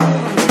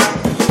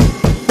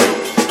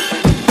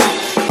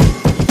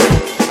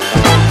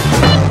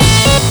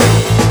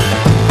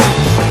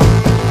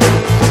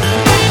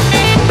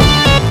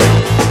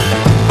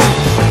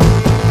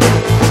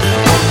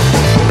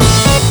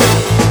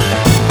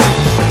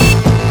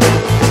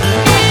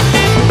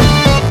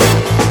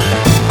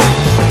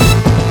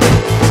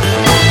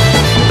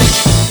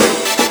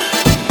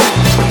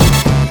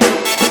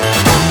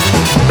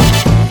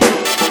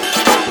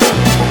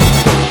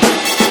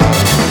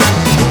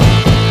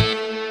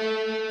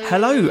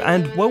Hello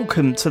and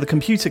welcome to the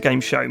Computer Game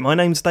Show. My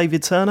name's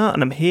David Turner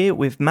and I'm here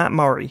with Matt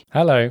Murray.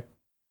 Hello.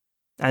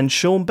 And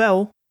Sean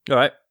Bell. All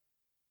right.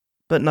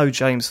 But no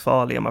James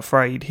Farley, I'm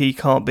afraid. He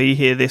can't be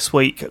here this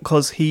week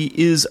because he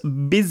is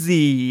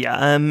busy.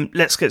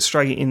 Let's get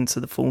straight into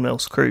the Full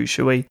Nels crew,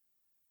 shall we?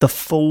 The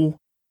Full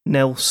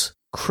Nels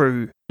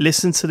crew.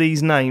 Listen to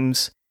these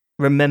names.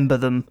 Remember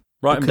them.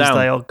 Write them because down.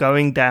 They are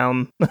going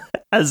down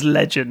as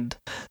legend.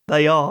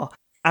 They are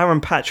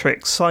Aaron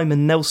Patrick,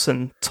 Simon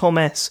Nelson, Tom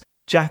S.,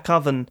 Jack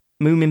Oven,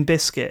 Moomin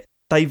Biscuit,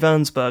 Dave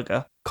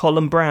Ernsberger,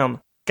 Colin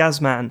Brown,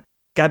 Gazman,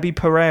 Gabby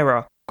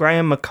Pereira,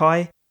 Graham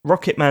Mackay,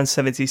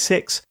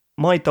 Rocketman76,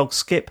 My Dog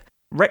Skip,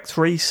 Rex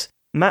Reese,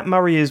 Matt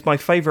Murray is my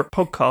favourite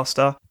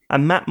podcaster,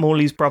 and Matt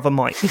Morley's brother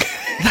Mike.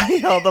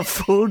 They are the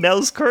Full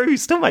Nels crew.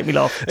 Still make me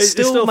laugh. It's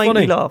still make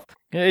funny. me laugh.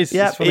 Yeah,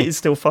 it is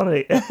still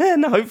funny.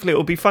 And hopefully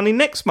it'll be funny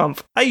next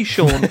month. Hey,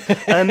 Sean.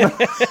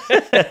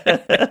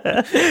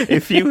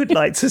 If you would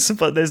like to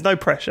support, there's no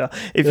pressure.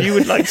 If you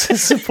would like to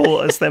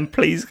support us, then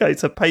please go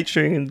to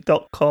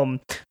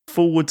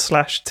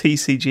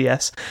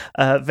patreon.com/TCGS.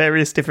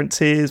 Various different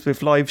tiers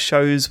with live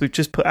shows. We've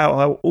just put out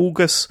our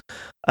August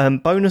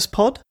bonus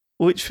pod,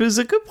 which was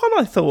a good one,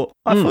 I thought.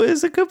 I thought it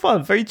was a good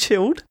one. Very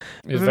chilled.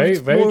 It was very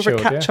more chilled,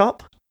 of a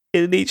catch-up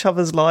in each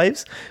other's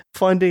lives.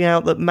 Finding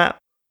out that Matt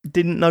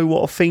didn't know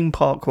what a theme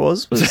park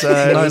was was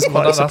quite a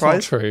surprise. That's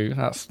not true.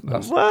 That's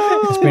well,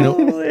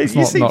 it's you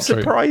not seem true.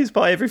 surprised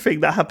by everything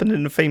that happened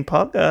in the theme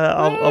park.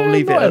 I'll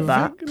leave it at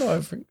that. Not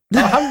everything. I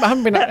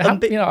haven't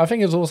been. I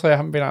think it's also I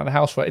haven't been out of the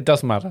house for it. It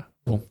doesn't matter.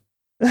 Well,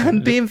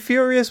 And being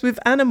furious with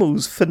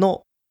animals for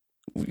not,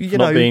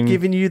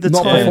 giving you the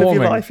not time of your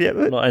performing. life yet.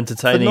 Not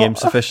entertaining him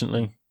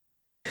sufficiently.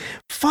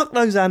 Fuck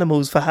those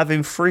animals for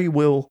having free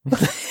will,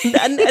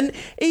 and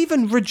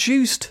even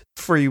reduced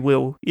free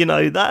will.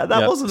 That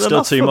Yeah, wasn't still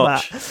enough too for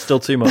much. Matt.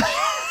 Still too much.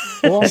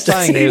 what I'm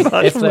saying Too is,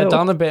 much if they'd will.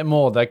 done a bit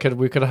more, we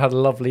could have had a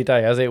lovely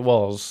day. As it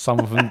was, some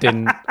of them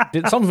didn't.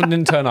 Some of them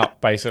didn't turn up.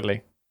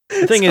 Basically,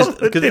 The thing is,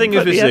 Someone because the thing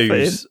didn't is put with the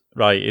effort zoos,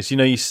 right, is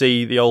you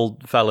see the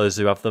old fellas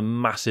who have the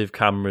massive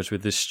cameras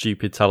with the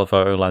stupid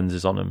telephoto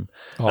lenses on them.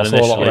 I And saw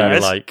a lot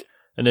of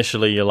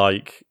initially you're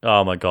like,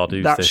 oh my god,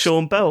 who's That's this?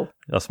 Sean Bell.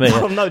 That's me.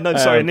 Oh, no,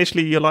 sorry.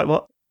 Initially, you're like,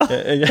 what?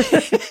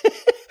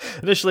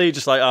 Initially, you're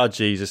just like, oh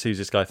Jesus, who's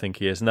this guy think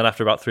he is? And then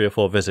after about 3 or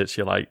 4 visits,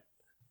 you're like,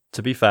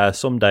 to be fair,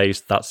 some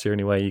days that's the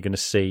only way you're going to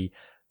see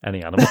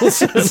any animals.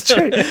 That's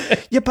true.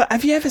 Yeah, but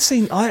have you ever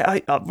seen?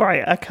 Right,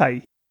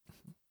 okay.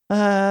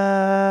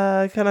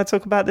 Can I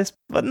talk about this?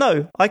 But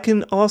no, I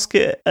can ask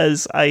it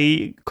as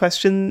a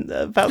question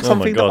about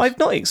something that God. I've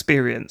not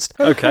experienced.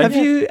 Okay. Have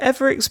you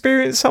ever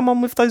experienced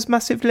someone with those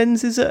massive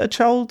lenses at a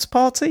child's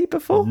party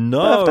before?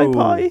 No. Birthday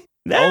party?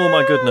 Oh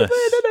my goodness.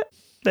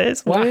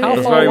 There's well, weird. how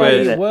That's far very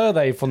away weird. were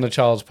they from the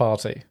child's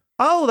party?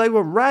 Oh, they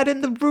were right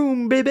in the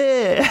room, baby.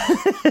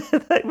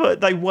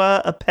 they were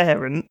a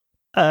parent.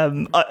 I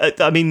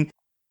mean,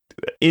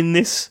 in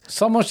this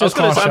Someone's I was just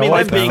gonna can't say, show I mean,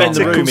 up them being now. in the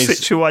room hypothetical is-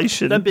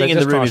 situation. Them being They in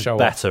the just room can't is show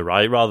better,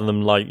 right? Rather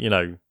than long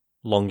lensing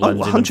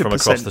them from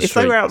across 100%. the If they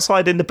street. were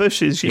outside in the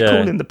bushes, you're Yeah.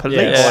 calling the police.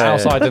 Or Yeah.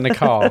 outside in the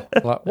car.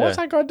 Like, what's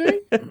that guy doing?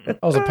 I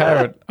was a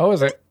parent. Oh,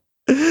 is it?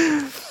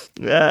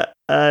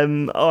 All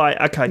right,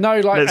 okay. No,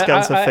 like Let's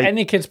go to at feet.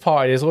 any kid's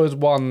party, there's always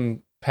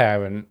one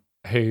parent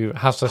who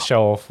has to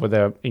show off with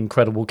their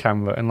incredible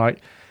camera and like,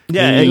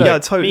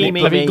 Totally.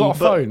 me, have you me, got a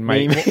but phone,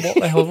 mate? me. What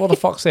the hell? What the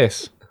fuck's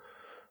this?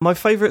 My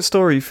favourite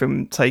story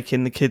from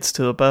taking the kids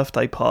to a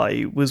birthday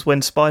party was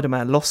when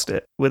Spider-Man lost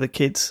it with the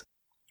kids.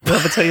 Did I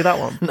ever tell you that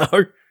one?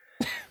 No.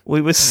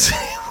 We was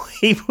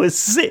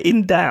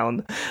sitting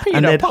down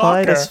and they'd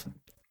hired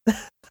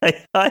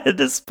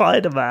a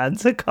Spider-Man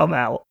to come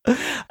out,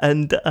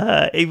 and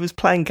he was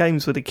playing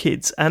games with the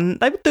kids,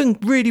 and they were doing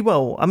really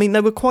well. I mean,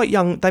 they were quite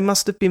young. They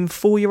must have been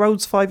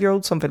 4-year-olds,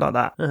 5-year-olds, something like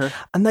that.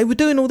 And they were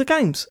doing all the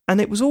games,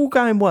 and it was all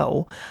going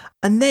well.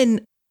 And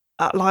then,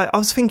 I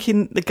was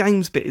thinking, the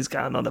games bit is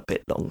going on a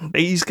bit long.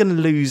 He's going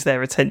to lose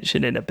their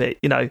attention in a bit,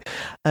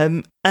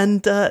 And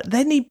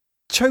then he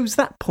chose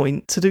that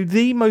point to do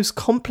the most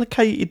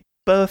complicated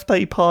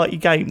birthday party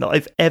game that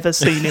I've ever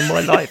seen in my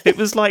life. It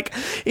was like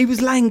he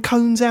was laying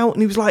cones out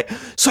and he was like,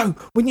 so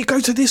when you go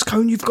to this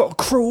cone you've got to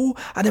crawl,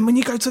 and then when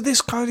you go to this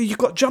cone you've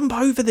got to jump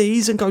over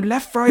these and go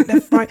left right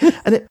and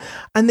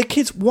the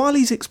kids, while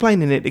he's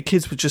explaining it, the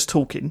kids were just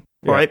talking,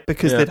 right,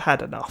 because they'd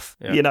had enough.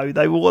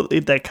 They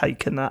wanted their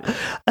cake and that.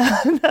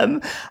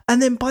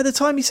 And then by the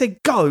time he said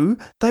go,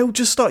 they all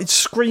just started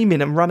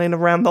screaming and running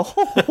around the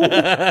hall.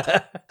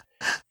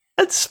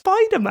 And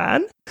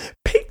Spider-Man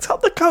picked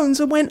up the cones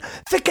and went,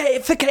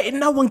 forget it,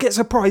 no one gets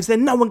a prize,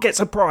 then no one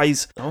gets a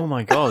prize. Oh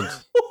my god.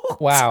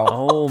 Wow.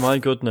 Oh my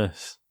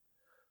goodness.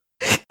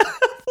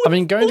 I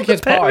mean, going to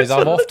kids' parties,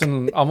 I'm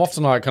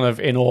often like kind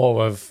of in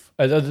awe of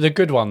the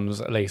good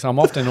ones. At least I'm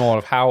often in awe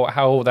of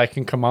how they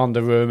can command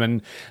the room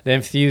and the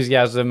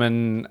enthusiasm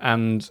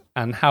and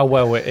how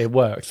well it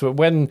works. But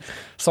when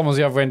someone's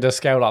the other end of the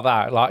scale like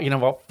that, like,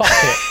 fuck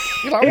it.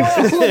 You're like,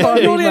 If you're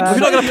not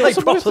going to play You're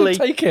supposed to properly,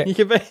 take it. you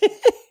can be.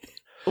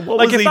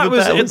 Like if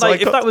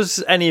that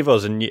was any of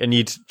us, and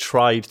you'd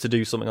tried to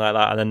do something like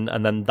that,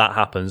 and then that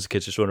happens,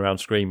 kids just run around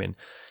screaming.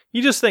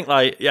 You just think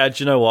like, yeah,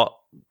 do you know what?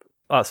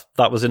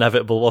 That was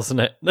inevitable,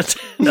 wasn't it?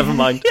 Never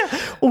mind. Yeah.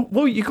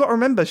 Well, you got to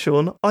remember,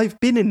 Sean, I've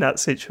been in that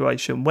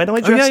situation when I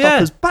dressed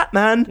up as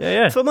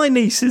Batman for my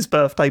niece's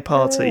birthday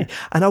party.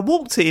 And I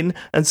walked in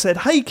and said,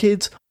 "Hey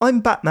kids, I'm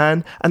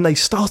Batman," and they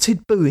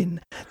started booing.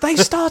 They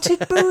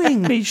started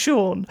booing me,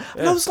 Sean.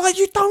 And I was like,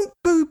 "You don't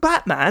boo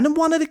Batman." And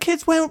one of the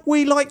kids went,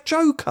 "We like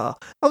Joker."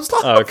 I was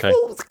like, okay.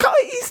 "Oh,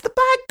 he's the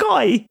bad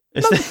guy."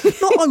 No,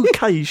 not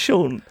okay,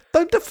 Sean.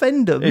 Don't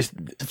defend him. It's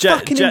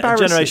fucking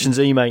embarrassing. Generation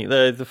Z, mate.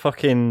 The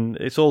fucking,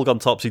 it's all gone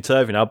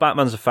topsy-turvy now.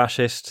 Batman's a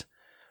fascist.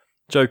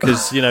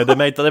 Joker's, they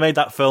made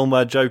that film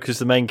where Joker's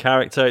the main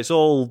character. It's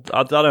all,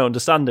 I don't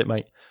understand it,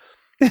 mate.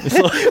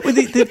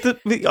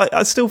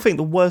 I still think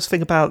the worst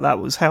thing about that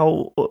was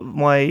how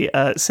my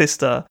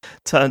sister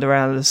turned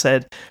around and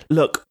said,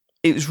 "Look,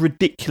 it was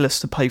ridiculous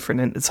to pay for an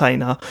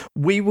entertainer.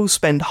 We will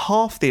spend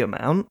half the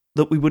amount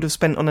that we would have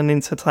spent on an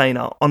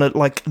entertainer on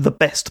the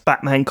best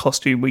Batman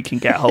costume we can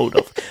get hold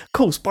of." Of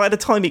course, by the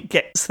time it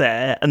gets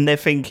there and they're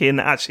thinking,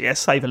 actually, let's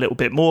save a little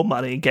bit more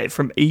money and get it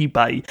from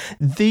eBay,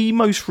 the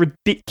most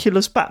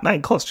ridiculous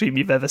Batman costume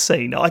you've ever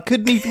seen. I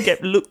couldn't even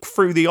look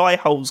through the eye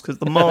holes because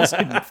the mask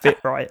didn't fit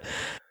right.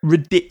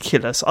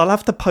 Ridiculous. I'll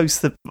have to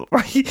post the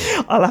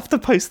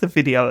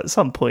video at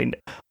some point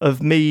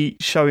of me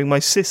showing my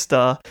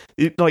sister.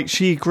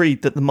 She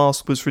agreed that the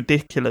mask was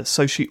ridiculous,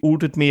 so she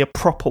ordered me a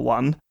proper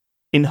one,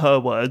 in her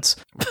words,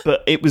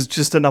 but it was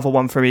just another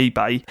one from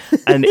eBay,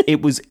 and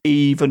it was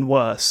even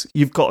worse.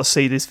 You've got to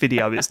see this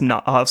video. It's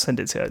not. I'll send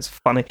it to you. It's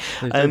funny.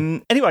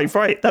 Anyway,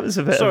 right, that was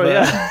a bit of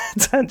a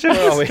tangent.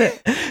 Where are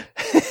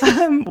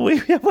we?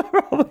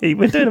 Where are we?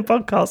 We're doing a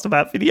podcast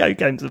about video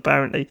games,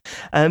 apparently.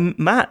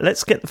 Matt,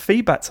 let's get the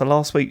feedback to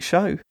last week's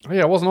show. Oh,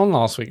 yeah, I wasn't on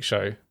last week's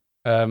show.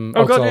 I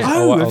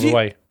was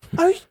away.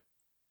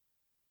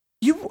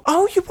 You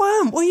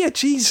weren't, were you?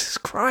 Jesus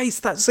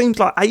Christ, that seems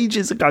like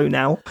ages ago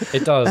now.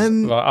 It does.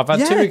 I've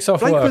had 2 weeks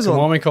off work and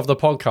 1 week off the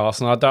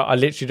podcast, and I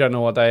literally don't know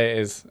what day it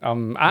is.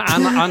 And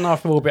I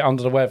feel a bit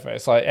under the weather.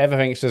 It's like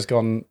everything's just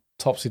gone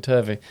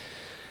topsy-turvy.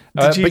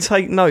 Did you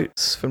take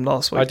notes from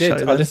last week's show? I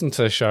did. I listened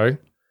to the show.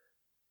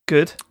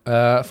 Good.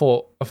 I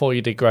thought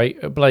you did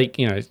great. Blake,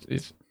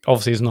 it's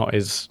obviously it's not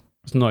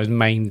his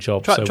main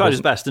job. Tried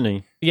his best, didn't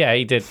he? Yeah,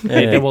 he did.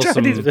 There was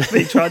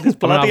he tried his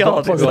bloody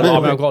hardest.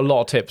 I've got a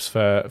lot of tips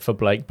for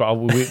Blake, but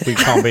we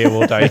can't be here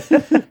all day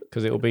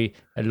because it will be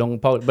a long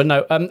pod. But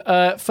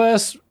no,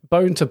 first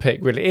bone to pick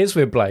really is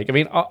with Blake. I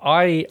mean,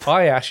 I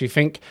actually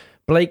think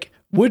Blake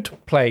would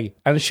play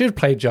and should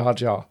play Jar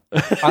Jar.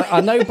 I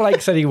know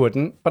Blake said he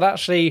wouldn't, but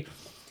actually,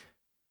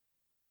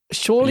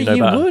 surely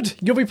you would.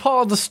 You'll be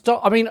part of the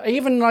stuff. I mean,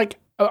 even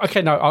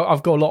okay, no,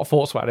 I've got a lot of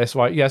thoughts about this,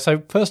 right? Yeah,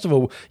 so first of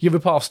all, you'll be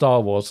part of Star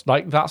Wars.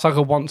 That's like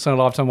a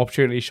once-in-a-lifetime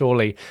opportunity,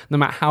 surely, no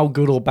matter how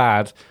good or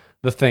bad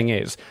the thing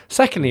is.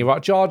 Secondly,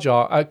 right, Jar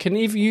Jar, can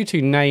either of you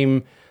two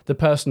name the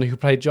person who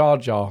played Jar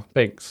Jar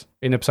Binks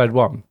in episode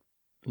 1?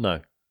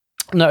 No,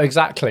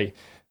 exactly.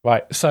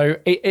 Right, so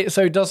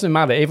it doesn't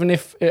matter. Even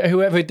if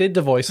whoever did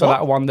the voice for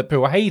that one that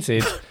people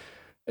hated,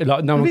 no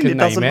one can name it. It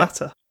doesn't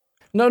matter.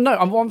 No,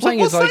 what I'm saying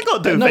is what's that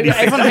got to do with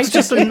anything? It's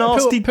just a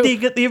nasty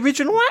dig at the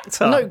original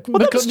actor.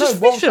 What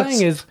I'm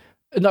saying is,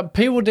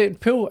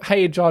 people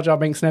hated Jar Jar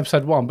Binks in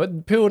episode 1,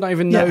 but people don't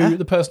even know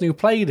the person who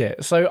played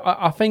it. So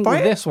I think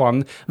with this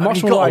one,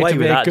 much more likely to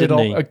be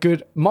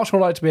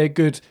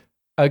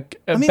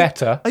a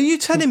better. Are you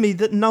telling me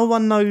that no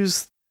one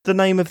knows the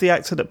name of the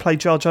actor that played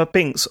Jar Jar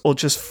Binks, or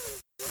just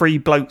 3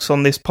 blokes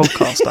on this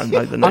podcast don't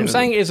know the name? I'm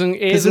saying there's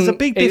a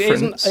big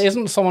difference. It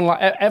isn't someone like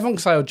everyone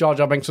can say, "Oh, Jar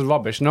Jar Binks was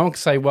rubbish." No one can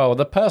say, "Well,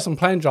 the person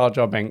playing Jar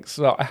Jar Binks,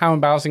 how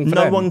embarrassing for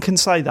them." No one can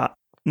say that.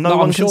 No one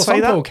I'm can sure say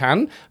some that. people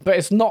can, but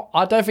it's not.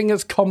 I don't think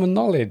it's common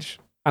knowledge.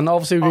 And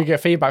obviously, we get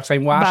feedback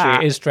saying, "Well,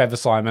 actually, it is Trevor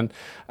Simon,"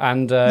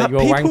 and you're a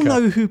wanker. People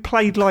know who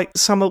played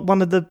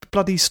one of the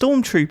bloody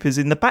stormtroopers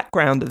in the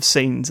background of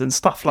scenes and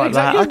stuff like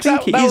that. I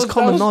think it is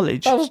common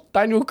knowledge. That was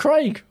Daniel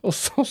Craig or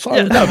something.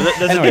 Yeah, no, but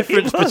there's a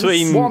difference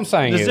between what I'm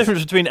saying. There's a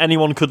difference between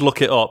anyone could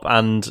look it up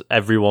and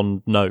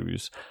everyone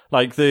knows.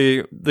 Like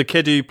the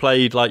kid who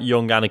played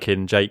young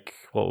Anakin, Jake.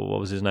 What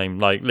was his name?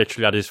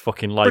 Literally had his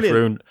fucking life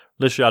ruined.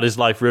 Literally had his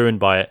life ruined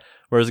by it.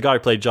 Whereas the guy who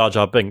played Jar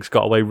Jar Binks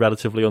got away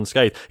relatively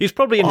unscathed. He's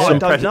probably in some.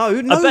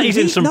 I bet he's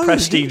in some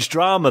prestige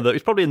drama. That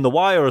he's probably in The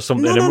Wire or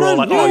something. And we're all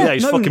like, "Oh yeah,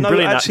 he's fucking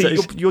brilliant." Actually,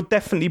 you're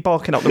definitely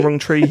barking up the wrong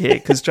tree here,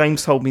 because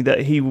James told me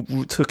that he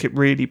took it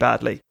really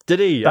badly.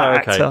 Did he?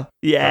 Actor.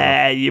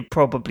 Yeah, you're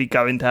probably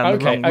going down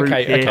the wrong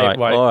route here. Okay,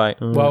 right. All right.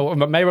 Well,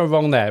 maybe I'm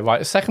wrong there. Right.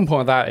 The second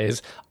point of that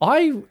is,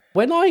 I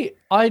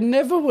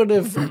never would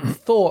have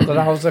thought that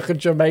I was a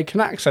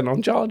Jamaican accent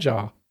on Jar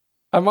Jar.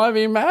 Am I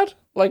being mad?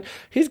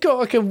 He's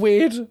got a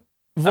weird voice.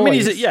 I mean,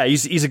 he's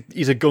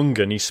a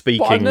Gungan. He's speaking.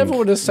 But I never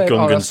would have said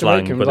Gungan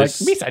slang. But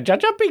Mr. Jar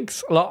Jar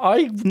Binks.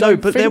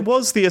 There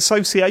was the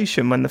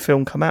association when the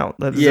film came out.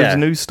 There was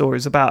news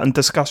stories about and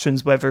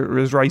discussions whether it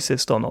was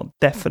racist or not.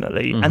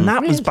 Definitely, and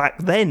that was back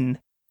then.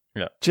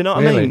 Yeah. Do you know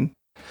what I mean?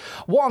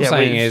 What I'm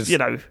saying is,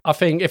 I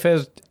think if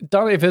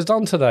it's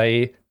done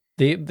today,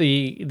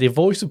 the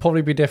voice would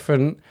probably be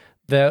different.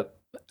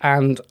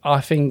 And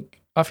I think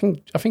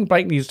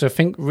Blake needs to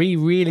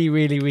really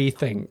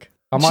rethink.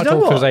 I might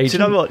talk to his agent. Do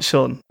you know what,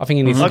 Sean? I think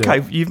he needs to.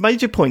 Okay, you've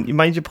made your point. You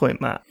made your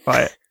point, Matt.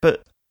 Right,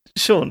 but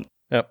Sean.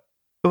 Yep.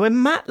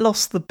 When Matt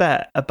lost the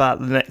bet about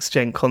the next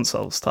gen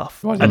console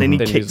stuff, and then he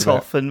kicked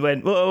off and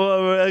went,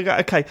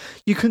 okay,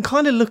 you can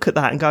kind of look at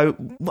that and go,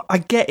 I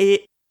get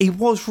it. He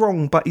was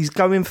wrong, but he's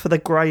going for the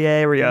grey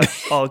area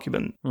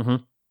argument. Mm-hmm.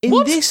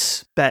 In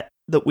this bet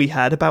that we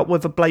had about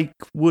whether Blake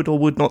would or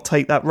would not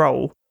take that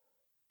role,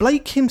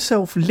 Blake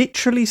himself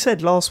literally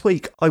said last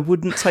week, I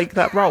wouldn't take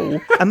that role.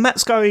 And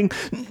Matt's going,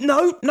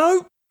 no,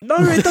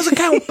 it doesn't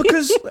count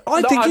because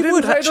I think he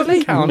would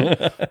actually. Count.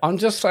 I'm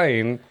just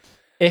saying,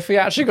 if he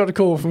actually got a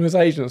call from his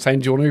agent saying,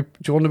 do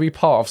you want to be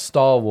part of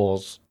Star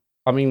Wars?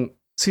 I mean...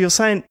 So you're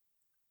saying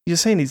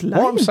he's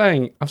lying? What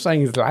I'm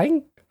saying he's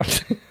lying?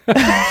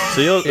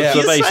 So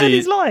basically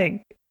he's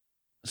lying.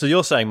 So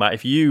you're saying, Matt,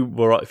 if you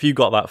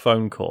got that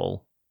phone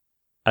call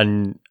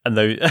and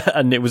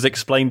it was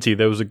explained to you,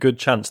 there was a good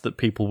chance that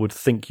people would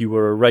think you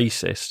were a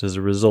racist as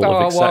a result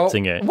of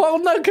accepting it. Well,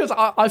 no, because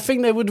I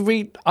think they would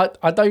read.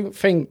 I don't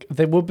think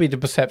there would be the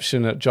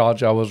perception that Jar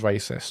Jar was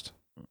racist.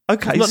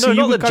 Okay, not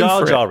that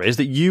Jar Jar is,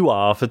 that you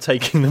are for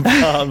taking the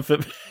part and for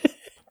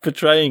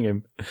portraying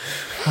him.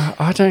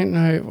 I don't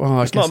know.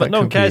 Well, no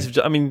one cares.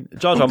 Jar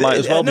Jar might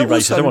as well be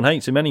racist. Everyone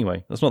hates him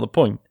anyway. That's not the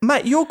point.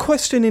 Matt, you're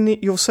questioning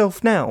it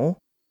yourself now,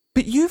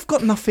 but you've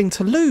got nothing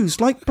to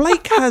lose. Like,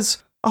 Blake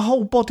has a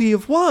whole body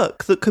of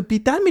work that could be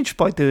damaged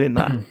by doing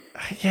that.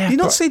 Yeah, do you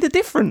not see the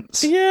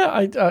difference? Yeah,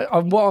 I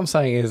what I'm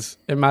saying is,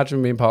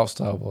 imagine being part of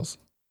Star Wars.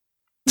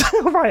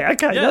 Right,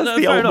 okay, that's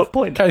the ultimate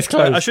point. Case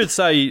closed. I should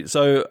say,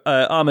 so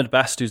Ahmed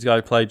Best, who's the guy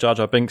who played Jar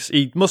Jar Binks,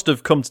 he must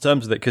have come to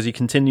terms with it because he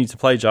continued to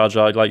play Jar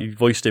Jar, like he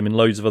voiced him in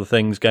loads of other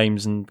things,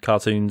 games and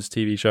cartoons,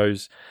 TV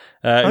shows.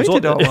 He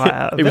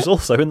was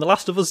also in The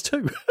Last of Us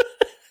 2.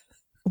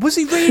 Was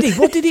he really?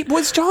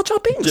 Was Jar Jar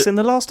Binks in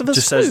The Last of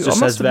Us 2? Just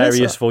says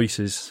various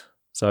voices.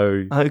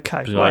 So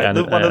okay, right,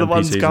 one of the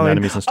ones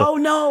going, oh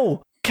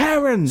no,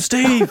 Karen,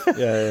 Steve,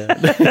 yeah.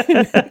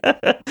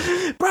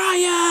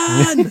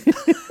 Brian.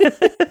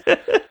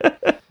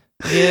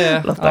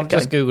 Yeah, I've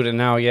just googled it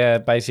now. Yeah,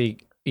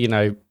 basically,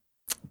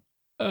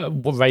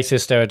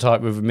 racist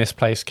stereotype with a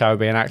misplaced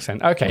Caribbean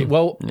accent. Okay,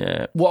 well,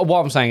 what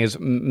I'm saying is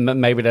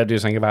maybe they'll do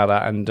something about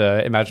that and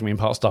imagine me in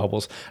part of Star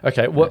Wars.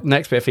 Okay, what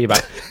next bit of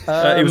feedback?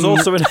 It was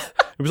also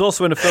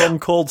in a film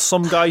called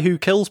Some Guy Who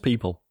Kills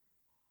People.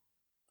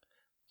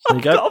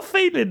 I've got a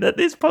feeling that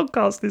this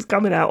podcast is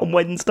coming out on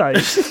Wednesday,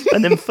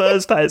 and then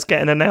Thursday it's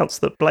getting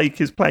announced that Blake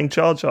is playing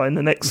Jar Jar in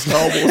the next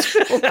Star Wars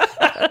film.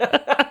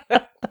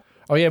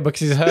 Oh yeah,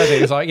 because he's heard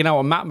it. He's like,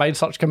 Matt made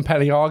such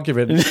compelling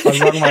arguments. I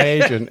rang my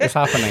agent. It's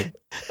happening.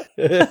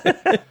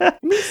 That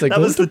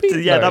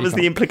was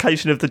the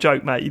implication of the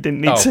joke, Matt. You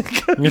didn't need to.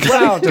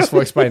 Well, just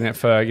for explaining it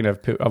for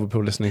other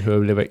people listening who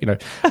are a little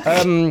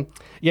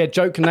bit,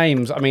 joke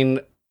names. I mean.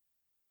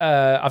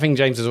 I think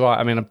James is right.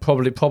 I mean, I'm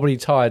probably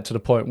tired to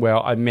the point where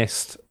I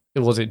missed.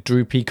 Was it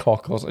Drew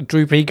Peacock?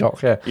 Drew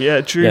Peacock, yeah.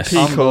 Yeah, Drew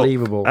Peacock.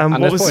 Unbelievable. And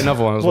there's probably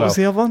another one as well. What was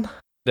the other one?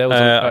 There was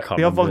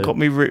the other one got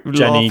me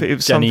laughing. It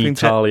was Jenny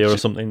Talia or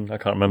something. I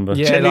can't remember.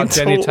 Yeah,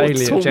 Jenny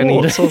Talia.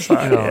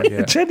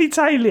 Jenny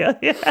Talia.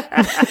 Yeah.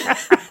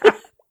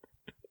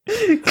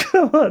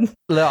 Come on.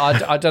 Look,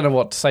 I don't know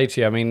what to say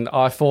to you. I mean,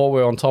 I thought we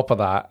were on top of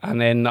that,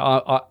 and then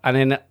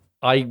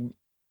I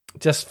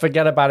just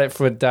forget about it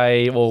for a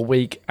day or a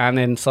week, and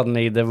then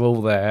suddenly they're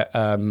all there.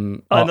 I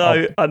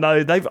know.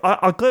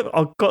 I've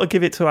got to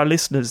give it to our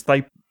listeners.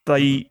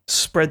 They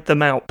spread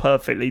them out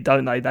perfectly,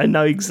 don't they? They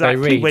know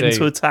exactly when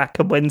to attack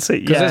and when to.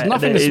 Because there's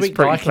nothing this week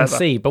that I can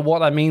see. But what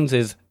that means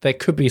is there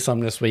could be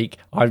some this week.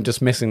 I'm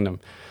just missing them.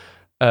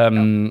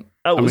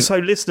 So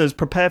listeners,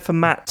 prepare for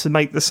Matt to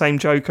make the same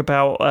joke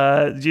about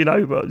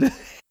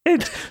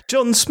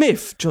John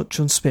Smith.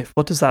 John Smith.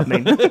 What does that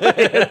mean?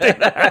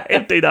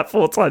 He'll do that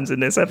 4 times in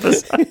this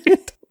episode.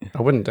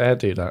 I wouldn't dare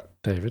do that,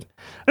 David.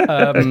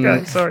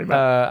 Okay, sorry,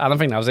 Matt. And I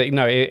think that was it.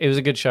 No, it was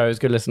a good show. It was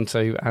good to listen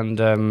to,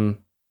 and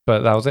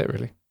but that was it,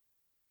 really.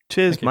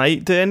 Cheers,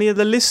 mate. Do any of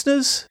the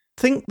listeners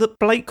think that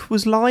Blake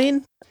was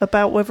lying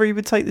about whether he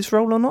would take this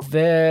role or not?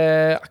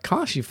 I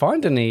can't actually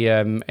find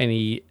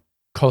any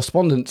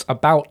correspondence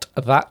about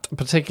that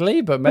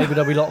particularly, but maybe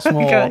there'll be lots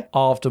more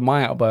after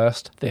my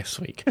outburst this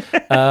week.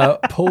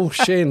 Paul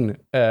Shin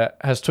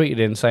has tweeted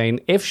in saying,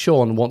 if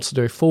Sean wants to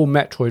do a full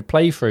Metroid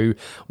playthrough,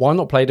 why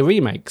not play the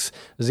remakes?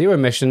 Zero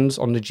Missions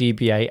on the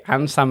GBA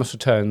and Samus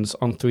Returns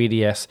on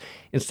 3DS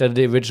instead of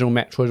the original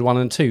Metroid 1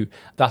 and 2.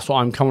 That's what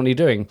I'm currently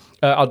doing.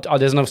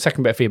 There's another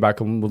second bit of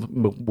feedback, and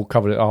we'll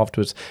cover it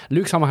afterwards.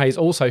 Luke Summerhays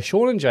also,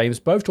 Sean and James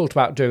both talked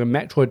about doing a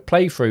Metroid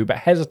playthrough, but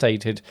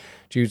hesitated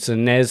due to the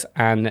NES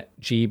and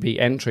GB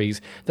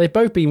entries. They've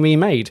both been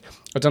remade.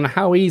 I don't know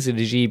how easy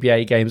the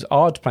GBA games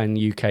are to play in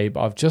the UK, but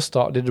I've just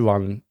started the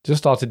run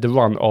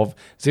of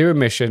Zero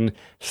Mission,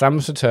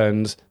 Samus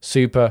Returns,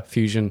 Super,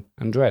 Fusion,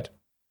 and Dread.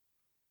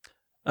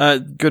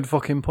 Good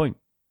fucking point.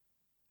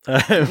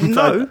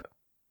 No.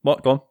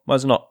 What? Go on. Why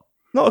is it not?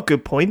 Not a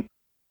good point.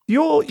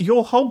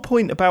 Your whole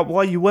point about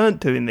why you weren't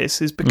doing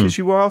this is because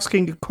you were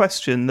asking a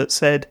question that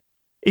said,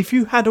 if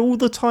you had all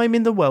the time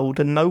in the world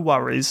and no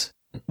worries,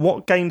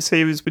 what game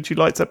series would you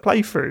like to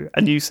play through?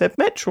 And you said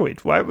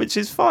Metroid, right? Which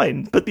is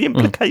fine. But the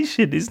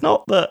implication is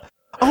not that,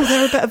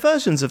 there are better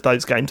versions of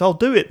those games. I'll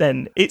do it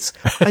then. It's,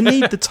 I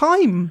need the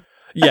time.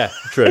 Yeah,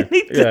 true. I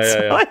need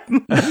the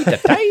time. I need the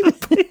time.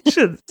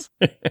 Patience.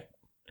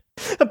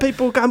 And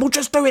people are going, well,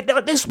 just do it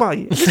this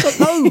way. It's like,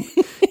 no,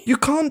 you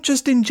can't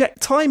just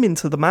inject time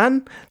into the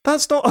man.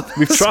 That's not...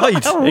 We've tried.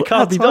 It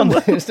can't be done.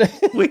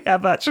 We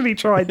have actually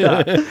tried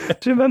that.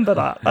 Do you remember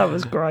that? That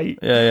was great.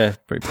 Yeah.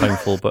 Pretty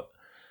painful, but...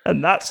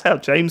 And that's how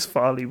James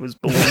Farley was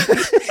born.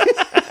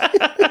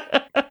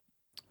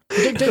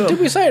 Did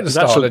we say at the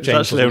start that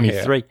James actually only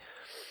here? 3?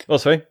 Oh,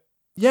 sorry?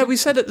 Yeah, we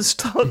said at the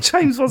start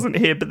James wasn't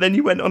here, but then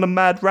you went on a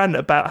mad rant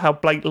about how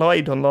Blake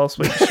lied on last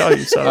week's show,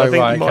 so I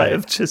think you might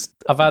have just...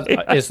 I've had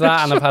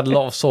and I've had a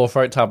lot of sore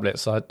throat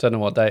tablets, so I don't know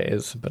what day it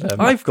is. But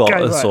I've got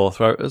a sore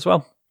throat as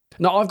well.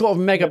 No, I've got a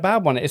mega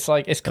bad one. It's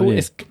like, it's cool.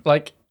 It's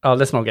like... Oh,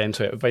 let's not get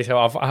into it. Basically,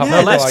 let's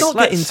not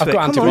get into it. I've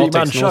got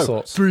antibiotics and all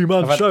sorts.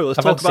 3-man show.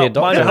 Let's talk about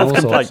minor health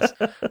complaints.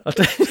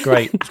 It's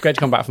great. It's great to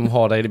come back from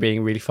holiday to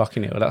being really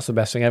fucking ill. That's the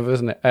best thing ever,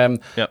 isn't it?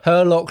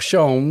 Herlock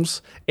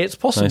Sholmes. It's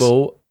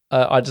possible... Nice.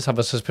 I just have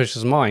a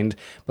suspicious mind,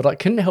 but I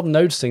couldn't help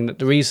noticing that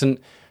the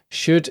recent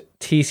should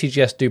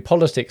TCGS do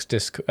politics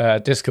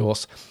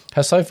discourse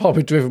has so far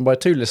been driven by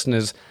 2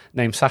 listeners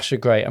named Sasha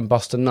Gray and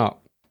Buster Nut.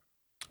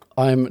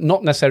 I'm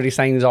not necessarily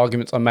saying these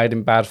arguments are made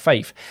in bad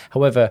faith.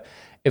 However,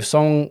 if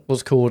someone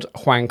was called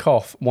Juan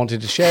Koff wanted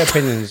to share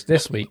opinions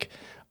this week,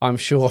 I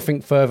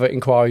think further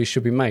inquiries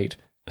should be made.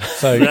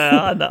 So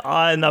yeah,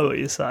 I know what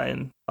you're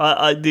saying.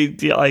 I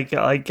get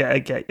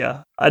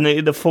you. And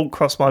the thought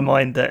crossed my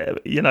mind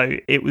that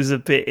it was a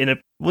bit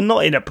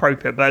not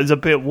inappropriate, but it was a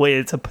bit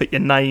weird to put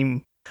your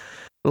name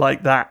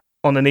like that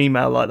on an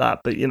email like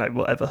that. But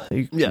whatever. Do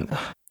you think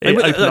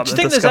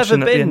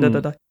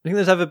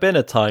there's ever been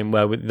a time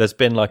where there's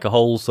been like a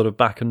whole sort of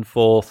back and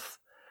forth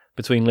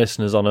between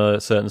listeners on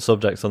a certain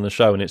subject on the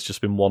show, and it's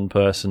just been one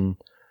person?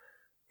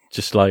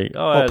 Just like,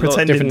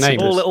 pretending different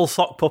names. All little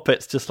sock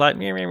puppets, just like...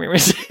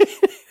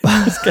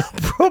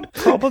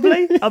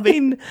 Probably. I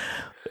mean,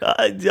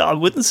 I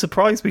wouldn't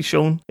surprise me,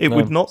 Sean. It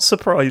would not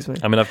surprise me.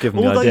 I mean, I've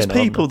given all the idea those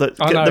people that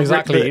I know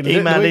exactly.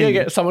 We're going to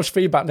get so much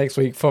feedback next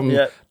week from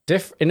in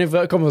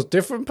inverted commas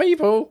different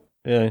people.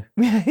 Yeah.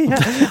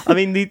 I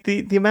mean,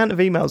 the amount of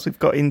emails we've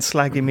got in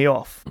slagging me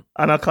off,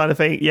 and I kind of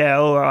think,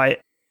 all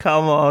right.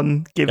 Come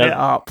on, give it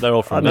up. They're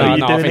all from I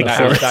think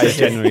that is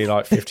generally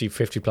like 50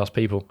 plus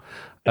people.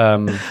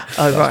 Right,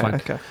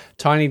 okay.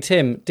 Tiny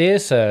Tim, dear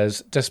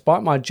sirs,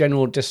 despite my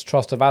general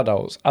distrust of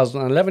adults, as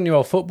an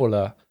 11-year-old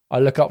footballer, I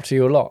look up to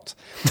you a lot.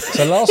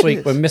 So last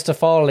week when Mr.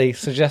 Farley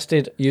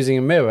suggested using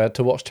a mirror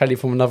to watch telly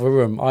from another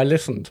room, I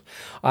listened.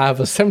 I have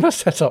a similar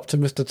setup to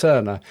Mr.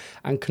 Turner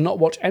and cannot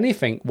watch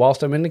anything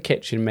whilst I'm in the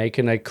kitchen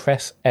making a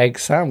cress egg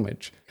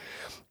sandwich.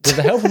 With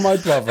the help of my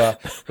brother,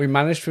 we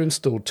managed to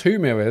install 2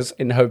 mirrors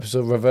in hopes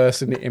of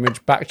reversing the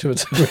image back to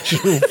its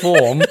original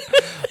form.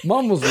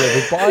 Mum was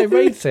livid, but I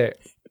rate it.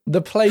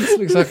 The place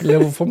looks like a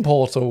level from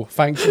Portal,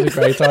 thanks for the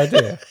great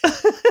idea.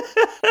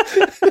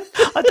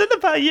 I don't know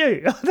about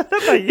you. I don't know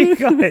about you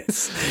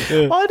guys.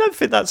 I don't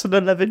think that's an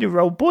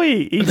 11-year-old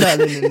boy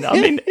emailing in. I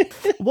mean,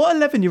 what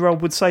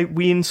 11-year-old would say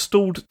we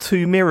installed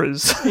 2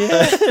 mirrors?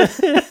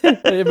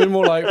 It'd be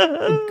more like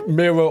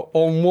mirror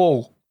on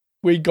wall.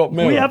 We got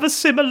mirror. We have a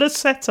similar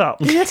setup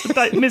to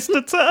date,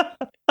 Mr. Turner.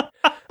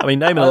 I mean,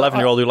 name an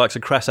 11-year-old who likes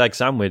a cress egg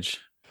sandwich.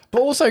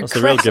 But also, that's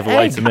a real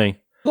giveaway to me.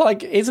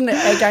 Like, isn't it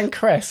egg and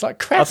cress? Like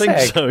cress egg.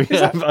 I think so.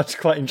 Yeah, I just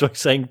quite enjoy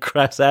saying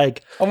cress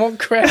egg. I want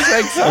cress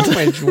egg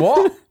sandwich.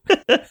 What?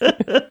 Give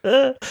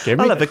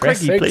me I'll have a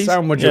Craigie, please.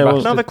 Sandwich. Can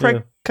I have a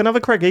Craigie? Can I have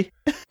a Craigie?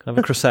 Can I have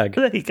a cress egg?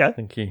 There you go.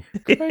 Thank you.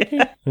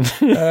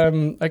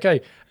 Okay.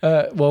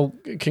 Well,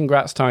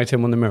 congrats, Tiny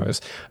Tim, on the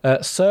mirrors.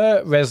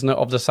 Sir Reznor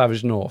of the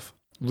Savage North.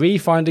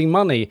 Refinding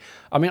money.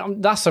 I mean,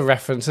 that's a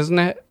reference, isn't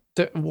it?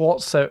 Trent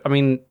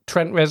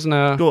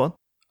Reznor. Go on.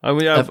 I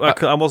mean,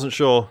 I wasn't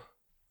sure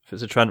if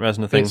it's a Trent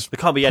Reznor thing. There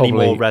can't be any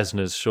more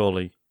Reznors,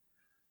 surely.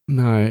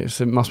 No,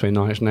 it must be a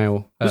Nine Inch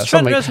Nail. Was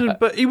Trent Reznor,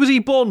 but was he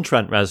born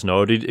Trent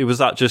Reznor, or was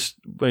that just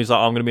when he's like,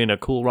 I'm going to be in a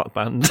cool rock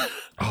band?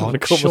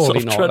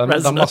 Surely not.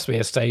 That must be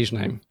a stage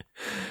name.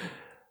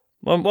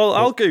 Well,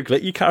 I'll Google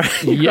it. You carry.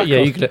 Yeah,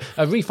 you could.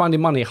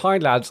 Refinding money. Hi,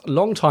 lads.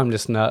 Long-time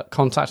listener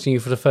contacting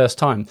you for the first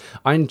time.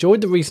 I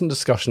enjoyed the recent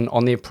discussion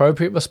on the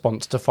appropriate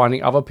response to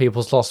finding other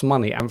people's lost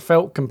money and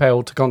felt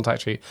compelled to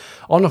contact you.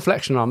 On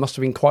reflection, I must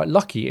have been quite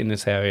lucky in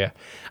this area.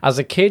 As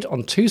a kid,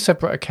 on 2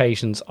 separate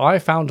occasions, I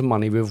found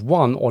money with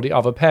one or the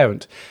other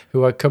parent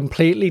who had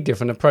completely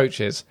different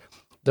approaches.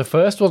 The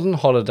first was on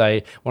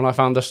holiday when I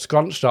found a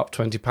scrunched up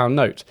 £20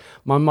 note.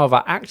 My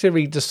mother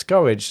actively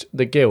discouraged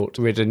the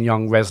guilt-ridden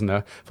young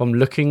Reznor from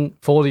looking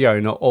for the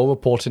owner or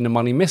reporting the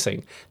money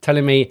missing,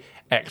 telling me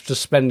extra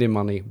spending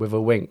money with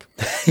a wink.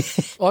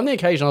 On the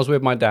occasion I was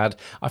with my dad,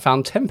 I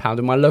found £10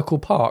 in my local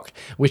park,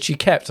 which he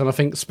kept and I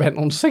think spent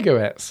on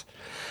cigarettes.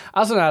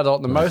 As an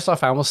adult, the most I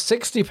found was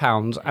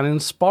 £60, and in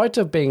spite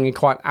of being in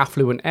quite an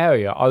affluent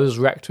area, I was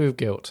racked with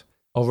guilt.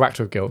 Or racked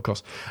with guilt, of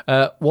course.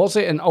 Was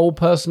it an old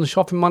person's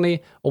shopping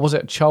money, or was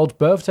it a child's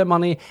birthday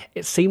money?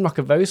 It seemed like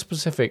a very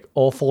specific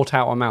or thought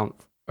out amount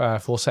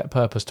for a set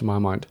purpose to my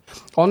mind.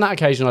 On that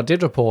occasion, I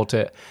did report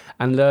it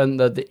and learned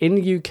that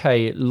in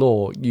UK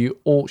law, you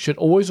should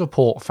always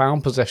report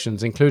found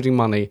possessions, including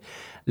money,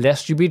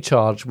 lest you be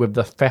charged with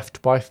the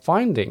theft by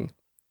finding,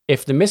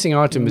 if the missing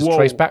item is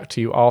traced back to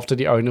you after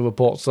the owner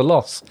reports the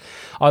loss.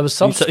 I was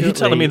subsequently... You're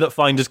telling me that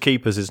finders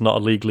keepers is not a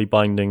legally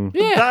binding...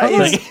 Yeah, that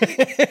is...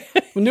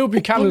 Well, Neil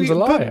Buchanan's a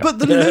liar. But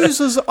the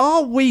losers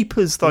are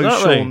weepers, though,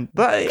 Sean.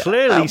 That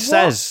clearly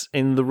says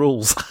in the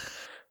rules.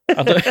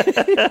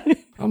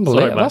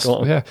 Unbelievable.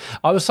 Sorry,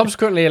 I was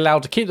subsequently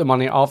allowed to keep the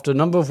money after a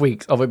number of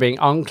weeks of it being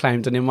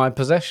unclaimed and in my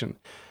possession.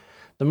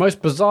 The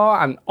most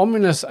bizarre and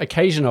ominous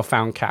occasion of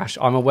found cash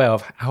I'm aware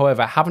of,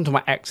 however, happened to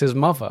my ex's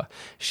mother.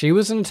 She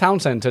was in a town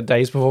centre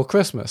days before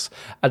Christmas.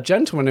 A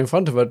gentleman in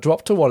front of her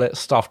dropped a wallet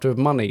stuffed with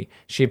money.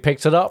 She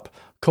picked it up,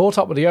 caught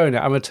up with the owner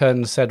and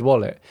returned said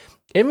wallet.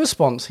 In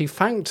response, he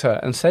thanked her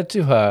and said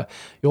to her,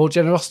 Your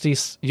generosity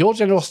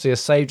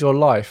has saved your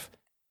life.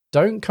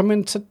 Don't come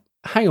into...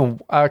 Hang on.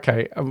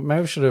 Okay,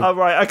 maybe I should have... Oh,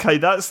 right, okay,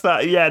 that's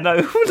that. Yeah, no,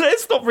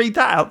 let's not read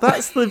that out.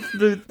 That's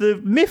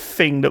the myth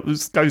thing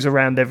that goes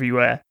around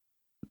everywhere.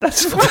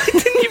 That's why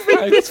didn't you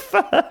read this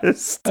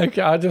first?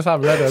 Okay, I just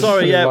haven't read it.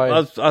 Sorry,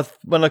 yeah,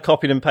 when I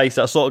copied and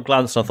pasted, I sort of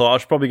glanced and I thought I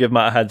should probably give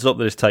Matt a heads up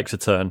that this takes a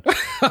turn.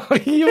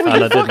 You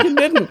fucking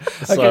didn't.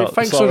 Okay,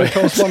 thanks for the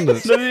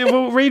correspondence. No,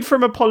 we'll read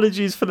from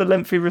apologies for the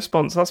lengthy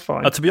response, that's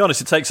fine. To be honest,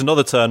 it takes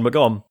another turn, but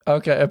go on.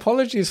 Okay,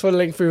 apologies for the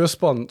lengthy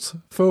response.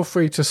 Feel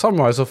free to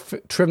summarise or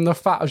trim the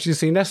fat as you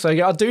see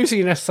necessary. I do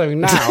see necessary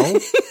now.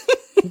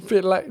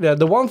 Bit like,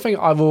 the one thing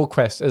I will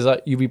request is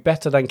that you be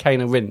better than Kane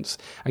and Rince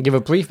and give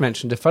a brief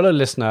mention to fellow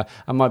listener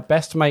and my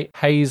best mate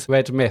Hayes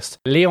Red Mist.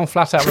 Leon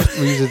flat out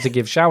refuses to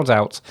give shout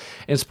outs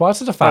in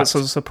spite of the fact... That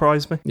sort of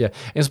surprised me. Yeah,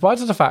 in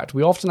spite of the fact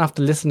we often have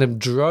to listen to him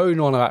drone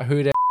on about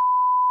who they...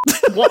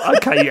 What?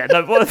 Okay, yeah,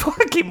 no, we're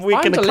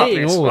going to cut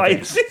this,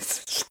 right?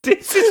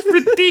 This is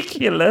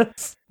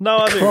ridiculous. No,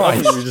 I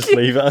think we just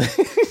leave it.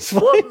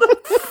 What the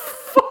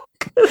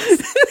fuck?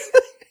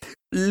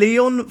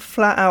 Leon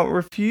flat out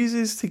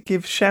refuses to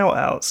give shout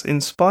outs in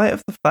spite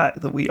of the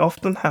fact that we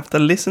often have to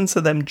listen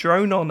to them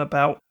drone on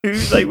about who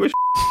they were at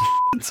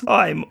the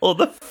time or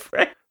the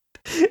friend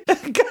a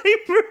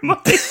game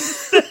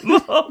reminds them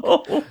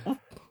of.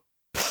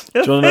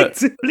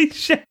 Effectively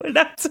shouting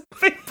out to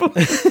people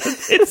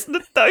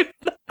that don't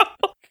know.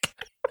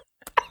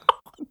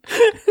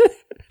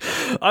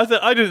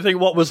 I didn't think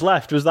what was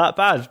left was that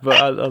bad, but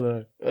I don't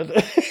know.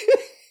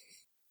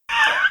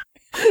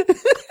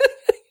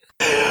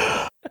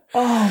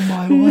 Oh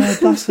my word,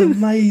 that's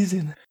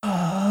amazing.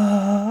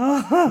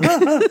 That's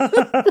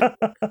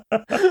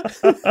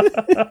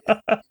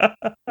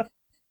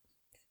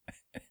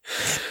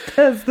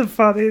the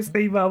funniest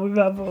email we've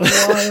had for a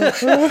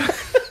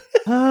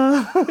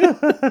while.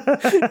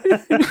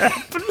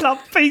 Blood,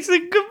 peace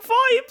and good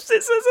vibes,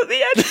 it says at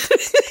the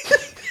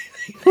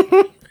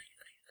end.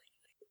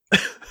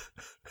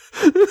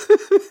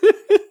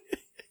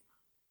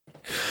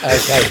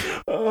 Okay.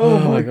 Oh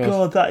my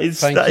god, that is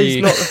Thank that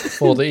you is not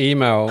for the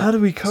email. How do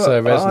we cut?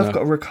 Sir Reznor. I've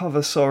got to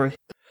recover, sorry.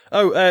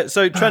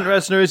 So Trent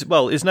Reznor is,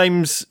 well, his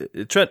name's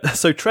Trent.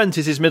 So Trent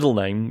is his middle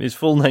name. His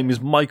full name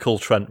is Michael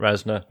Trent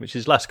Reznor, which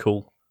is less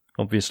cool,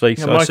 obviously.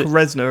 Yeah, so Michael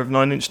Reznor of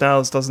 9 Inch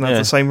Nails doesn't have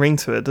the same ring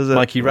to it, does it?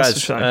 Mikey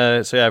Rez. So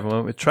yeah, everyone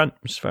went with Trent,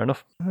 which is fair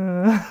enough.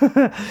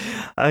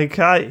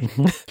 Okay.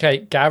 Okay,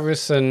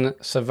 Garrison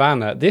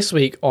Savannah. This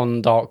week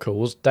on Dark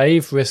Calls,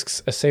 Dave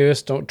risks a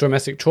serious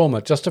domestic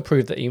trauma just to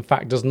prove that he in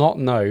fact does not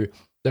know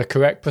the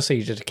correct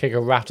procedure to kick a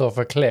rat off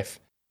a cliff.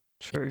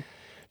 True.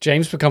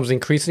 James becomes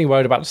increasingly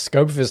worried about the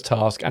scope of his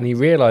task, and he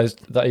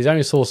realised that his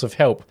only source of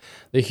help,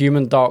 the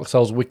human Dark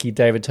Souls wiki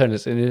David Turner,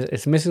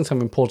 is missing some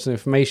important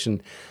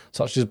information,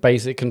 such as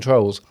basic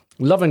controls.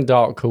 Loving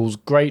Dark Calls,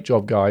 great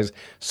job, guys.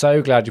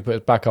 So glad you put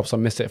it back up, so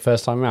I missed it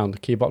first time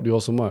round. Keep up the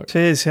awesome work.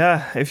 Cheers,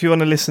 yeah. If you want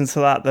to listen to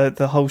that,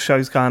 the whole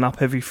show's going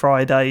up every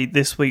Friday.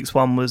 This week's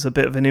one was a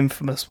bit of an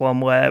infamous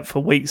one where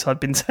for weeks I'd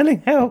been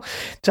telling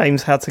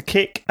James how to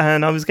kick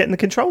and I was getting the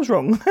controls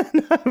wrong.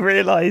 And I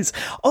realised,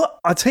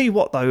 I tell you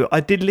what though,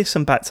 I did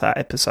listen back to that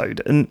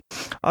episode and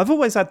I've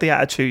always had the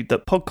attitude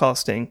that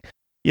podcasting,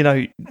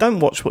 don't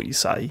watch what you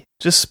say,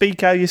 just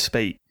speak how you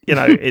speak.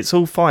 it's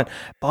all fine.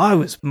 But I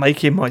was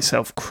making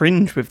myself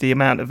cringe with the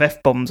amount of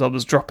F-bombs I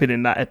was dropping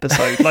in that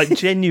episode. Like,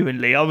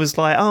 genuinely, I was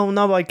like, oh,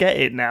 no, I get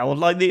it now.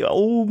 Like,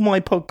 all my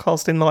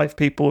podcasting life,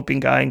 people have been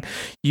going,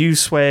 you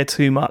swear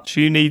too much.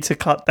 You need to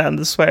cut down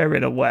the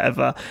swearing or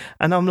whatever.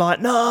 And I'm like,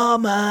 no,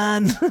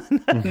 man.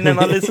 And then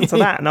I listened to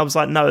that and I was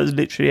like, no, it's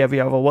literally every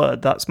other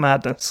word. That's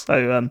madness.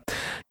 So,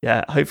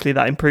 hopefully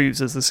that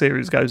improves as the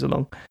series goes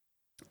along.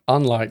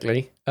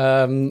 Unlikely.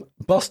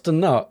 Buster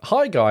Nut.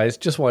 Hi guys,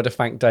 just wanted to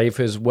thank Dave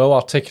for his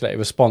well-articulated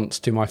response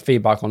to my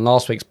feedback on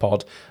last week's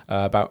pod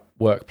about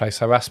workplace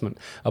harassment.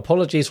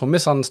 Apologies for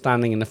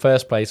misunderstanding in the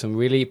first place and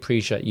really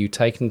appreciate you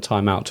taking the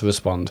time out to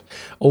respond.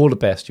 All the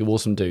best, you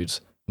awesome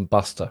dudes.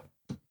 Buster.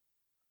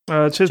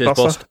 Cheers, Buster.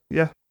 Boss.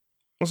 Yeah,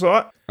 that's all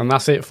right. And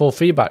that's it for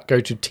feedback. Go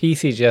to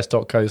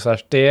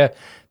tcgs.co/dear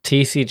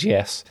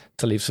TCGS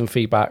to leave some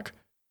feedback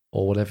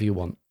or whatever you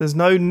want. There's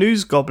no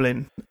news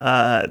goblin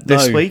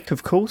this week,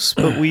 of course,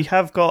 but we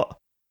have got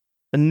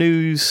a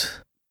news...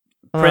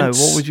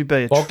 Prince. What would you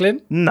be?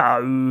 Boglin?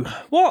 No.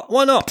 What?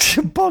 Why not?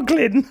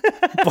 Boglin.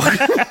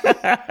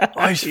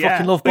 I used to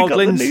fucking love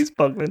Boglins. The news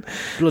Boglin.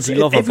 Bloody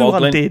love a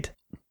Everyone Boglin. did.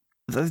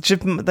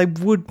 They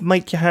would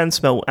make your hand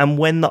smell, and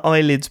when the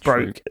eyelids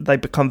broke, they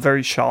become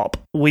very sharp.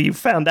 We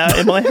found out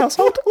in my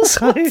household.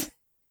 So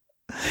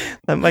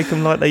don't make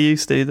them like they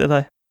used to, do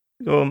they?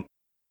 Go on.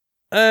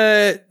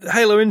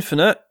 Halo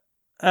Infinite.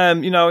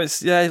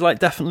 It's like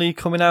definitely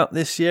coming out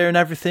this year and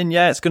everything.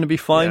 Yeah, it's going to be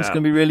fine. It's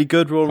going to be really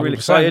good. We're all 100%. Really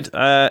excited.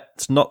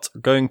 It's not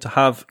going to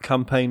have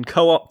campaign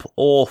co-op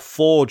or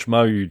Forge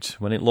mode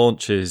when it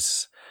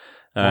launches.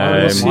 I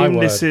assume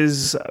this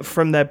is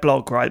from their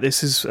blog, right?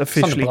 This is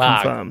officially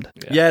confirmed.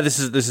 Yeah, this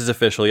is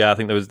official. Yeah, I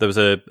think there was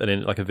a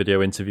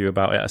video interview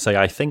about it. I say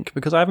I think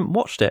because I haven't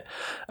watched it.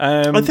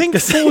 I think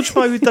Forge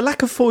mode, the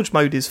lack of Forge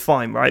mode is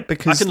fine, right?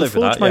 Because the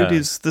Forge mode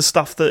is the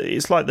stuff that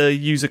it's like the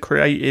user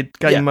created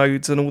game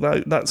modes and all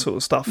that sort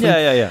of stuff.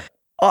 Yeah.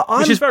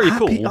 Which is very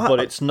cool, but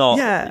it's not.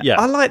 Yeah,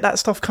 I like that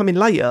stuff coming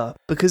later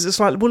because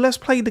it's like, well, let's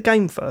play the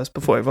game first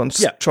before everyone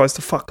tries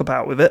to fuck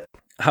about with it.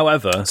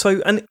 However,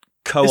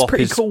 Co-op it's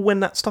pretty cool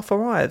when that stuff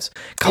arrives.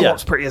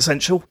 Co-op's pretty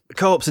essential.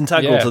 Co-op's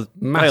integral to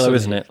Halo,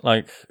 isn't it?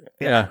 Like,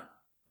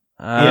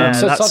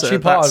 such a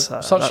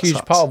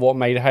huge part of what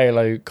made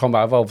Halo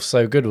Combat Evolved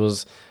so good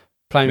was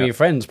playing with your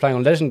friends, playing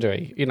on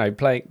Legendary.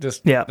 Playing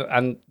just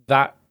and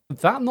that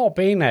not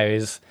being there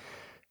is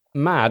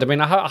mad. I mean,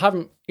 I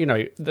haven't.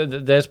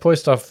 There's probably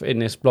stuff in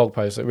this blog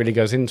post that really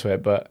goes into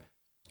it, but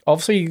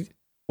obviously,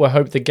 we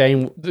hope the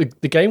game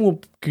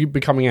will be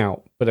coming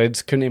out, but they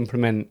just couldn't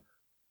implement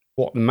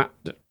what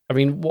I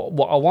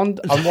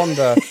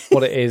wonder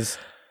what it is.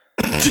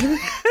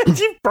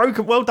 You've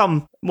broken. Well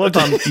done.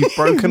 You've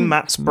broken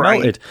Matt's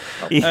brain.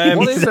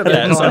 What is it?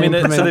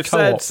 They've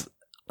said.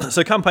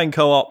 So campaign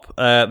co-op.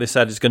 They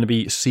said is going to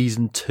be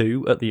season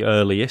 2 at the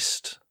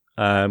earliest,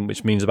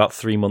 which means about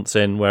 3 months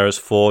in. Whereas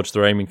Forge,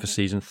 they're aiming for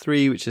season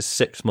 3, which is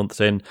 6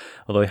 months in.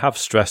 Although they have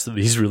stressed that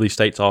these release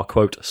dates are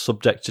quote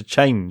subject to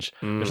change.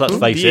 Which, let's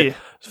face it.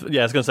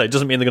 Yeah, I was going to say, it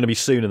doesn't mean they're going to be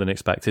sooner than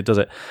expected, does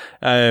it?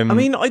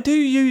 I do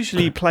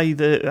usually play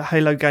the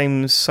Halo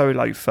games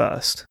solo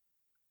first.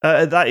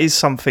 That is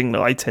something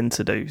that I tend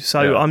to do.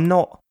 So I'm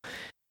not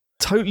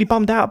totally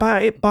bummed out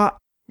about it, but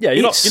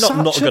you're not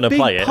going to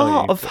play it.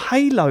 Part of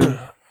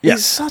Halo.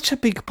 It's such a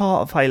big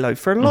part of Halo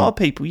for a lot of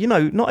people.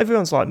 Not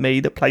everyone's like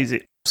me that plays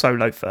it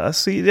solo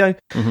first. So,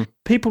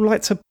 people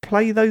like to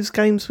play those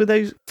games with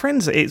those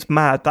friends. It's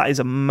mad. That is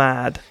a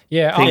mad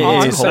thing.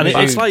 It is. And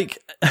it's like...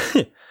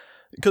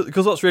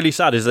 Because what's really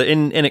sad is that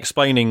in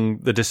explaining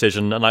the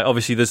decision, and like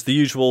obviously there's the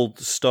usual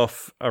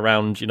stuff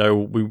around,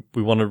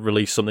 we want to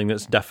release something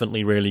that's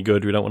definitely really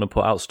good. We don't want to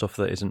put out stuff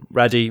that isn't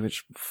ready,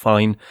 which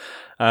fine.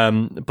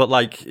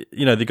 But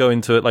they go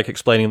into it like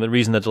explaining the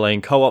reason they're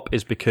delaying co-op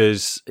is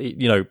because,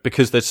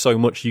 because there's so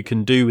much you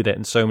can do with it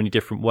and so many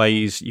different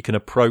ways you can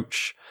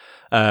approach,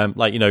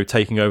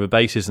 taking over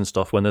bases and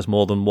stuff when there's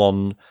more than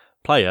one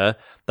player.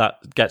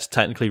 That gets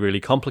technically really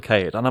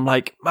complicated. And I'm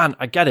like, man,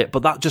 I get it,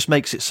 but that just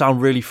makes it sound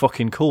really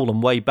fucking cool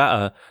and way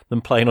better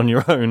than playing on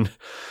your own.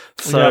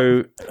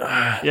 So,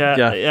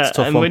 it's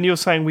tough. And when you're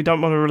saying we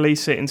don't want to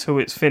release it until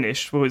it's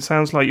finished, well, it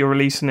sounds like you're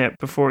releasing it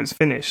before it's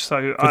finished.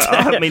 So,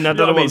 I don't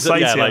know what to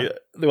say to you.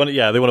 They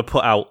want to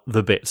put out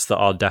the bits that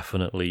are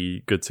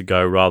definitely good to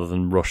go rather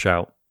than rush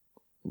out.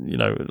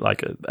 Ultimately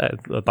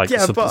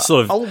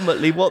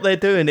what they're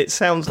doing, it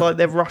sounds like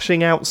they're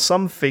rushing out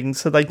something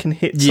so they can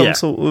hit some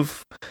sort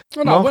of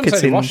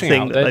marketing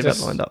thing that they've got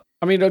lined up.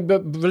 I mean,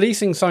 but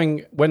releasing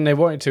something when they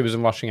wanted to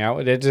isn't rushing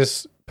out. They're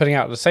just putting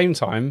out at the same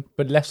time,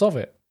 but less of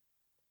it.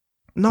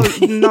 No.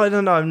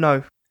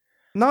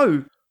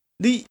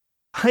 The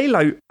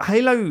Halo,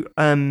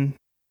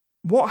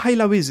 what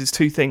Halo is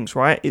two things,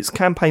 right? It's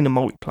campaign and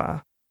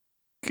multiplayer.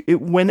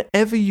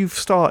 Whenever you've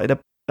started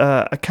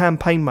a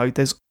campaign mode,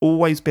 there's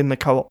always been the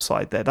co-op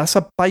side there. That's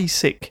a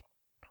basic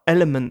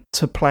element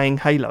to playing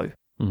Halo.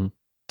 Mm-hmm.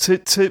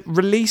 To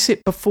release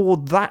it before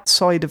that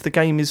side of the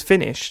game is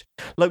finished,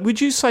 like,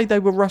 would you say they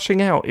were rushing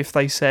out if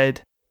they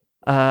said,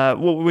 well,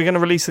 we're going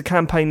to release the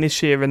campaign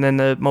this year and then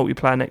the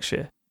multiplayer next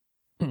year?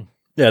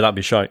 Yeah, that'd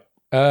be shite.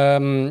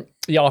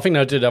 Yeah, I think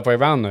they'll do it the other way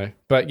around though.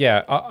 But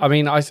yeah, I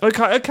mean,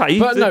 okay.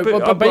 But no,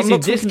 but basically,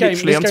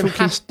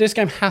 this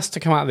game has to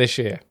come out this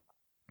year.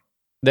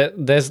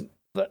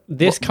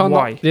 This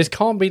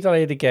can't be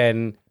delayed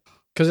again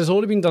because it's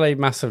already been delayed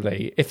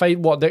massively.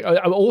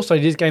 Also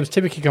these games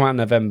typically come out in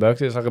November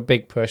because it's like a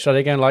big push. Are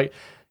they going like?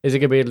 Is it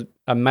going to be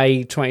a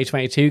May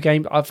 2022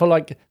 game? I feel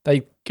like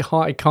it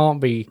can't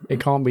be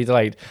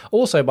delayed.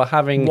 Also, by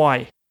having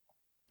why?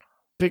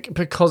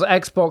 Because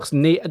Xbox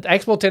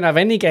didn't have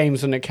any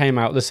games when it came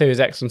out. The Series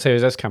X and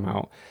Series S came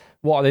out.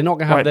 What are they not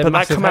going to have? Their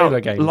massive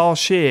Halo game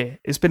last year.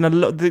 It's been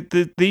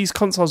these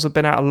consoles have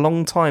been out a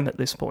long time at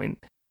this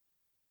point.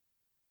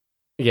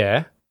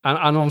 Yeah,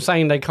 and I'm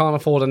saying they can't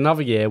afford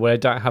another year where they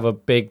don't have a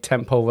big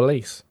tentpole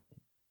release.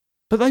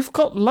 But they've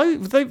got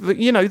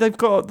they've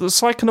got the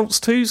Psychonauts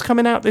 2's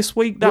coming out this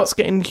week. That's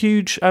getting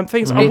huge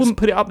things. I wouldn't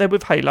put it up there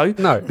with Halo.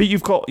 No, but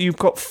you've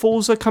got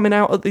Forza coming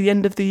out at the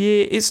end of the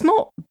year. It's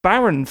not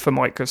barren for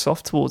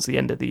Microsoft towards the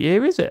end of the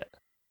year, is it?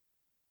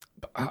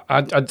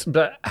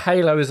 But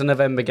Halo is a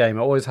November game.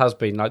 It always has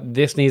been. Like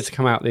this needs to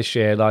come out this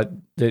year.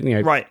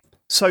 Right.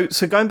 So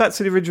going back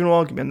to the original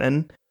argument,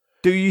 then,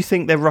 do you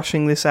think they're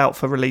rushing this out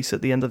for release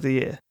at the end of the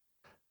year?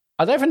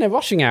 I don't think they're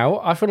rushing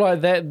out. I feel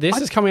like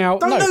this is coming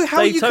out. I don't know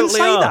how you totally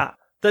can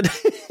say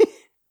that.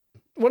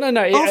 Well,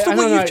 no. After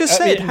what you've just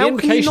said, the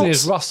indication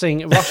is rushing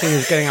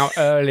is getting out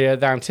earlier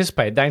than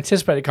anticipated. They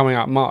anticipated coming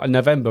out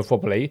November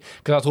probably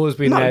because that's always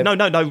been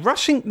No.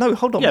 Rushing. No,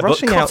 hold on. Yeah,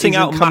 rushing out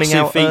isn't coming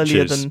out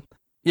earlier than.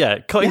 Yeah,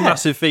 cutting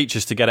massive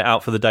features to get it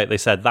out for the date they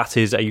said. That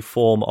is a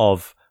form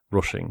of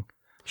rushing.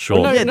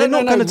 Sure. Well, they're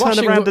not going to turn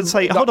around and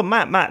say, hold on,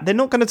 Matt, they're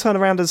not going to turn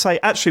around and say,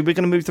 actually, we're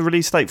going to move the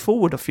release date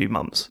forward a few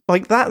months.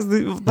 Like, that's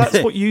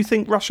what you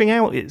think rushing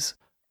out is.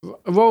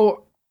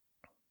 Well,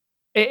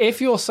 if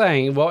you're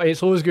saying, well,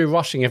 it's always good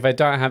rushing if they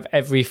don't have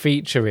every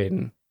feature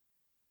in.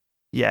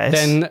 Yes.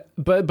 Then,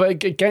 but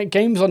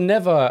games are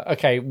never,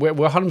 okay, we're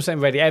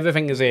 100% ready,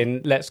 everything is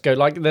in, let's go.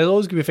 Like, there's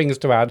always going to be things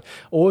to add,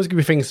 always going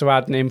to be things to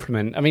add and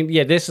implement. I mean,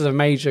 yeah, this is a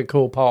major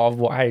core part of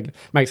what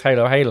makes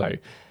Halo.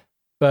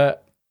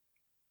 But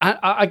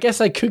I guess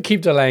they could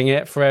keep delaying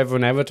it forever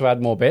and ever to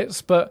add more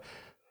bits, but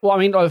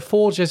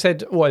Forge just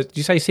said, what did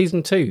you say,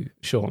 season 2,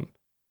 Sean?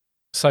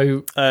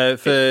 So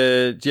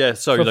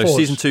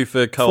season 2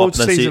 for co-op, and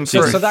then season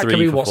 3. So that could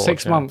be Forge,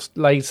 6 months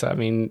later. I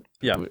mean,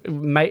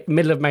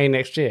 middle of May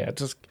next year.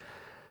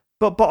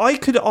 But I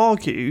could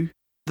argue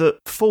that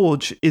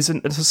Forge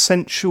isn't an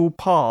essential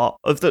part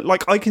of the.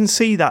 Like, I can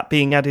see that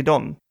being added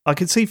on. I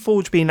can see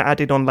Forge being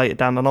added on later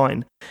down the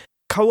line.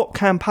 Co-op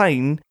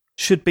campaign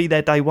should be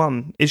there day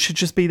one. It should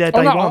just be there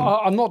day one.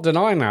 I'm not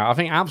denying that. I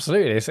think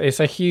absolutely it's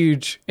a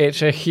huge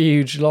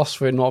loss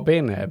for it not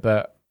being there.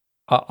 But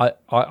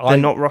they're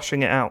not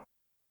rushing it out.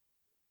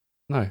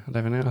 No, I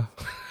don't even know.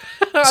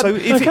 So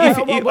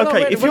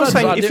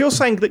if you're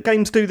saying that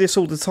games do this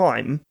all the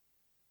time,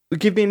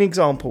 give me an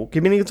example.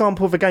 Give me an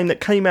example of a game that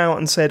came out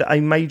and said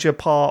a major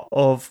part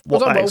of what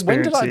that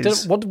experience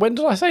is. When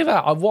did I say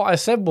that? What I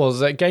said was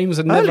that games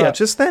are never earlier,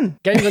 just then.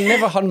 Games are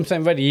never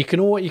 100% ready. You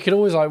can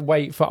always like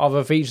wait for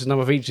other features and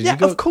other features. Yeah,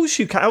 of course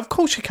you can. Of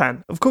course you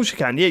can.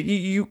 Yeah,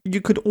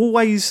 you could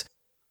always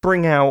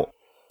bring out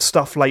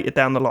stuff later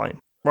down the line.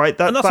 Right,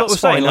 and that's what we're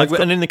saying. Like,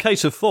 and in the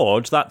case of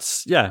Forge,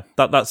 that's I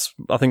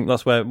think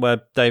that's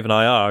where Dave and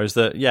I are. Is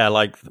that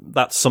like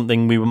that's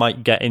something we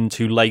might get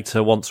into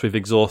later once we've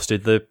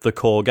exhausted the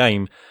core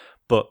game.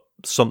 But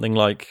something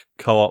like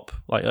co-op,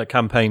 like a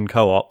campaign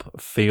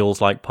co-op, feels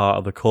like part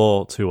of the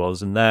core to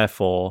us, and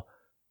therefore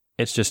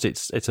it's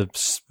a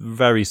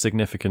very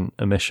significant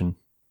omission.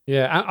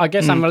 Yeah, I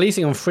guess I'm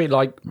releasing on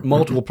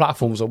multiple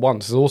platforms at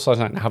once is also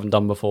something I haven't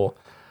done before.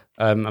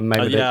 And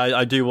maybe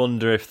I do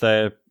wonder if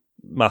they're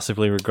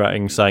massively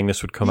regretting saying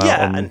this would come out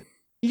on and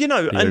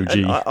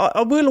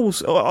I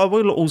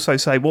will also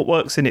say what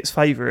works in its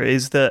favour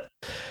is that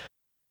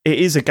it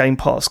is a Game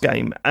Pass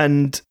game,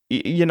 and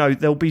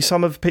there'll be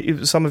some of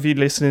you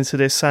listening to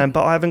this saying,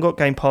 but I haven't got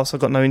Game Pass, I've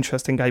got no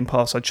interest in Game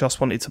Pass, I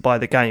just wanted to buy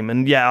the game,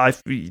 and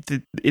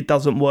it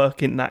doesn't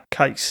work in that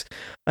case.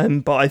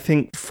 But I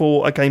think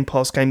for a Game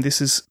Pass game,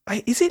 is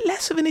it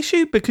less of an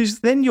issue, because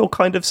then you're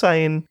kind of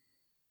saying,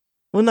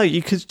 well, no,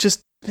 you could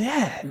just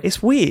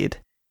it's weird.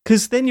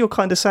 Because then you're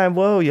kind of saying,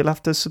 well, you'll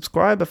have to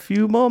subscribe a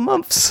few more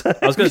months. I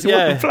was going to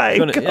say, if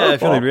you're going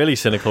to be really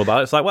cynical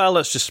about it, it's like, well,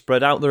 let's just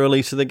spread out the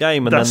release of the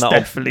game. And that's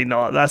definitely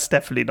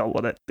not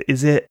what it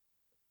is. It?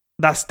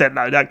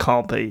 That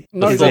can't be.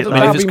 No, if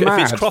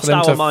it's crossed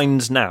our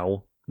minds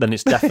now, then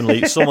it's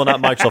definitely, someone at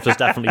Microsoft has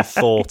definitely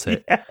thought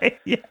it.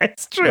 Yeah,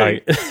 it's true.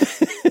 Right.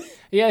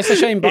 Yeah, it's a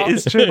shame, but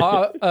it's true.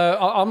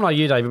 I'm like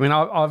you, Dave. I mean,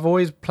 I've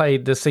always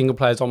played the single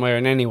players on my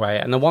own anyway,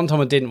 and the one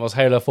time I didn't was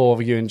Halo 4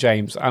 with you and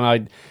James, and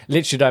I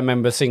literally don't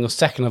remember a single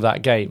second of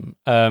that game.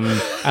 And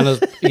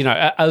as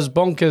as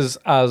bonkers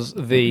as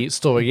the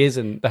story is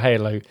in the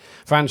Halo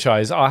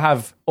franchise, I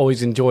have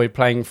always enjoyed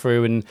playing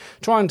through and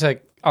trying to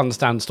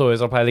understand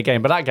stories. I play the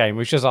game, but that game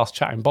was just us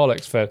chatting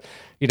bollocks for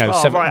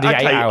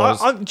 78 hours.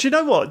 Do you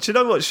know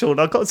what? Sean?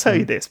 I've got to tell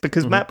you this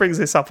because Matt brings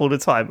this up all the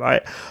time,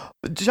 right?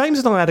 James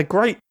and I had a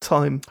great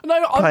time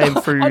playing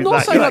through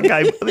that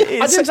game.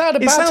 I didn't say I had a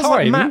bad time. It sounds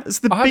like Matt's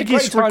the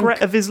biggest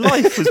regret of his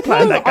life was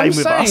playing that game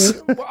with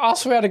us.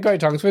 Us, we had a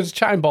great time because we were just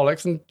chatting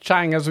bollocks and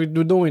chatting as we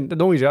were doing.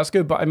 That's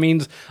good, but it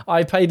means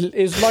I played.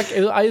 It's like a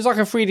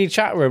 3D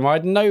chat room. I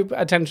had no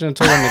attention at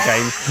all in the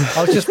game.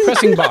 I was just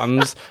pressing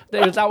buttons.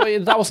 That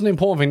wasn't the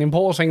important thing. The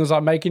important thing was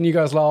like making you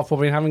guys laugh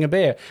while having a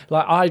beer.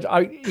 Like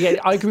I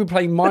could be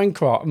playing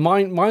Minecraft,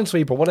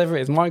 Minesweeper, whatever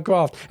it is,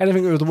 Minecraft,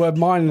 anything with the word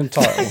mine in the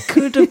title.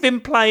 Could have been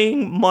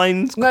playing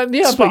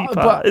Minesweeper.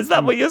 But is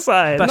that what you're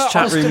saying? Best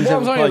chat room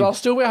ever played. I'll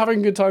still be having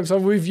a good time because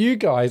I'm with you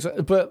guys,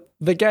 but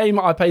the game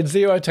I paid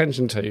zero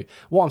attention to.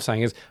 What I'm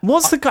saying is,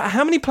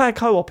 how many player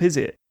co-op is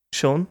it,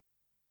 Sean?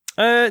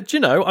 Do you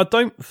know? I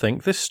don't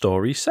think this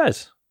story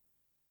says.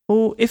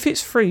 Well, if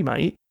it's free,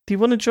 mate, do you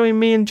want to join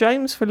me and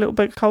James for a little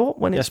bit of co-op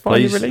when it's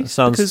finally released?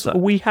 Because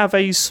we have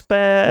a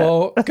spare...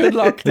 Well, good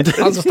luck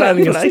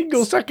understanding a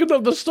single second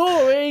of the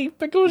story,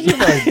 because you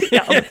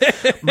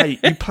won't. Mate,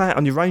 you play it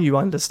on your own, you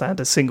understand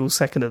a single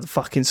second of the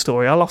fucking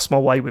story. I lost my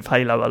way with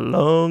Halo a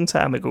long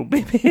time ago,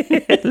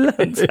 baby.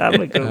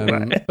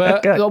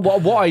 But okay.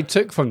 What I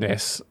took from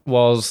this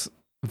was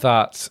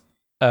that...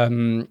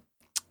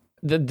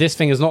 this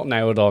thing is not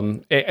nailed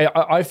on.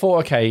 I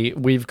thought, okay,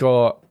 we've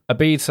got a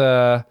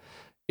beta...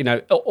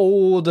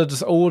 all the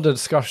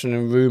discussion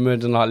and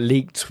rumoured and like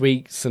leaked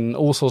tweets and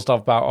all sorts of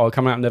stuff about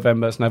coming out in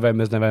November. It's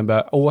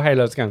November. All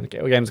Halo's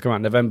games come out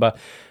in November.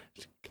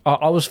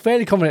 I was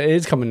fairly confident it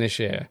is coming this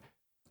year,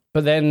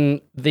 but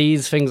then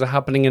these things are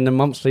happening in the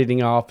months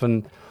leading up,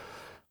 and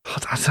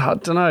I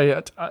don't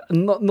know.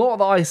 Not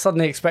that I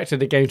suddenly expected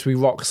the game to be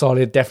rock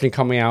solid, definitely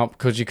coming out,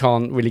 because you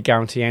can't really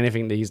guarantee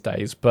anything these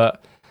days.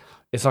 But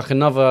it's like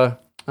another.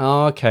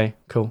 Oh, okay,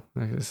 cool.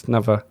 It's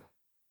another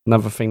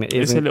thing that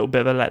isn't. It's a little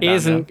bit of a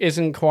letdown.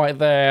 Isn't quite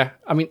there.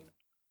 I mean,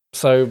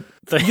 so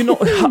you're not.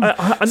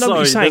 I know what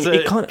you're saying.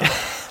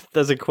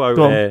 There's a quote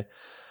here.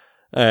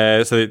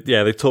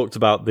 They talked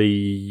about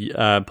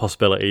the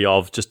possibility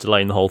of just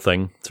delaying the whole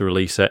thing to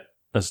release it,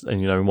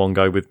 in one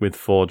go with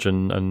Forge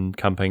and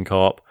campaign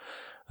co-op.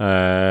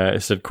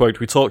 It said, quote,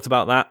 "We talked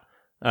about that,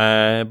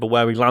 but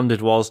where we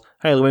landed was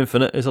Halo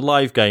Infinite is a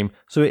live game,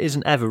 so it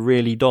isn't ever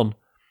really done."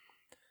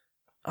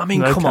 I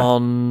mean, come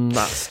on,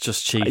 that's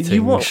just cheating. I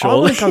want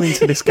to go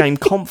into this game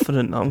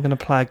confident that I'm going to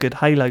play a good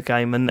Halo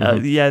game, and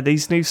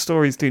these new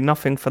stories do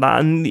nothing for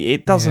that, and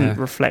it doesn't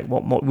reflect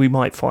what we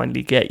might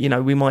finally get.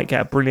 We might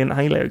get a brilliant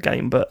Halo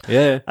game, but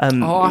I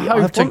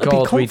hope to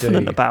be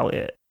confident about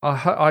it.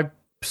 I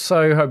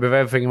so hope with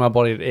everything in my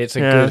body it's a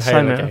good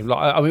Halo game.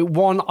 Like, I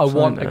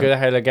want a good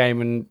Halo game,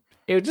 and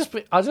I just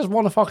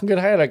want a fucking good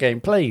Halo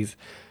game, please.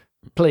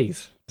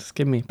 Just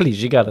give me,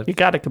 please. You gotta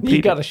complete.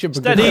 You gotta ship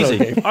a good easy.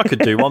 Game. I could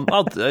do one.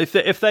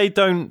 If they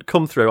don't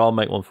come through, I'll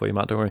make one for you,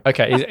 Matt. Don't worry.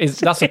 Okay,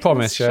 that's a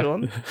promise, yeah.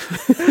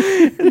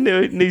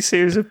 New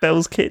series of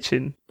Bell's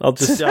Kitchen. I'll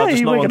just not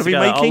want to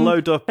get. I'll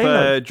load up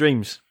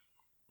Dreams,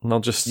 and I'll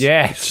just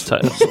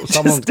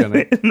someone's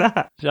gonna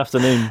this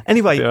afternoon.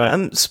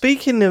 Anyway,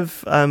 speaking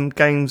of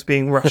games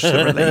being rushed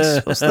to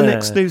release, what's the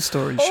next news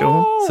story,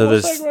 Sean? So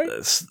there's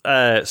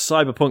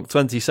Cyberpunk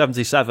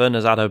 2077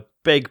 has had a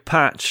big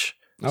patch.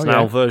 It's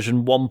now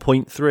version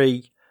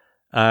 1.3,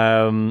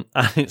 and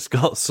it's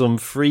got some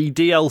free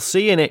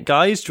DLC in it,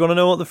 guys. Do you want to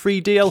know what the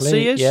free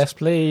DLC is? Yes,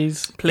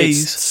 please.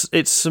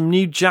 It's some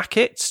new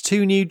jackets,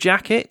 2 new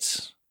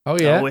jackets. Oh,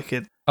 yeah. Oh,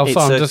 wicked. Oh, so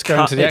I'm just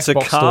going to the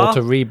Xbox store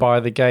to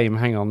rebuy the game.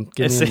 Hang on,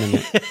 give me a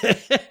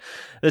minute.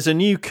 There's a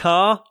new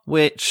car,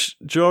 which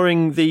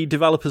during the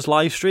developers'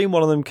 live stream,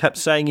 one of them kept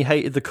saying he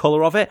hated the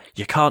colour of it.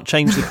 You can't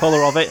change the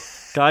colour of it,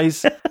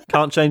 guys.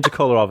 Can't change the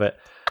colour of it.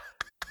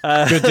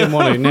 Good, didn't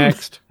want to.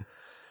 Next.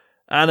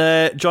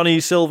 And Johnny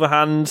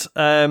Silverhand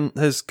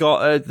has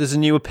got there's a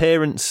new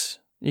appearance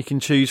you can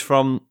choose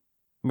from,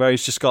 where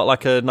he's just got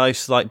like a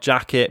nice like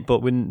jacket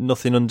but with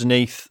nothing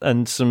underneath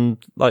and some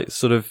like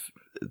sort of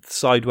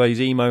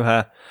sideways emo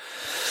hair.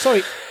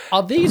 Sorry,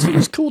 are these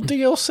things called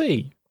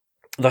DLC?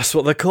 That's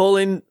what they're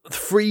calling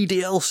free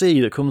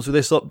DLC that comes with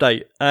this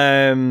update.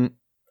 I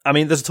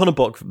mean, there's a ton of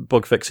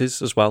bug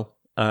fixes as well.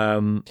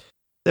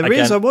 There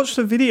is. I watched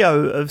a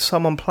video of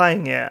someone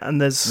playing it,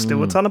 and there's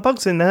still a ton of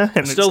bugs in there.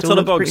 And still a ton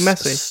of bugs. Pretty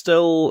messy.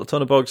 Still a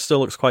ton of bugs. Still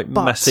looks quite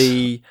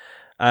messy.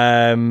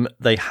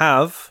 They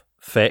have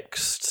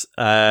fixed.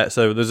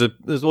 So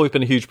there's always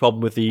been a huge problem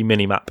with the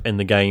minimap in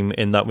the game,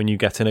 in that when you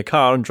get in a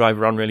car and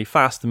drive around really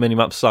fast, the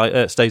minimap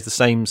stays the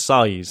same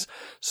size.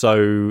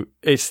 So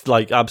it's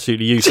like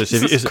absolutely useless.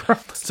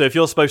 So if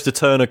you're supposed to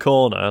turn a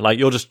corner, like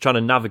you're just trying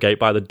to navigate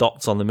by the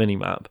dots on the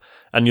minimap,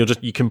 and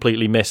you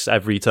completely miss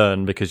every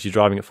turn because you're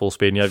driving at full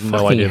speed and you have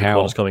no idea the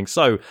corner's coming.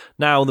 So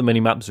now the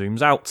minimap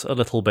zooms out a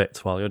little bit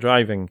while you're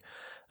driving.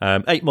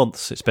 8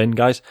 months it's been,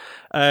 guys.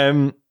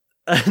 And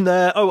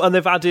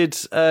they've added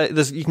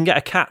you can get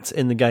a cat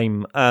in the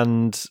game,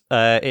 and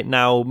it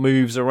now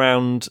moves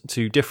around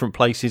to different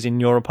places in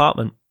your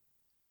apartment.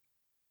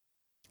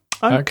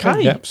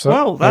 Okay. Yep, so,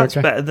 well, that's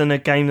better than a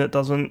game that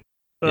doesn't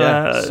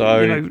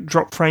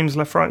drop frames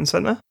left, right, and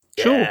centre.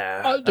 Sure.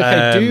 Yeah.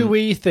 Okay. Do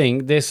we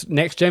think this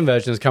next gen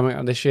version is coming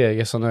out this year?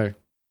 Yes or no?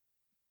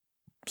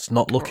 It's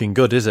not looking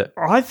good, is it?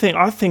 I think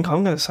I'm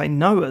going to say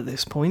no at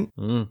this point.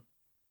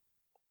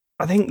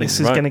 I think this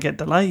is going to get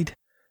delayed.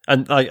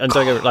 And don't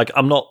get me,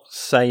 I'm not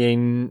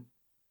saying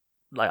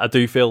I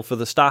do feel for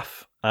the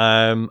staff,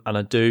 and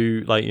I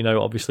do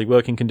obviously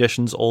working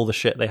conditions, all the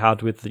shit they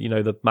had with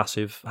the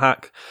massive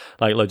hack,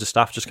 loads of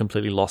staff just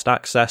completely lost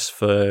access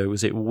for,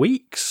 was it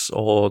weeks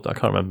or I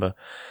can't remember,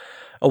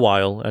 a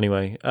while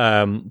anyway.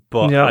 But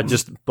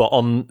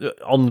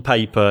on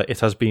paper it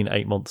has been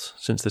 8 months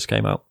since this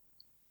came out,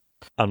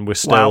 and they're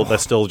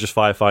still just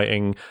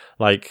firefighting.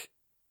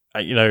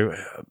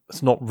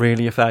 It's not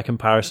really a fair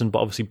comparison, but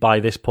obviously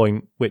by this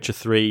point, Witcher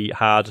 3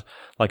 had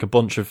a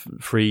bunch of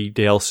free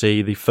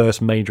DLC. The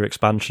first major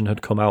expansion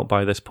had come out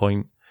by this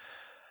point.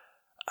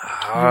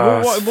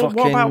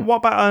 What about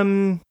what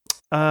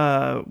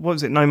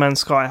was it? No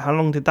Man's Sky. How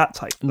long did that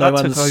take? No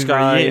That Man's took over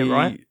Sky, a year,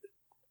 right?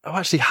 Oh,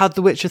 actually, had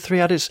The Witcher 3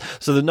 had its...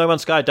 So the No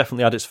Man's Sky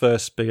definitely had its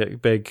first big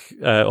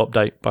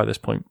update by this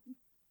point.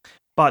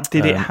 But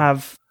did it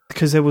have...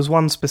 Because there was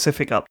one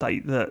specific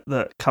update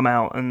that come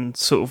out and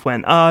sort of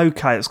went,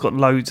 okay, it's got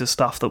loads of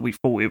stuff that we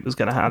thought it was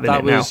going to have in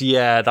it now.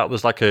 Yeah, that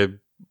was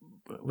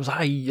was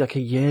that a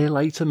year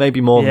later? Maybe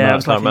more than that, it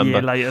was I can't remember.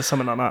 A year later,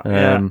 something like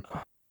that.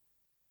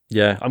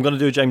 Yeah, I'm going to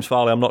do a James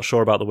Farley. I'm not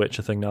sure about the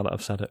Witcher thing now that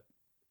I've said it.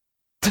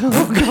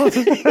 Oh, God.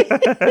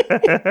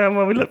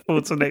 Well, we look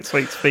forward to next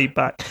week's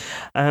feedback.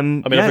 If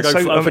I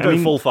go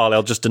full Farley,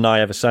 I'll just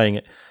deny ever saying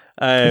it.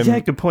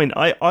 Good point.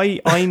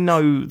 I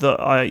know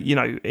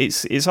that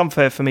it's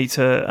unfair for me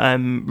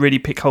to really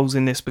pick holes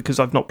in this because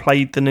I've not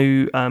played the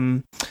new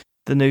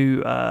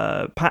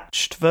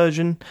patched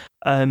version.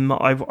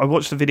 I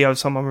watched a video of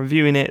someone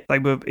reviewing it. They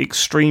were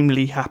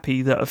extremely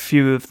happy that a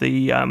few of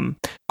the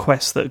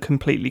quests that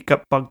completely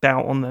got bugged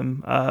out on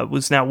them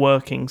was now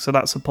working, so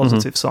that's a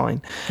positive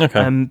sign.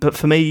 Okay. But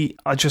for me,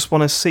 I just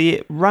want to see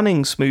it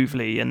running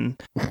smoothly and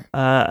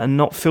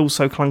not feel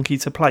so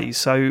clunky to play.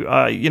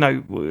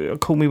 So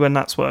call me when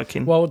that's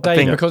working. Well,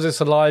 Dave, because it's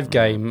a live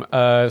game,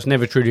 it's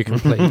never truly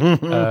complete.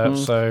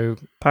 So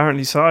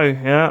apparently so.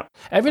 Yeah.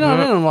 Every now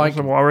and then I'm like,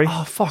 don't worry.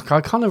 Oh fuck!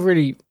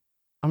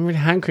 I'm really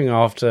hankering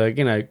after,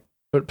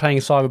 playing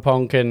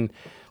Cyberpunk,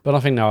 but I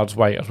think no, I'll just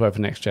wait for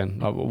next gen.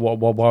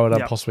 Why would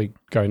I possibly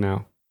go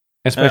now?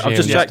 I've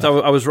just checked,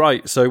 I was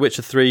right. So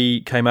Witcher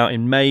 3 came out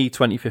in May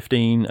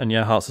 2015, and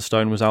Hearts of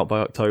Stone was out by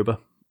October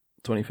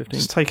 2015.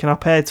 Just taking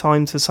up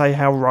airtime to say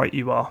how right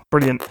you are.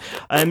 Brilliant.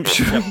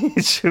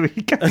 Should we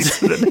go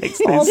to the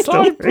next news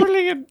story?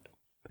 Brilliant.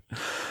 Do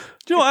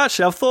you know what,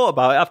 actually, I've thought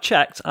about it, I've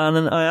checked,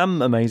 and I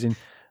am amazing.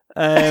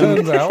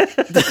 Turns out.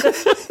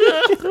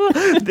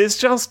 This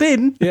just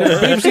in. Yeah,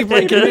 BBC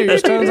breaking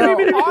news. Turns out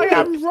I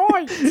am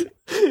right.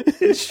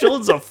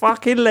 Sean's a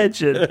fucking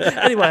legend.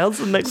 Anyway, on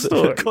to the next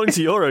story. According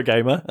to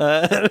Eurogamer,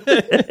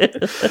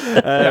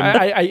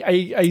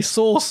 a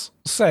source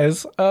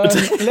says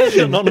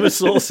legend. Anonymous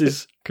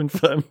sources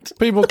confirmed.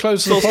 People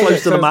close to the source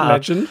close to the matter.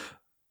 Legend.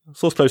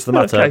 Source close to the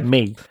matter. Okay.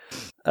 Me.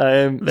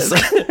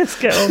 Let's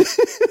get on.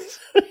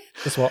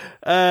 That's what.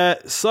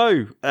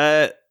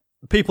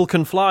 People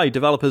Can Fly,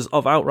 developers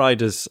of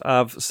Outriders,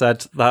 have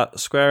said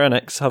that Square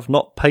Enix have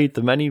not paid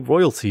them any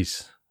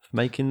royalties for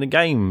making the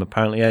game.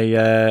 Apparently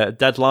a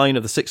deadline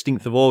of the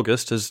 16th of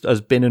August has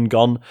been and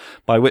gone,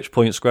 by which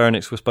point Square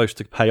Enix were supposed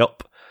to pay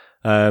up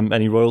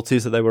any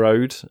royalties that they were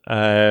owed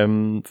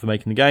for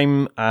making the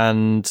game,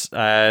 and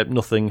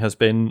nothing has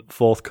been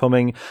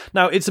forthcoming.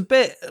 Now, it's a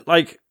bit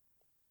like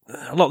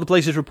a lot of the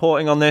places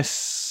reporting on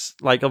this,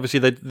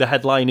 obviously the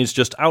headline is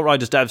just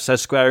Outriders dev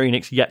says Square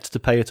Enix yet to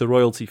pay it a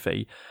royalty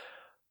fee.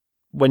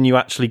 When you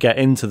actually get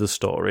into the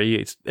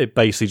story, it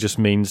basically just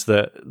means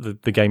that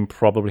the game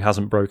probably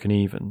hasn't broken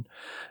even.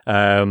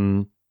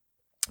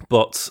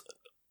 But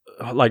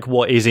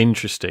what is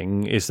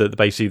interesting is that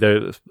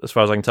basically, as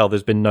far as I can tell,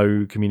 there's been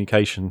no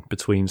communication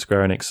between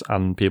Square Enix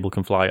and People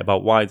Can Fly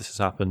about why this has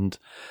happened.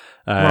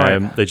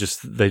 Right. They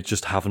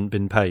just haven't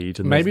been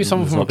paid. And maybe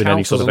someone from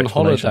accounts was on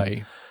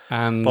holiday.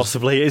 And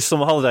possibly it's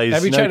some holidays.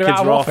 Every chain out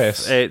of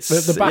office. It's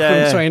the back on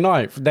the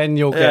 29th. Then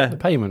you'll get the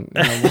payment.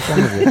 What's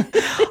wrong with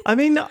you? I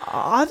mean,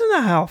 I don't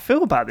know how I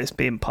feel about this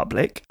being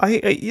public.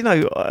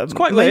 It's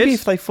quite maybe weird.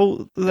 If they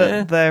thought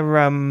that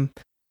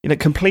they're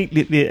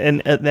completely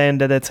at the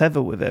end of their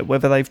tether with it,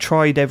 whether they've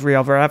tried every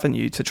other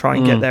avenue to try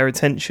and get their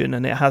attention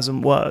and it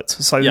hasn't worked.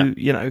 So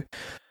the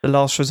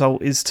last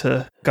result is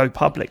to go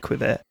public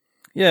with it.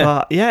 Yeah.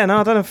 But I don't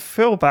know how I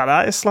feel about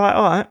that. It's like,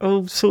 all right,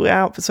 we'll sort it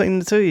out between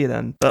the two of you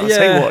then. But I'll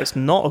tell you what, it's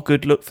not a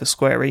good look for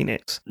Square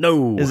Enix.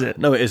 No. Is it?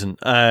 No, it isn't.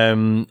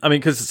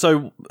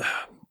 So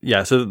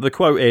the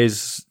quote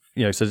is,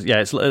 says,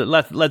 it's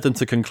led them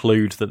to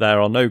conclude that there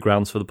are no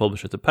grounds for the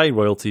publisher to pay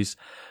royalties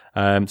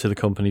to the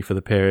company for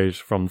the period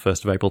from the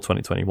 1st of April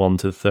 2021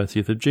 to the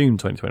 30th of June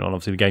 2021.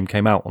 Obviously, the game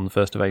came out on the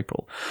 1st of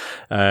April.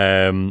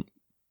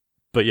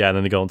 But yeah, and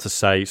then they go on to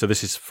say, so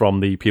this is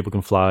from the People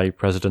Can Fly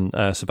president,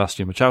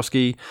 Sebastian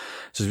Wachowski.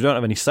 Says we don't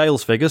have any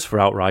sales figures for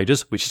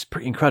Outriders, which is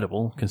pretty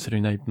incredible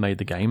considering they made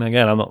the game.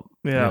 Again, I'm not,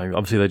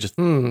 obviously they just,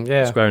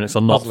 Square Enix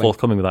are not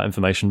forthcoming with that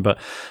information, but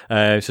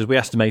it says we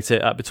estimate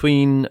it at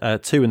between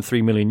 2 and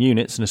 3 million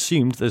units and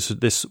assumed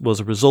this was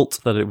a result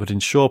that it would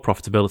ensure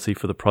profitability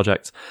for the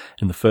project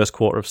in the first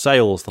quarter of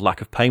sales. The lack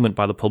of payment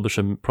by the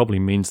publisher probably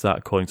means that,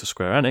 according to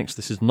Square Enix,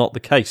 this is not the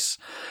case.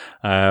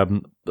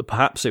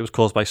 Perhaps it was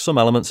caused by some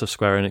elements of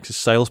Square Enix's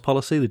sales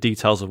policy, the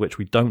details of which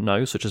we don't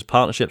know, such as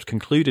partnerships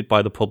concluded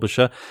by the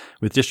publisher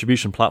with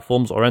distribution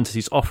platforms or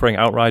entities offering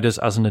Outriders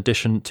as an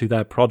addition to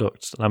their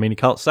products. I mean, he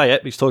can't say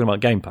it, but he's talking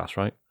about Game Pass,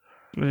 right?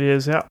 It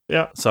is,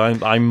 yeah. So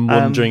I'm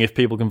wondering if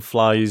People Can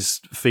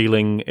Fly's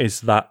feeling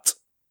is that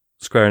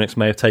Square Enix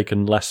may have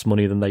taken less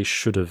money than they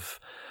should have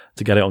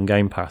to get it on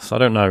Game Pass. I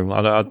don't know.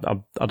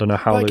 I don't know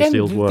how those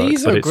deals work.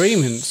 These are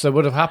agreements that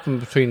would have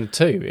happened between the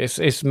two.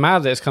 It's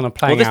mad that it's kind of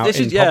playing out. This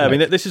is, I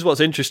mean, this is what's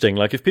interesting.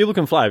 Like, if People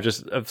Can Fly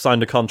have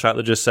signed a contract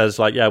that just says,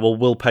 like, yeah, well,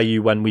 we'll pay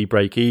you when we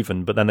break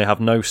even, but then they have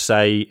no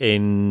say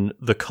in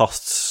the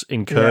costs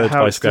incurred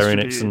by Square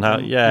Enix and how.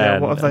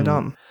 What have they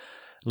done?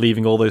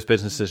 Leaving all those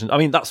business decisions. I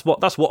mean, that's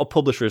what a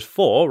publisher is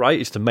for, right?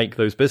 Is to make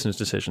those business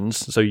decisions.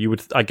 So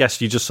I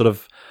guess you just sort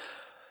of.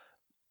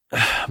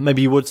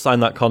 Maybe you would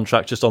sign that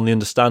contract just on the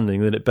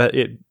understanding that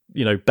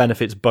it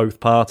benefits both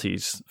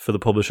parties for the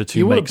publisher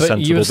to make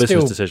sensible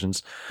business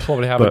decisions.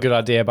 Probably have a good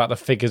idea about the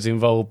figures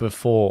involved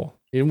before.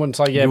 You wouldn't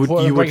say, you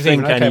would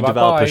think any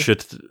developer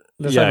should.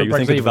 Yeah, you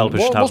think a developer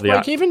should have the.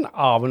 What's break even?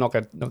 Oh, we're not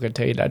going to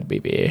tell you that,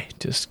 baby.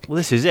 Well,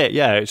 this is it.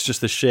 Yeah, it's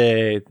just the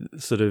sheer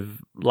sort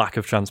of lack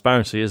of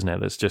transparency, isn't it?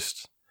 That's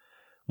just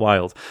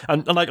wild.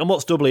 And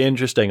what's doubly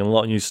interesting, and a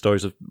lot of news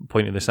stories have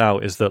pointed this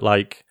out, is that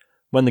like.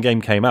 When the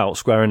game came out,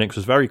 Square Enix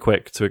was very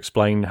quick to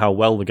explain how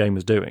well the game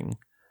was doing.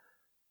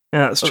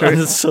 Yeah, that's true.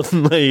 And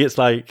suddenly it's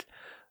like,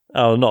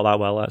 oh, not that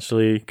well,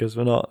 actually, because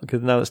now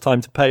it's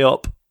time to pay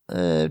up.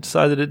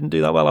 Decided it didn't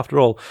do that well after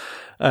all.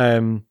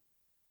 So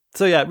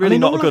yeah, really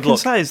not a good look. All I can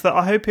say is that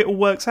I hope it all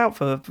works out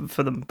for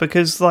them,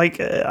 because like...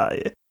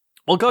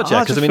 well, God,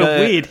 yeah, because I mean... feel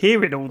weird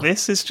hearing all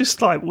this. It's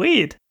just like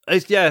weird.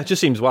 It just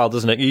seems wild,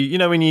 doesn't it? You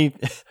know, when you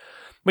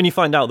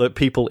find out that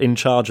people in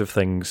charge of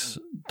things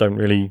don't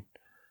really...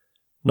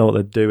 know what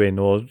they're doing,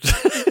 or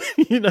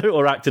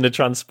or act in a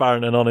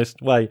transparent and honest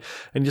way,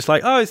 and just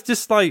like, it's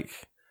just like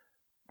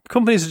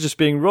companies are just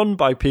being run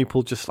by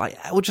people just like,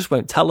 we just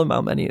won't tell them how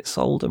many it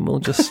sold, and we'll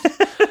just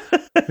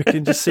we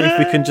can just see if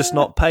we can just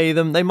not pay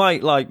them. They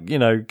might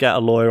get a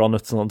lawyer onto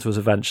us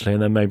eventually,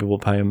 and then maybe we'll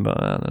pay them. But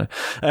I don't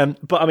know.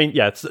 But I mean,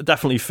 yeah, it's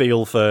definitely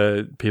feel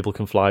for People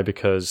Can Fly,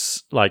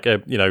 because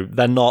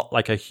they're not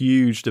like a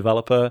huge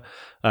developer,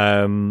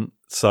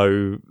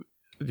 so.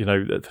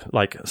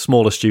 Like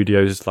smaller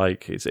studios,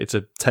 like it's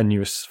a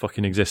tenuous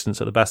fucking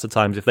existence at the best of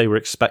times. If they were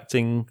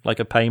expecting like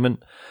a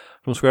payment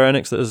from Square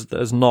Enix that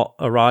has not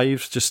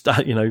arrived, just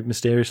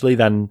mysteriously,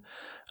 then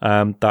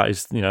that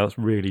is that's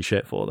really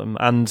shit for them.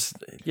 And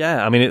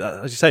yeah, I mean,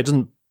 as you say, it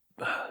doesn't.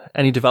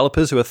 Any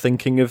developers who are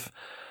thinking of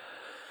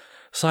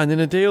signing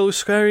a deal with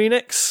Square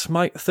Enix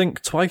might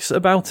think twice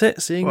about it,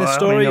 seeing this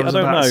story. I don't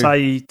know.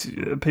 Say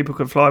People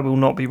Can Fly will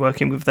not be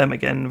working with them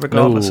again,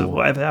 regardless of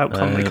whatever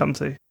outcome they come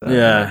to.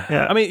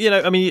 Yeah.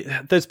 I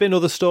mean, there's been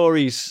other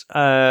stories.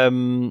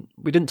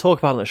 We didn't talk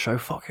about on the show.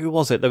 Fuck, who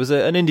was it? There was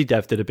an indie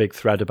dev did a big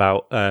thread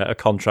about a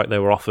contract they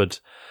were offered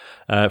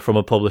from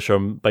a publisher,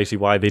 and basically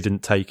why they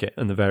didn't take it,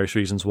 and the various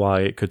reasons why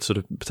it could sort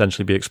of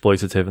potentially be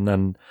exploitative. And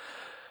then,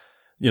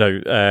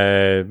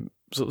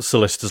 sort of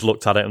solicitors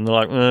looked at it and they're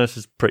like, this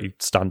is pretty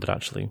standard,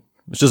 actually.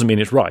 Which doesn't mean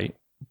it's right,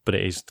 but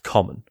it is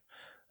common.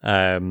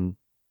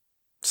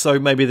 So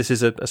maybe this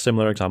is a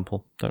similar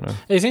example. Don't know.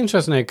 It's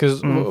interesting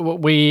because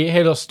we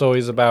hear lots of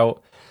stories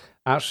about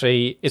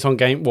actually it's on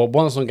Game. Well,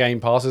 once on Game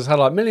Pass, it's had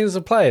like millions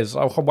of players.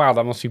 Oh wow,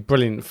 that must be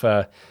brilliant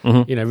for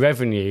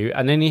revenue.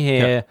 And then you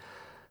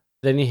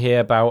hear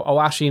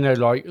about actually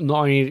like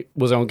not only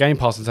was it on Game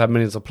Pass and had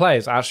millions of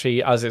players,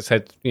 actually as it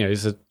said,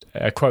 it's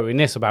a quote in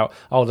this about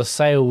the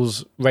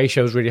sales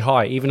ratio is really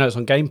high, even though it's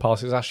on Game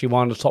Pass. It's actually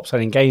one of the top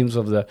selling games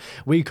of the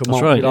week or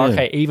month. Right,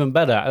 okay, even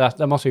better.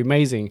 That must be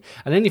amazing.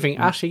 And then you think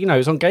actually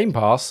it's on Game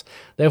Pass,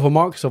 therefore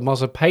Microsoft must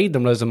have paid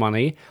them loads of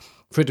money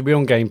for it to be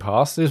on Game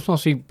Pass. This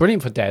must be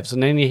brilliant for devs.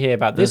 And then you hear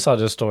about this side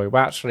of the story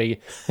where actually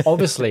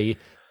obviously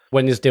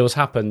when these deals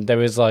happen,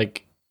 there is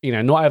like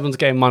not everyone's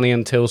getting money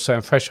until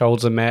certain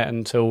thresholds are met,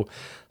 until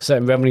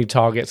certain revenue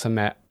targets are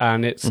met.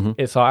 And it's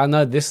like, I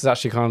know this is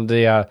actually kind of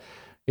the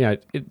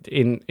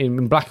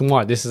in black and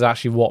white, this is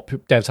actually what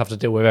devs have to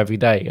deal with every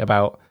day.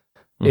 About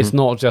it's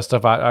not just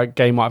about a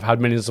game might have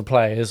had millions of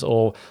players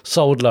or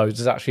sold loads.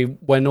 It's actually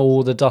when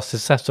all the dust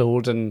is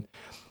settled and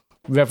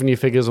revenue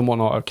figures and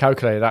whatnot are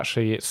calculated.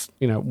 Actually, it's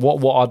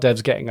what are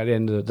devs getting at the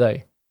end of the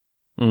day.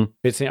 I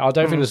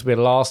don't think this will be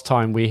the last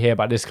time we hear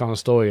about this kind of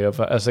story of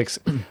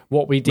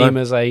what we deem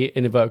as a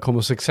inverted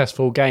commas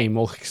successful game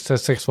or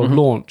successful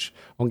launch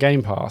on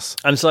Game Pass.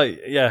 And it's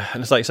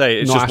like, say,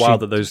 it's not just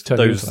wild that those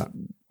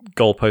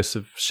goalposts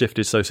have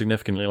shifted so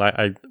significantly. Like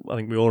I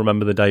think we all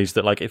remember the days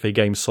that like if a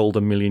game sold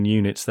 1 million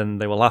units, then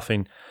they were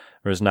laughing,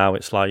 whereas now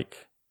it's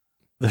like,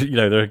 you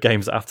know, there are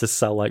games that have to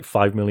sell like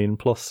 5 million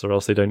plus, or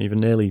else they don't even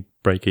nearly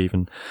break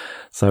even.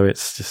 So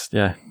it's just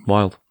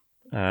wild.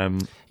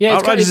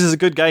 Outriders is a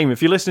good game.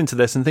 If you're listening to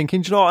this and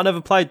thinking, do you know what, I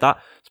never played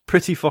that, it's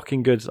pretty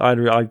fucking good.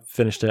 I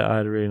finished it. I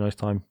had a really nice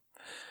time.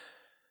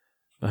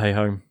 But hey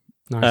ho.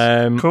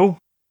 Nice. Cool.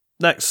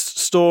 Next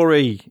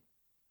story.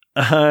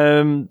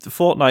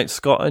 Fortnite's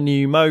got a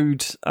new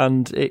mode,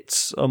 and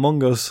it's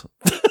Among Us.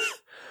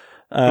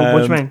 What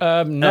do you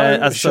mean?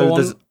 No,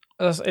 Sean,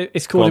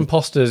 it's called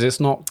Imposters. It's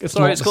not. It's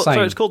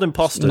called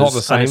Imposters. Not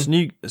the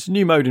same. It's a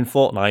new mode in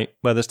Fortnite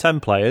where there's 10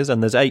 players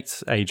and there's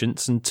 8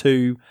 agents and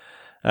 2.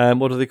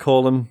 What do they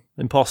call them?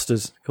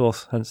 Imposters, of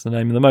course. Hence the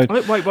name of the mode.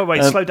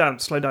 Wait. Slow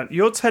down.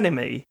 You're telling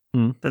me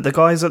that the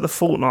guys at the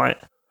Fortnite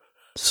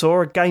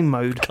saw a game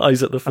mode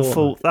guys at the Fortnite and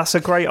thought, that's a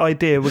great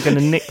idea, we're going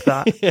to nick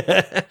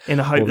that in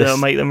a hope that it'll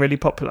make them really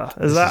popular.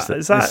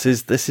 This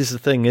is the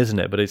thing, isn't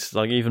it? But it's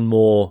like even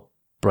more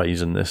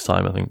brazen this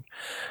time, I think.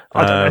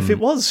 I don't know if it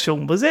was,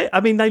 Sean, was it?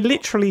 I mean, they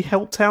literally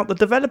helped out the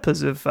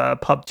developers of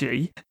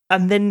PUBG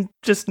and then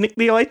just nicked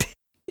the idea.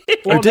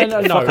 Well, I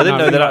didn't know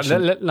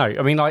that. No,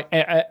 I mean, like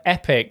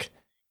Epic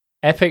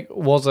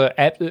was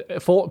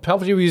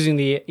PUBG were using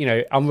the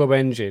Unreal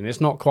Engine. It's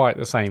not quite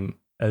the same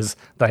as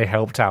they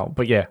helped out,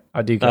 but yeah,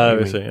 I do.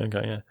 I see.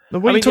 Okay, yeah. No,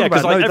 what are you talking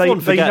about? Like,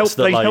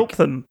 they helped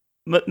them.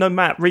 No,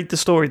 Matt, read the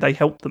story. They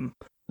helped them.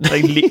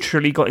 They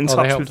literally got in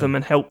touch with them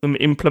and helped them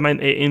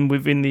implement it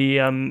within the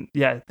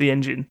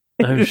engine.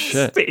 Oh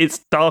shit! It's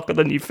darker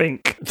than you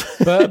think.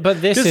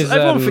 But this is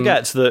everyone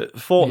forgets that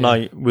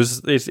Fortnite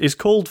is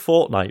called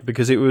Fortnite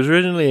because it was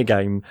originally a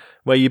game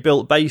where you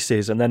built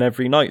bases and then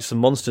every night some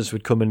monsters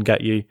would come and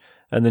get you,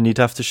 and then you'd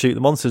have to shoot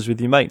the monsters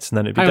with your mates, and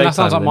then it'd be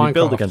daytime and then you'd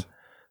build again.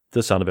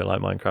 Does sound a bit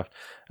like Minecraft.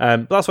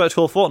 But that's why it's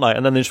called Fortnite.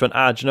 And then they just went,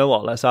 do you know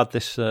what? Let's add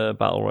this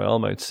Battle Royale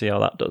mode to see how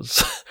that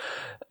does.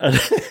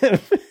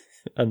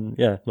 and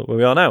yeah, look where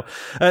we are now.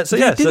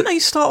 Didn't they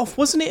start off,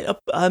 wasn't it,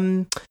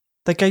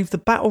 they gave the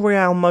Battle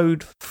Royale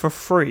mode for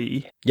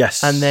free.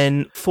 Yes. And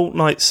then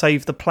Fortnite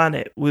Save the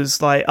Planet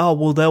was like, oh,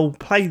 well, they'll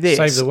play this.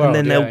 Save the world,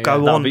 and then they'll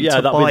go on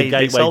to buy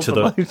this other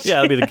mode.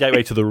 That'll be the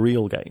gateway to the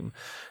real game.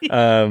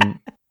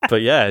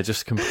 But yeah,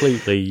 just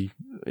completely,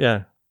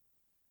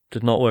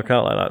 did not work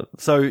out like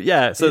that. So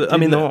yeah, so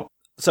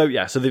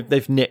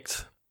they've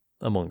nicked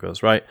Among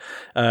Us, right?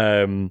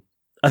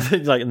 I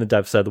think, like in the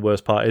dev said, the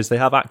worst part is they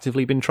have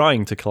actively been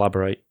trying to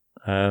collaborate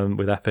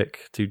with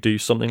Epic to do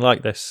something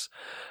like this,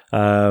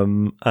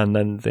 and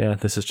then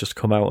this has just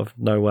come out of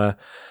nowhere.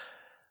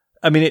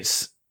 I mean,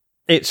 it's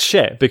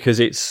shit because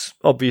it's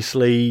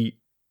obviously,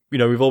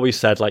 we've always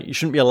said like you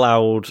shouldn't be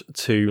allowed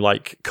to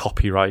like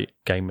copyright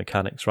game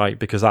mechanics, right?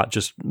 Because that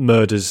just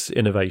murders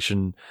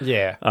innovation.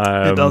 Yeah,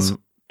 it does.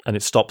 And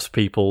it stops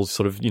people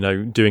sort of,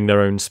 doing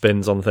their own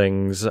spins on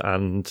things.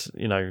 And,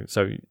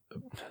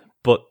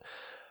 but,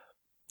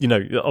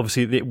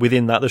 obviously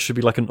within that, there should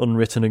be like an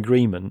unwritten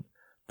agreement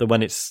that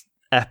when it's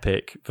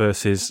Epic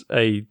versus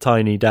a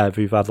tiny dev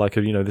who've had like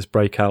this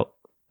breakout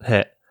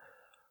hit,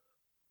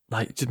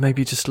 like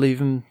maybe just leave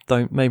them,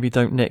 don't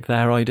nick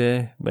their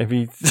idea.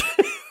 Maybe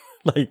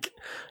like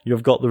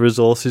you've got the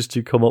resources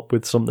to come up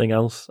with something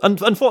else. And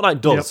Fortnite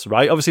does,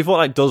 right? Obviously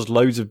Fortnite does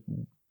loads of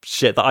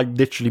shit that I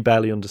literally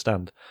barely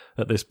understand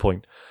at this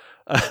point.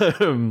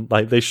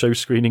 Like they show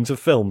screenings of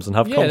films and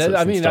have concerts.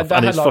 I mean, and stuff,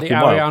 they had like the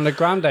Ariana wild.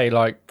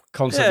 Grande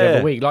concert the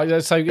other week.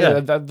 Like so,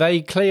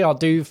 they clearly are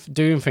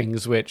doing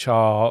things which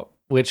are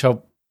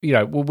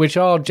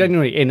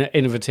genuinely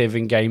innovative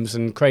in games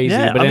and crazy.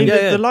 Yeah, but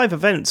the live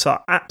events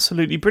are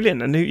absolutely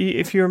brilliant, and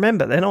if you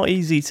remember, they're not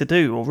easy to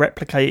do or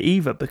replicate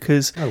either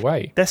because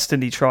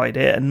Destiny tried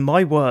it, and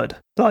my word.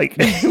 Like,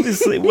 it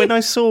was when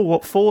I saw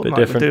what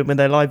Fortnite were doing with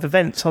their live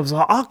events, I was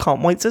like, I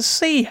can't wait to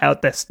see how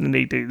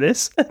Destiny do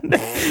this.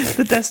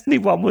 The Destiny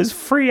one was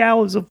 3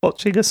 hours of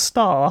watching a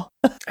star.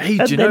 Hey,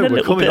 do you know,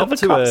 we're coming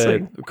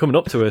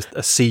up to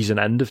a season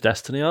end of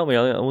Destiny, aren't we?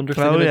 I wonder if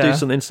they're going to do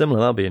something similar.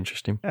 That'll be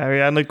interesting.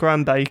 Ariana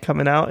Grande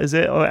coming out, is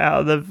it? Or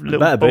out of the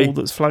little ball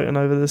that's floating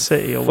over the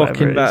city or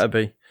whatever it is? Better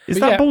be. Is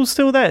that ball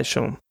still there,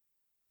 Sean?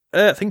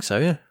 I think so,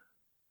 yeah.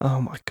 Oh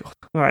my god!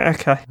 Right,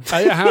 okay.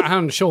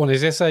 Sean,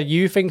 is this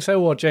you think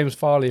so, or James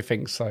Farley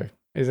thinks so?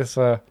 Is this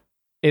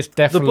It's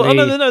definitely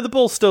no. The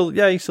ball's still.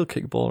 Yeah, you still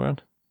kick the ball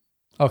around.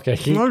 Okay.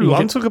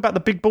 I'm talking about the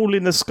big ball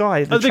in the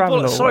sky. The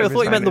Traveller. Sorry, I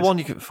thought you meant the one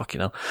you could.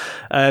 Fucking hell.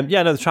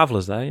 The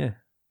Traveller's there. Yeah,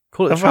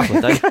 call it the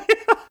Traveller, Dave.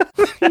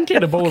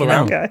 Get the ball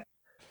around. Okay.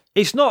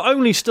 It's not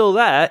only still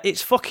there;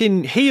 it's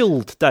fucking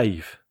healed,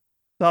 Dave.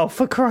 Oh,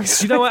 for Christ's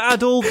sake! You know, it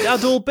had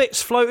all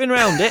bits floating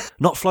around it.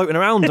 Not floating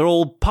around; they're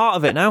all part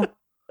of it now.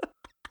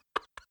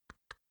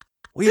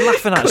 What are you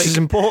laughing at? This is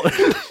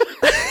important.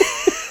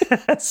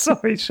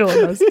 Sorry, Sean,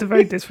 that's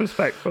very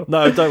disrespectful.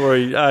 No, don't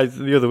worry.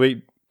 The other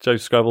week, Joe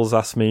Scrabbles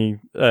asked me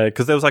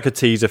because there was like a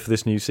teaser for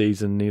this new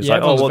season. And he was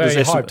like, "Oh, what very does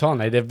this?" Hyped, aren't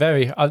they? They're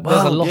very. There's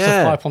a lot of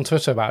hype on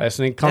Twitter about this,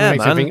 and it kind of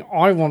makes me think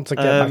I want to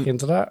get back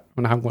into that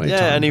when I haven't got any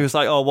time. And he was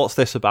like, "Oh, what's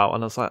this about?"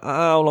 And I was like,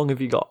 "How long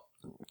have you got?"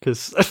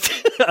 Because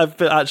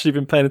I've actually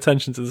been paying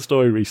attention to the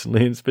story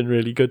recently, and it's been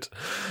really good.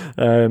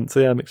 So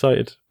yeah, I'm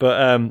excited.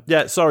 But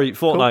sorry,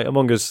 Fortnite,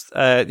 Among Us.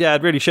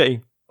 Really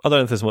shitty. I don't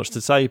know if there's much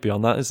to say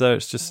beyond that, is there?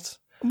 It's just...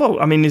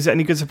 Well, I mean, is it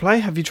any good to play?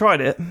 Have you tried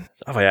it?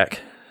 Have I, heck?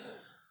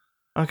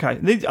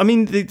 Okay. I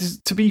mean,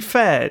 to be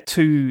fair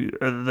to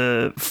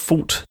the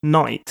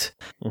Fortnite,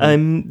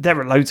 there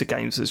are loads of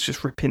games that's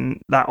just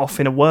ripping that off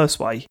in a worse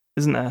way,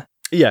 isn't there?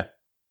 Yeah.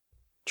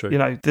 True. You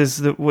know, there's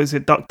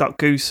Duck Duck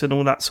Goose and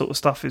all that sort of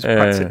stuff is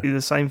practically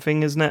the same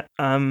thing, isn't it?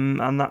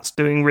 And that's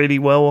doing really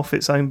well off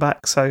its own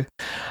back. So,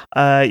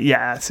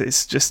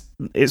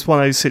 it's one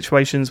of those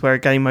situations where a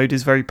game mode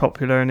is very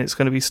popular and it's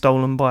going to be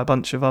stolen by a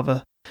bunch of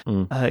other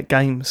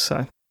games.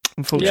 So,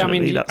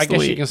 unfortunately, I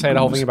guess you can say the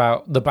whole thing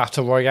about the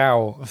Battle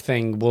Royale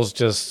thing was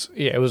just,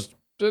 it was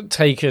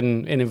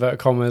taken in inverted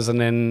commas and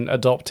then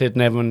adopted,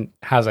 and everyone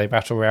has a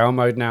Battle Royale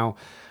mode now.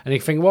 And you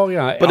think, well,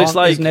 but it's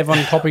like isn't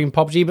everyone copying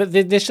PUBG? But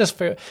this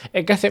just, I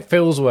guess it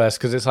feels worse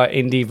because it's like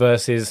indie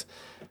versus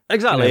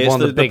exactly. It's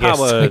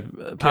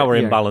the power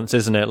imbalance,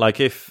 isn't it? Like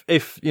if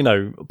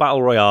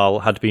Battle Royale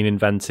had been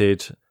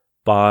invented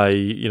by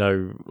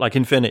like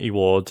Infinity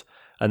Ward,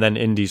 and then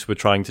indies were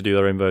trying to do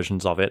their own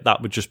versions of it,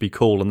 that would just be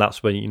cool. And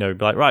that's when be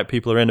like, right,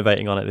 people are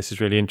innovating on it. This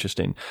is really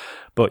interesting.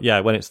 But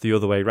yeah, when it's the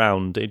other way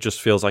around, it just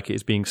feels like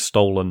it's being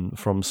stolen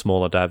from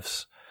smaller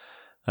devs,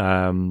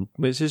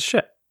 which is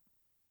shit.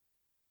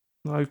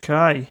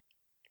 Okay.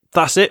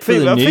 That's it for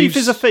the news. A thief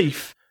is a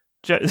thief,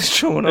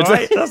 Sean, all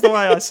right? That's the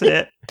way I see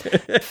it.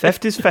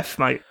 Theft is theft,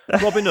 mate.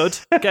 Robin Hood,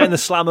 getting the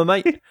slammer,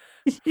 mate.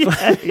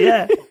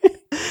 Yeah.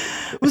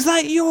 Was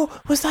that your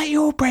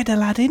bread,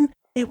 Aladdin?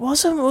 It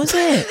wasn't, was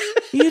it?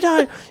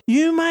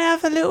 You may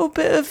have a little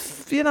bit of,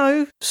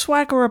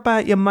 swagger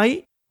about you,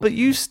 mate, but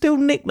you still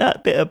nicked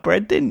that bit of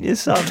bread, didn't you,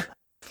 son?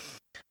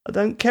 I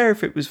don't care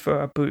if it was for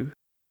Abu.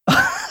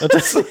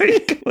 That's very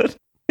good.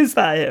 Is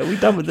that it? Are we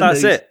done with the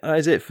news? That's it. That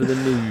is it for the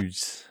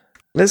news.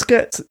 Let's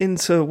get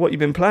into what you've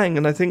been playing,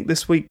 and I think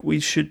this week we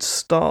should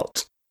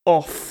start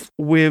off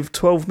with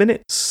 12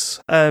 minutes.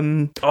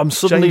 I'm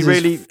suddenly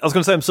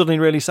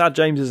really sad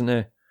James isn't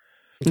here.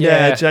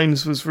 Yeah,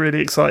 James was really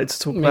excited to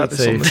talk about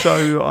this on the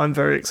show. I'm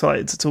very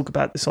excited to talk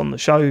about this on the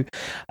show.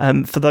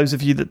 For those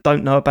of you that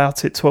don't know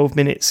about it, 12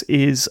 minutes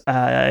is...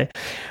 it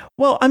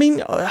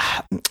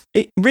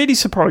really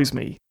surprised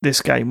me,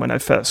 this game, when I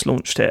first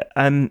launched it.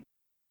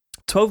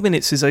 12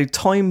 minutes is a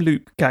time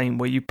loop game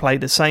where you play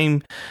the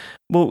same...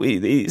 Well,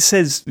 it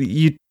says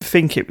you'd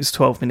think it was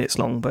 12 minutes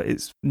long, but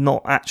it's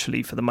not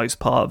actually for the most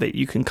part of it.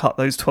 You can cut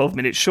those 12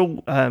 minutes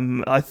short.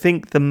 I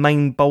think the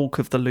main bulk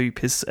of the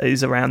loop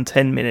is around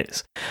 10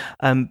 minutes.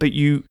 But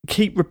you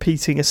keep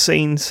repeating a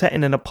scene set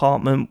in an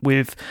apartment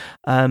with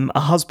a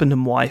husband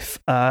and wife,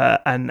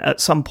 and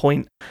at some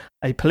point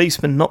a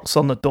policeman knocks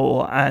on the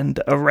door and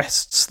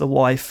arrests the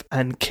wife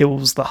and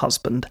kills the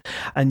husband.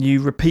 And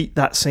you repeat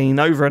that scene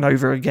over and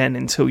over again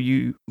until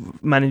you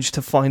manage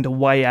to find a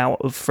way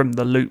out from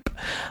the loop.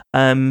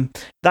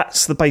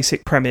 That's the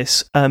basic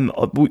premise.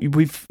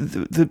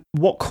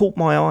 What caught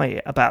my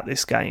eye about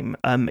this game,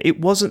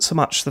 it wasn't so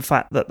much the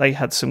fact that they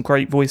had some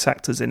great voice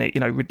actors in it.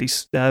 Ridley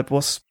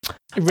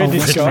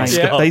Scott,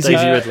 Daisy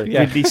Ridley.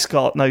 Ridley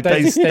Scott. No,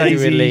 Daisy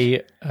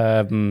Ridley.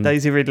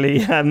 Daisy Ridley.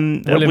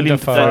 William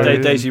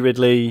Dafoe. Daisy Ridley.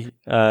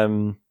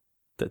 William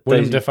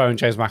Dafoe and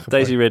James McAvoy.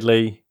 Daisy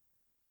Ridley.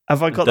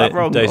 Have I got that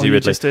wrong? Daisy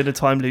Ridley. Just doing a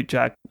time loop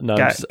gag? No,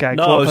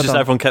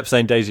 everyone kept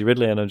saying Daisy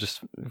Ridley, and I just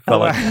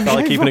felt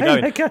like keeping it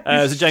going.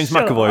 Is it James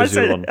McAvoy was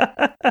the other one?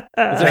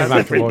 James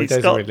McAvoy,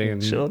 Daisy Ridley,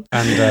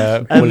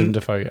 and William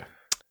Dafoe. Yeah.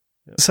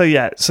 So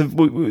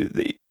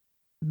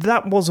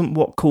that wasn't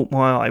what caught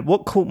my eye.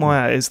 What caught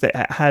my eye is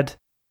that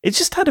it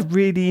just had a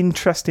really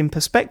interesting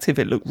perspective.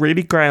 It looked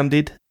really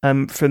grounded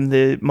from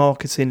the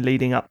marketing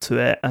leading up to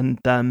it, and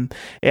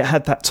it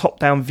had that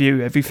top-down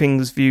view.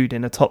 Everything's viewed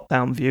in a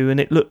top-down view, and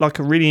it looked like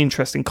a really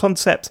interesting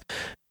concept,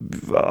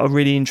 a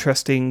really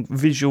interesting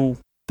visual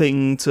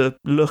thing to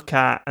look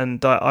at,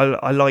 and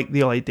I like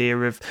the idea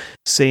of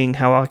seeing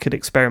how I could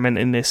experiment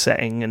in this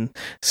setting and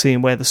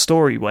seeing where the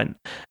story went.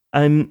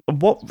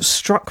 What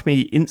struck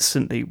me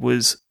instantly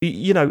was,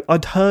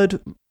 I'd read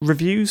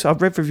reviews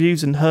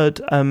and heard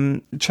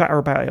chatter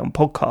about it on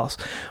podcasts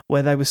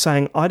where they were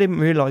saying, I didn't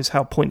realise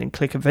how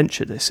point-and-click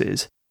adventure this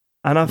is.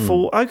 And I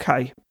thought,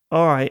 okay,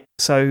 all right,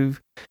 so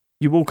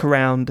you walk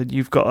around and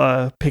you've got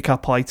to pick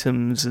up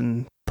items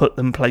and put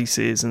them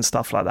places and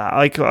stuff like that.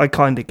 I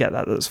kind of get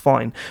that, that's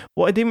fine.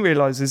 What I didn't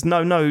realise is,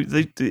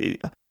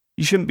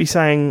 you shouldn't be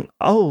saying,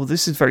 oh,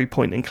 this is very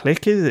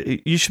point-and-click, is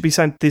it? You should be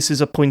saying this is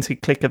a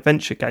point-and-click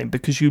adventure game,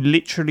 because you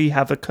literally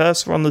have a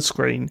cursor on the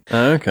screen.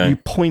 Okay. You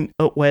point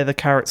at where the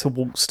character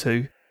walks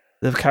to,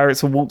 the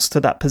character walks to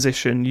that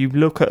position, you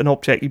look at an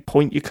object, you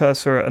point your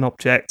cursor at an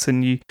object,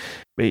 and he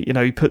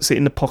puts it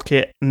in the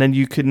pocket, and then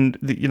you can,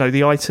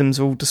 the items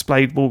are all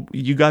displayed. Well,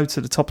 you go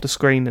to the top of the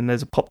screen and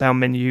there's a pop-down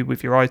menu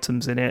with your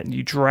items in it, and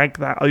you drag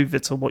that over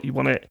to what you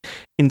want to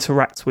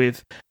interact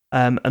with,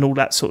 and all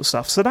that sort of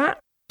stuff. So that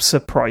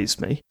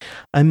surprised me.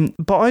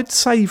 But I'd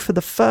say for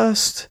the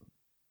first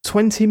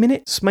 20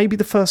 minutes, maybe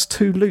the first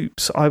 2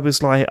 loops, I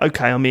was like,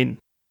 okay, I'm in.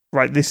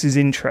 Right, this is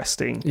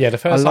interesting. Yeah, the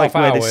first half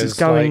hour this is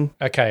going.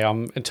 Like, okay,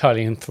 I'm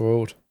entirely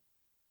enthralled.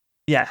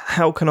 Yeah,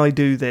 how can I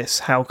do this?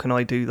 How can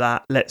I do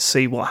that? Let's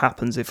see what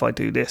happens if I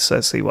do this.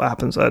 Let's see what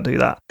happens if I do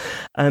that.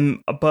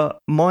 But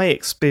my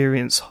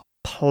experience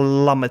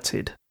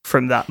plummeted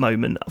from that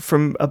moment.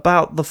 From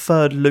about the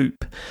 3rd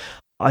loop,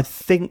 I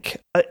think...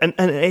 And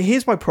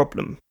here's my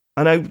problem.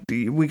 I know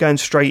we're going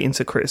straight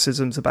into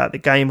criticisms about the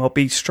game. I'll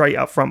be straight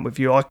up front with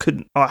you.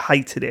 I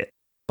hated it.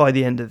 By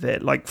the end of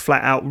it, like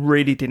flat out,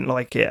 really didn't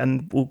like it,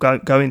 and we'll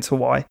go into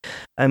why.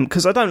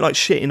 Because I don't like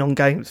shitting on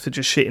games for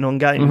just shitting on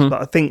games,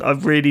 but I think I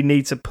really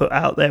need to put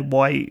out there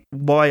why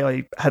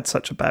I had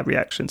such a bad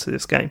reaction to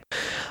this game.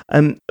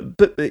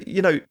 But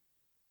the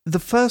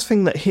first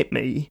thing that hit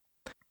me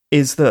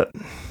is that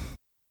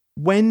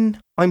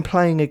when I'm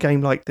playing a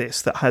game like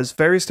this that has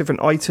various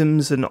different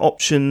items and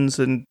options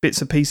and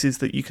bits and pieces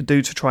that you could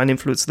do to try and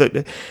influence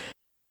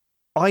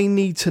I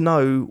need to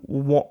know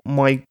what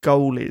my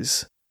goal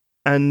is.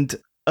 And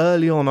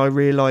early on, I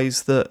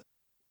realised that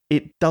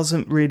it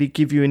doesn't really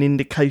give you an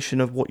indication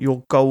of what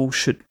your goal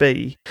should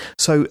be.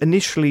 So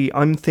initially,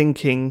 I'm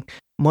thinking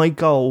my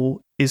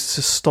goal is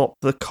to stop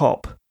the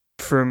cop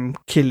from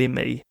killing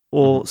me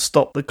or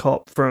stop the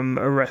cop from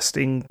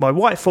arresting my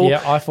wife. Or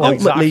yeah, I thought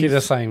exactly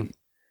the same.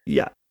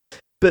 Yeah.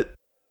 But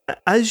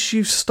as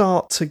you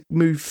start to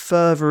move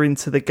further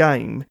into the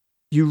game,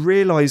 you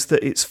realise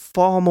that it's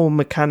far more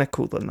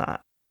mechanical than that.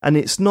 And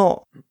it's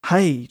not,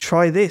 hey,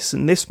 try this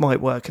and this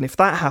might work. And if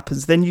that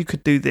happens, then you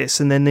could do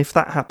this. And then if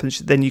that happens,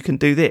 then you can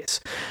do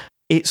this.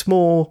 It's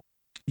more,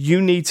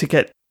 you need to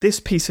get this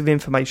piece of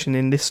information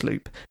in this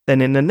loop. Then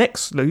in the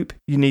next loop,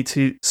 you need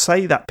to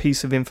say that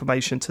piece of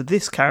information to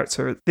this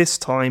character at this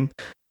time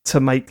to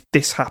make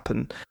this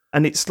happen.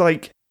 And it's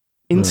like,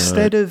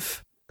 instead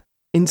of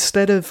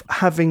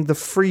having the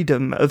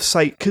freedom of,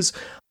 say, because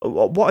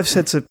what I've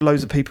said to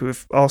loads of people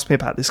who've asked me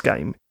about this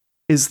game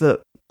is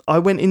that I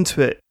went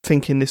into it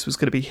thinking this was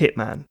going to be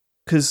Hitman,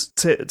 because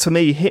to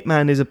me,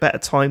 Hitman is a better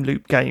time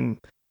loop game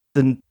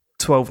than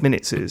 12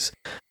 minutes is.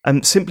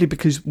 Simply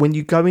because when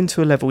you go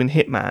into a level in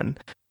Hitman,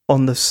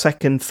 on the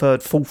 2nd,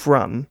 3rd, 4th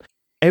run,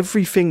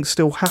 everything's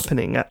still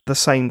happening at the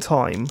same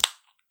time.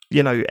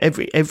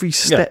 Every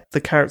step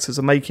the characters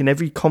are making,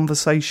 every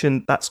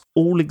conversation, that's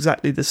all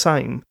exactly the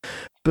same.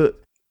 But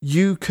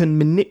you can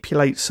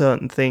manipulate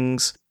certain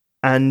things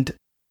and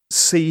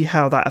see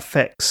how that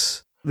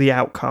affects the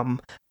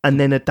outcome, and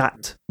then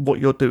adapt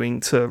what you're doing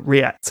to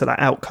react to that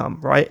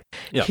outcome, right?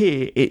 Yep.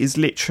 Here, it is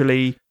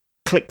literally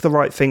click the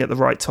right thing at the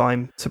right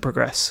time to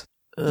progress.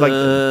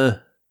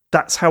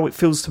 That's how it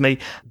feels to me.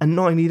 And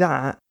not only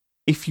that,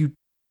 if you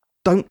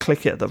don't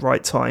click it at the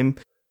right time,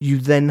 you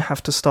then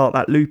have to start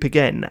that loop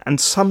again.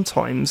 And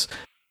sometimes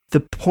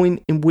the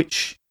point in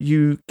which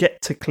you get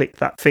to click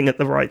that thing at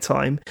the right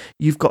time,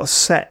 you've got to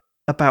set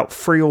about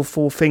 3 or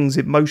 4 things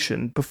in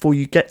motion before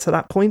you get to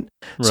that point.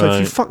 Right. So if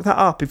you fuck that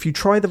up, if you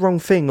try the wrong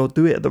thing or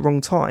do it at the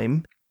wrong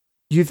time,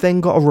 you've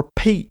then got to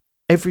repeat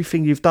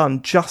everything you've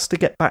done just to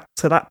get back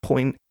to that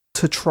point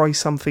to try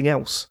something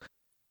else.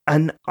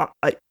 And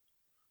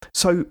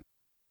so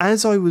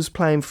as I was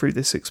playing through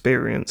this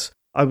experience,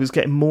 I was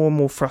getting more and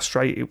more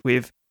frustrated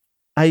with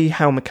A,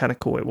 how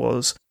mechanical it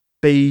was,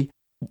 B,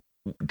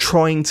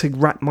 trying to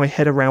wrap my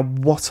head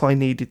around what I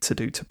needed to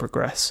do to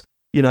progress.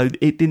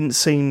 It didn't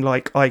seem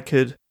like I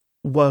could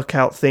work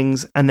out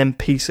things and then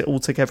piece it all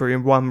together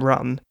in one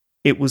run.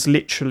 It was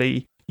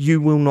literally, you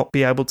will not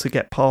be able to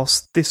get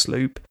past this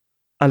loop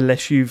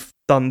unless you've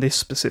done this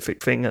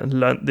specific thing and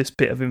learnt this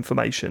bit of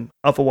information.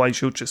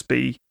 Otherwise, you'll just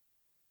be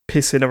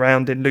pissing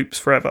around in loops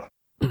forever.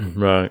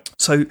 Right.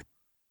 So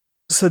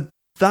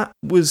that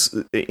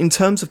was, in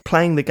terms of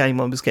playing the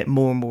game, I was getting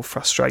more and more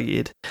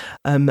frustrated.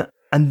 And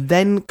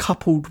then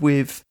coupled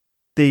with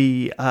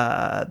the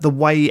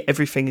way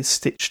everything is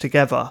stitched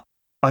together,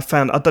 I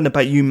found, I don't know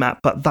about you, Matt,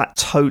 but that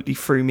totally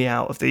threw me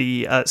out of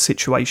the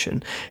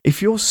situation.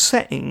 If you're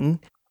setting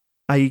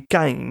a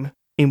game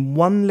in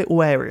one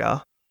little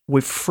area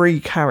with 3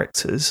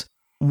 characters,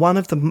 one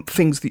of the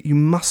things that you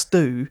must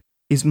do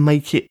is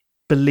make it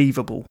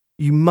believable.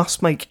 You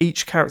must make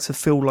each character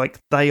feel like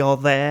they are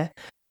there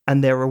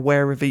and they're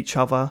aware of each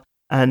other,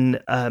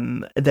 and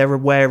they're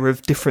aware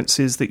of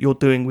differences that you're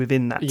doing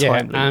within that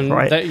time loop,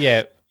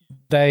 right?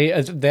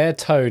 Their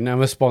tone and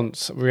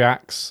response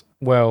reacts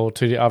well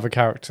to the other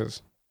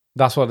characters.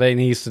 That's what they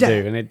need to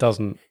do, and it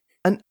doesn't.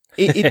 And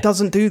it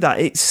doesn't do that.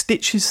 It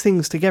stitches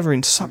things together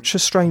in such a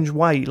strange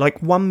way.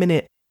 Like 1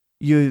 minute,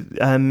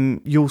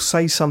 you'll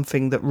say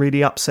something that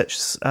really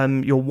upsets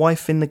your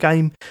wife in the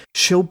game.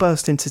 She'll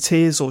burst into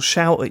tears or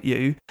shout at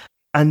you,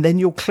 and then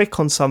you'll click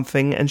on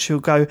something and she'll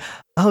go,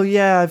 "Oh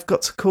yeah, I've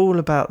got to call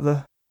about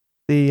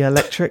the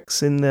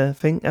electrics in the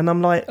thing," and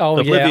I'm like,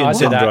 "Oh yeah, I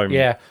did that."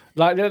 Yeah,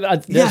 like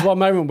there's one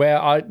moment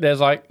where there's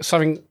like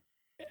something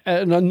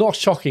not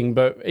shocking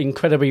but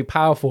incredibly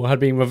powerful had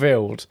been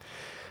revealed,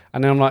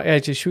 and then I'm like,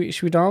 "Hey,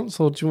 should we dance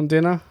or do you want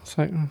dinner?" It's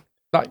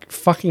like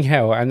fucking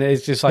hell, and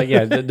it's just like,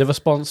 yeah, the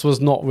response was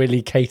not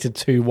really catered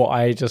to what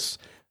I just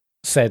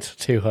said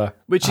to her,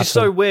 which is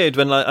so weird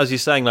when, like, as you're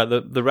saying, like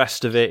the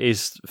rest of it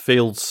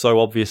feels so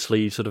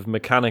obviously sort of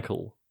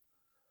mechanical.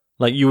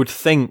 Like, you would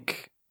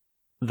think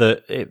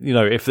that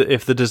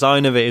if the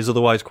design of it is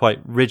otherwise quite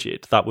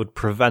rigid, that would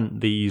prevent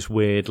these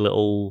weird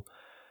little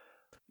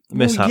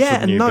mishaps.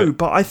 Yeah and no,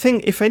 but I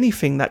think if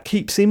anything, that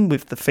keeps in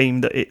with the theme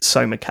that it's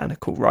so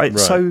mechanical, right?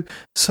 So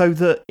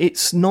that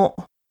it's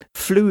not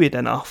fluid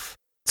enough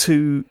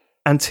to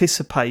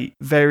anticipate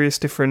various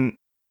different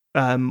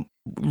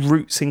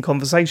routes in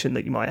conversation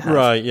that you might have.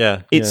 Right,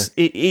 yeah. It's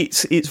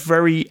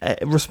very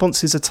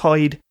responses are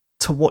tied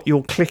to what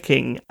you're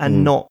clicking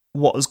and not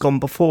what has gone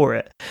before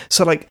it.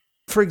 So, like,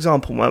 for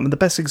example, the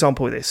best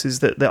example of this is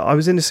that I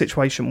was in a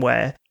situation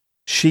where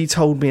she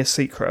told me a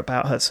secret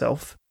about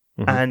herself,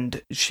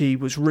 and she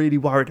was really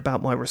worried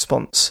about my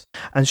response,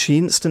 and she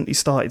instantly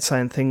started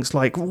saying things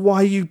like,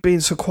 "Why are you being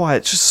so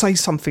quiet? Just say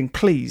something,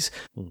 please."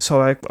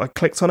 So I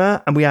clicked on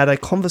her, and we had a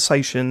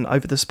conversation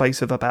over the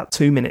space of about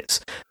 2 minutes,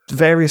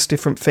 various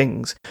different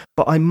things,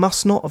 but I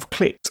must not have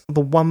clicked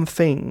the one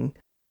thing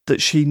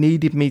that she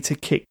needed me to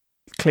click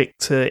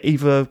to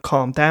either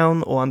calm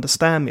down or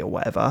understand me or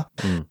whatever.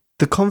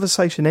 The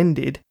conversation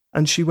ended,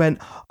 and she went,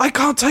 "I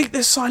can't take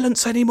this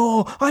silence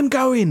anymore, I'm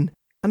going."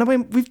 And I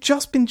went, "We've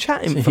just been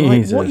chatting for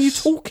like, what are you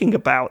talking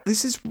about?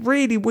 This is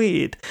really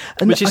weird."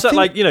 And which is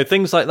like,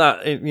 things like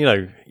that,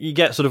 you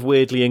get sort of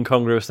weirdly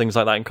incongruous things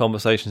like that in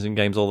conversations in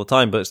games all the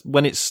time, but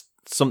when it's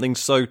something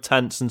so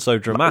tense and so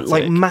dramatic,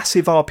 like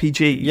massive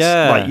RPGs,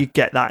 like, you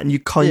get that, and you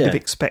kind of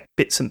expect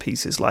bits and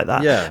pieces like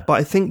that. Yeah. But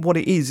I think what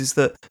it is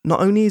that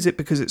not only is it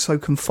because it's so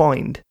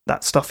confined,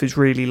 that stuff is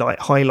really like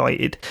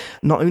highlighted.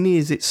 Not only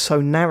is it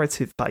so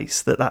narrative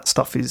based that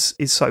stuff is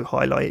so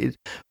highlighted,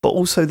 but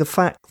also the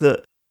fact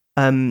that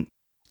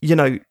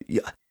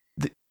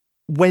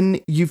when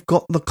you've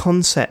got the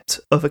concept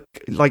of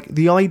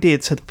the idea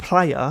to the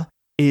player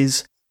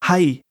is,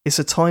 hey, it's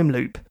a time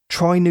loop.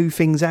 Try new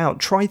things out.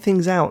 Try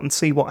things out and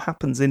see what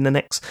happens in the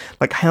next.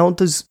 Like, how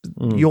does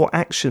your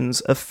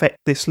actions affect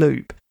this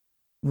loop?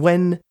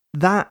 When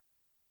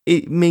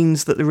it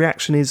means that the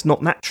reaction is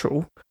not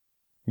natural,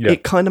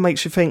 it kind of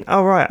makes you think,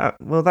 "Oh, right,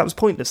 well, that was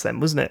pointless then,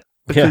 wasn't it?"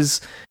 Because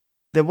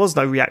there was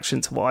no reaction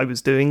to what I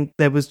was doing.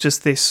 There was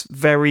just this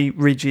very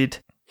rigid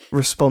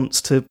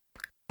response to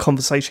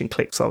conversation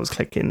clicks I was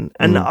clicking,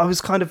 and I was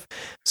kind of,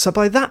 so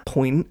by that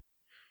point,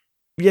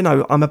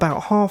 I'm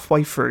about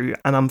halfway through,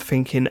 and I'm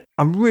thinking,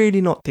 I'm really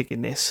not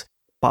digging this,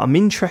 but I'm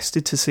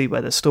interested to see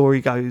where the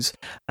story goes,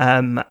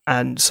 and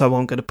so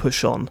I'm going to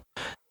push on.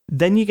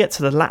 Then you get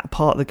to the latter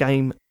part of the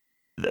game.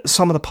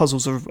 Some of the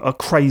puzzles are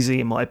crazy,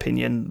 in my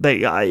opinion.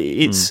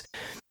 James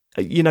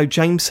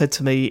said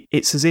to me,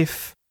 it's as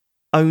if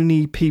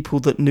only people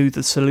that knew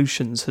the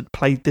solutions had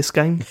played this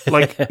game.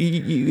 Like,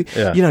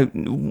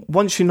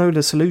 once you know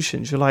the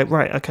solutions, you're like,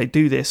 right, okay,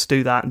 do this,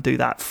 do that, and do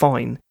that,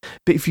 fine.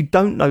 But if you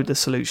don't know the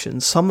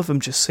solutions, some of them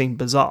just seem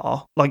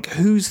bizarre. Like,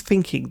 who's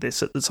thinking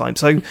this at the time?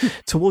 So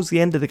towards the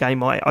end of the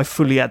game, I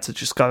fully had to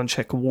just go and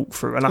check a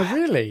walkthrough. And I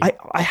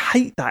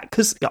hate that,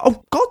 because,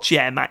 oh God,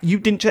 yeah, Matt, you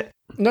didn't check.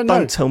 No.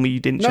 Don't tell me you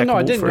didn't check a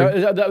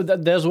walkthrough. I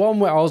didn't. There's one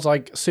where I was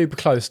like super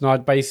close, and I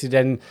basically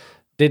then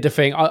did the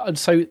thing.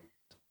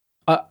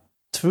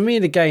 For me,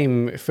 the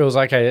game, it feels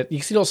like, okay,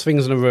 you see lots of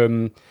things in a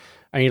room,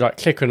 and you like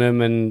click on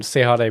them and see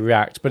how they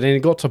react. But then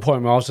it got to a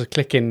point where I was just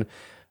clicking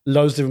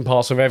loads of different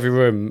parts of every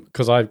room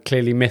because I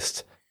clearly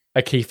missed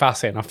a key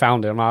facet, and I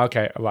found it. I'm like,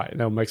 okay, right,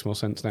 no, it makes more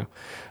sense now.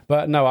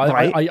 But no,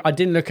 I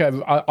didn't look at.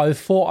 I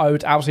thought I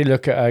would absolutely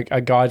look at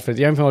a guide for.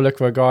 The only thing I looked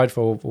for a guide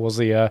for was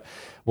the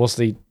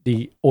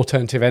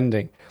alternative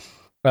ending.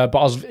 But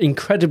I was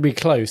incredibly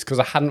close because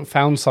I hadn't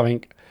found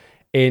something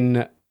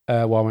in.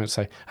 I won't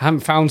say. I haven't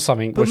found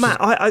something. But Matt,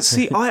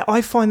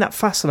 I find that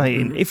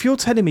fascinating. If you're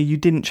telling me you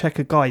didn't check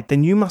a guide,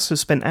 then you must have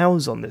spent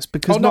hours on this.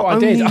 Because I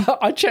did.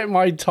 I checked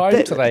my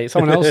time today.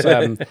 Someone else,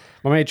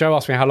 my mate Joe,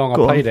 asked me how long I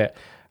played it,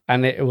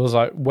 and it was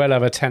like well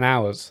over 10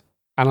 hours.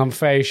 And I'm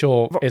fairly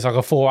sure it's like a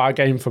 4-hour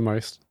game for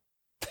most.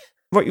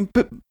 Right,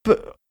 but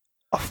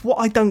what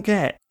I don't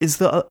get is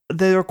that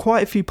there are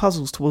quite a few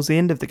puzzles towards the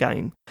end of the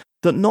game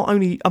that not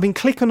only,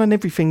 clicking on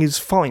everything is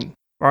fine,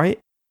 right?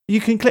 You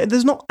can click.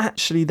 There's not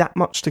actually that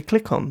much to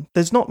click on.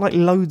 There's not like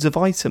loads of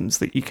items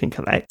that you can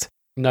collect.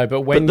 No,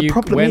 but when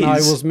I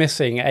was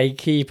missing a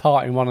key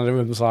part in one of the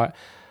rooms, But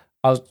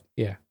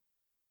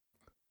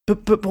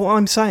what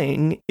I'm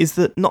saying is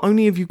that not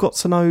only have you got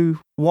to know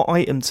what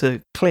item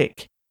to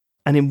click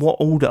and in what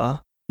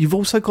order, you've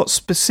also got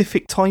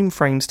specific time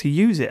frames to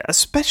use it.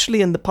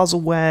 Especially in the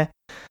puzzle where,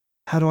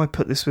 how do I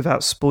put this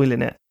without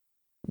spoiling it?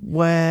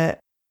 Where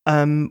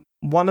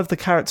one of the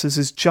characters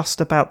is just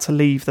about to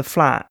leave the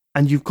flat,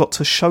 and you've got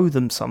to show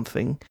them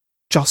something.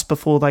 just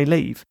before they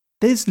leave.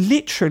 There's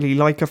literally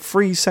like a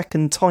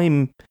 3-second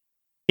time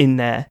in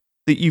there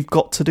that you've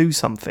got to do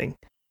something.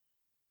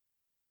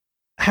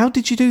 How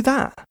did you do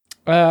that?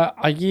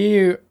 Are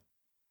you...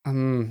 I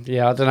don't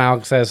know how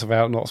to say this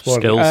about not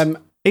spoiling.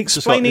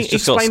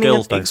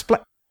 Skills.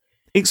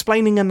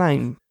 Explaining a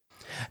name.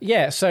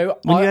 Yeah, so...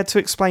 When you had to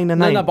explain a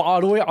name. No, but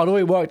I'd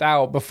already worked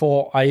out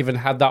before I even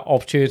had that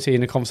opportunity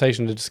in the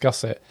conversation to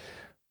discuss it.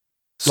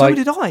 So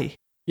did I.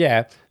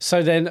 Yeah,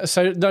 so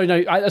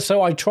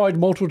I tried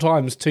multiple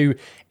times to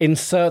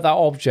insert that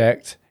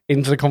object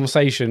into the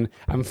conversation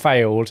and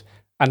failed,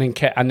 and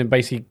then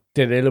basically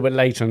did it a little bit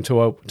later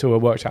until I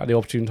worked out the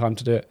opportune time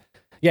to do it.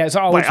 Yeah,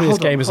 so ultimately this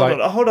game is like...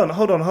 Hold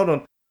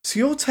on. So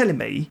you're telling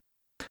me,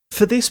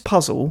 for this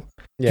puzzle,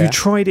 you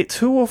tried it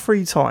 2 or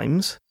 3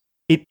 times,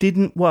 it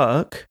didn't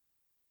work,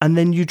 and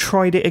then you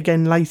tried it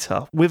again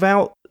later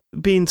without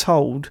being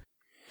told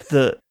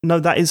that, no,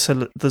 that is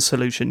the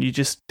solution, you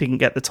just didn't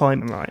get the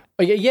timing right.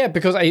 Yeah,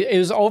 because it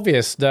was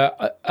obvious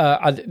that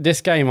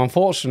this game,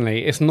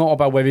 unfortunately, it's not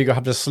about whether you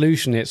have the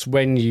solution, it's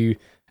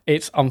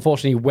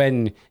unfortunately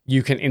when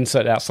you can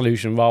insert that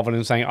solution rather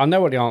than saying, I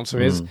know what the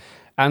answer is.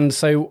 And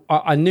so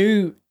I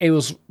knew it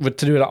was to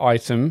do with that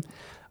item.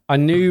 I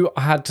knew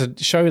I had to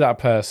show that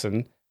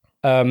person.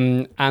 But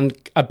earlier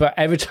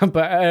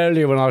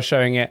when I was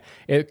showing it,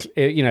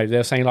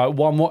 they're saying like,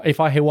 one more.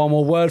 If I hear one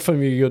more word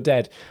from you, you're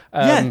dead.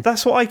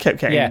 That's what I kept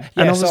getting. Yeah.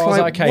 And I was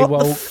like, okay,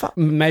 well,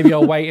 maybe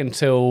I'll wait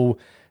until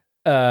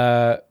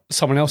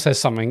someone else says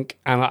something,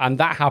 and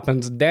that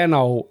happens. Then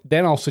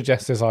I'll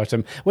suggest this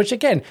item, which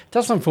again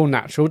doesn't feel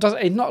natural.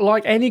 It's not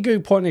like any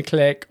good point and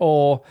click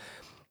or.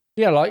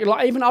 Yeah,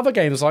 like even other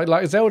games,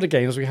 like Zelda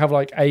games, we have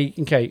like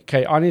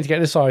okay, I need to get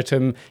this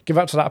item, give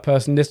that to that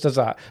person, this does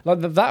that. Like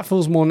that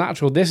feels more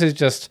natural. This is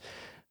just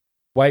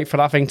wait for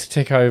that thing to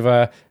tick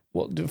over.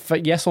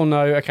 Yes or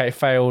no? Okay,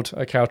 failed.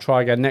 Okay, I'll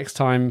try again next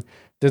time.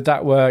 Did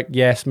that work?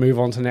 Yes, move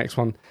on to the next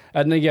one.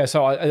 And then,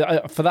 so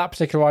I, for that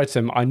particular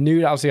item, I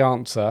knew that was the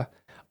answer.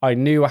 I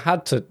knew I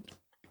had to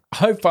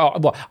hope.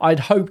 Well, I'd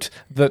hoped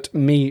that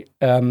me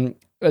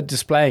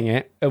displaying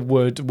it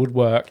would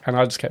work, and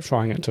I just kept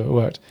trying it until it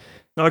worked.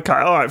 Okay,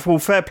 all right. Well,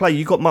 fair play.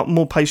 You got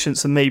more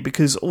patience than me,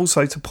 because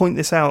also to point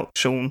this out,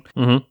 Sean,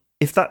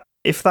 if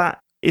that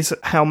is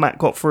how Matt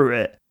got through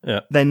it,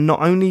 then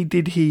not only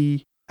did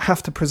he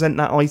have to present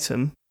that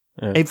item,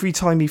 every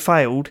time he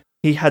failed,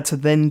 he had to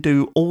then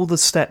do all the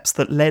steps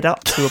that led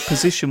up to a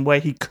position where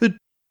he could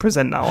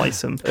present that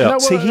item.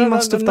 So he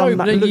must have done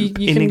that loop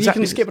in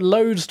exactly... You can skip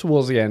loads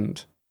towards the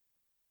end.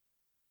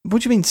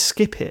 What do you mean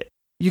skip it?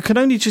 You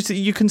can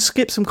you can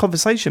skip some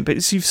conversation,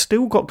 but you've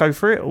still got to go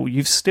through it all.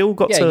 You've still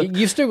got to...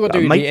 you've still got to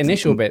do the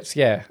initial bits,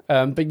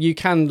 but you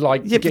can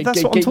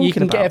that's what I'm talking you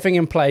can about. get everything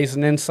in place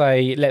and then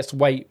say, let's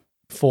wait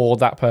for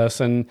that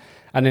person,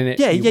 and then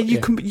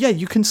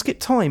you can skip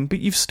time, but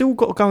you've still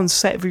got to go and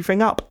set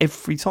everything up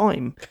every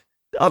time.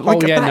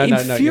 That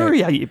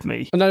infuriated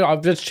me. No,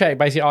 I've just checked.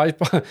 Basically,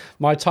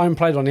 my time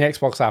played on the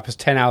Xbox app is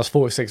 10 hours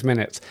 46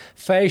 minutes.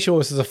 Fairly sure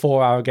this is a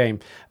 4-hour game.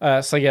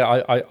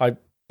 I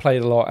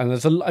played a lot, and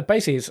there's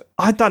basically.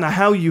 I don't know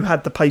how you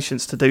had the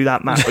patience to do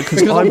that, Matt,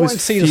 because I wanted to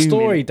see the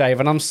story, Dave,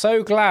 and I'm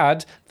so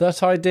glad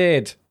that I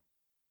did.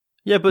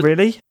 Yeah, but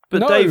really, but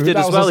no, Dave did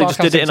as well. He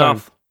just did it in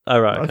half. Oh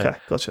right, okay,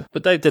 gotcha.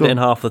 But Dave did it in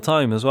half the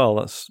time as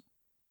well.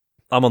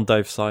 I'm on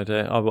Dave's side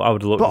here. I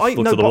would look.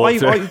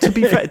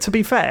 To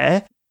be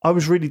fair, I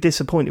was really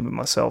disappointed with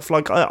myself.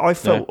 Like I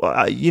felt,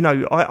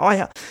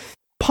 I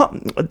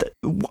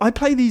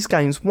play these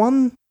games,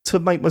 one, to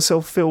make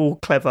myself feel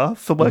clever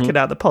for working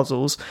out the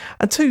puzzles,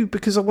 and 2,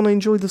 because I want to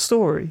enjoy the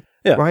story.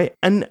 Yeah. Right?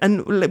 And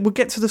we'll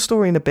get to the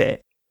story in a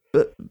bit.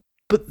 But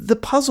the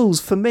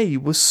puzzles for me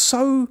were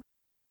so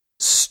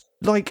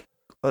they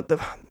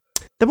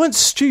weren't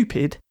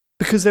stupid,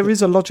 because there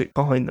is a logic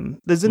behind them.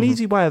 There's an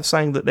easy way of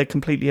saying that they're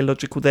completely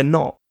illogical. They're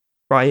not,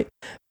 right?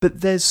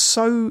 But they're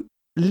so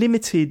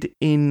limited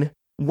in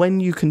when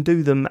you can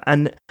do them,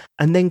 and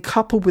then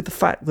coupled with the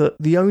fact that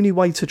the only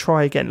way to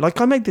try again,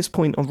 like I made this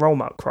point on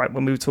Rollmuck, right,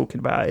 when we were talking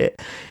about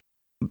it,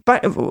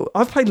 but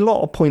I've played a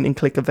lot of point and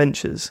click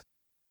adventures.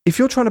 If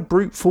you're trying to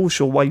brute force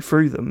your way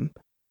through them,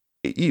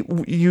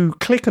 you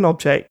click an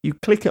object, you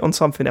click it on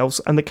something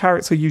else, and the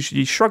character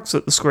usually shrugs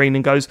at the screen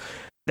and goes,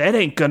 that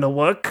ain't gonna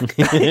work.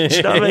 You know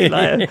what I mean?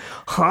 Like,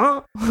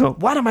 huh?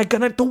 What am I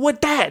gonna do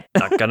with that?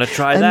 Not gonna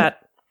try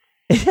that.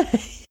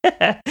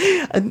 Yeah.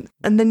 And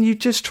then you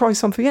just try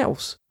something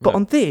else. But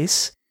on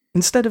this,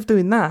 instead of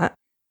doing that,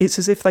 it's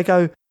as if they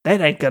go,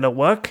 that ain't gonna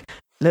work.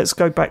 Let's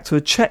go back to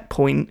a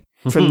checkpoint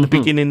from the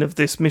beginning of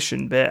this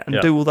mission bit and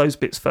do all those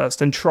bits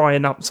first and try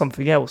and up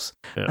something else.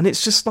 Yeah. And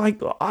it's just like,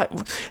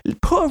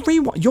 put a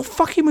rewind. You're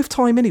fucking with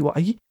time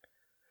anyway.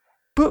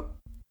 But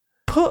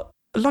put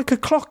like a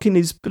clock in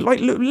his, let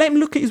him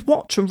look at his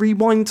watch and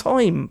rewind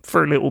time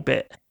for a little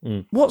bit.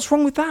 What's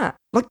wrong with that?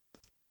 Like,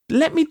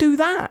 let me do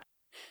that.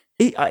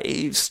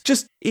 It's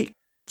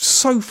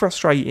so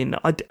frustrating.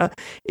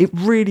 It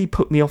really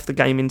put me off the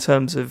game in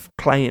terms of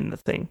playing the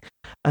thing.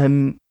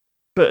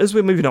 But as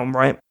we're moving on,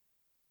 right,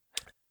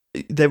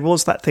 there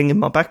was that thing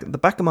in the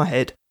back of my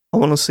head I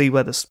want to see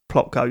where the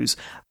plot goes.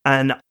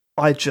 And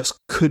I just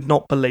could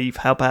not believe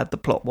how bad the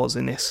plot was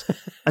in this.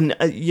 And,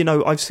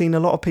 I've seen a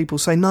lot of people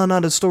say, no,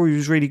 the story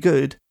was really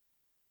good.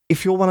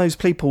 If you're one of those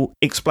people,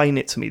 explain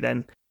it to me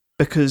then.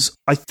 Because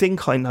I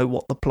think I know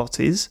what the plot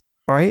is,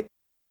 right?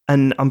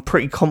 And I'm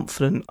pretty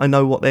confident I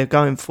know what they're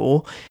going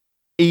for.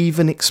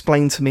 Even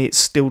explain to me, it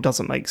still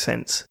doesn't make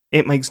sense.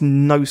 It makes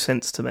no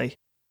sense to me.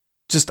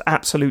 Just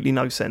absolutely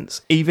no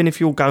sense. Even if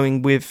you're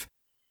going with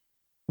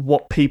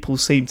what people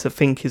seem to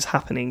think is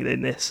happening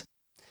in this,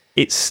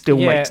 it still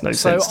makes no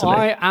sense to me.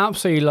 I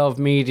absolutely love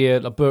media,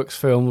 like books,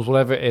 films,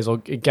 whatever it is, or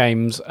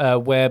games,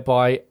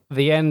 whereby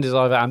the end is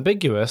either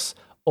ambiguous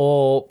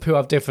or people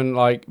have different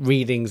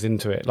readings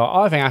into it. Like,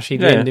 I think actually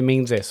the ending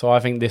means this, or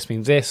I think this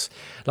means this.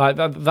 Like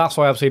that's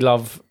why I absolutely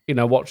love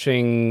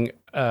watching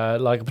a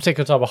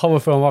particular type of horror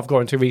film I've got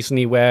into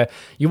recently, where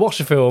you watch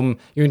a film,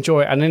 you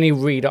enjoy it, and then you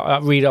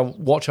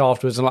watch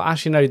afterwards, and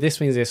actually no, this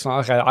means this.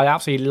 Okay, I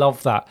absolutely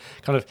love that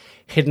kind of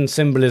hidden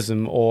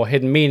symbolism or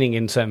hidden meaning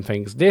in certain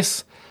things.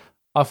 This,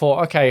 I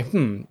thought, okay,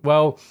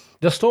 well,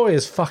 the story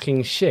is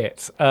fucking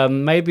shit.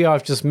 Maybe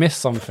I've just missed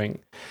something.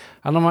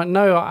 And I'm like,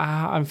 no,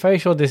 I'm very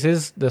sure this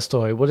is the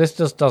story. Well, this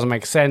just doesn't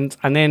make sense.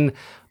 And then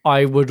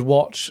I would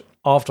watch,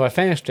 after I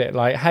finished it,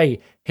 hey,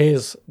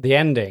 here's the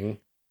ending.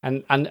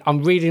 And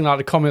I'm reading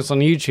the comments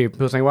on YouTube,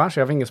 people saying, well,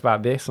 actually, I think it's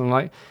about this. And I'm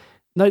like,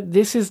 no,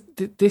 this is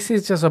just this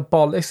is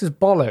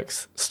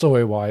bollocks,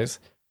 story-wise.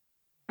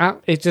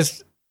 It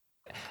just...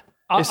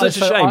 It's such a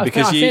shame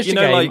because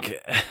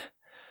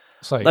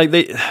Sorry. I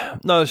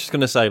was just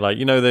going to say,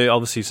 they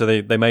obviously, so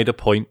they made a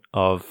point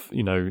of,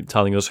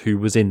 telling us who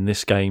was in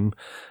this game,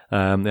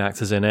 the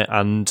actors in it,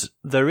 and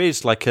there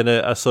is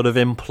a sort of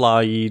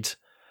implied,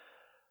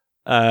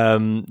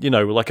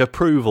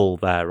 approval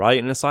there, right?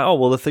 And it's oh,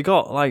 well, if they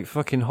got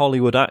fucking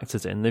Hollywood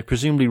actors in, they've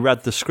presumably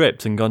read the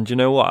script and gone, do you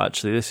know what,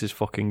 actually, this is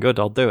fucking good,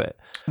 I'll do it.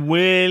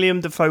 William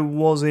Dafoe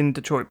was in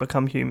Detroit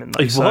Become Human,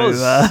 though, he was.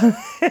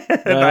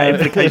 That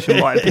implication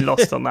might have been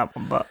lost on that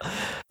one, but...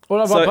 Well,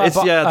 I don't know. It's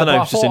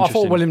just interesting. I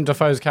thought William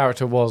Dafoe's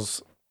character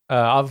was.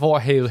 I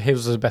thought his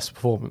was his best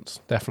performance,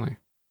 definitely.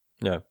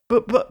 Yeah,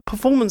 but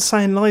performance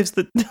saying lines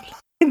that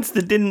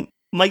didn't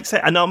make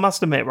sense. And I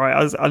must admit,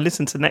 right, I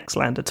listened to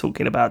Nextlander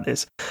talking about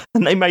this,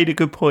 and they made a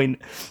good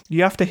point.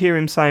 You have to hear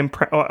him saying.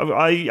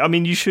 I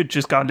mean, you should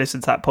just go and listen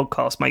to that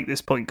podcast. Make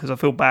this point because I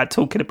feel bad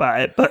talking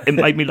about it, but it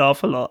made me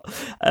laugh a lot.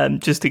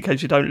 Just in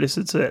case you don't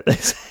listen to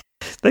it.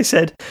 They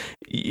said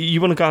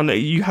you want to go on.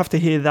 You have to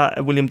hear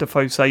that William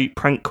Dafoe say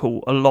prank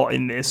call a lot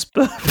in this,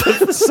 but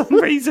for some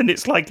reason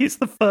it's it's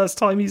the first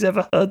time he's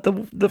ever heard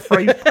the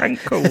phrase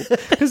prank call,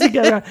 because he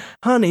goes,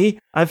 "Honey,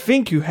 I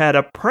think you had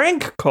a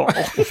prank call."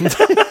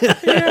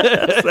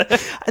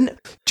 And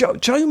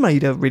Joe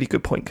made a really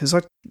good point, because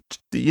I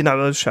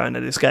was showing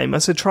her this game. I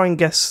said try and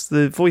guess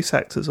the voice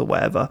actors or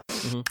whatever,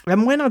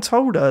 and when I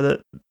told her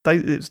that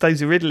it was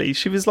Daisy Ridley,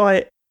 she was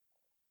like,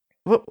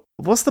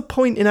 what's the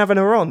point in having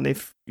her on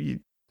if you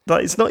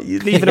it's not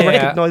even a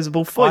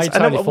recognisable voice?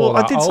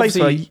 I did say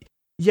to her,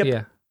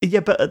 yeah,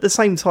 but at the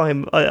same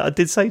time, I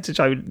did say to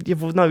Joe,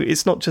 no,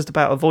 it's not just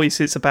about her voice;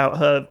 it's about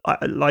her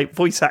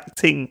voice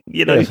acting.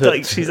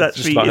 She's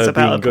actually it's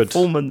about her good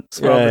performance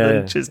rather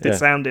than just it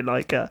sounding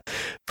like her.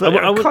 But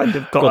I kind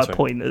of got her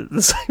point at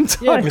the same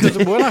time. Yeah, because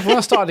when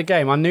I started the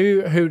game, I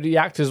knew who the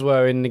actors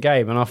were in the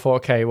game, and I thought,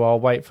 okay, well, I'll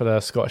wait for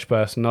the Scottish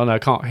person. Oh no, I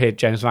can't hear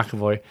James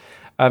McAvoy.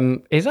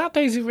 Is that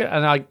Daisy Ridley?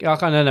 And I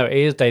kind of know it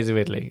is Daisy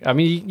Ridley. I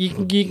mean,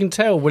 you can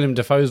tell William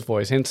Dafoe's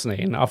voice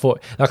instantly, and I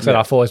thought, I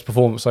thought his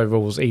performance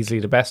overall was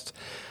easily the best.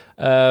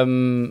 But I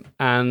don't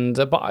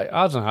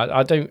know.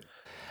 I don't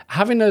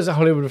having those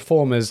Hollywood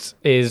performers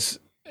is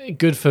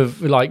good for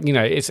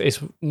it's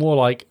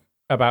more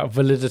about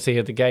validity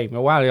of the game.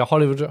 Wow,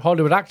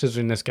 Hollywood actors are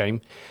in this game,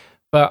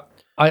 but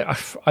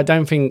I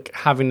don't think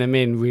having them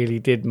in really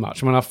did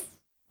much. I mean,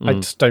 I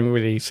just don't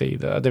really see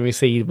that. I don't really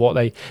see what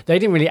they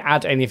didn't really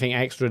add anything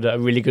extra that a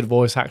really good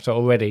voice actor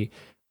already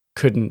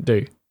couldn't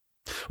do.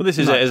 Well, this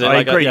is it, isn't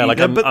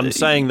it? I'm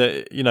saying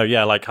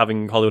that,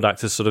 having Hollywood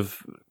actors sort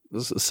of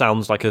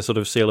sounds like a sort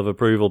of seal of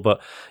approval,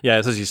 but yeah,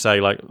 it's as you say,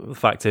 the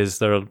fact is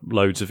there are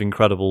loads of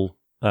incredible,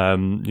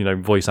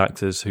 voice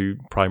actors who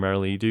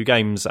primarily do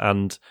games,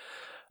 and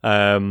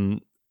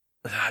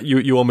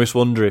you almost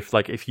wonder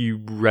if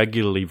you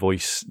regularly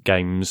voice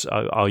games,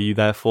 are you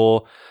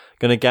therefore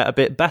going to get a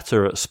bit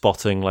better at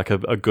spotting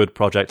a good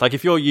project?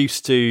 If you're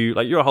used to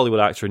you're a Hollywood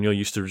actor and you're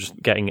used to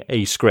just getting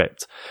a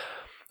script,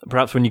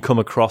 perhaps when you come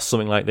across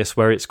something like this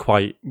where it's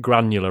quite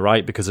granular,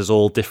 right, because there's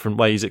all different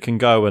ways it can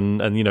go, and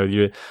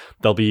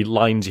there'll be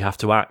lines you have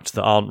to act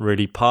that aren't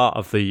really part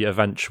of the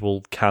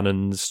eventual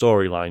canon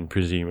storyline,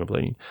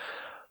 presumably.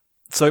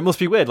 So it must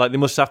be weird. They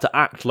must have to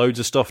act loads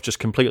of stuff just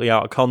completely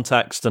out of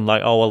context, and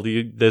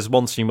there's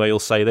one scene where you'll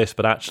say this,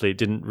 but actually it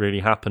didn't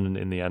really happen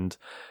in the end.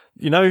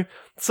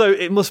 So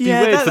it must be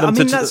weird for them I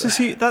mean,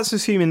 that's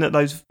assuming that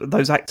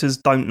those actors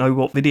don't know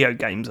what video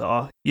games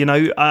are,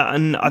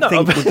 and I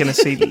think we're going to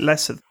see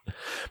less of.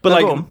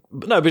 But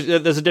but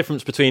there's a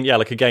difference between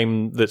like a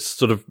game that's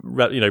sort of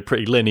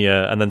pretty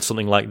linear, and then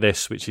something like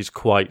this, which is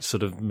quite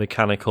sort of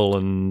mechanical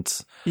and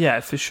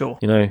for sure.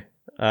 I don't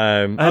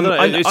know.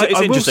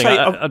 It's interesting.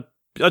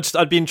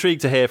 I'd be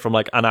intrigued to hear from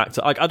like an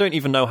actor. I don't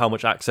even know how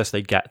much access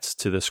they get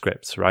to the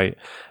scripts, right?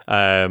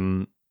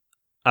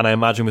 And I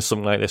imagine with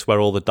something like this, where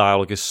all the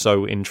dialogue is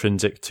so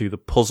intrinsic to the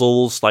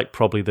puzzles, like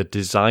probably the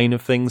design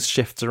of things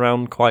shifts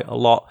around quite a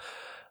lot.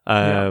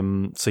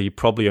 So you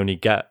probably only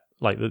get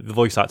like the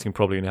voice acting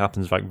probably only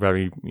happens like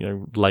very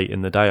late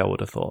in the day. I would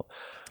have thought.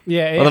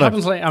 Yeah, it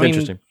happens late. I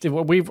mean,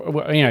 we've for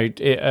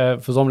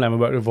Zombieland we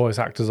work with voice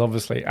actors,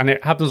 obviously, and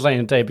it happens late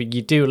in the day. But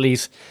you do at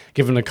least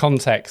give them the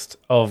context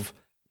of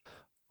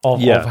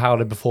how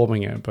they're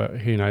performing it. But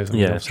who knows? I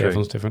mean, obviously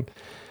everyone's different.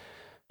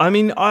 I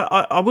mean,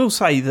 I will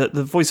say that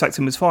the voice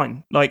acting was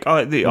fine. Like,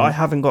 I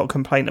haven't got a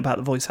complaint about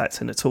the voice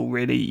acting at all,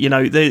 really.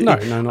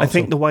 I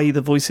think the way the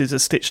voices are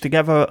stitched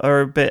together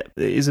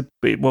is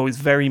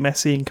very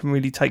messy and can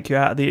really take you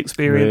out of the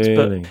experience.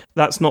 Really? But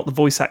that's not the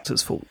voice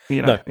actor's fault.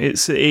 No.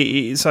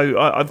 So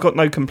I've got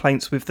no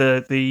complaints with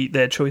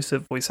their choice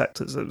of voice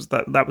actors.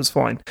 That was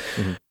fine.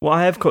 Mm-hmm. What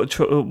I have got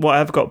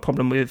a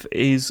problem with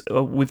is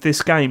with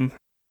this game.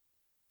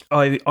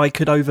 I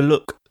could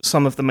overlook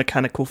some of the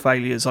mechanical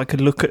failures. I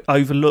could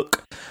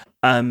overlook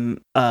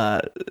some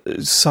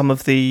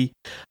of the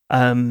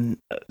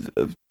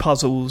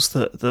puzzles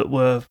that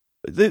were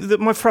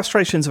my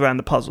frustrations around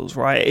the puzzles.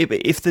 Right,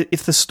 if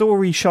the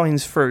story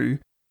shines through,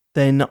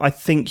 then I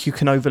think you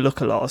can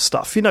overlook a lot of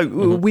stuff.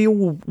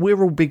 Mm-hmm.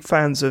 We're all big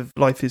fans of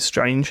Life is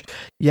Strange,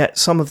 yet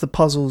some of the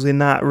puzzles in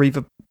that are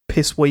either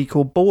piss weak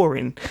or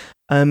boring.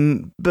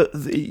 But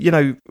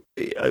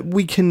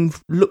we can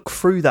look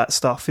through that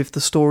stuff if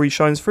the story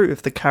shines through,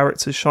 if the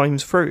character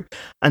shines through,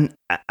 and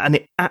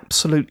it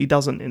absolutely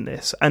doesn't in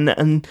this.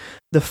 And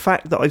the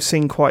fact that I've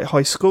seen quite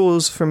high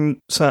scores from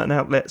certain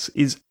outlets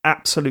is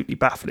absolutely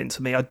baffling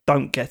to me. I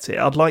don't get it.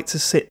 I'd like to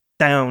sit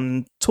down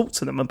and talk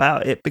to them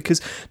about it, because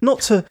I'm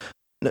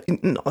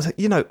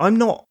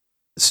not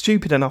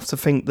stupid enough to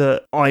think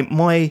that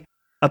my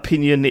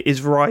opinion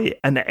is right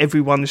and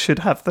everyone should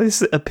have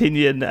this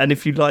opinion, and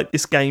if you like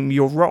this game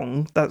you're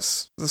wrong.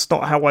 That's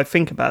not how I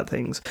think about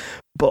things.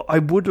 But I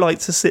would like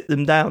to sit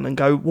them down and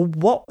go, well,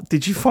 what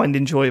did you find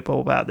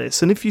enjoyable about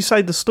this? And if you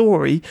say the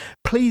story,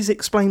 please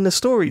explain the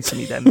story to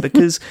me then,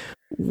 because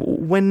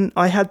when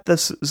I had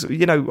this,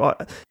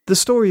 the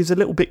story is a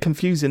little bit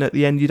confusing at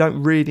the end. You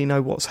don't really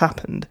know what's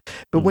happened,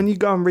 but when you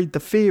go and read the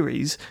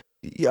theories,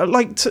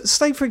 like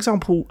say for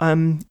example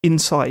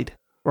Inside,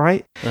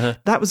 right? Uh-huh.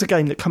 That was a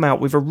game that came out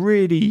with a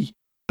really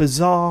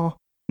bizarre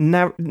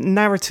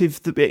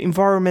narrative,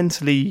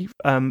 environmentally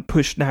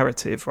pushed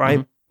narrative, right?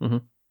 Mm-hmm. Mm-hmm.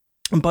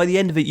 And by the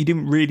end of it, you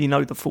didn't really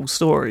know the full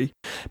story.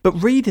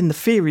 But reading the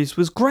theories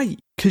was great,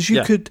 because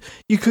you could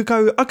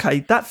go, okay,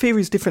 that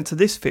theory is different to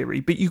this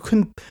theory, but you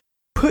can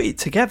put it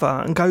together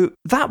and go,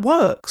 that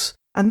works,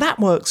 and that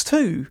works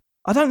too.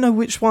 I don't know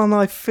which one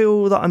I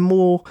feel that I'm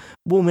more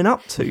warming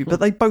up to,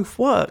 but they both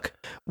work.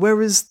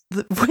 Whereas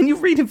when you're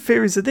reading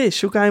theories of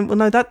this, you're going, well,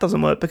 no, that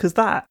doesn't work because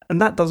that, and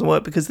that doesn't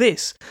work because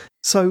this.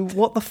 So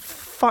what the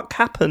fuck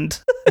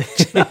happened?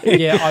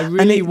 Yeah, I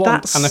really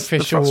want an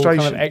official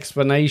kind of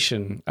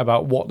explanation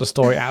about what the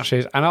story actually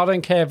is. And I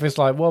don't care if it's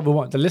like, well, we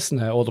want the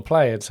listener or the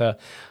player to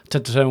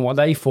determine what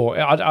they thought.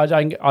 I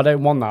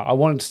don't want that. I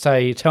want to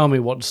say, tell me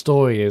what the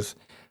story is.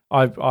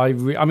 I've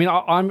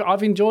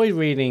enjoyed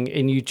reading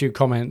in YouTube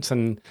comments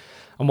and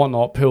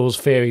whatnot, people's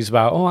theories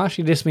about, oh,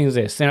 actually this means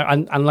this,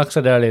 and like I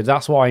said earlier,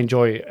 that's what I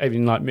enjoy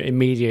in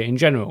media in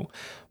general.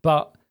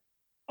 But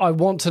I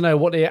want to know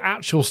what the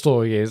actual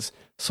story is,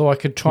 so I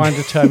could try and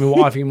determine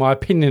what I think my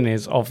opinion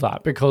is of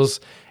that, because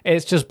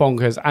it's just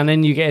bonkers. And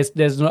then you get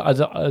there's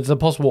a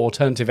possible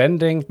alternative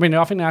ending. I mean,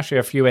 I think there are actually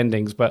a few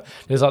endings, but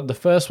there's like the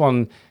first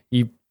one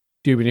you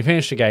do when you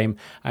finish the game,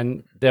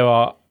 and there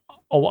are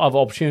other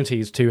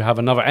opportunities to have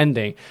another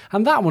ending,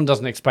 and that one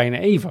doesn't explain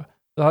it either.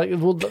 Like,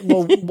 well,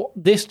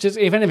 this just,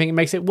 if anything, it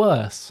makes it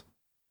worse.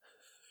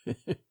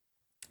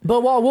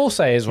 But what I will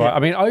say is, right, I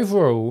mean,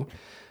 overall,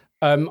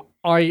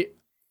 I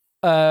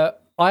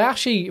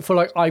actually feel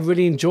like I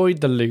really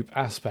enjoyed the loop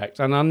aspect,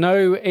 and I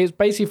know it's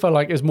basically felt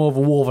like it's more of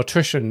a war of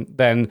attrition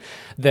than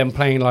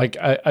playing like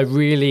a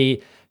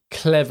really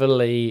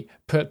cleverly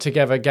put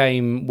together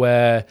game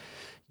where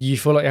you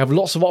feel like you have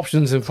lots of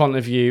options in front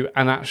of you,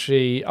 and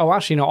actually, no,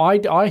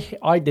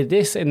 I did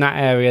this in that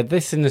area,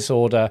 this in this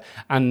order,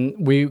 and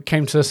we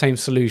came to the same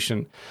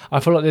solution. I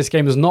feel like this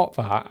game is not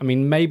that. I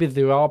mean, maybe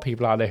there are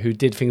people out there who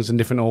did things in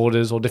different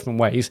orders or different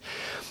ways,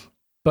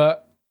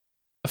 but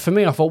for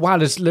me, I thought, wow,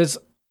 there's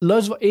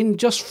loads of, in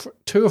just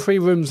 2 or 3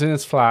 rooms in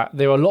this flat,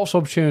 there are lots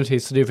of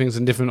opportunities to do things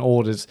in different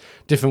orders,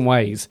 different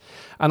ways,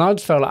 and I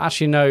just felt like,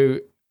 actually, no,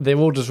 they're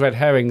all just red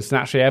herrings,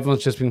 and actually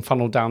everyone's just been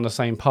funneled down the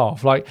same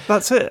path. Like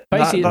that's it.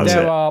 Basically,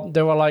 there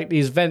are like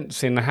these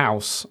vents in the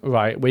house,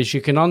 right, which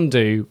you can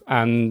undo,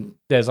 and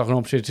there's like an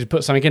opportunity to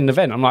put something in the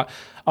vent. I'm like,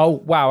 oh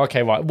wow,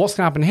 okay, right. What's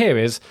going to happen here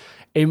is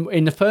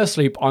in the first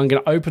loop, I'm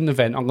going to open the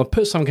vent, I'm going to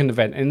put something in the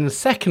vent, and in the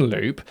second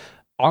loop,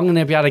 I'm going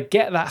to be able to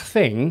get that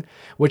thing,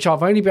 which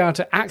I've only been able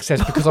to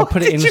access because I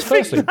put it in the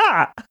first loop.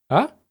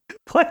 Huh?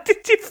 Why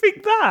did you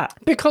think that?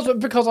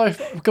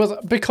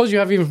 Because you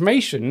have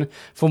information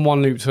from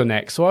one loop to the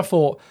next. So I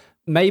thought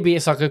maybe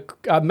it's like a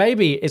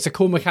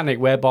cool mechanic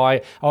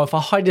whereby if I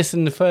hide this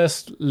in the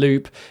first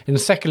loop, in the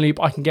second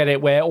loop I can get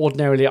it where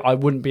ordinarily I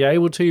wouldn't be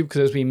able to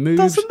because it's been moved.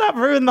 Doesn't that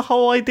ruin the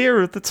whole idea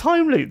of the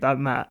time loop, though,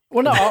 Matt?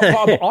 Well, no,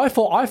 I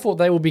thought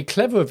they would be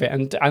clever with it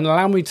and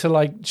allow me to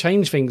like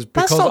change things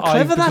because that's not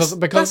clever.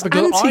 Because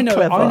I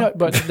know,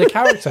 but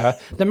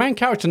the main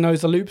character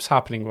knows the loop's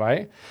happening,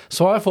 right?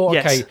 So I thought,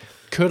 okay,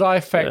 could I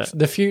affect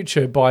the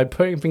future by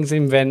putting things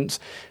in vents,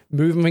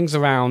 moving things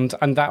around,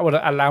 and that would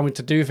allow me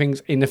to do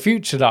things in the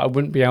future that I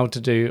wouldn't be able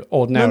to do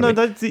ordinarily.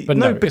 Because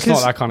it's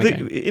not that kind of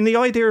game. In the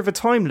idea of a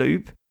time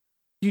loop,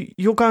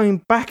 you're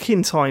going back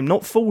in time,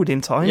 not forward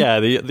in time. Yeah,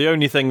 the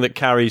only thing that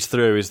carries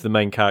through is the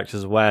main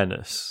character's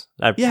awareness.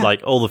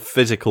 Like, all the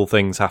physical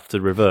things have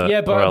to revert. Yeah,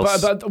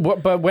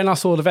 but when I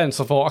saw the events,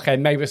 I thought, okay,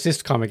 maybe it's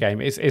this kind of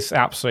game. It's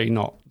absolutely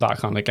not that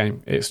kind of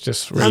game. It's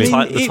just really...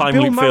 the time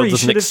loop field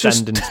doesn't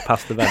extend into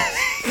past events.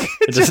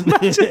 Just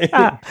imagine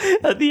that.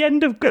 At the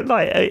end of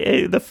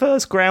the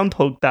first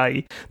Groundhog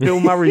Day, Bill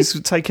Murray's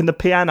taking the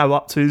piano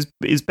up to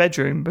his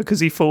bedroom because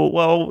he thought,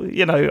 well,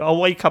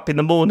 I'll wake up in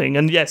the morning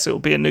and yes, it'll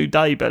be a new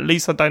day, but at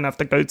least I don't have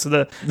to go to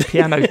the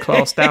piano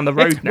class down the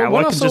road now.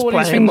 I can just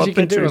play in my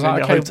bedroom in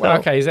the hotel.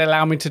 Okay, does it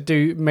allow me to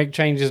make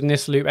changes in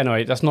this loop?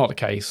 Anyway, that's not the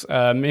case.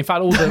 In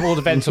fact, all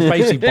the vents are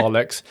basically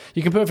bollocks.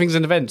 You can put things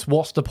in the vents.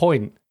 What's the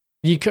point?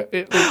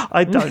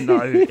 I don't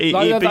know.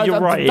 But you're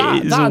right.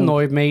 That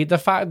annoyed me. The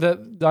fact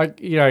that,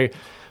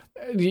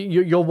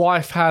 your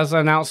wife has an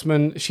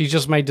announcement. She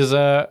just made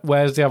dessert.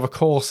 Where's the other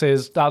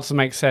courses? That doesn't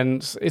make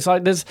sense. It's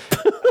like there's.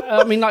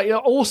 I mean,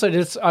 also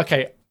there's.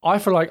 Okay, I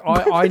feel like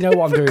I know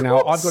what I'm doing now.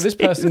 I've got this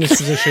person in this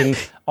position.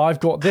 I've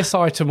got this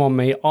item on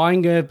me.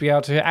 I'm going to be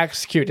able to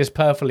execute this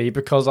perfectly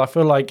because I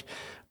feel like,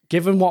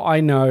 given what I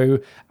know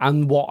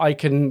and what I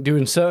can do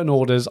in certain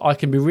orders, I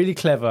can be really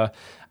clever.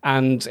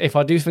 And if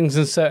I do things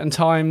in certain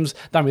times,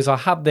 that means I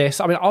have this.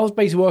 I mean, I was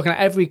basically working at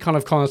every kind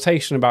of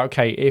connotation about,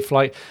 okay, if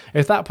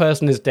that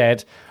person is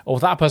dead or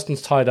if that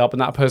person's tied up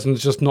and that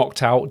person's just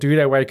knocked out, do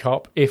they wake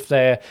up? If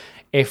they're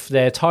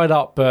tied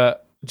up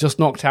but just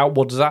knocked out,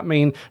 what does that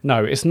mean?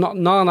 No, it's not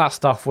none of that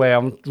stuff where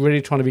I'm really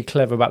trying to be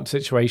clever about the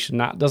situation.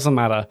 That doesn't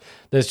matter.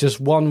 There's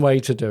just one way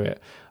to do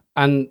it.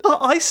 And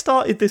I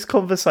started this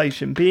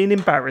conversation being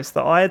embarrassed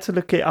that I had to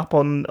look it up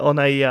on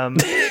a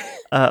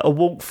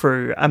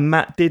walkthrough and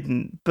Matt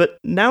didn't. But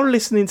now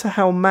listening to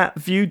how Matt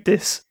viewed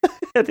this,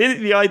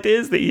 the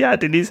ideas that he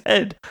had in his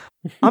head,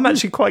 I'm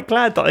actually quite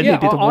glad that I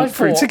needed a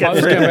walkthrough to get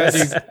through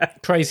this.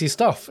 Crazy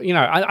stuff,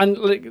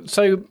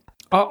 so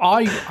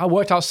I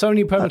worked out so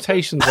many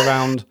permutations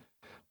around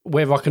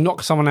whether I can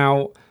knock someone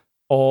out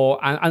or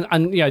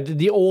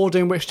the order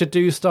in which to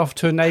do stuff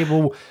to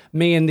enable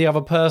me and the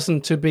other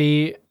person to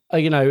be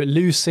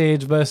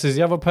lucid versus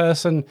the other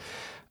person.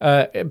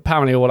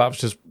 Apparently all that was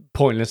just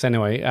pointless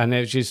anyway, and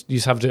it's just you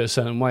just have to do it a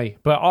certain way.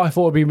 But I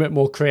thought it'd be a bit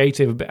more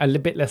creative, a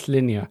bit less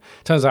linear.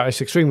 Turns out it's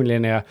extremely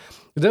linear.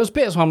 There was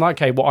bits where I'm like,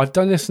 okay, well, I've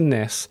done this and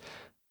this.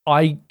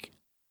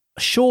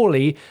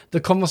 Surely the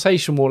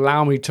conversation will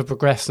allow me to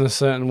progress in a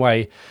certain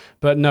way.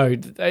 But no,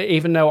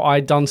 even though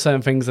I'd done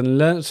certain things and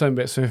learned certain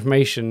bits of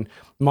information,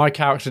 my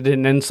character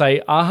didn't then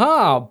say,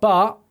 aha,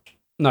 but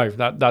no,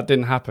 that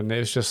didn't happen. It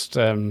was just,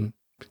 at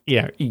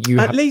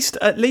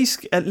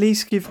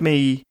least give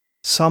me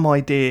some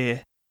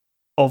idea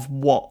of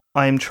what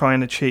I'm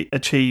trying to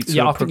achieve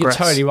to I progress. think you're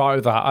totally right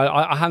with that.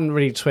 I hadn't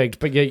really twigged,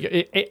 but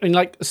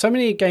like so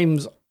many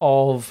games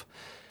of...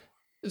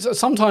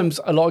 Sometimes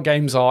a lot of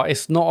games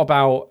it's not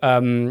about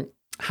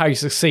how you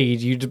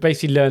succeed. You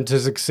basically learn to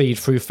succeed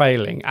through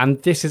failing.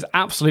 And this is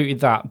absolutely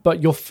that.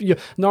 But you're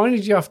not only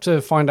do you have to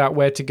find out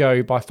where to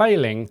go by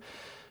failing,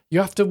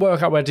 you have to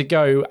work out where to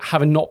go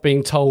having not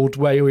being told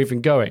where you're even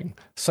going.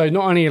 So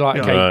not only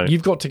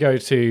you've got to go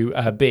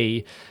to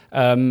B,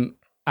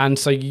 and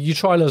so you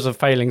try loads of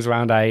failings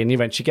around A and you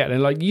eventually get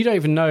there. You don't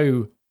even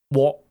know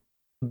what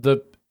the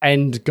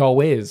end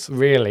goal is,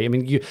 really. I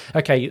mean,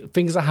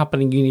 things are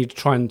happening, you need to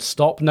try and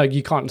stop. No,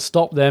 you can't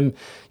stop them.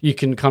 You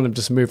can kind of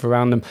just move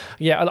around them.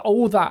 Yeah, and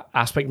all that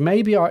aspect,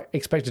 maybe I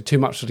expected too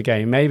much of the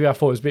game. Maybe I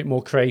thought it was a bit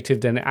more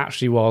creative than it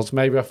actually was.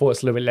 Maybe I thought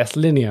it's a little bit less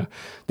linear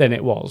than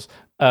it was.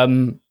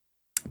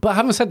 But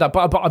having said that,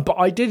 but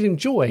I did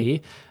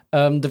enjoy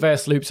the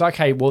various loops.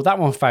 Okay, well, that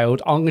one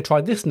failed. I'm going to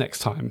try this next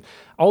time.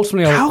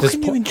 Ultimately, I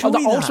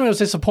was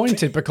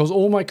disappointed because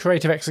all my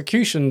creative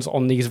executions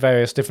on these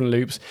various different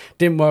loops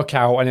didn't work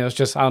out, and it was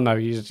just, no,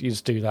 you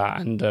just do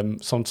that, and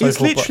so on. It's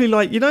literally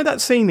like,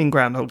 that scene in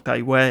Groundhog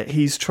Day where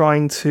he's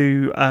trying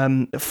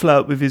to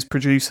flirt with his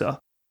producer,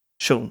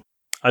 Sean.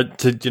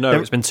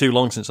 It's been too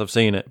long since I've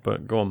seen it,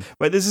 but go on.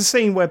 But there's a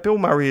scene where Bill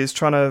Murray is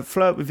trying to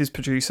flirt with his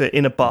producer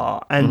in a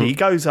bar, and he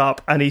goes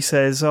up and he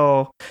says,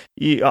 I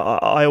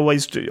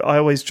always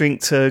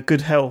drink to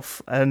good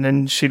health. And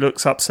then she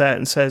looks upset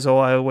and says,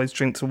 I always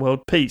drink to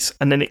world peace.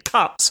 And then it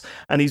cuts,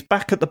 and he's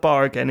back at the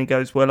bar again and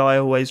goes, well, I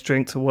always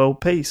drink to world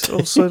peace.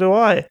 Oh, so do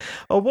I.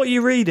 Oh, what are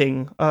you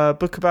reading? A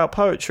book about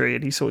poetry.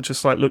 And he sort of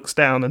just like looks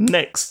down, and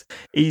next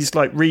he's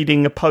like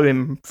reading a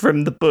poem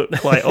from the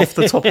book, like off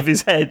the top of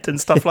his head and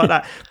stuff like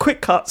that.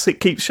 Quick cuts, it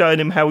keeps showing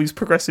him how he's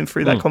progressing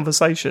through that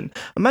conversation.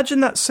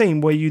 Imagine that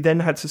scene where you then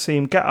had to see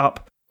him get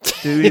up,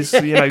 do his,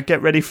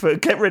 get ready,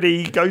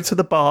 go to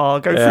the bar,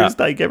 go through his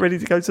day, get ready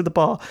to go to the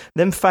bar,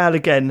 then fail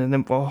again, and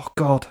then, oh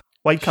God,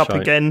 wake up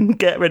again,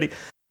 get ready.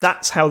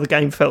 That's how the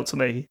game felt to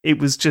me. It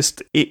was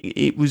just,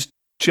 it was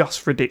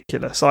just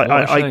ridiculous.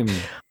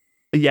 It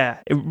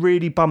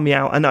really bummed me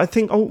out. And I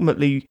think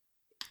ultimately,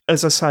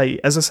 as I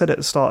said at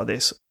the start of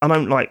this, I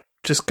don't like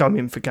just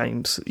going for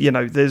games.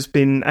 There's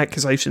been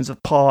accusations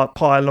of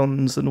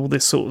pylons and all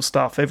this sort of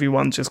stuff.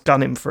 Everyone's just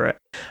gunning for it.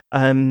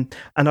 And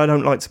I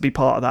don't like to be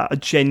part of that. I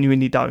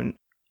genuinely don't.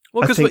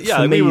 Well, because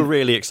we were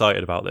really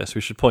excited about this. We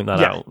should point that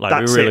out. Like,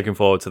 we were really looking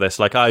forward to this.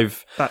 Like,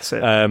 that's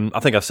it. I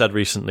think I've said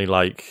recently,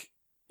 like,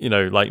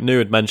 like New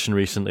had mentioned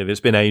recently,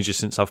 there's been ages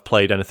since I've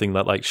played anything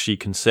that like she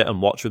can sit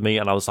and watch with me,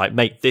 and I was like,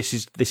 mate, this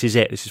is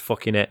it. This is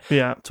fucking it.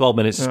 Yeah. 12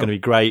 minutes is going to be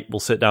great. We'll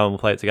sit down and we'll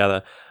play it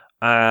together.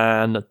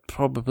 And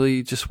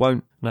probably just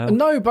won't.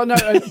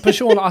 But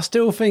Sean, I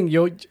still think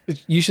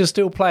you should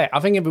still play it. I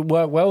think it would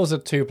work well as a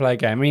 2-player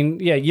game. I mean,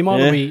 you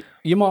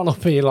might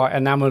not be like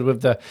enamored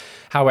with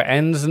how it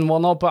ends and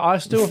whatnot, but I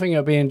still think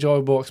it'd be an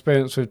enjoyable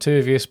experience with two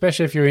of you,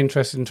 especially if you're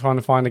interested in trying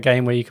to find a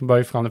game where you can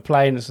both kind of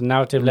play, and it's a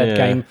narrative-led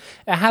game.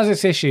 It has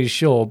its issues,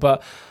 sure,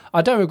 but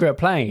I don't regret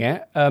playing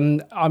it.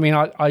 I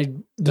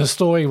mean, the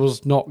story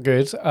was not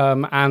good,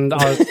 and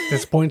I was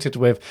disappointed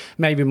with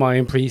maybe my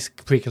own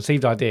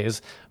preconceived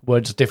ideas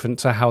were just different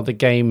to how the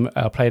game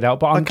played out.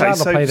 But I'm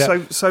glad I played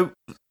it.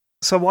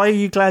 So why are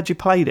you glad you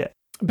played it?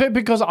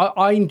 Because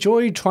I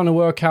enjoyed trying to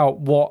work out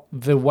what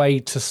the way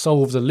to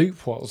solve the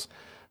loop was.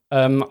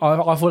 I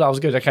thought that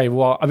was good. Okay,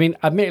 well, I mean,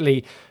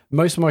 admittedly,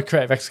 most of my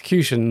creative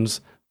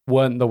executions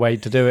weren't the way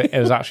to do it. It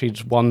was actually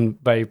just one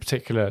very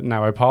particular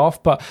narrow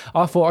path. But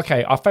I thought,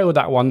 okay, I failed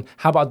that one.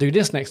 How about I do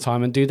this next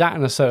time and do that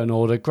in a certain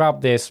order?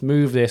 Grab this,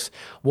 move this.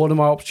 What are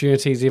my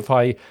opportunities if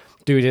I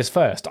do this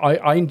first?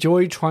 I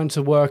enjoyed trying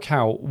to work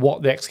out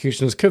what the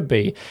executions could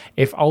be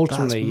if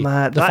ultimately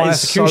the final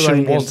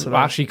execution was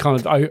actually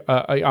kind of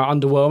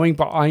underwhelming,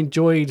 but I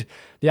enjoyed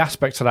the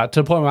aspects of that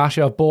to the point where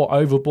actually I've bought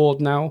Overboard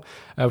now,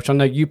 which I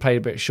know you played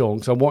a bit, Sean,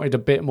 because I wanted a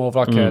bit more of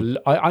like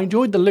I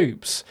enjoyed the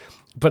loops,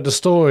 but the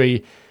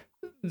story,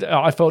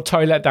 I felt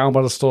totally let down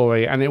by the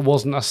story, and it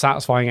wasn't a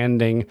satisfying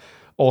ending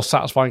or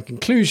satisfying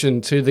conclusion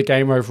to the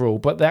game overall.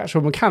 But the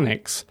actual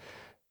mechanics,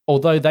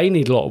 although they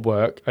need a lot of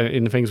work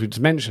in the things we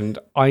just mentioned,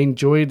 I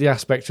enjoyed the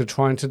aspect of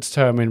trying to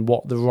determine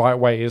what the right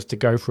way is to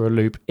go through a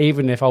loop,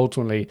 even if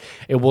ultimately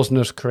it wasn't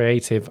as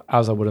creative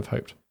as I would have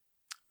hoped.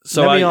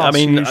 So Let me ask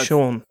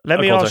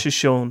you,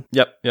 Sean.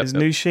 Yep. Is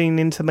Nushin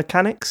into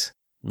mechanics?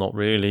 Not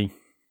really.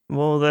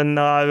 Well, then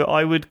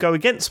I would go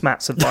against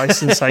Matt's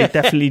advice and say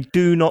definitely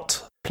do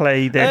not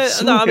play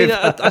this.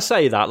 I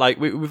say that. Like,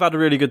 we've had a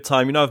really good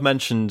time. I've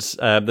mentioned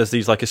there's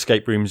these like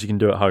escape rooms you can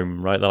do at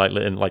home, right? They're like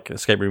in like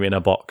escape room in a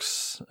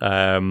box.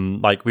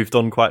 Like, we've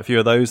done quite a few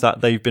of those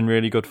that they've been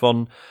really good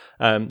fun.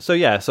 So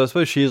I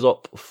suppose she's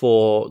up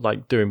for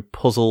like doing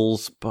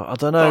puzzles, but I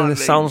don't know. It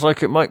sounds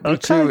like it might be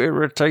too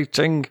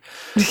irritating.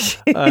 It's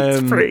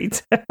pretty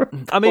terrible.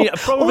 I mean,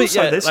 probably.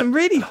 Also, there's some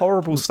really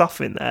horrible stuff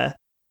in there.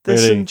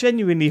 There's some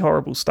genuinely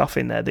horrible stuff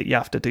in there that you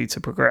have to do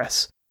to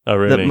progress. Oh,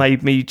 really? That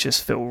made me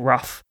just feel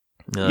rough.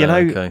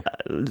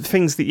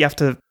 Things that you have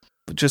to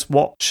just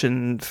watch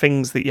and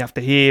things that you have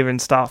to hear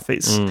and stuff.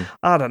 It's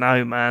I don't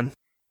know, man.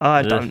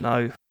 I don't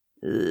know.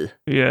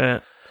 Yeah.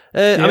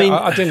 I mean,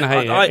 I didn't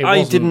hate it.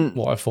 I didn't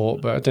what I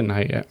thought, but I didn't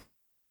hate it.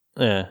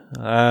 Yeah.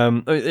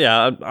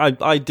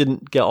 I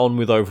didn't get on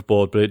with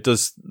Overboard, but it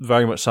does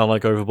very much sound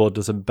like Overboard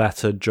does a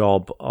better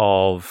job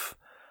of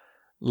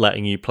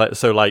letting you play.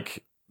 So,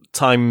 like,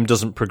 time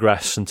doesn't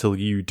progress until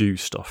you do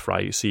stuff,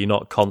 right? So you're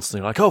not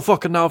constantly like, oh,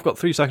 fuck, and now I've got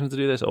 3 seconds to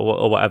do this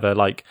or whatever.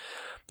 Like,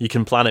 you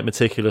can plan it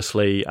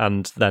meticulously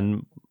and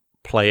then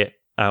play it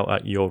out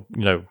at your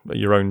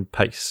own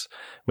pace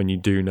when you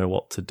do know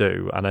what to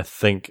do. And I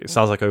think it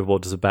sounds like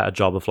Overboard does a better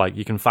job of, like,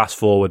 you can fast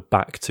forward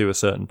back to a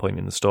certain point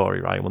in the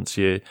story, right? Once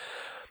you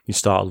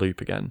start a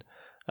loop again.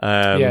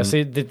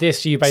 See,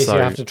 this you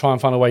basically have to try and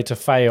find a way to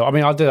fail. I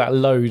mean, I do that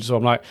loads, so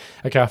I'm like,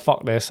 okay,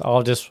 fuck this,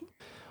 I'll just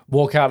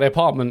walk out of the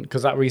apartment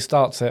because that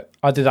restarts it.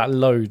 I did that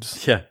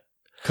loads. Yeah.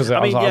 Because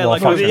that's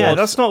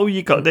not all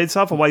you got. There's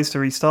other ways to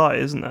restart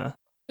it, isn't there?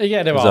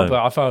 Yeah, there are,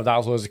 but I found that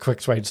was always the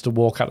quickest way just to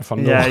walk out the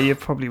front door. Yeah, you're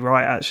probably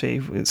right,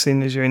 actually,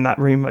 seeing as you're in that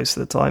room most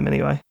of the time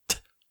anyway.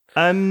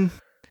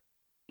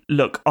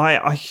 look,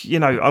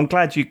 I'm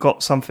glad you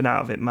got something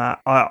out of it,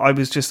 Matt. I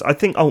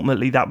think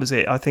ultimately that was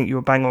it. I think you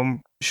were bang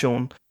on,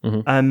 Sean.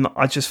 Mm-hmm.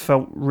 I just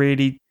felt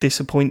really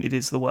disappointed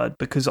is the word,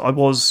 because I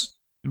was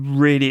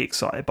really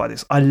excited by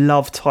this. I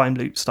love time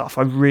loop stuff.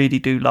 I really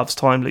do love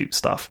time loop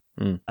stuff.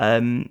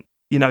 The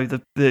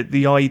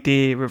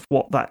idea of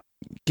what that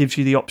gives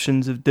you the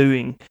options of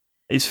doing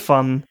is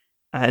fun,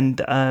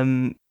 and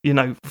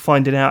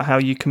finding out how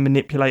you can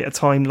manipulate a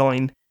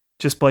timeline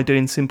just by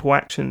doing simple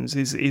actions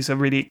is a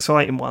really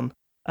exciting one.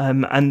 I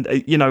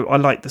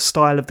like the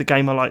style of the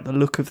game. I like the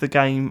look of the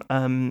game,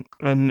 and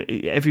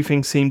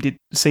everything seemed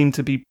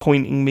to be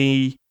pointing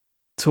me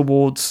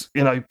towards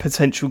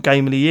potential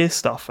Game of the Year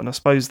stuff, and I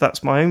suppose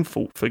that's my own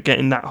fault for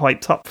getting that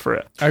hyped up for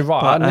it. Oh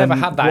right, but, I never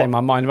had that in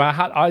my mind.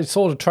 I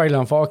saw the trailer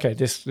and thought, okay,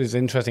 this is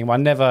interesting, but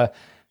I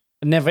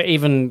never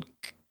even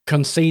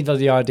considered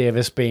the idea of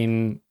this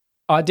being.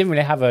 I didn't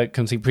really have a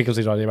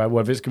preconceived idea about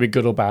whether it's going to be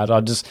good or bad. I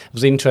just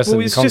was interested in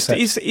the concept.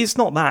 It's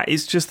not that.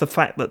 It's just the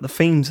fact that the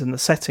themes and the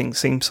settings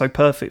seem so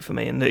perfect for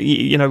me,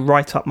 and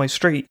right up my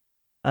street.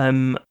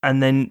 But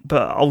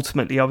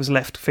ultimately, I was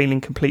left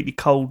feeling completely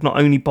cold, not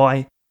only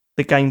by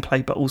the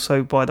gameplay but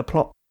also by the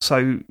plot.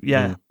 So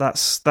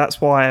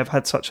that's why I've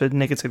had such a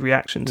negative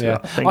reaction to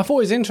it. I thought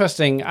it was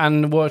interesting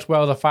and worked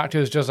well. The fact it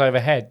was just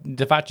overhead.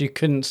 The fact you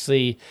couldn't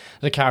see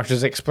the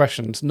characters'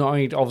 expressions. Not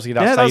only obviously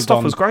that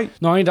stuff was great.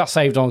 Not only that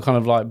saved on kind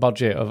of like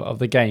budget of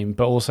the game,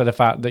 but also the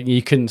fact that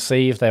you couldn't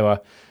see if they were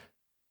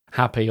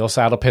happy or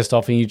sad or pissed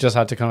off, and you just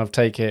had to kind of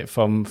take it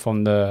from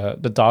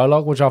the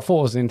dialogue, which I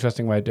thought was an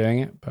interesting way of doing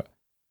it. But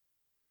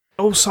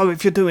also,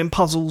 if you're doing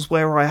puzzles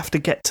where I have to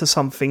get to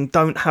something,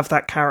 don't have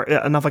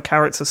another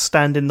character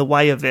stand in the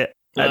way of it.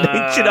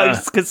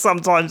 Because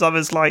sometimes I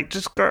was like,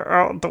 just get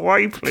out of the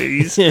way,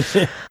 please.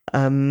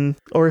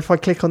 Or if I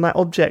click on that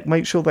object,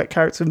 make sure that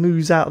character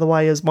moves out of the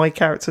way as my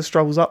character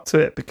strolls up to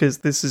it, because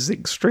this is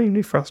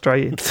extremely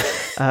frustrating.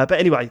 But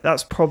anyway,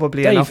 that's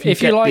probably Dave, enough.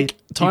 If you like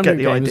time loop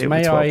games,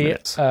 may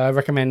I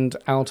recommend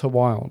Outer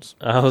Wilds?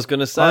 I was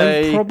going to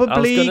say... I'm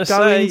probably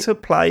going to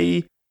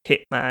play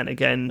Hitman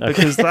again,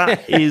 because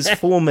that is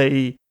for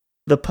me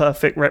the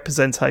perfect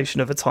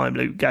representation of a time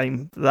loop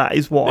game. That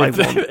is what I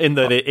want. In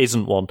that it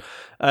isn't one.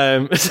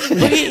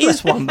 It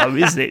is one though,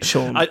 isn't it,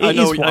 Sean? I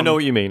know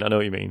what you mean.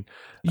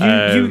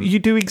 You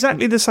do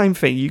exactly the same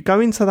thing. You go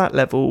into that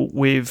level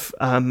with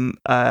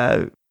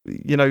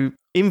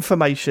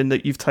information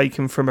that you've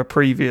taken from a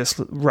previous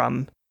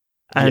run,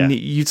 and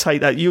you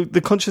take that.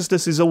 The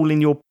consciousness is all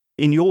in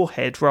your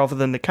head rather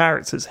than the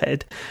character's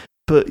head.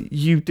 But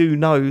you do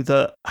know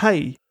that,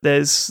 hey,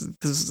 there's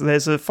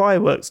a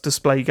fireworks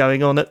display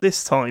going on at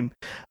this time,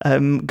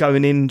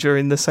 going in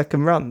during the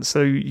second run.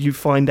 So you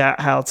find out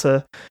how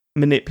to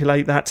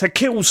manipulate that to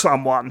kill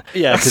someone.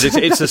 Yeah, because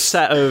it's a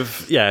set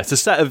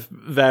of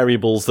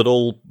variables that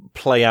all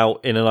play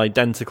out in an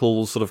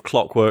identical sort of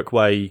clockwork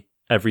way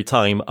every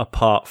time,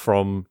 apart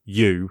from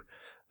you.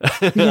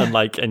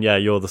 And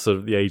you're the sort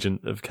of the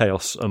agent of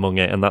chaos among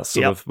it, and that's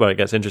sort of where it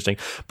gets interesting.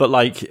 But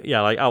like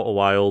Outer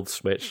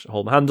Wilds, which,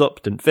 hold my hand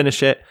up, didn't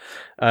finish it,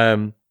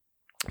 but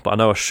I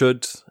know I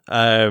should.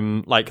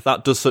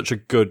 That does such a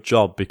good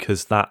job,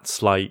 because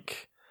that's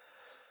it's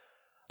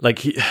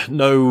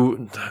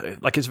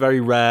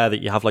very rare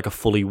that you have like a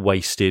fully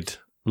wasted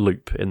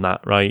loop in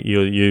that, right?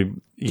 You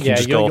can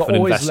just go off and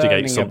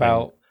investigate something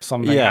about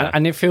something,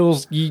 and it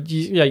feels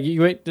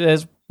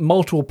there's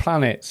multiple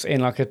planets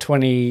in like a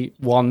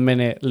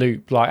 21-minute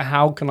loop. Like,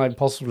 how can I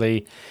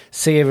possibly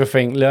see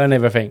everything, learn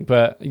everything?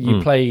 But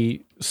you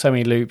play so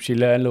many loops, you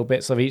learn little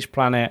bits of each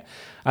planet,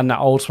 and that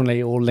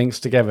ultimately all links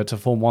together to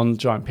form one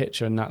giant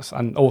picture.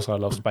 And also I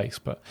love space,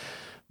 but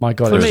my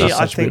God, for me,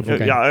 I think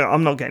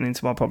I'm not getting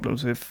into my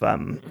problems with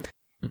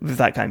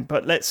that game.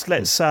 But let's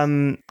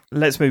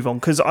move on,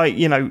 because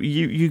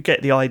you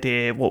get the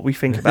idea what we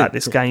think about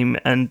this game,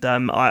 and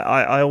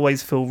I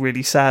always feel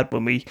really sad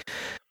when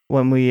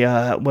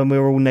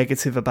we're all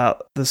negative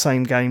about the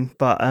same game,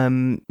 but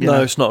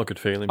it's not a good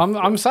feeling.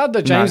 I'm sad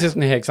that James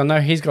isn't here, because I know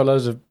he's got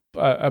loads of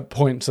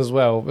points as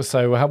well.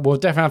 So we'll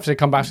definitely have to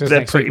come back to this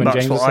next week when James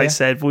is here. Pretty much what I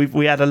said.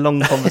 We had a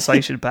long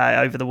conversation about it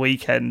over the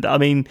weekend. I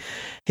mean,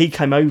 he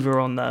came over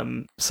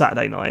on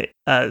Saturday night,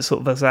 sort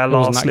of as our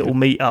last little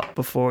meet up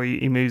before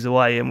he moves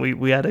away, and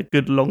we had a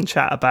good long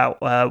chat about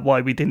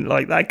why we didn't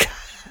like that game.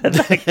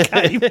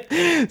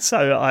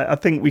 So I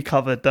think we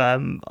covered.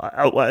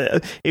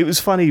 It was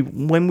funny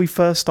when we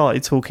first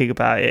started talking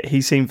about it.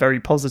 He seemed very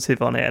positive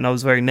on it, and I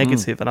was very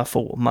negative. And I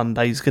thought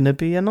Monday's going to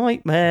be a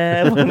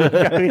nightmare when we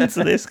go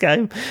into this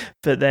game.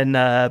 But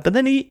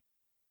then he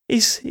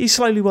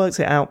slowly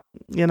worked it out.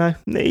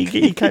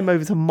 He came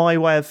over to my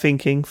way of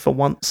thinking for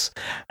once,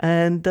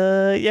 and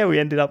we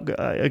ended up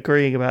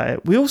agreeing about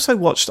it. We also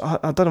watched.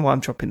 I don't know why I'm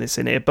dropping this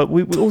in here, but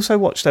we also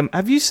watched them.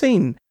 Have you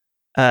seen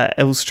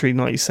Elstree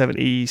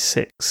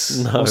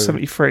 1976 or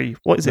 73?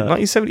 What is it?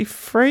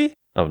 1973?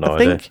 I have no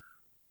idea.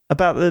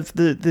 about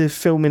the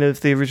filming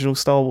of the original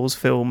Star Wars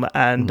film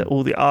and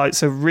all the.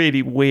 It's a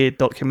really weird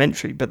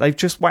documentary, but they've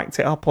just whacked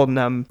it up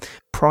on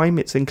Prime.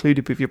 It's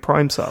included with your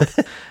Prime sub,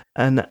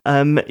 and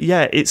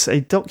it's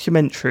a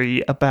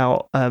documentary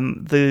about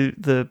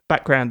the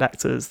background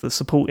actors, the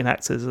supporting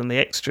actors, and the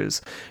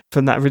extras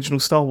from that original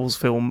Star Wars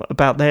film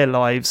about their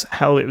lives,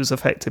 how it was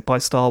affected by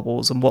Star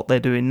Wars, and what they're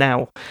doing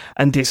now.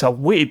 And it's a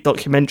weird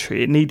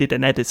documentary. It needed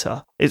an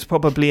editor. It's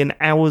probably an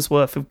hour's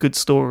worth of good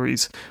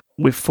stories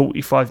with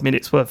 45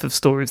 minutes worth of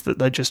stories that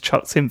they just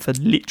chucked in for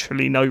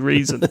literally no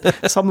reason.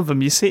 Some of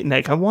them you're sitting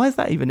there going, why is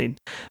that even in?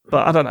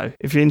 But I don't know.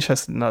 If you're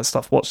interested in that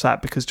stuff, watch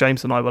that, because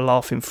James and I were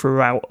laughing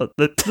throughout at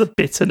the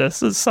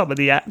bitterness of some of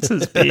the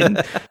actors being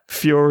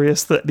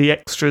furious that the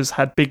extras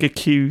had bigger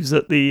queues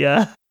at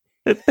the...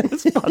 It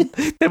was fun.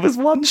 There was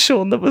one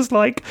Sean that was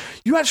like,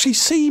 you actually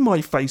see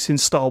my face in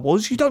Star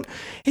Wars. You don't.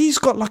 He's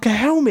got like a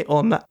helmet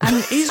on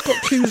and he's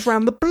got queues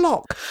around the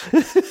block.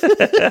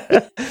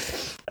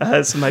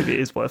 So maybe it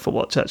is worth a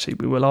watch, actually.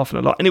 We were laughing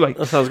a lot. Anyway,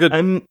 that sounds good.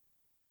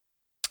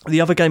 The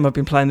other game I've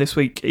been playing this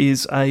week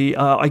is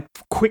I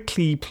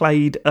quickly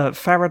played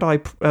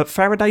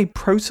Faraday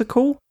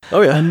Protocol.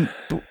 Oh yeah,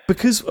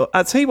 because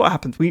I'll tell you what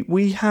happened.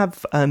 We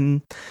have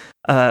a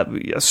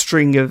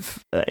string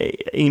of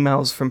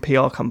emails from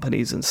PR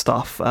companies and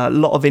stuff. A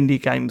lot of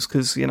indie games,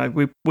 because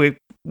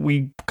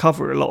we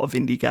cover a lot of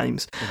indie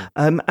games,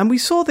 and we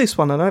saw this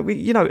one, and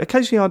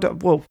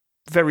occasionally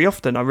very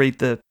often I read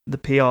the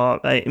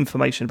PR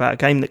information about a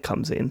game that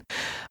comes in,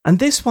 and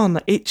this one,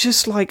 it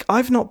just like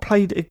I've not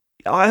played.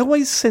 I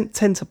always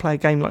tend to play a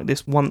game like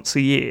this once a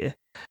year,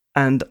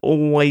 and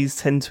always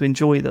tend to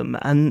enjoy them.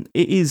 And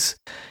it is,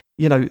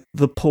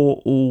 the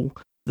Portal.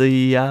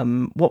 The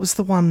what was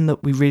the one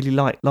that we really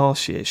liked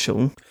last year,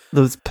 Sean?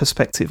 The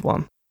perspective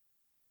one.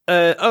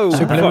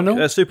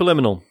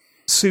 Superliminal.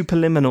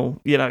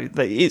 Superliminal.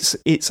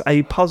 It's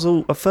a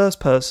puzzle, a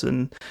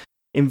first-person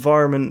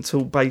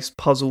environmental-based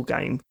puzzle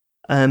game.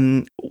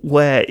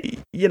 Where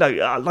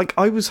like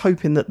I was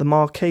hoping that the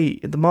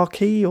marquee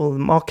or the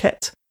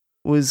Marquette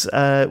was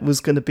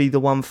going to be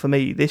the one for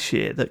me this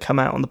year that came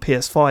out on the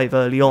PS5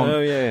 early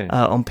on.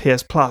 On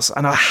PS Plus,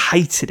 and I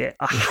hated it.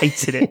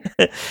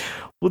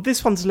 Well,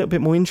 this one's a little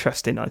bit more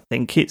interesting, I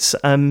think. It's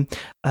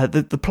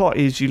the plot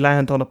is you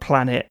land on a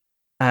planet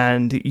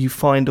and you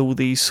find all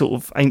these sort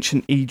of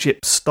ancient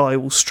Egypt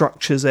style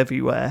structures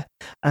everywhere,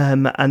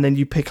 and then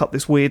you pick up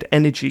this weird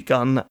energy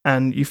gun,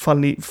 and you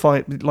finally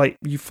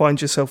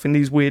find yourself in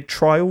these weird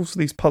trials,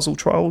 these puzzle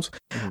trials.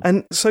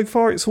 And so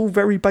far, it's all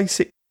very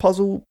basic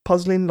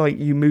puzzling. Like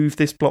you move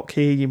this block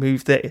here, you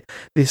move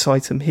this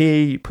item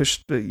here, you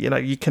push,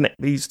 you connect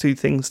these two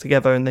things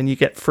together, and then you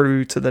get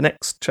through to the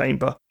next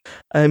chamber.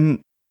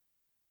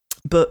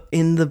 But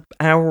in the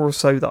hour or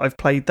so that I've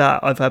played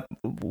that, I've had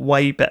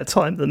way better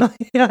time than I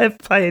have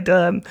played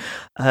 12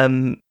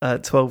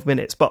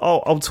 minutes. But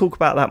I'll talk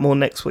about that more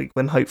next week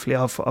when hopefully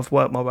I've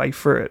worked my way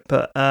through it.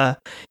 But I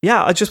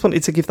just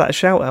wanted to give that a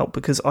shout out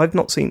because I've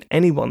not seen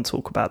anyone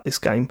talk about this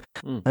game,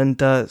 and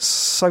I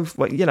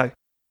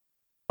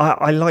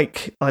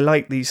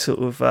like these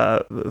sort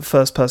of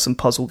first person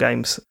puzzle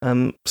games.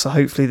 So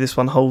hopefully this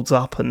one holds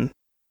up and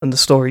the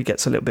story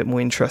gets a little bit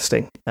more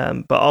interesting.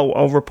 But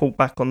I'll report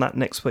back on that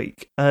next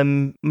week.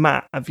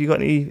 Matt, have you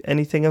got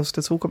anything else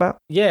to talk about?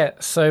 Yeah,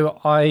 so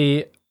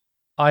I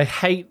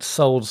hate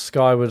sold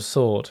Skyward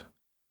Sword.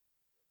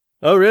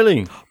 Oh,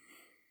 really?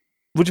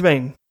 What do you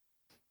mean?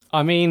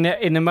 I mean,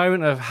 in a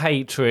moment of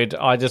hatred,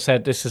 I just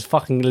said, this is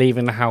fucking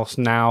leaving the house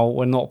now.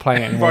 We're not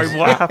playing it anymore. Right,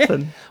 what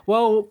happened?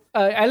 Well,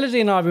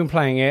 Elodie and I have been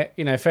playing it,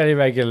 fairly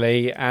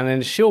regularly, and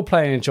then she'll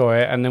play and enjoy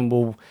it, and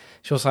then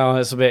she'll say, oh,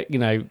 it's a bit,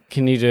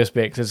 can you do this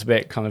bit, because it's a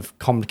bit kind of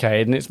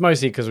complicated, and it's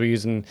mostly because we're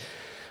using...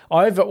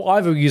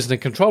 Either using the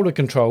controller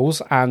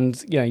controls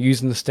and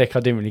using the stick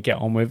I didn't really get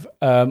on with,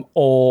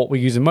 or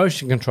we're using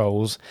motion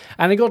controls,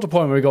 and it got to a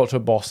point where we got to a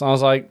boss, and I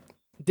was like,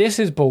 this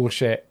is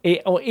bullshit.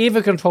 Or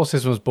either control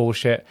system was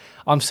bullshit.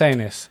 I'm saying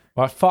this.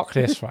 Right, fuck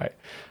this, right?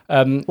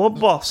 What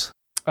boss?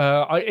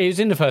 It was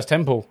in the first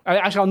temple.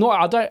 Actually, I'm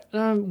not. I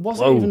don't.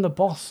 Wasn't even the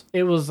boss.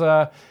 It was.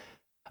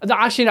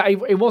 Actually, no,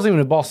 it wasn't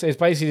even a boss. It's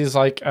basically just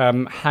like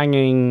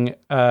hanging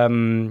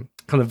kind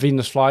of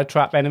Venus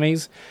flytrap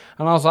enemies,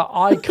 and I was like,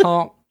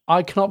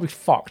 I cannot be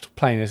fucked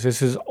playing this.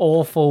 This is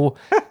awful.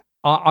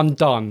 I'm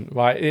done,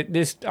 right?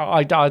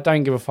 I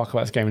don't give a fuck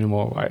about this game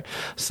anymore, right?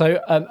 So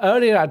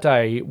earlier that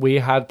day, we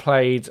had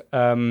played,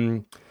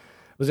 was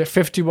it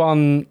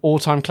 51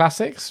 all-time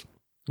classics?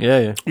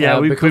 Yeah.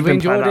 Because we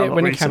enjoyed it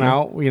when it came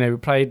out. We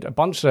played a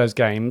bunch of those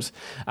games,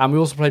 and we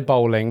also played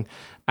bowling,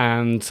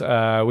 and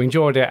we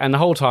enjoyed it. And the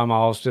whole time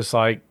I was just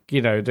like,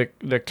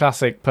 the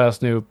classic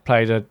person who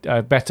played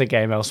a better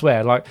game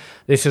elsewhere. Like,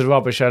 this is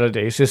rubbish,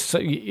 Elodie. It's just,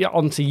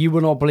 honestly, you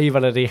will not believe,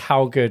 Elodie,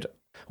 how good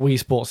Wii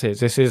Sports is.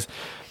 This is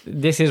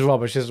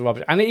rubbish. This is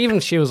rubbish. And even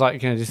she was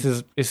like,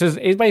 it's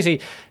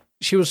basically,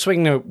 she was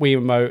swinging the Wii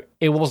remote.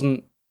 It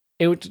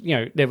it would,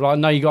 they were like,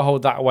 no, you got to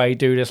hold that away,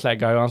 do this, let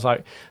go. And I was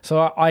like,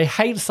 so I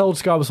hate Soul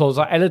Skyward Sword. I was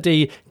like,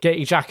 Elodie, get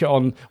your jacket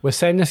on. We're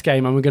setting this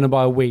game and we're going to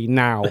buy a Wii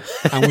now.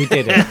 And we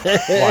did it.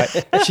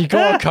 Right. She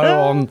got a coat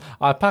on.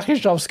 I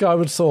packaged up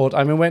Skyward Sword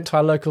and we went to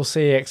our local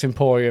CEX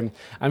Emporium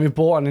and we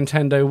bought a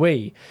Nintendo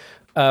Wii.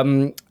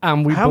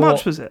 And we How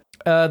much was it?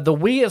 The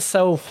Wii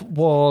itself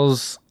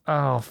was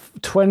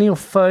 20 or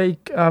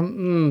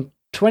 30,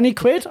 20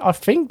 quid, I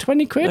think,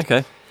 20 quid.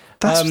 Okay.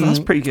 That's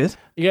pretty good.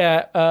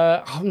 Yeah,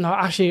 no,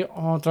 actually,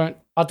 I don't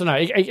know.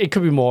 It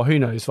could be more. Who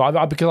knows?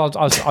 Right? Because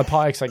I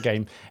partaked that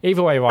game.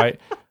 Either way, right?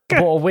 I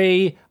bought a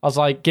Wii. I was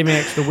like, give me an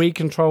extra Wii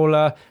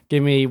controller.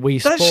 Give me Wii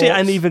Sports. That shit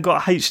ain't even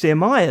got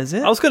HDMI, is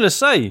it? I was going to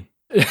say,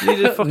 you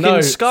need a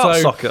fucking SCART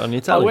socket on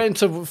your telly. I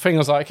went into thing. I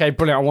was like, okay,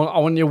 brilliant. I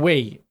want your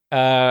Wii.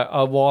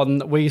 I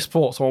want Wii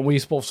Sports. I want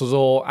Wii Sports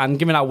Resort, and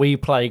give me that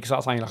Wii Play because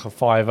that's only like a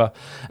 $5.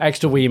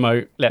 Extra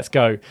Wiimote. Let's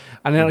go.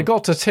 And then I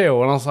got to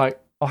Till, and I was like,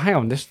 oh, hang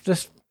on, this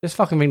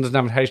fucking thing doesn't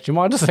have an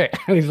HDMI, does it?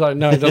 And he's like,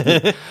 no, it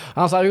doesn't. And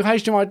I was like,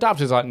 HDMI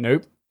adapter? He's like,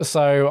 nope.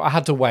 So I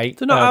had to wait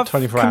 24 hours.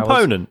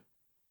 Component?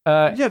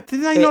 Yeah, did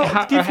they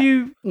not give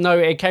you... No,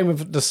 it came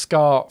with the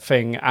SCART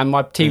thing, and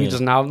my TV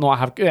does now not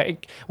have...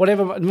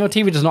 whatever, my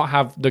TV does not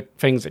have the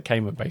things it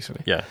came with,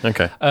 basically. Yeah,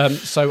 okay.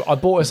 So I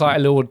bought this like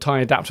a little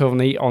tiny adapter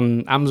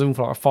on Amazon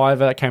for like a $5.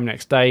 That came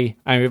next day,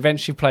 and we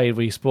eventually played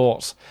Wii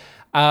Sports.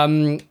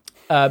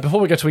 Before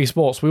we go to Wii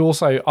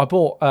Sports, I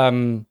bought...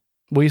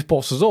 Wii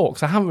Sports Resort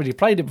because I haven't really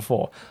played it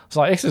before. I was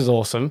like, this is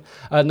awesome.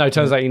 No, it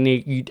turns out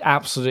you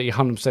absolutely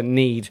 100%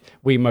 need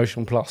Wii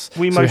Motion Plus.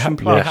 Wii Motion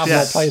Plus. I have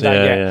not played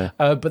that yet.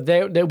 Yeah. But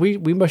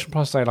Wii Motion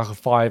Plus is like a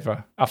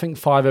 $5. I think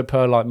 $5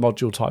 per like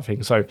module type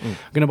thing. So I'm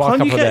going to buy a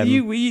couple of them.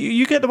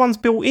 You get the ones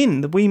built in,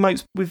 the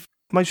Wiimotes with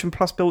Motion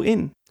Plus built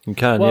in. You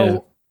can,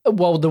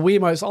 Well, the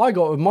Wiimotes I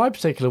got with my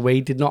particular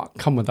Wii did not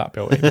come with that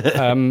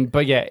built-in.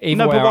 But yeah,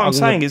 either way, but what I'm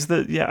saying is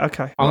that,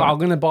 okay. I'm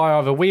going to buy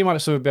either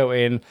Wiimotes with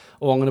built-in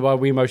or I'm going to buy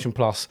Wii Motion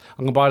Plus.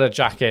 I'm going to buy the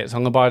jackets, I'm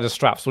going to buy the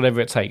straps, whatever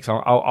it takes. I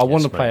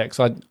want to play it because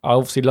I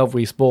obviously love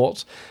Wii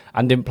Sports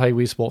and didn't play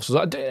Wii Sports.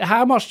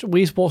 How much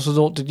Wii Sports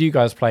Resort did you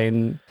guys play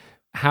and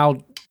how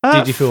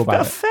did you feel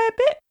about it? A fair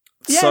bit.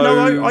 Yeah,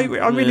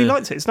 I really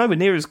liked it. It's nowhere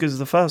near as good as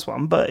the first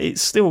one, but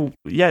it's still,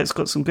 it's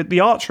got some good... The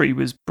archery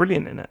was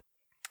brilliant in it.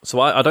 So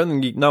I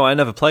don't think I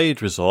never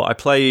played Resort. I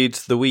played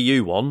the Wii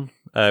U one,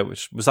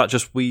 which was that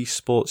just Wii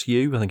Sports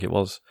U? I think it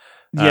was.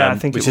 Yeah, I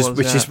think it was.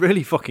 Which is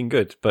really fucking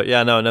good. But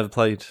yeah, no, I never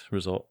played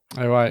Resort.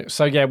 All right.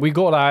 So yeah, we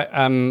got that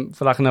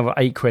for like another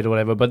 £8 or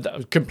whatever,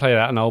 but couldn't play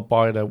that, and I'll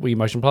buy the Wii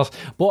Motion Plus.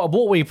 But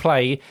what we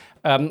play,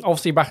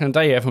 obviously back in the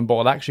day, everyone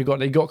bought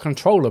they got a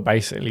controller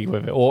basically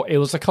with it, or it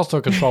was a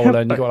custom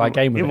controller, and you got that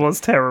game with it. It was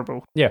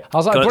terrible. Yeah, I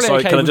was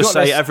like, can I just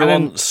say,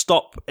 everyone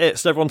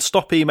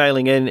stop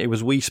emailing in. It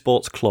was Wii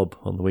Sports Club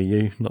on the Wii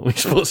U, not Wii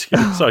Sports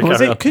U. Sorry, was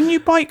it? Couldn't you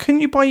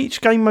buy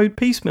each game mode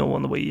piecemeal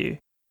on the Wii U?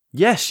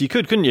 Yes, you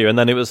could, couldn't you? And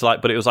then it was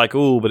like, but it's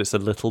a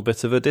little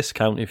bit of a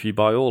discount if you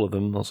buy all of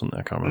them or something.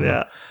 I can't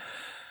remember.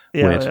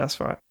 Yeah, Weird. that's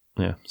right.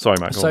 Yeah, sorry,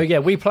 Matt. So yeah,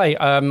 we play.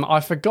 I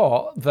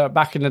forgot that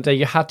back in the day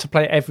you had to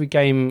play every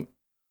game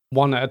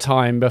one at a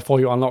time before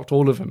you unlocked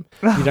all of them.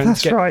 You don't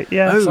that's right.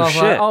 Yeah. So I was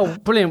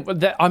like,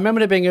 brilliant! I remember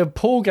there being a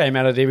pool game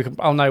Melody.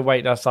 No,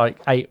 wait, that's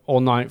like 8th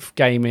or 9th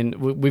game in.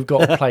 We've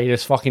got to play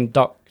this fucking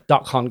duck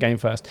hunt game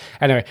first.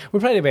 Anyway, we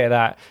played a bit of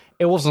that.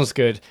 It wasn't as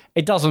good.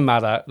 It doesn't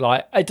matter.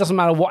 Like, it doesn't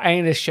matter what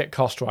any of this shit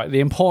cost, right? The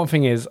important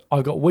thing is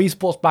I've got Wii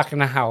Sports back in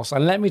the house.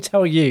 And let me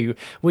tell you,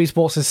 Wii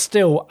Sports is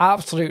still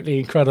absolutely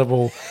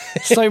incredible.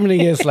 So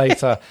many years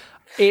later,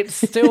 it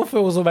still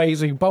feels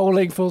amazing.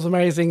 Bowling feels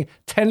amazing.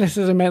 Tennis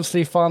is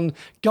immensely fun.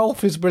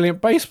 Golf is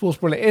brilliant. Baseball's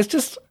brilliant.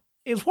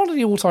 It's one of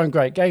the all-time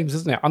great games,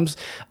 isn't it?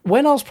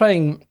 When I was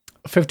playing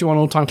 51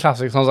 all-time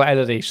classics, I was like,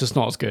 Elodie, it's just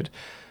not as good.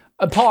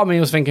 A part of me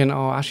was thinking,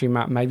 oh, actually,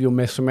 Matt, maybe you're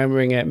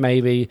misremembering it.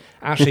 Maybe,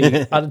 actually,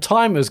 at the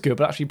time it was good,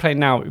 but actually playing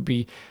now it would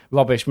be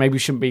rubbish. Maybe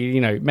it shouldn't be,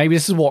 maybe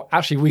this is what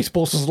actually Wii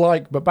Sports was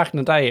like, but back in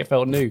the day it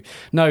felt new.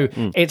 No,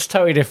 It's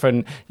totally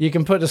different. You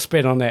can put a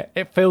spin on it.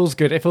 It feels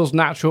good. It feels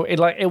natural.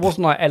 It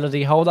wasn't like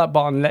Elodie, hold that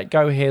button, let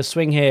go here,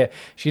 swing here.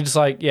 She just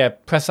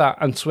press that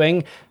and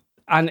swing,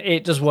 and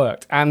it just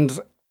worked. And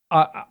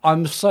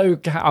I'm so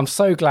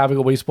glad we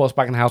got Wii Sports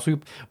back in the house.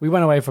 We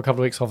went away for a couple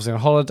of weeks, obviously on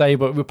holiday,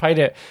 but we played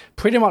it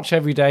pretty much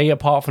every day,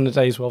 apart from the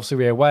days where obviously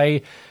we were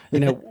away.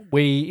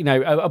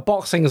 A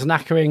boxing is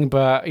knackering,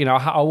 but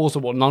I also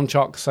bought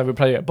nunchucks, so we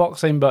played it at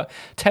boxing. But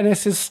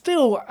tennis is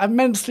still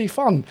immensely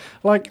fun.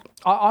 Like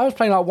I was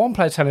playing like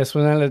one-player tennis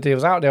when Elodie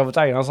was out the other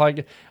day, and I was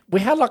like,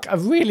 we had like a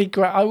really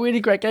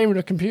great game with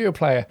a computer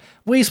player.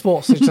 Wii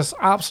Sports is just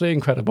absolutely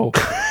incredible.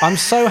 I'm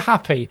so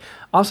happy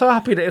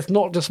that it's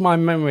not just my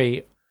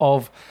memory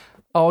of,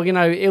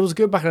 it was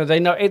good back in the day.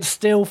 No, it's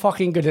still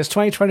fucking good. It's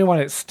 2021.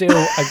 It's still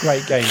a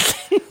great game.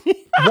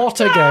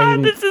 What a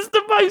game. This is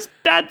the most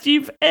dad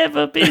you've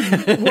ever been.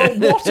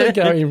 What a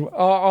game.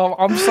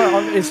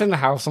 It's in the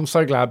house. I'm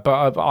so glad.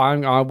 But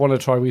I want to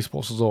try Wii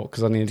Sports Resort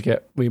because I need to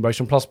get Wii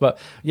Motion Plus. But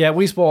yeah,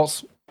 Wii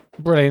Sports,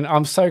 Brilliant.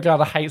 I'm so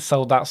glad I hate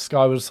sold that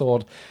Skyward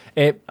Sword.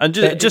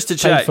 Just to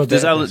check,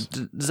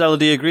 does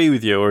Elodie agree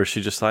with you, or is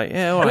she just like,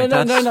 yeah, all right?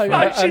 No.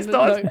 She's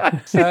not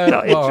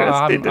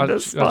interested in the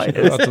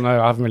spiders. I don't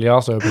know. I haven't really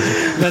asked her.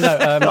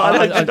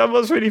 That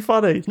was really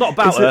funny. It's not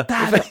about her.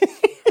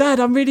 Dad,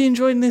 I'm really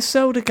enjoying this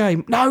Zelda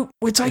game. No,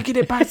 we're taking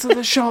it back to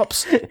the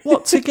shops.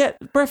 What, to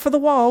get Breath of the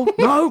Wild?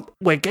 No,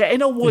 we're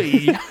getting a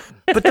Wii.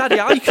 But Daddy,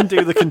 I can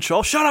do the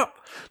control. Shut up.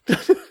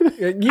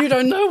 You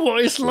don't know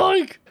what it's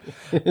like.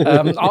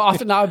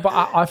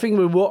 I think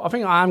we will. I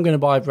think I am going to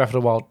buy Breath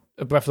of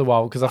the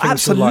Wild because I think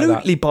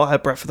absolutely buy a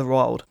Breath of the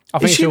Wild. I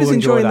think if she was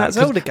enjoying that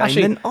Zelda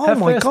game, then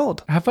my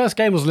god, her first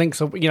game was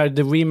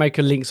the remake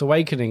of Link's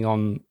Awakening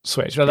on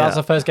Switch. That was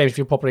the first game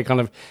she properly kind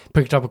of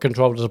picked up a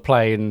controller to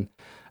play,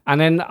 and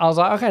then I was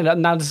like, okay,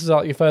 now this is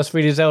like your first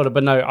 3D Zelda.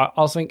 But no, I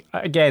was thinking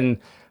again.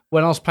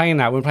 When I was playing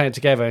that, we were playing it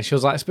together, and she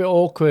was like, it's a bit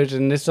awkward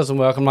and this doesn't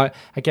work. I'm like,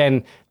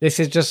 again, this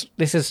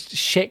is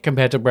shit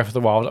compared to Breath of the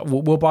Wild.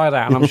 We'll buy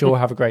that, and I'm sure we'll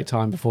have a great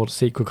time before the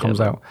sequel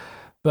comes out.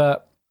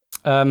 But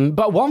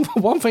one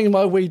thing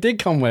my Wii did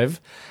come with,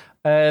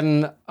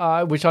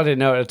 which I didn't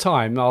know at the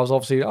time, I was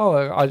obviously,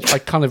 I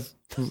kind of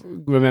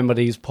remember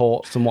these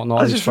ports and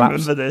whatnot. I just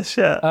remember this,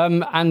 yeah.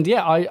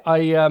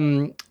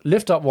 I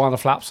lift up one of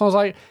the flaps, and I was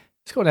like,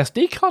 it's got an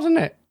SD card in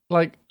it.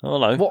 Like, oh,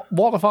 no.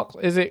 What the fuck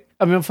is it?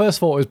 I mean, first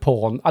thought it was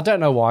porn. I don't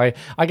know why.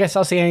 I guess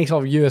I see any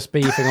sort of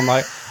USB thing. I'm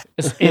like,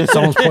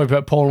 someone's probably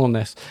put porn on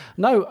this.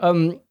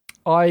 No,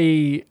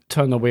 I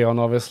turn the Wii on,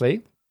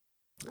 obviously.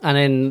 And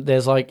then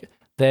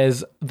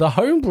there's the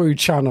Homebrew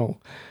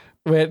channel,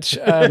 which,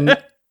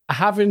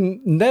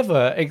 having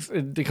never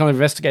kind of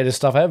investigated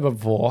stuff ever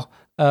before,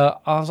 I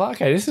was like,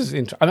 okay, this is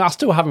interesting. I mean, I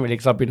still haven't really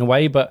because I've been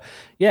away. But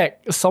yeah,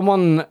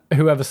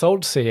 whoever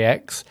sold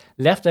CX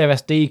left their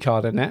SD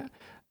card in it.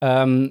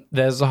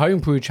 There's a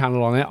Homebrew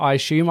channel on it. I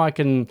assume I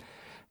can,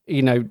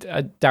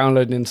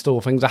 download and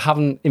install things. I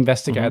haven't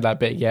investigated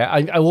that bit yet.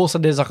 I also,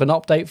 there's like an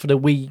update for the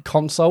Wii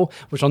console,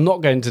 which I'm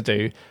not going to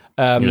do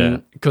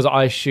because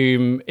I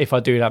assume if I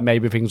do that,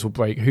 maybe things will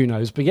break. Who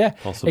knows? But yeah,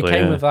 possibly, it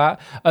came with that.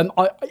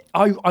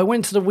 I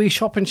went to the Wii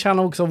shopping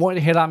channel because I wanted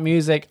to hear that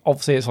music.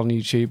 Obviously, it's on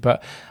YouTube,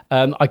 but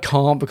I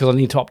can't because I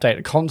need to update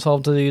the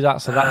console to do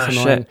that. So that's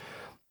annoying.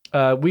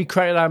 We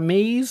created our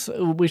Mii's,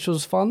 which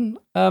was fun.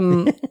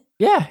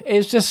 Yeah,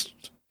 it's just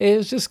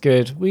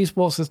good. Wii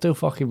Sports is still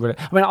fucking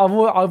brilliant. I mean,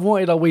 I've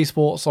wanted a Wii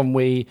Sports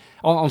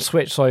on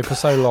Switch, sorry, for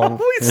so long.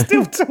 We're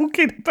still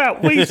talking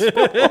about Wii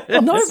Sports.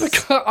 No,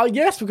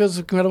 because it's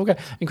an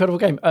incredible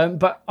game.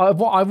 But I've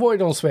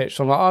wanted on Switch.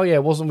 So I'm like, oh yeah,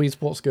 wasn't Wii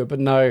Sports good? But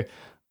no,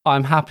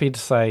 I'm happy to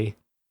say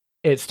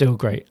it's still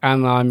great,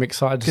 and I'm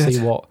excited to see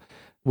what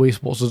Wii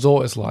Sports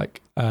Resort is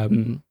like. I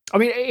mean,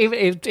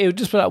 it would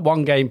just be like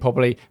one game,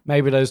 probably,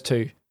 maybe those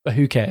two, but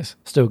who cares?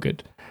 Still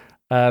good.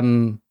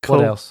 Cool.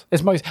 What else?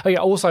 It's most. Oh yeah.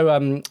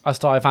 Also, I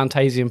started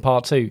Fantasian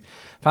Part 2.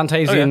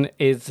 Fantasian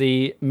is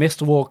the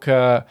Mr.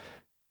 Walker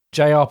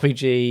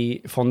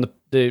JRPG from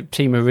the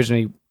team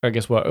originally, I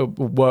guess,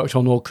 worked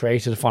on or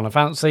created Final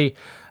Fantasy.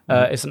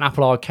 It's an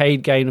Apple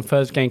Arcade game. The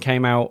first game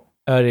came out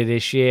earlier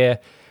this year.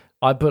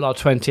 I put like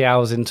 20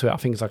 hours into it. I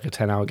think it's like a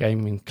 10-hour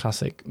game in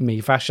classic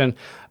me fashion.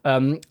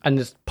 And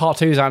this Part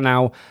 2 is out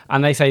now,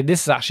 and they say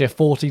this is actually a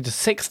 40 to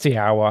 60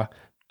 hour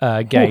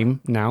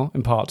game now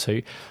in Part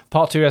 2.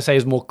 Part 2, I say,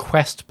 is more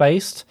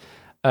quest-based,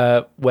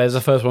 whereas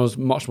the first one was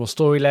much more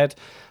story-led.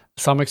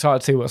 So I'm excited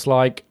to see what it's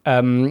like.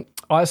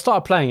 I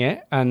started playing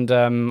it, and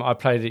I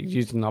played it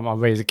using my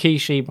Razer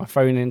Kishi, my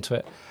phone into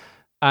it.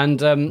 And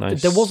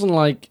there wasn't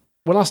like...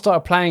 When I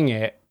started playing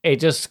it, it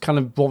just kind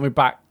of brought me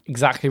back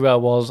exactly where I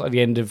was at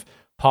the end of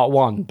Part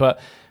 1. But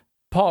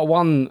Part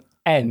 1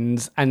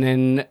 ends, and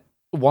then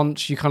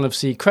once you kind of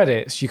see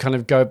credits, you kind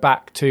of go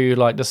back to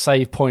like the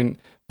save point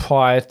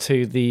prior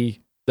to the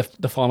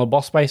final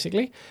boss,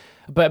 basically.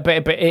 But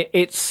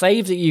it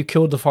saves that you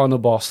killed the final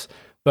boss,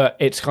 but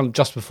it's kind of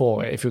just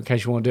before it, in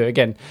case you want to do it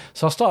again.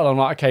 So I started, I'm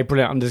like, okay,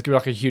 brilliant. And there's going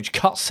to be like a huge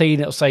cutscene.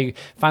 It'll say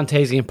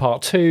Fantasian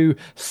Part 2.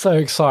 So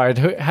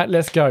excited.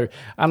 Let's go.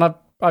 And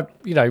I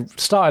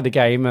started the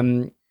game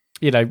and,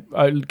 I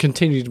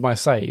continued my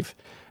save.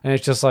 And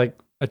it's just like,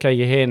 okay,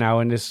 you're here now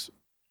in this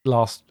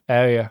last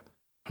area.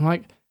 I'm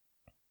like,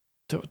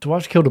 do I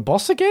have to kill the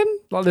boss again?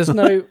 Like, there's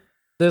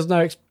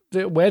no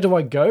where do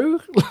I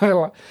go?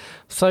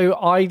 So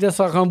I just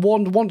like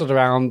wandered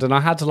around, and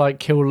I had to like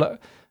kill.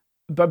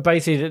 But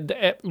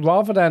basically,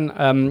 rather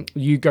than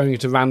you going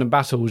into random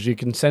battles, you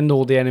can send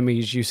all the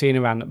enemies you see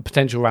in a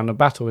potential random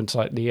battle into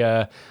like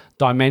the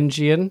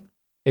Dimension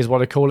is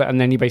what I call it, and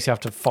then you basically have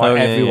to fight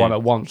everyone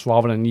at once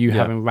rather than you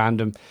having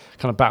random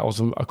kind of battles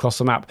across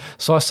the map.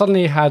 So I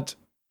suddenly had.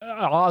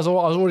 I was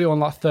already on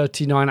like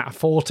 39 out of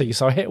 40,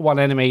 so I hit one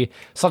enemy,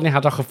 suddenly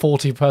had like a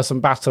 40-person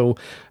battle,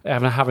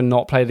 having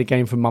not played the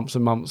game for months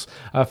and months.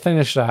 I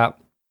finished that,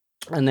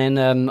 and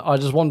then I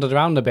just wandered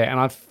around a bit, and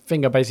I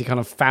think I basically kind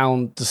of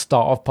found the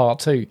start of Part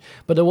 2.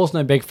 But there was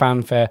no big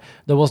fanfare,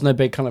 there was no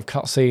big kind of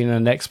cutscene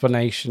and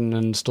explanation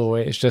and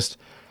story. It just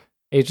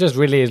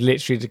really is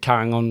literally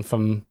carrying on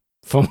from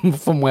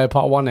where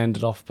Part 1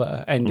 ended.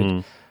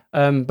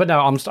 But no,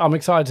 I'm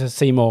excited to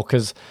see more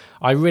because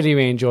I really,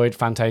 really enjoyed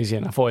Fantasia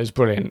and I thought it was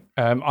brilliant.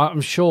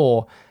 I'm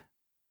sure.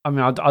 I mean,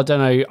 I don't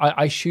know.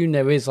 I assume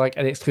there is like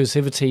an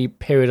exclusivity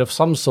period of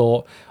some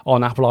sort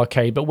on Apple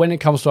Arcade, but when it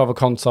comes to other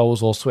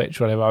consoles or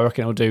Switch, or whatever, I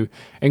reckon it'll do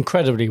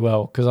incredibly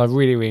well because I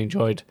really, really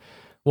enjoyed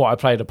what I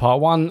played at part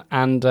 1,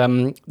 and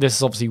this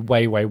is obviously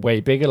way, way,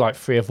 way bigger, like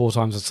 3 or 4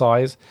 times the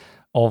size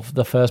of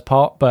the first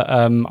part. But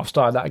I've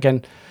started that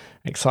again.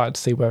 Excited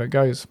to see where it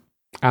goes,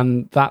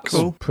 and that's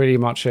pretty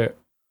much it,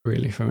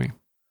 really, for me.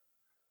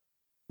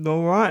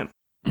 All right,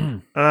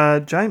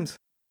 James.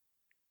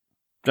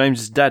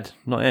 James is dead,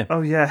 not here. Oh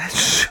yeah,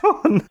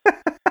 Sean.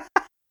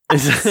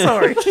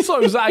 Sorry. So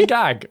was that a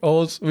gag,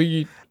 or were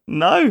you?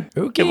 No,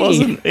 okay. It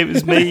wasn't. It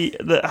was me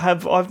that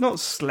I've not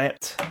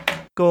slept.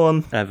 Go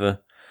on.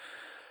 Ever.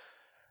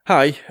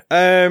 Hi.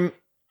 I've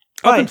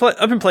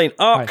been playing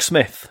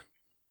Arksmith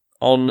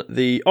on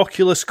the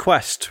Oculus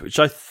Quest, which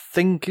I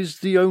think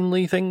is the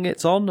only thing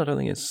it's on. I don't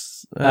think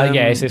it's.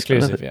 Yeah, it's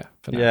exclusive. Yeah.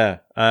 Yeah.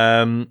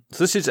 So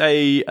this is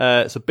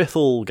it's a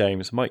Bithell game.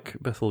 It's a Mike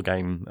Bithell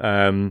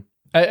game.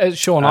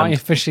 Sean, I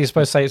officially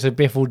supposed to say it's a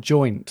Biffle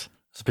joint.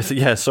 It's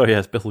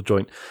Bithell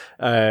joint.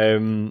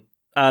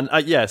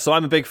 So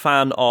I'm a big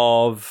fan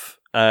of.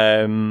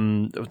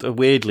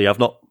 Weirdly, I've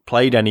not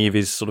played any of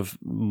his sort of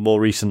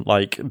more recent,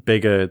 like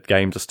bigger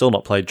games. I've still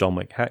not played John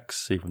Wick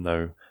Hex, even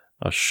though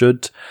I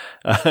should.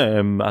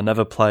 I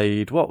never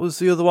played. What was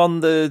the other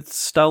one? The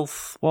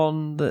stealth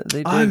one that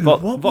they did.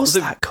 What was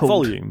that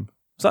called? Volume.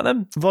 Was that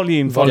them?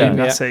 Volume.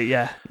 That's it.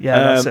 Yeah.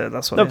 That's it.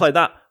 That's what. Never played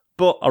that.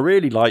 But I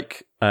really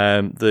like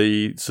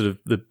the sort of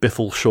the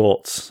Bithell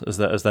shorts as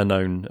they're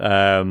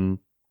known.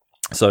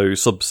 So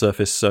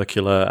Subsurface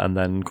Circular and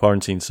then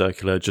Quarantine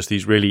Circular, just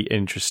these really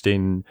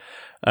interesting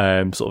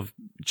sort of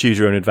choose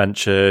your own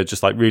adventure,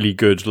 just like really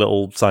good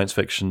little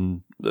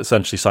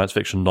essentially science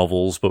fiction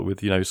novels, but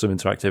with, some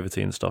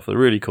interactivity and stuff. They're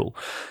really cool.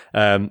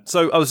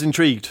 So I was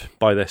intrigued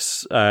by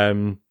this.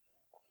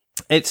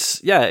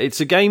 It's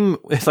a game.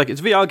 It's a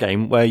VR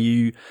game where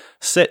you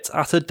sit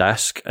at a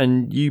desk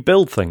and you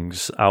build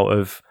things out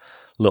of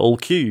little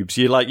cubes.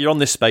 You're on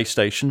this space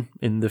station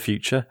in the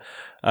future,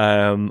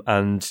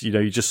 and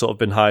you just sort of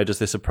been hired as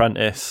this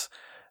apprentice,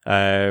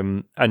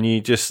 and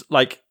you just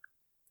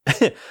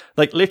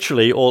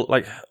literally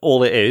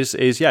all it is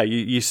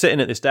you're sitting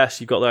at this desk.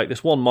 You've got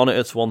this one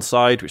monitor to one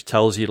side which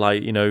tells you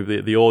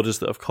the orders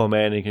that have come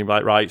in, and you can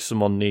be right,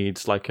 someone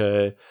needs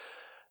a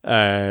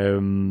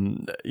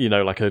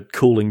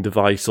cooling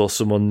device, or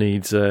someone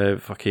needs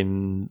a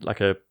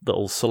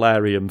little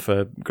solarium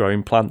for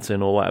growing plants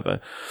in, or whatever.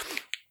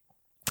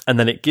 And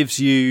then it gives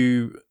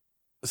you,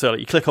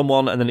 you click on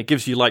one, and then it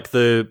gives you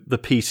the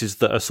pieces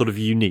that are sort of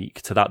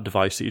unique to that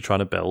device that you're trying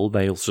to build.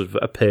 They'll sort of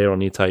appear on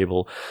your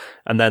table,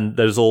 and then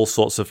there's all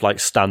sorts of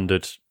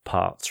standard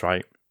parts,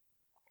 right?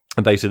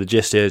 And basically the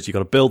gist is you've got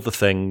to build the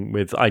thing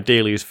with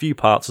ideally as few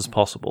parts as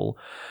possible.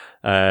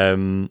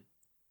 It'd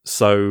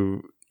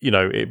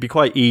be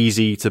quite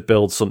easy to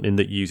build something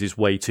that uses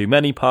way too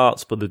many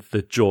parts, but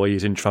the joy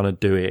is in trying to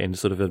do it in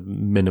sort of a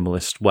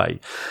minimalist way.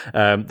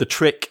 The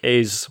trick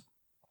is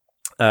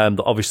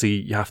that obviously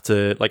you have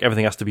to,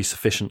 everything has to be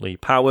sufficiently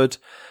powered,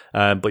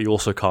 but you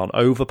also can't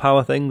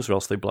overpower things or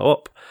else they blow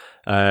up.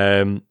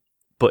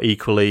 But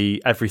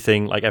equally,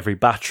 everything, every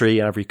battery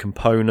and every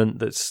component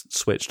that's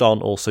switched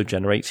on also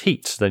generates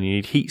heat. Then you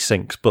need heat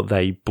sinks, but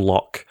they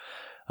block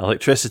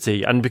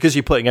electricity. And because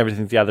you're putting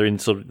everything together in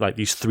sort of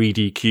these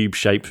 3D cube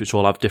shapes, which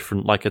all have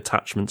different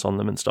attachments on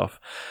them and stuff,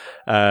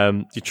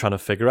 you're trying to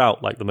figure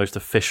out the most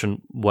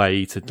efficient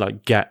way to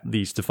get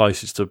these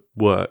devices to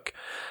work.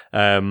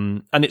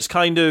 And it's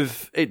kind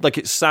of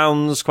it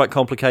sounds quite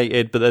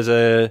complicated, but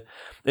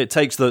it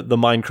takes the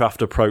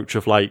Minecraft approach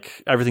of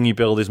everything you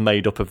build is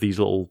made up of these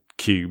little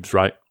cubes,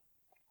 right?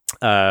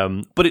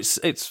 But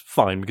it's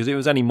fine, because if it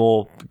was any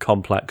more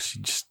complex,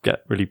 you just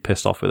get really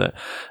pissed off with it.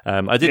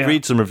 I did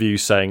read some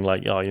reviews saying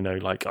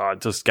it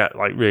just get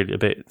really a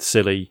bit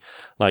silly.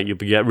 You'll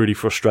get really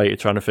frustrated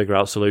trying to figure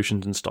out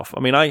solutions and stuff. I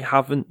mean, I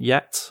haven't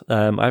yet.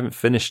 I haven't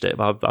finished it,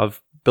 but I've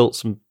built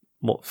some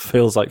what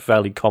feels like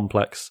fairly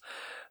complex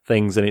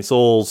things, and it's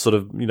all sort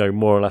of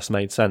more or less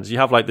made sense. You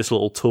have this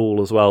little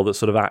tool as well that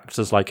sort of acts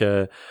as like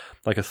a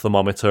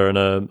thermometer and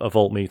a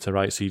voltmeter,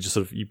 right? So you just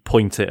you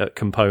point it at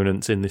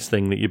components in this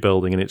thing that you're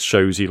building, and it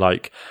shows you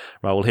right,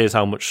 well, here's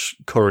how much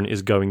current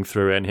is going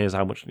through it, and here's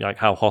how much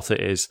how hot it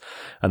is,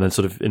 and then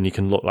and you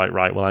can look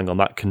right, well, hang on,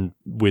 that can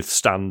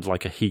withstand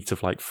a heat of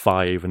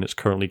 5, and it's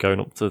currently going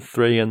up to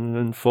 3 and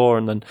then 4,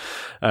 and then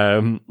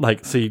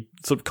so you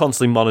sort of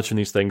constantly monitoring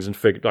these things and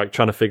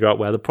trying to figure out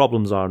where the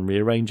problems are and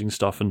rearranging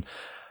stuff, and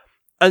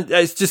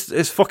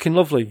it's fucking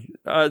lovely.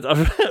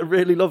 I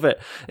really love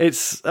it.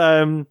 It's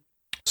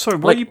sorry,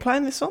 what are you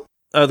playing this on?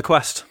 The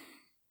Quest.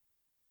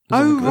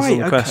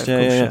 Right, Quest.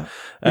 Okay, yeah.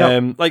 I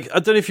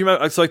don't know if you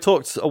remember. So I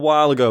talked a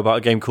while ago about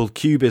a game called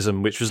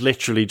Cubism, which was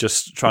literally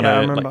just trying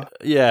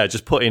to,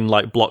 just putting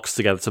blocks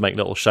together to make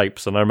little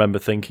shapes. And I remember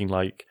thinking,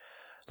 God,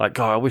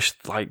 I wish,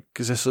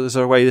 is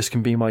there a way this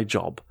can be my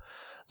job?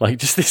 Like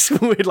just this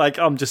weird, like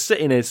I'm just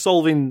sitting here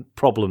solving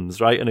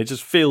problems, right? And it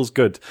just feels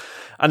good.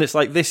 And it's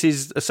like, this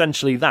is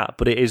essentially that,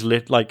 but it is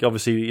like,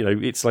 obviously, you know,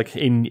 it's like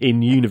in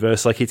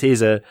universe, like it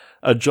is a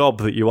job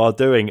that you are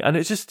doing. And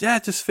it just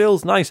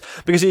feels nice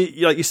because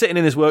you're sitting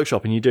in this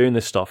workshop and you're doing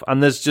this stuff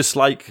and there's just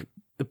like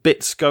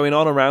bits going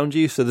on around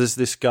you. So there's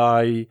this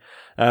guy,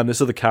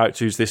 this other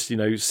character who's this, you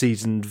know,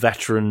 seasoned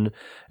veteran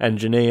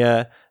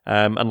engineer.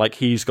 And like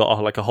he's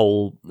got like a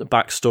whole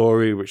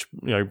backstory, which,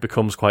 you know,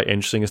 becomes quite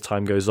interesting as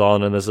time goes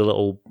on. And there's a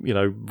little, you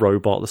know,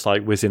 robot that's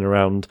like whizzing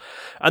around,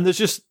 and there's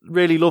just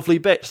really lovely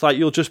bits. Like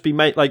you'll just be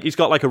like he's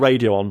got like a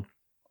radio on,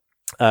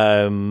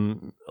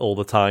 all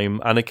the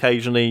time, and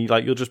occasionally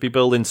like you'll just be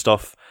building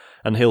stuff,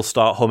 and he'll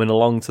start humming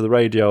along to the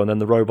radio, and then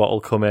the robot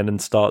will come in and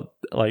start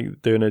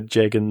like doing a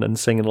jig and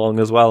singing along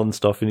as well and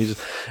stuff.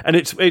 And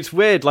it's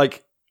weird,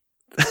 like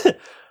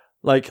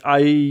like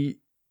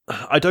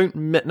I don't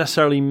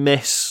necessarily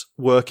miss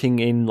working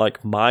in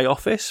like my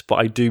office, but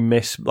I do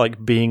miss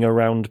like being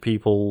around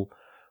people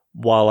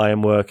while I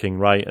am working,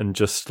 right? And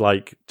just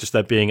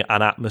there being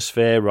an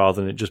atmosphere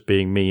rather than it just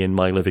being me in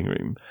my living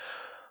room.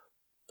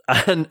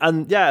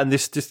 And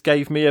this just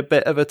gave me a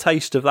bit of a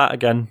taste of that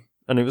again,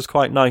 and it was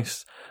quite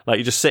nice. Like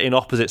you're just sitting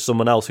opposite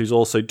someone else who's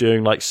also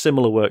doing like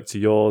similar work to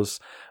yours,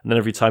 and then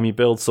every time you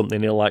build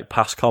something, he'll like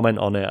pass comment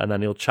on it, and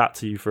then he'll chat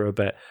to you for a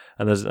bit,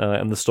 and there's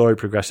and the story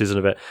progresses in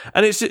a bit,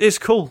 and it's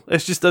cool.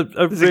 It's just a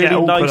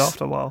really nice.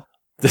 After a while,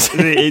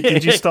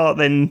 did you start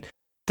then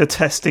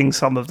detesting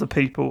some of the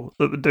people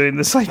that were doing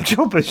the same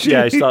job as you?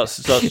 Yeah, he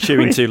starts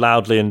chewing too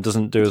loudly and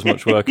doesn't do as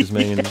much work as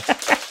me, and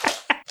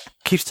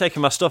keeps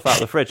taking my stuff out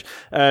of the fridge.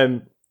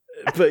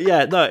 But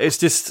yeah, no, it's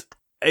just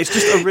a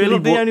really. You're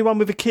not the only one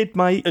with a kid,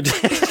 mate.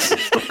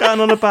 Stop going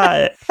on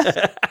about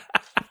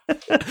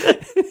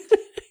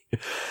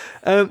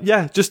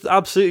it. Just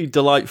absolutely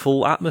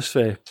delightful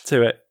atmosphere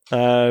to it.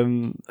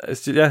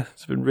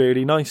 It's been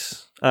really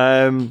nice.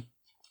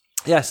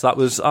 Yes, that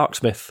was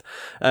Arcsmith.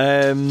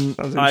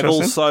 I've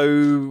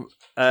also.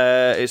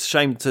 It's a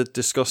shame to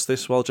discuss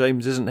this while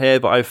James isn't here,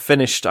 but I've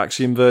finished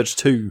Axiom Verge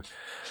 2.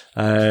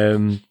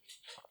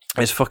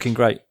 It's fucking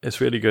great.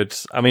 It's really good.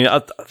 I mean,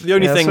 the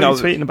only thing I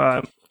was tweeting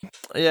about.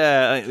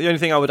 Yeah, the only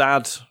thing I would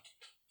add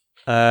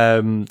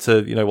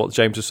to what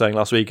James was saying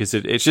last week is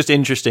it's just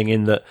interesting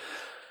in that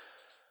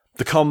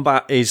the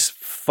combat is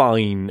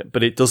fine,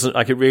 but it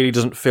really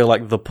doesn't feel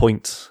like the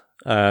point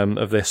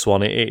of this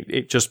one.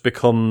 It just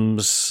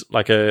becomes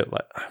I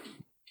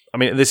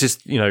mean, this is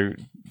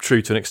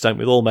true to an extent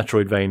with all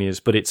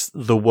Metroidvanias, but it's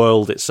the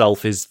world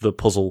itself is the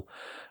puzzle,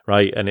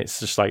 right? And it's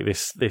just like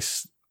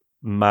this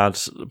mad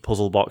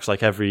puzzle box.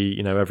 Like every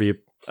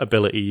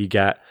ability you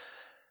get,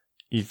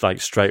 you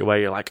like straight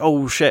away you're like,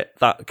 oh shit,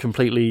 that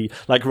completely,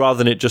 like, rather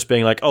than it just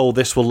being like, oh,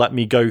 this will let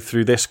me go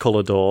through this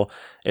color door,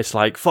 it's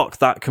like, fuck,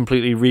 that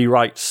completely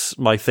rewrites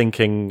my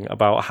thinking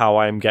about how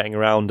I'm getting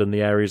around and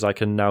the areas I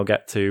can now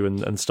get to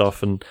and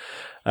stuff. And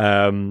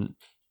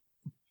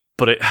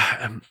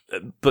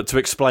but to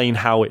explain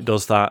how it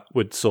does that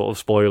would sort of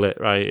spoil it,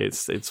 right?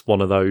 It's one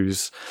of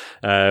those.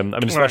 I mean,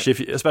 especially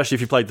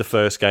if you played the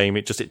first game,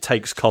 it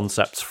takes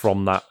concepts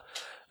from that.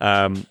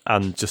 And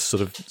just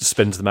sort of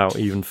spins them out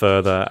even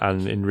further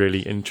and in really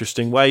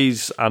interesting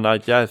ways. And I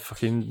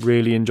fucking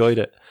really enjoyed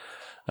it.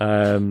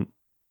 So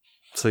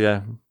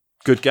yeah,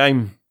 good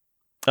game.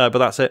 But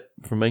that's it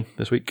from me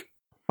this week.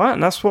 Right,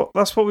 and that's what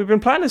we've been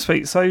playing this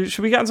week. So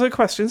should we get into the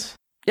questions?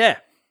 Yeah.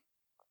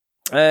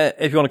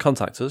 If you want to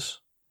contact us,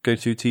 go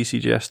to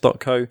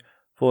tcgs.co/Dear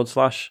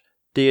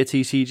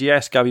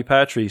TCGS. Gabby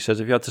Peartree says,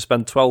 if you had to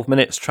spend 12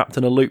 minutes trapped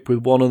in a loop with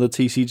one other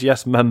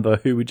TCGS member,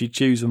 who would you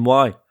choose and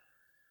why?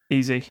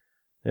 Easy.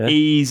 Yeah?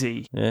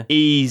 Easy. Yeah?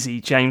 Easy.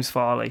 James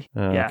Farley.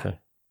 Oh, yeah. Okay.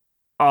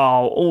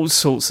 Oh, all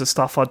sorts of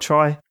stuff I'd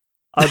try.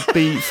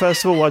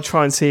 First of all, I'd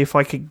try and see if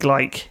I could,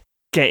 like,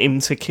 get him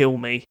to kill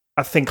me.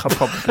 I think I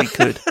probably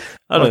could.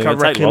 I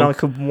reckon I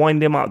could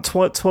wind him up.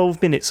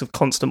 12 minutes of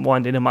constant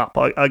winding him up.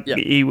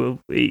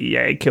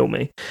 He'd kill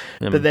me.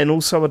 Yeah, but then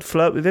also I'd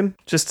flirt with him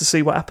just to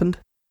see what happened.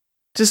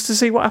 Just to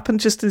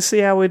see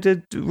how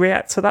he'd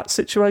react to that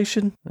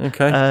situation.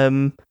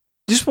 Okay.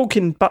 Just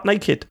walking butt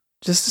naked.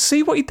 Just to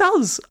see what he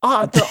does.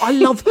 I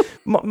love...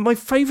 my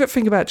favourite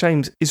thing about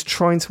James is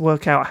trying to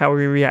work out how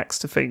he reacts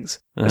to things.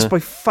 That's my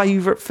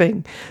favourite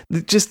thing.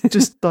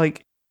 Just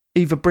like,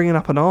 either bringing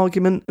up an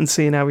argument and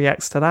seeing how he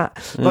reacts to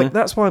that. Like,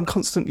 that's why I'm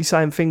constantly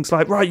saying things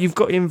like, right, you've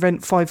got to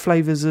invent 5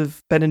 flavours of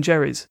Ben &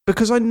 Jerry's.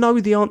 Because I know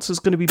the answer's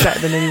going to be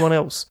better than anyone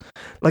else.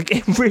 Like,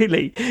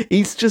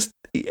 he's just...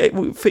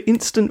 for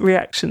instant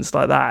reactions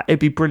like that, it'd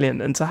be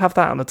brilliant. And to have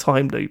that on a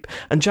time loop.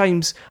 And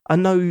James, I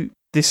know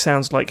this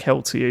sounds like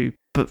hell to you,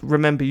 but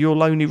remember,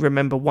 you'll only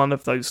remember one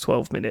of those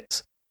 12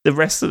 minutes. The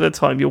rest of the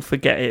time, you'll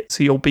forget it,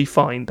 so you'll be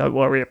fine. Don't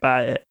worry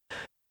about it.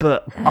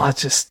 But I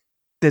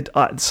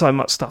had so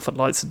much stuff I'd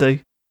like to do.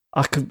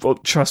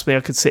 Trust me,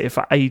 I could sit here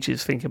for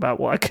ages thinking about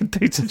what I could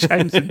do to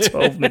James in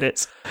 12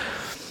 minutes.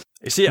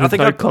 See, I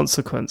think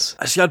consequence.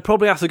 I'd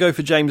probably have to go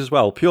for James as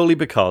well, purely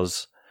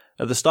because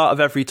at the start of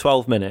every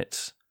 12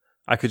 minutes,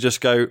 I could just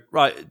go,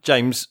 right,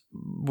 James,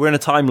 we're in a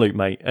time loop,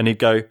 mate. And he'd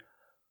go,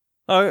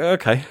 Oh,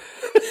 okay.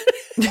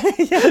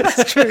 Yeah,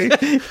 that's true.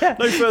 Yeah.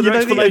 No further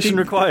explanation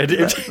required.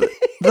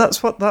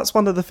 That's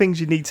one of the things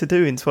you need to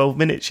do in 12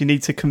 minutes. You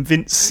need to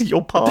convince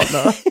your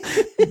partner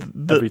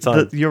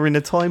that you're in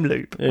a time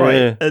loop,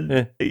 right?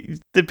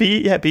 It'd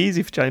be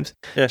easy for James.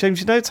 Yeah.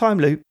 James, you know time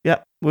loop?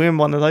 Yeah, we're in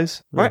one of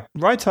those. Right,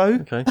 righto.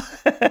 Okay.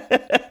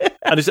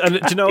 and do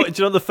you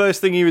know the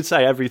first thing he would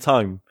say every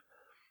time?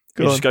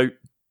 You just go,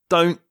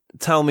 "Don't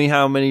tell me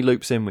how many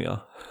loops in we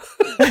are."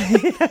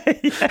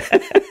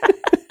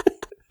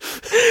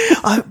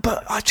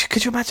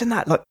 Could you imagine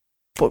that? Like,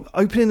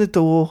 opening the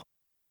door,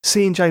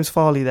 seeing James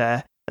Farley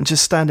there, and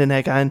just standing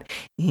there going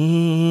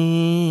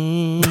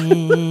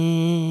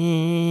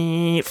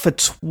for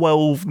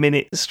 12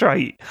 minutes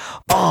straight.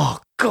 Oh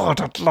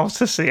God, I'd love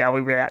to see how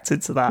he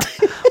reacted to that.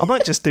 I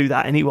might just do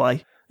that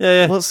anyway.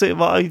 Yeah. What's it?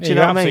 Do you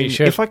know what I mean?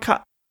 Should. If I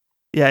cut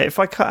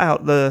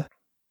out the,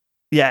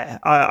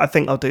 I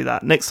think I'll do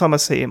that. Next time I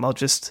see him, I'll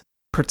just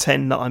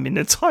pretend that I'm in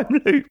a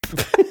time loop.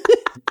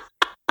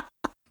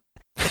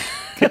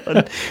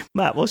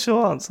 Matt, what's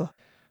your answer?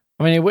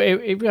 I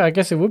mean, I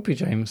guess it would be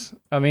James.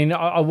 I mean,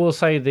 I will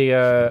say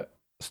the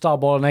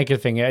Starball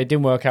naked thing, it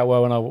didn't work out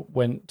well when I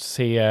went to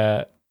see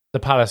the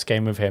Palace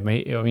game with him.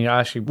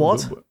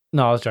 What?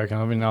 No, I was joking.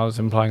 I mean, I was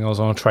implying I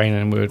was on a train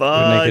and we were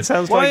naked. It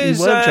sounds like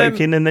you were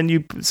joking and then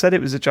you said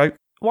it was a joke.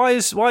 Why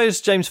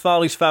is James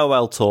Farley's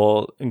farewell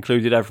tour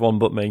included everyone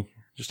but me?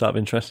 Just out of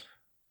interest.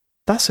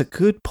 That's a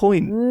good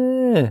point.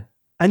 Yeah.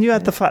 And you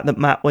had the fact that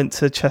Matt went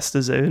to Chester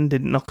Zoo and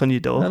didn't knock on your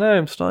door. I know,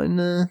 I'm starting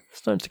to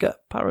get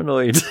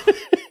paranoid.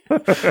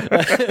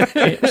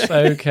 It's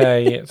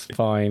okay, it's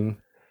fine.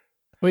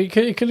 Well, you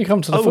could have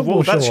come to the football.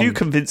 Well, that's Sean. you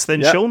convinced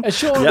then, Sean.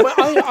 Sean, Yep.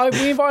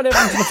 we invited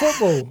everyone to the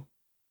football.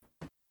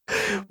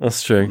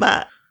 That's true.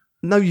 Matt,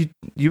 no,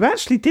 you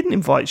actually didn't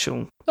invite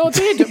Sean. No, I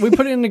did. We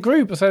put it in the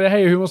group. I said,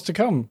 hey, who wants to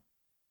come?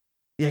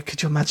 Yeah,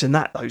 could you imagine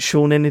that, though?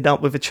 Sean ended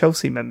up with a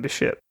Chelsea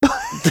membership.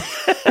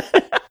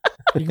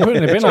 You can put it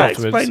in the bin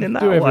afterwards. Do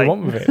whatever you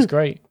want with it. It's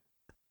great.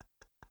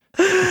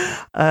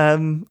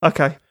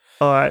 Okay.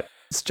 All right.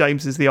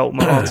 James is the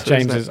ultimate answer.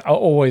 James is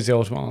always the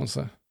ultimate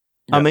answer.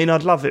 Yep. I mean,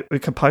 I'd love it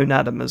with Capone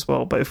Adam as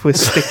well, but if we're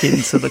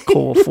sticking to the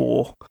core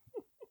four,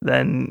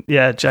 then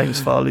yeah,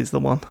 James Farley's the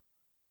one.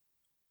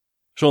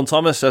 Sean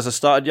Thomas says, I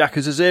started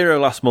Yakuza 0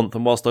 last month,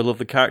 and whilst I love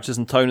the characters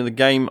and tone of the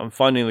game, I'm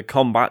finding the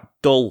combat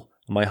dull.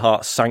 My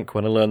heart sank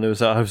when I learned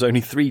I was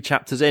only 3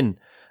 chapters in.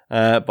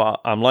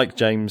 But I'm like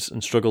James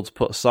and struggle to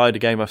put aside a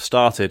game I've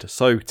started.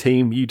 So,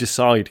 team, you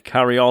decide,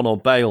 carry on or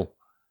bail.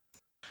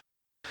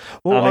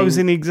 Well, I was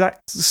in the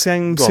exact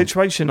same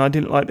situation. I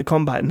didn't like the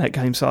combat in that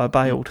game, so I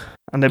bailed.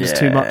 And there was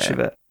too much of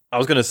it. I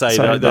was going to say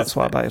that's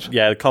why I bailed.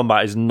 Yeah, the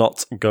combat is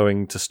not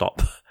going to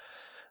stop.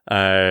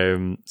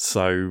 So,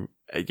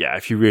 yeah,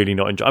 if you're really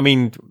not enjoying... I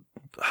mean,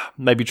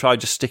 maybe try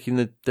just sticking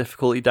the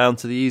difficulty down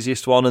to the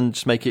easiest one and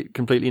just make it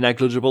completely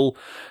negligible.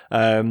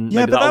 But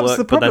that was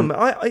the problem.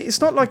 It's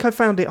not like I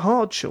found it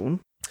hard, Sean.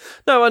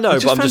 No, I know. I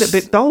just found it a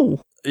bit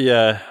dull.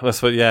 Yeah,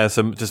 that's what. Yeah,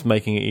 so just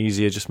making it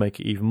easier, just make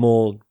it even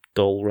more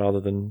dull rather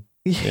than.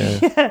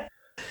 Yeah.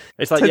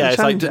 It's like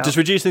just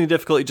reducing the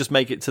difficulty. Just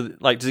make it to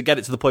get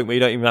it to the point where you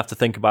don't even have to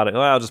think about it.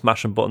 I'll just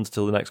mash some buttons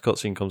until the next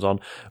cutscene comes on.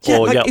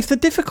 If the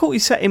difficulty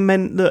setting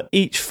meant that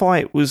each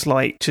fight was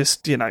like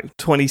just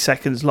 20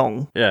 seconds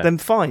long, then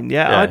fine.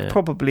 I'd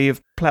probably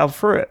have ploughed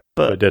through it,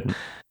 but it didn't.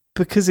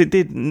 Because it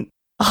didn't.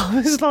 I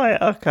was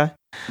like, okay,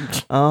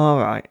 all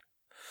right,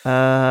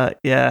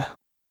 yeah.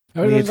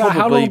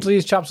 How long do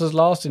these chapters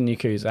last in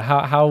Yakuza?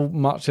 How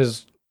much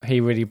has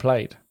he really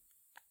played?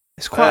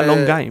 It's quite a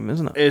long game,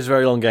 isn't it? It is a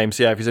very long game.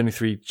 So yeah, if he's only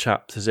 3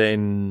 chapters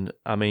in,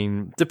 I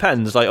mean,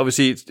 depends. Like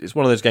obviously, it's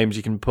one of those games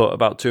you can put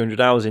about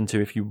 200 hours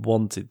into if you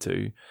wanted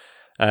to.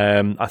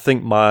 I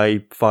think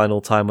my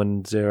final time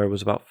on 0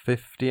 was about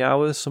 50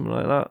 hours, something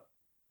like that.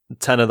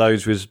 10 of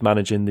those was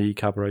managing the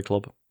cabaret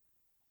club,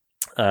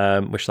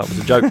 which that was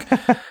a joke.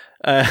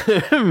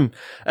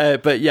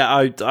 But yeah,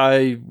 like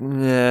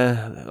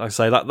I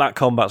say, that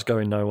combat's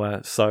going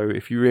nowhere. So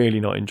if you're really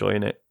not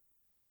enjoying it,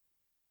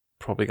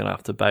 probably going to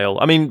have to bail.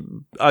 I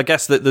mean, I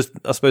guess that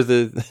I suppose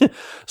the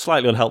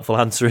slightly unhelpful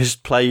answer is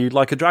play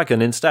like a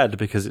dragon instead,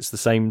 because it's the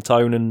same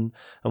tone and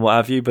what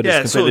have you, but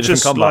it's completely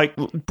different combat.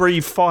 Like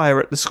breathe fire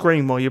at the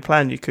screen while you're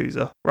playing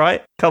Yakuza,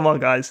 right? Come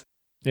on, guys.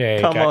 Yeah,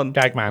 come on,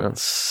 Gagman.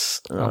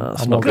 That's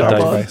I'm not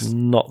good.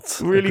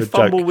 Not really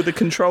fumble joke with the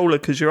controller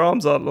because your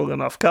arms aren't long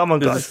enough. Come on,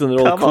 guys. They're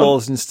all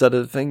claws instead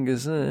of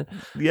fingers. Yep.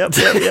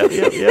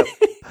 Here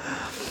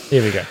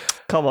we go.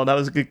 Come on, that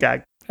was a good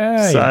gag.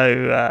 Let's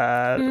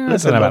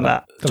end on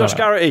that. Josh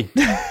Garrity,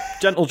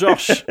 Gentle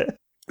Josh,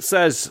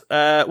 says,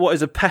 what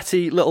is a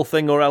petty little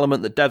thing or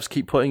element that devs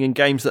keep putting in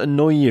games that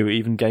annoy you,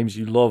 even games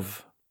you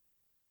love?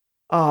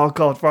 Oh,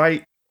 God,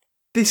 right.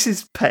 This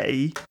is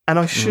petty, and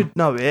I should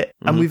know it,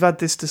 and we've had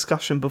this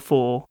discussion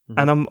before,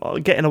 and I'm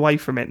getting away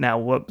from it now,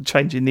 we're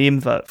changing the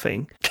invert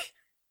thing.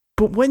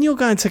 But when you're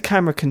going to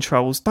camera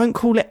controls, don't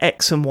call it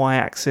X and Y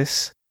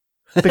axis,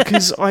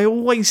 because I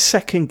always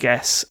second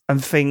guess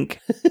and think,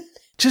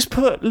 Just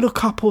put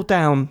look up or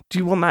down. Do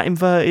you want that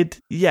inverted?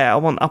 Yeah, I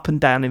want up and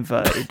down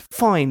inverted.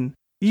 Fine.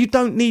 You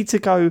don't need to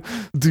go,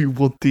 do you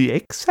want the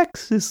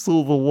x-axis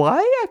or the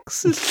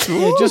y-axis?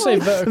 Yeah, just say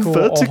vertical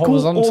or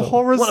horizontal. I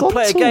want to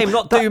play a game,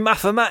 not do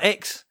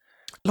mathematics.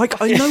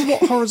 Like, I know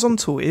what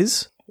horizontal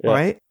is,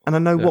 right? And I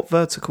know what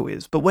vertical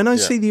is. But when I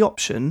see the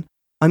option,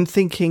 I'm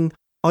thinking,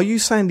 are you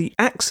saying the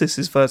axis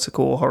is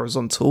vertical or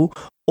horizontal,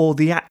 or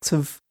the act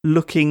of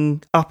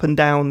looking up and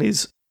down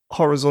is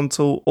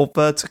horizontal or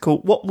vertical?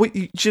 Do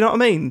you know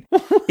what I mean?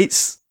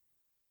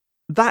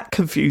 That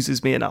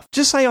confuses me enough.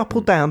 Just say up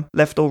or down,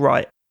 left or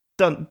right.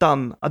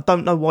 Done. I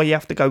don't know why you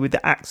have to go with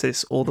the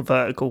axis or the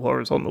vertical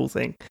horizontal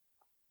thing.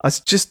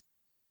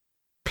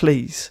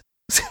 Please.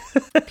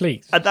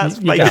 Please. And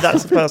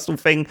that's a personal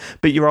thing,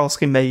 but you're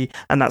asking me,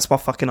 and that's my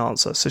fucking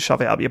answer. So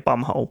shove it up your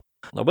bumhole.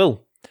 I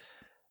will.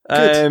 Do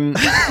you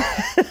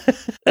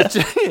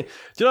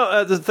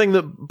know the thing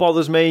that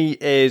bothers me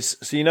is,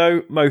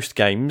 so most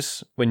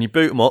games, when you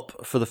boot them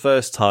up for the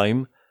first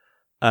time,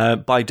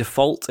 by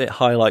default it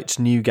highlights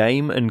new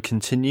game and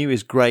continue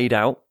is greyed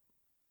out.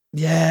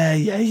 Yeah.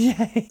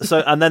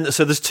 So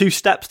there's two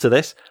steps to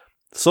this.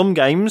 Some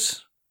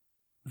games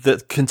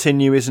that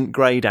continue isn't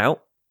greyed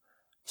out.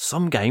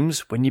 Some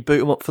games, when you boot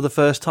them up for the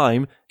first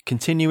time,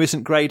 continue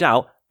isn't greyed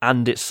out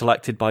and it's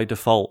selected by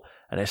default.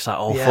 And it's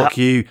like, fuck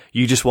you.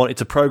 You just wanted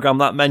to program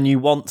that menu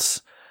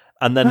once.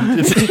 And then,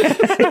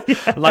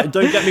 like,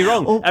 don't get me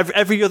wrong.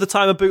 Every other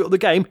time I boot up the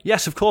game,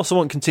 yes, of course I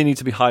want continue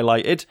to be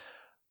highlighted.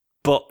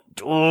 But,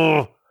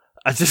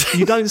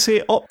 you don't see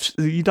it.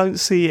 You don't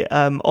see it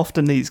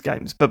often these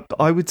games. But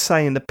I would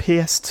say in the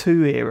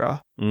PS2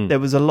 era, there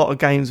was a lot of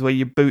games where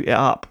you boot it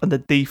up and the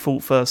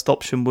default first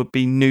option would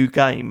be new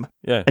game.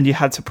 Yeah. And you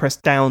had to press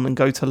down and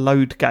go to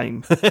load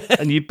game.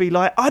 And you'd be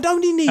like, I'd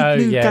only need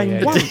new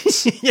game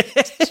once.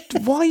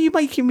 Why are you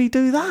making me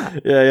do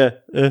that? Yeah.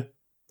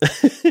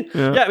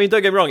 I mean,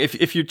 don't get me wrong.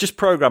 If you're just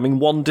programming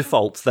one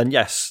default, then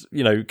yes,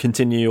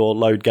 continue or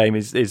load game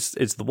is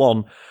the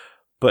one.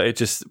 But it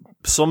just,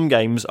 some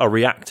games are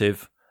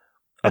reactive,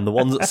 and the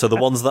ones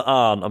that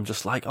aren't, I'm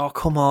just like, oh,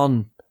 come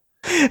on.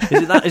 Is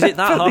it that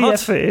hard? The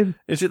effort in.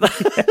 Is it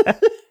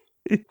that?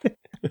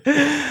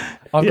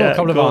 I've got a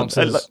couple of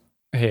answers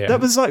here. That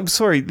was like,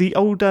 sorry, the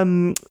old, I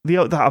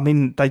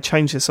mean, they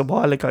changed this a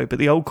while ago, but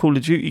the old Call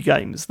of Duty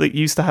games that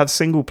used to have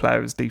single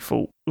player as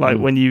default, like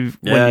when you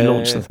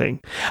launch the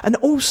thing. And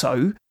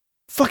also,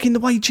 fucking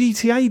the way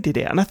GTA did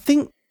it, and I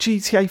think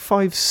GTA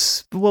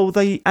 5,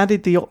 they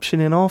added the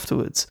option in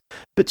afterwards,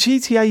 but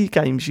GTA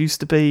games used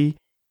to be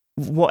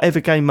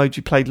whatever game mode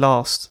you played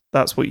last,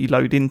 that's what you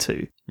load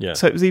into. Yeah.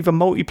 So it was either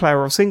multiplayer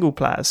or single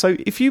player. So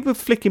if you were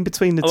flicking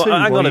between the two...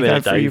 Hang on a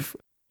minute, Dave.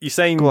 You're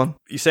saying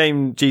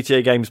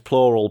GTA games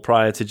plural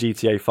prior to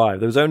GTA 5.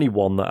 There was only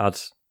one that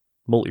had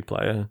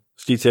multiplayer.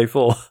 It's GTA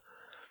 4.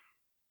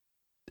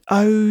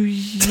 Oh,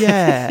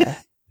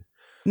 yeah.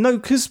 No,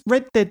 because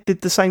Red Dead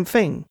did the same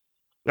thing.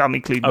 I'm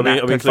including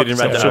Red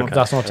Dead. Okay.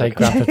 That's not a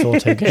Grand Theft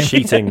Auto game.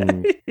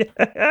 Cheating.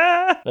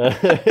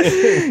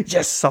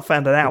 Yes, I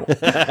found it out.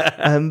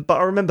 But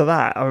I remember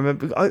that.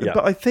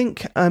 But I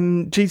think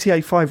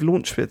GTA 5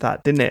 launched with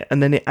that, didn't it?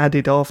 And then it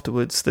added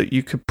afterwards that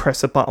you could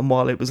press a button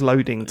while it was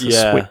loading to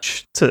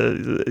switch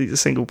to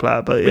single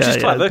player. But which is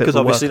clever, because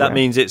obviously that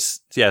means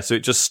so it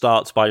just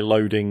starts by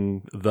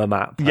loading the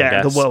map.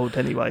 Yeah, the world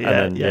anyway.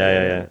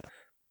 Yeah.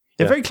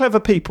 They're very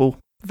clever people.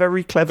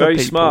 Very clever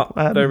people. Smart.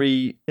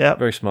 Very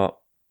smart.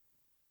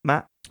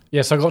 Matt?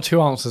 Yes, I got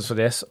two answers for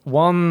this.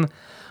 One,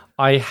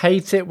 I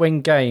hate it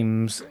when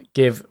games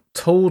give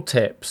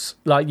tooltips.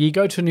 Like, you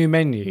go to a new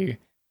menu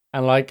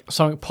and, like,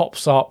 something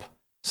pops up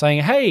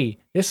saying, hey,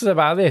 this is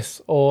about this.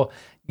 Or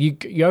you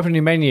open a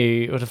new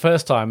menu for the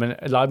first time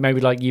and, like,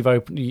 maybe, like, you've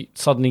opened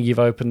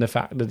the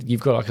fact that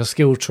you've got, like, a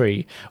skill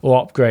tree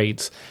or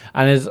upgrades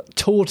and there's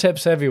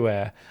tooltips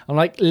everywhere. I'm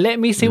like, let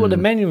me see what the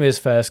menu is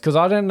first, because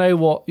I don't know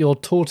what your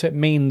tooltip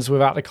means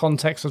without the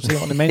context of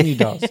seeing what the menu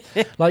does.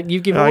 Like,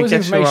 you've given all this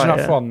information up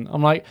front.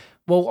 I'm like,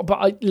 well,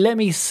 but let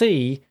me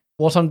see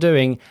what I'm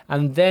doing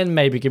and then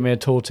maybe give me a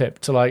tooltip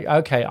to, like,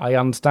 okay, I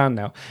understand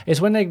now.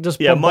 It's when they just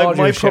bombard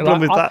you my with shit.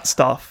 problem with that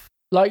stuff.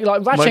 Like Ratchet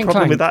and Clank. My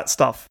problem with that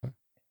stuff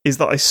is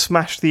that I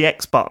smash the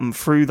X button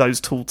through those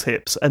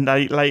tooltips and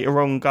they later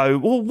on go,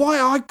 well, why?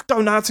 I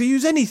don't know how to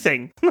use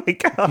anything.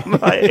 Like, that's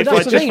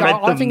the thing.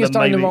 I think it's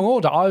done in the wrong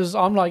order.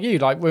 I'm like you.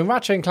 Like, when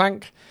Ratchet and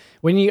Clank,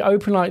 when you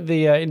open, like,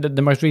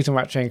 the most recent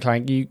Ratchet and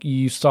Clank,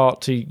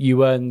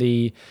 you earn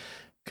the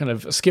kind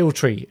of skill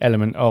tree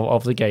element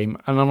of the game.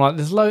 And I'm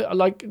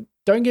like,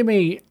 don't give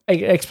me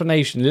an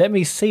explanation. Let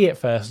me see it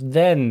first.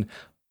 Then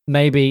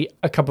maybe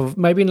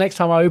next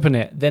time I open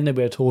it, then there'll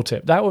be a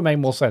tooltip. That would make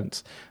more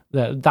sense.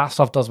 That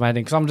stuff does my head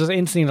in, because I'm just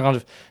instantly kind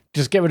of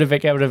just get rid of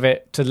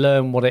it to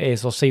learn what it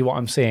is or see what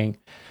I'm seeing.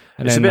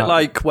 And it's a bit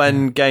like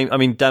when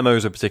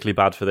demos are particularly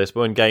bad for this,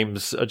 but when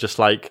games are just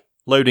like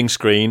loading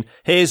screen,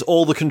 here's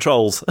all the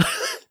controls.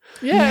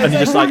 Yeah, and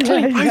you're just like,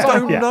 I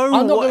don't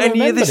know what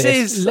any of this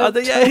is. Tell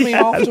me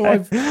after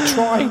I've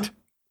tried.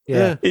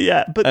 Yeah.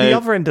 But the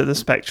other end of the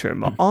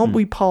spectrum, aren't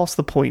we past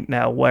the point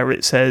now where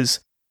it says,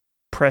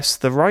 press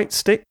the right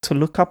stick to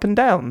look up and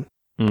down.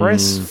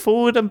 Press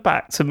forward and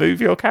back to move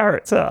your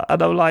character.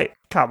 And I'm like,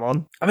 come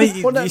on. I mean,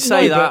 you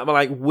say that, but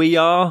like, we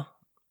are,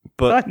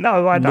 but I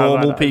know,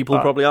 normal people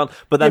probably aren't.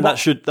 But then there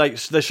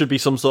should be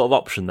some sort of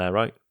option there,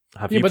 right?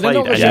 Have you played any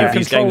of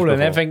these games before?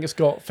 Everything's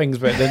got things,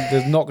 but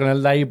they're not going to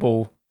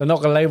label. They're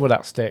not going to label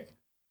that stick.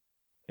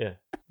 Yeah,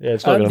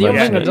 it's not the other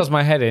thing that does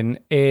my head in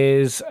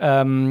is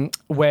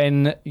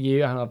when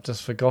you, and I've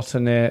just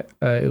forgotten it.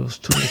 It was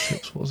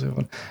tooltips. What was the other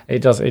one?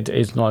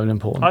 It's not even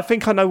important. I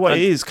think I know what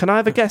it is. Can I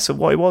have a guess at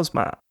what it was,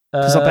 Matt?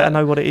 Because I better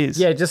know what it is.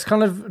 Yeah, just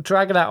kind of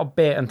drag it out a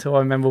bit until I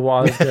remember what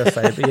I was going to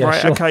say. But yeah,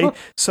 right, sure. okay.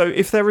 So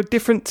if there are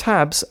different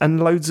tabs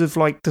and loads of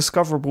like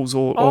discoverables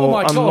or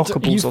unlockables or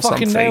something, you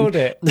fucking nailed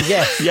it.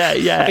 Yes,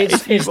 yeah.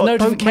 It's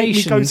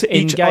notifications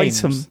in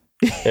games. Item.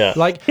 Yeah,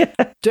 like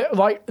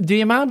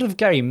the amount of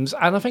games,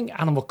 and I think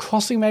Animal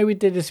Crossing maybe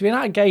did this. The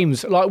amount of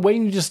games, like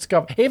when you just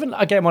discover, even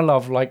a game I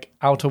love, like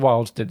Outer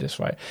Wilds did this,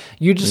 right?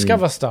 You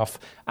discover stuff,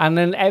 and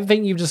then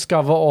everything you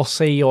discover or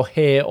see or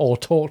hear or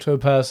talk to a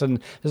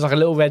person, there's like a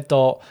little red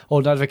dot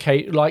or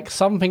notification, like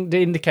something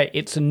to indicate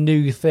it's a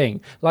new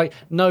thing. Like,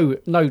 no,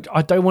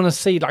 I don't want to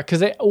see that,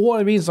 because all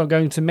it means is I'm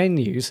going to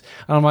menus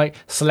and I'm like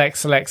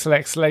select.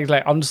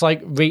 I'm just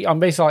like I'm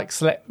basically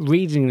like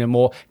reading them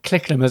or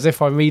clicking them as if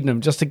I'm reading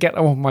them just to get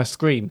them off my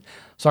screen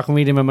so I can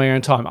read them in my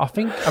own time.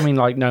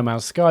 Like No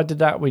Man's Sky did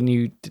that when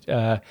you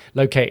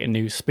locate a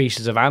new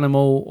species of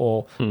animal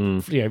or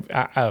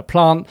a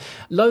plant.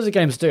 Loads of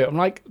games do it. I'm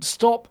like,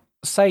 stop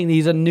saying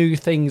these are new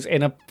things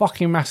in a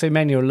fucking massive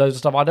menu and loads of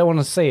stuff. I don't want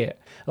to see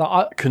it.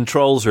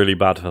 Control's really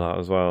bad for that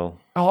as well.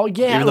 Oh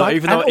yeah,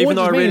 even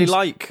though I really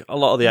like a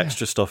lot of the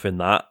extra stuff in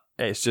that,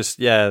 it's just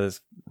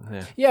but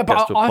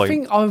I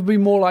think I would be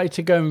more likely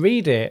to go and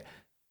read it.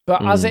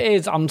 But as it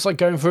is, I'm just like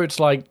going through it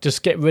to like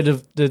just get rid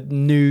of the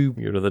new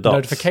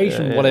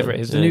notification, whatever it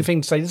is, the new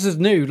thing to say this is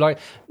new. Like,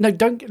 no,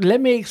 don't let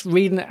me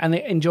read it and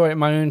enjoy it in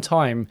my own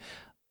time.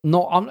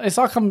 It's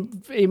like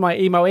I'm in my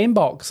email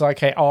inbox. Like,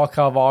 okay,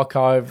 archive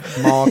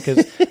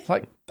markers.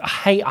 Like,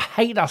 I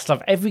hate that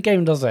stuff. Every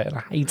game does it, and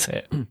I hate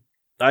it.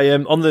 I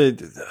am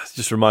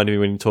just reminding me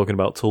when you're talking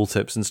about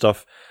tooltips and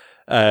stuff.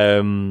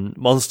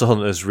 Monster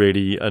Hunter is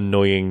really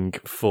annoying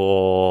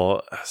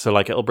so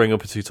like it'll bring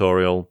up a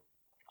tutorial.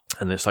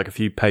 And it's like a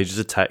few pages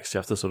of text you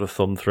have to sort of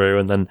thumb through,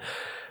 and then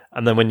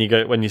when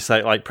you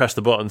say like press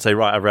the button and say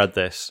right, I've read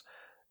this,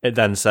 it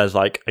then says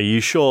like, are you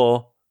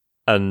sure?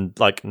 And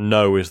like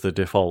no is the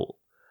default.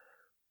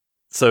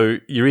 So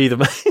you're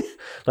either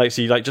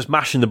so you like just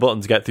mashing the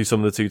button to get through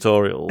some of the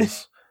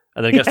tutorials,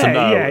 and then it gets to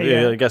no.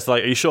 It gets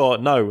like, are you sure?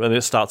 No, and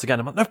it starts again.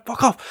 I'm like, no,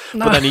 fuck off.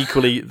 No. But then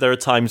equally, there are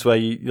times where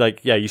you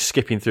like you're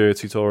skipping through a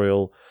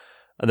tutorial,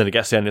 and then it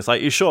gets to the end. It's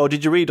like, you sure?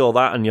 Did you read all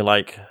that? And you're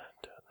like,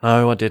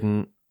 no, I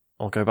didn't.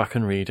 I'll go back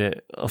and read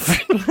it.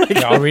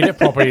 I'll read it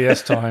properly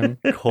this time.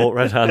 Caught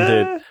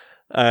red-handed.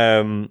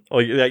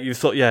 Or you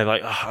thought,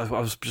 I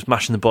was just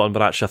mashing the button,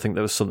 but actually I think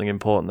there was something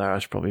important there. I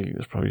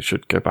probably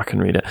should go back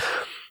and read it.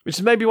 Which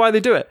is maybe why they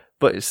do it,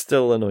 but it's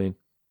still annoying.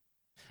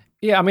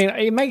 Yeah, I mean,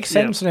 it makes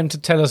sense for them to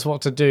tell us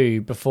what to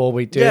do before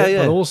we do it,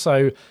 but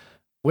also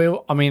we're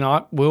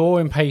all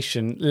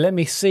impatient. Let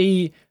me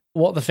see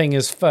what the thing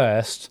is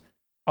first.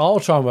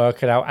 I'll try and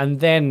work it out, and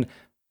then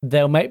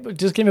they'll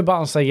just give me a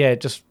button and say,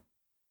 just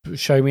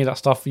show me that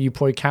stuff you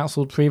probably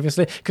cancelled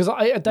previously. Because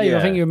Dave,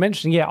 I think you were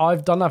mentioning,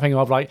 I've done that thing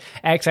of like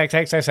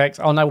XXXXX.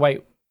 Oh no,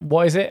 wait,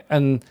 what is it?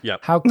 And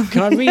how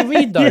can I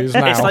reread those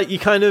now? It's like you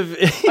kind of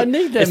I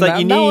need them. It's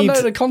like now I know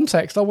the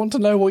context. I want to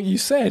know what you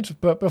said,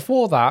 but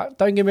before that,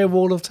 don't give me a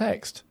wall of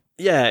text.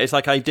 Yeah, it's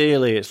like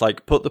ideally, it's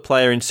like put the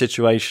player in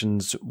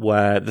situations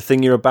where the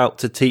thing you're about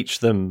to teach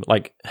them,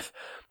 like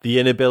the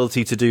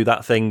inability to do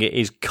that thing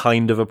is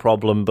kind of a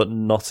problem, but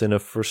not in a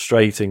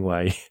frustrating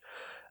way.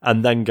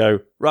 And then go,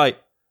 right,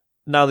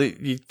 now that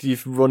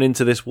you've run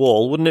into this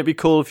wall, wouldn't it be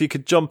cool if you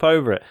could jump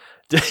over it?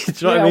 Do you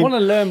know what I mean? I want to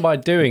learn by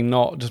doing,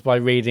 not just by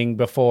reading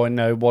before I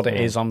know what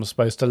it is I'm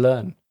supposed to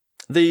learn.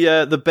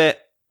 The bit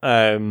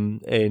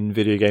in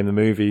Video Game the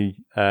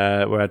Movie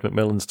where Ed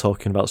McMillan's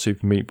talking about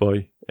Super Meat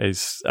Boy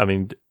is, I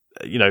mean,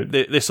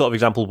 this sort of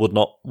example would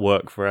not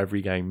work for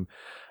every game.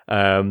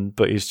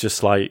 But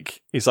he's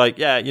like,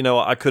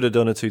 I could have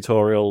done a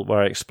tutorial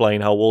where I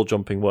explain how wall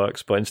jumping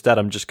works, but instead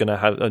I'm just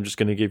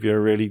gonna give you a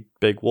really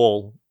big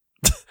wall,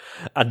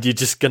 and you're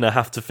just gonna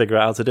have to figure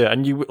out how to do it.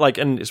 And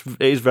it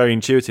is very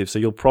intuitive, so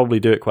you'll probably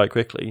do it quite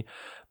quickly,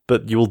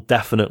 but you will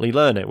definitely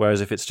learn it.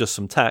 Whereas if it's just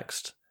some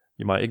text,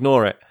 you might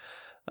ignore it.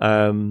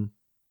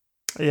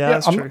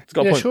 That's true.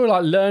 Sure.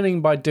 Like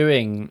learning by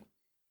doing.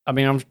 I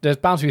mean, there's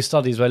bound to be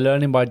studies where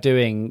learning by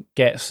doing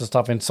gets the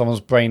stuff in someone's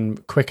brain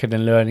quicker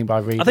than learning by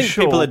reading. I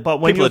think but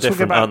when you're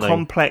talking about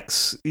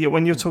complex,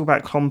 when you're talking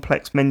about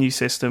complex menu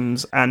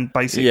systems and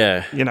basic,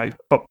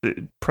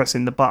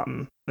 pressing the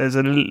button, there's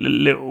a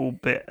little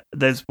bit.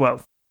 That's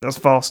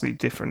vastly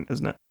different,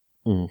 isn't it?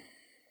 Don't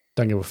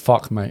give a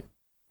fuck, mate.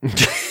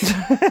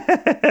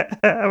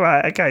 All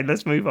right, okay,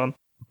 let's move on.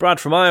 Brad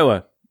from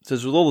Iowa. It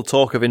says, with all the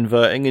talk of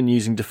inverting and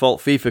using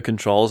default FIFA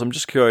controls, I'm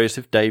just curious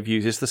if Dave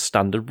uses the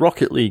standard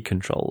Rocket League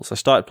controls. I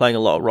started playing a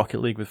lot of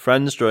Rocket League with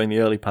friends during the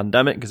early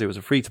pandemic because it was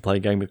a free-to-play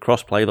game with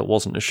crossplay that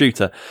wasn't a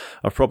shooter.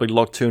 I've probably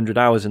logged 200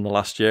 hours in the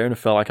last year and I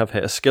feel like I've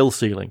hit a skill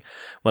ceiling.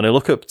 When I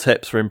look up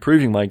tips for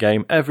improving my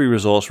game, every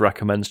resource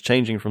recommends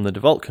changing from the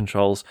default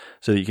controls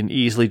so that you can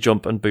easily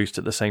jump and boost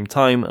at the same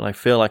time, and I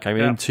feel like I'm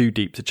in too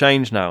deep to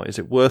change now. Is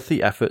it worth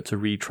the effort to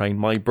retrain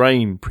my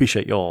brain?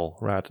 Appreciate y'all,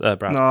 Brad.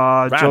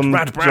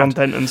 John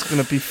Denton's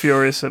going to be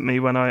furious at me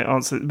when I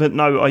answer. But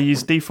no, I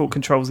use default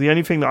controls. The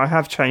only thing that I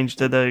have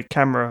changed are the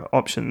camera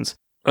options.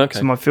 Okay.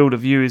 So my field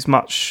of view is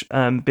much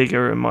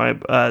bigger, and my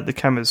the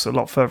camera's a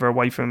lot further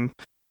away from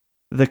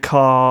the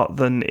car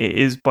than it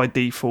is by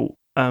default.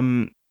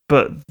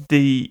 But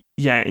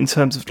in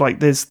terms of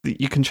like,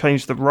 you can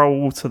change the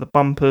roll to the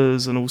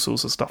bumpers and all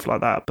sorts of stuff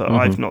like that. But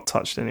I've not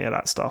touched any of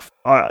that stuff.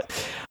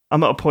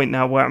 I'm at a point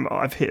now where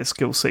I've hit a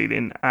skill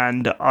ceiling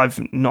and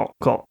I've not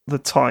got the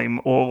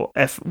time well,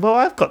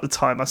 I've got the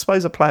time. I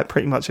suppose I play it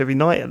pretty much every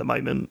night at the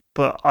moment,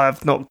 but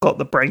I've not got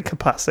the brain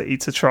capacity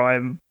to try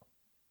and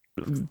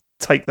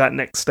take that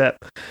next step.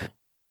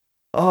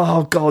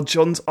 Oh God,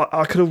 John's,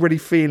 I could already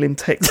feel him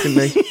texting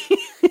me.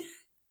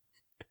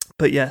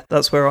 But yeah,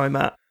 that's where I'm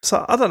at.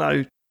 So I don't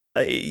know.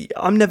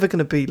 I'm never going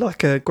to be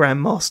like a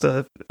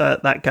grandmaster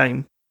at that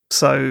game.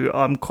 So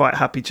I'm quite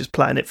happy just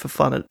playing it for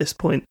fun at this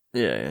point.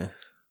 Yeah.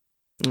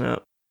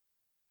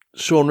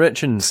 Sean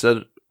Richards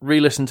said,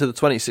 re-listen to the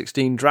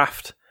 2016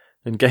 draft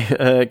and draft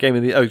and game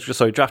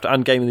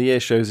of the year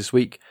shows this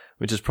week,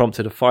 which has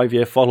prompted a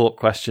 5-year follow-up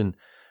question.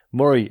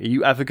 Murray, are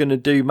you ever going to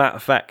do Matt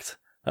Effect?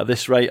 At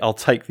this rate, I'll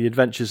take The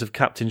Adventures of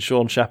Captain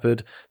Sean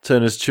Shepard,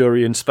 Turner's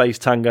Turian Space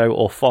Tango,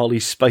 or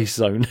Farley's Space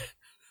Zone.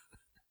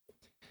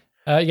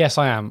 Yes,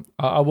 I am.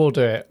 I will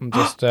do it. I'm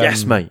just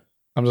yes, mate.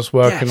 I'm just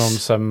working on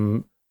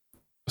some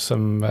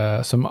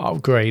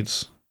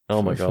upgrades.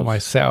 Oh my god! For my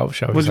setup,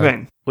 shall we What do say? you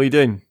mean? What are you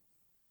doing?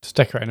 Just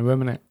decorating a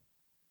room, innit?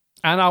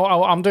 And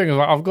I'm doing.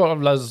 I've got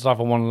loads of stuff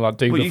I want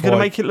to do. Well, you're going to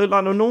make it look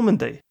like a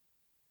Normandy.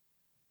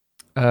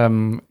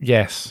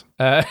 Yes.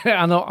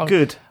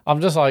 Good.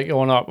 I'm just like, I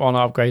want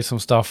to upgrade some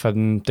stuff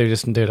and do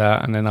this and do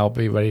that, and then I'll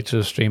be ready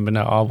to stream. But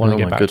no, I want to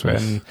get back to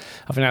it, and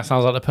I think that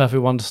sounds like the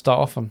perfect one to start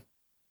off on.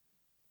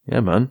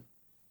 Yeah, man.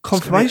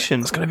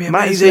 Confirmation. It's going to be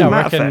amazing. Yeah,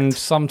 I reckon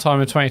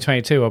sometime in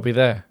 2022 I'll be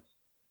there.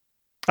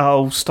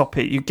 Oh, stop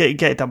it! You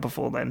get it done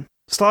before then.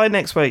 Start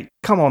next week.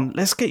 Come on,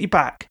 let's get you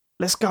back.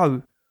 Let's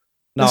go.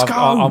 No, let's go.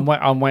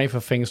 I'm waiting for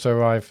things to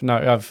arrive. No,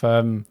 I've.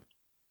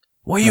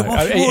 Why are you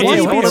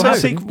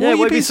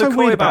being so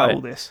weird about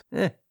all this?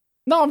 Yeah.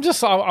 No, I'm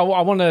just. I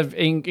want to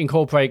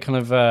incorporate kind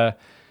of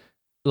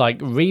like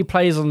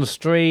replays on the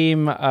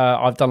stream.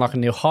 I've done like a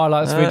new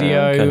highlights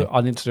video. Okay.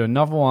 I need to do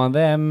another one of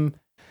them.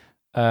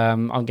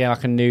 I'm getting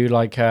like a new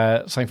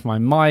something for my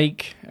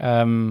mic.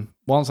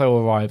 Once it all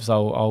arrives,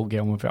 I'll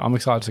get on with it. I'm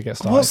excited to get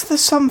started. What's the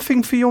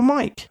something for your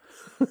mic?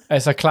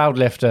 It's a cloud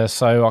lifter,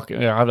 so I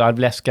have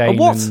less gain. A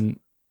what? And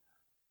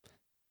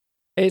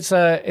it's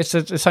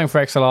something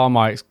for XLR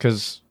mics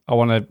because I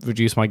want to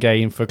reduce my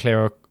gain for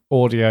clearer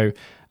audio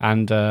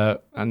and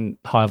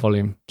higher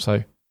volume.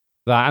 So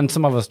that and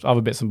some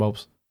other bits and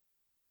bobs.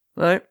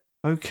 Right.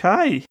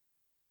 Okay.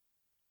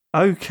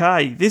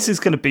 This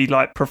is going to be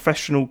like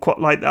professional,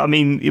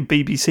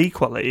 BBC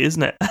quality,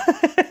 isn't it?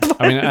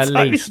 I mean, at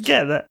least.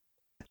 Get that.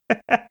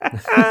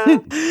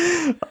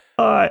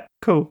 All right,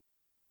 cool.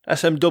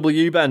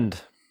 SMW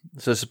Bend.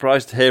 It's a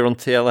surprise to hear on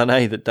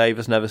TLNA that Dave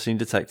has never seen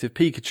Detective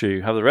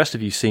Pikachu. Have the rest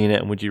of you seen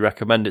it, and would you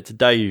recommend it to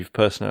Dave?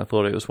 Personally, I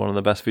thought it was one of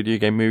the best video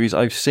game movies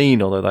I've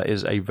seen, although that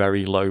is a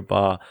very low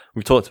bar.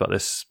 We've talked about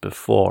this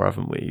before,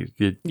 haven't we?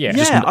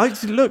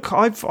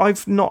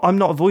 I'm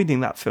not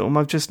avoiding that film.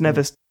 I've just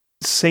never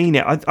seen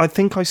it. I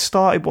think I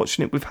started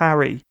watching it with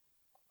Harry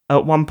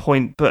at one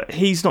point, but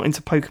he's not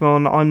into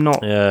Pokemon. I'm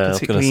not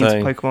particularly into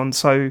Pokemon,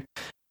 so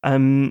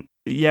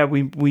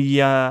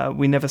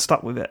we never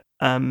stuck with it.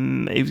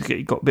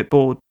 He got a bit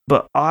bored,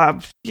 but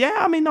I'm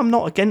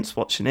not against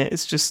watching it.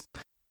 It's just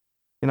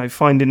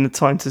finding the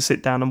time to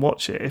sit down and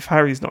watch it. If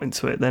Harry's not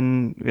into it,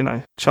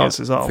 then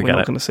chances are we're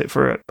not going to sit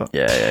through it. But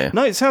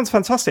no, it sounds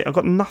fantastic. I've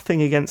got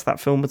nothing against that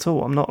film at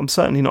all. I'm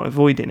certainly not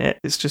avoiding it.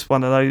 It's just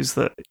one of those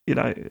that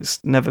it's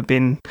never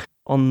been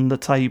on the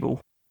table.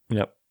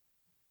 Yep.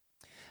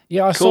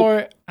 Yeah, I saw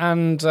it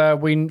and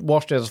we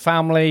watched it as a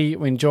family.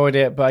 We enjoyed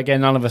it, but again,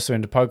 none of us are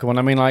into Pokemon.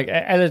 I mean, like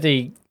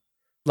Elodie,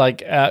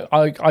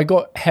 I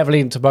got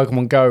heavily into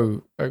Pokemon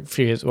Go a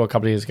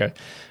couple of years ago,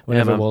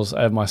 whenever it was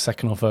my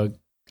second offer.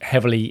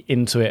 Heavily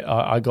into it,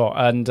 I got,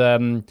 and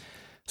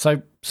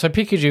so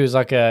Pikachu is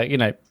like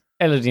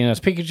Elodie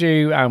knows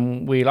Pikachu,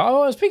 and we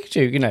it's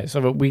Pikachu,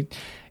 so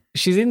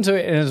she's into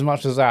it in as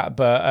much as that,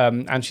 but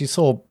and she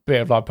saw a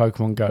bit of like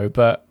Pokemon Go,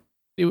 but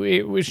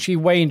she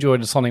way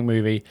enjoyed the Sonic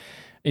movie.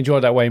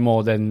 Enjoyed that way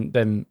more than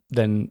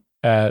Detective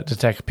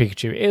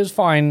Pikachu. It was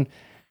fine.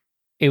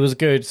 It was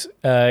good.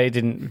 It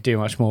didn't do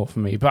much more for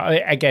me.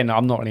 But again,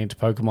 I'm not really into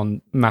Pokemon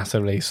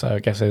massively, so I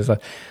guess there's a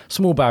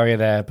small barrier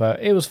there.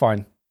 But it was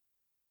fine.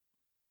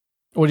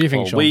 What do you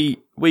think, Sean? We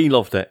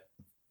loved it.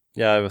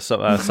 Yeah, I sat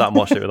and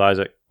watched it with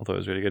Isaac. I thought it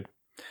was really good.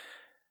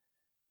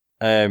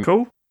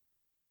 Cool.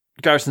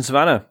 Garrison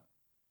Savannah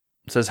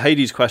says,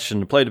 Hades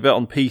question. Played a bit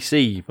on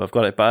PC, but I've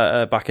got it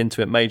back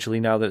into it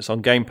majorly now that it's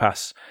on Game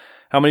Pass.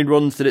 How many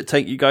runs did it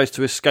take you guys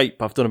to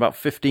escape? I've done about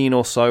 15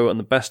 or so, and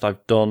the best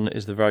I've done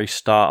is the very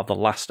start of the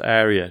last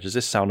area. Does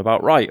this sound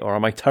about right, or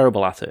am I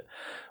terrible at it?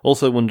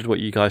 Also wondered what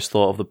you guys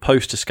thought of the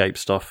post-escape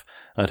stuff.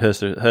 I'd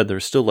heard there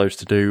is still loads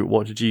to do.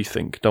 What did you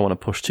think? Don't want to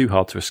push too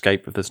hard to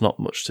escape if there's not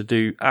much to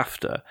do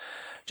after.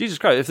 Jesus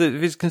Christ,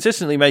 if he's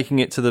consistently making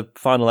it to the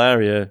final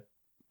area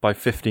by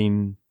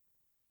 15...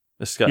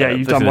 Yeah,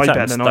 you've done way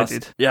better than I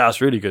did. Yeah, that's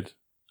really good.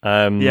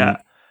 Yeah.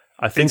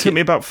 I think it took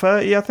me about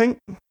 30, I think.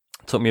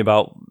 Took me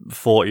about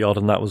 40 odd,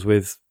 and that was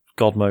with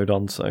God mode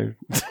on, so...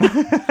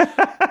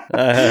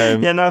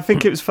 Yeah, no, I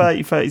think it was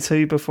 30,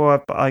 32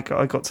 before I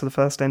got to the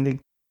first ending.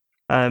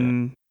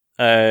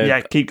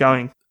 Yeah, keep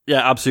going.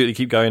 Yeah, absolutely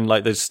keep going.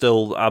 Like, there's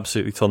still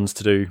absolutely tons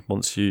to do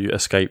once you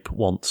escape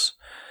once.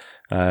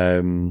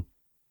 So,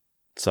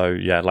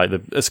 yeah, like,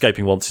 the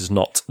escaping once is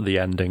not the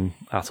ending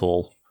at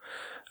all.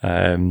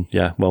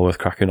 Yeah, well worth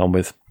cracking on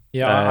with.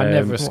 Yeah, I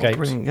never escaped.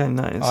 What a brilliant game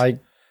that is.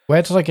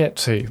 Where did I get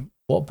to?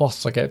 What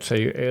boss did I get to?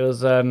 It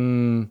was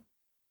the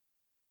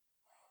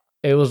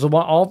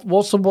one.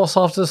 What's the boss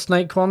after the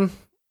snake one?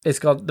 It's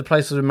got the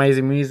place with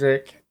amazing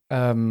music.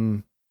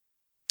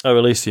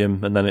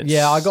 Elysium, and then it's...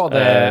 Yeah, I got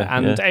there,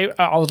 and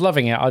I was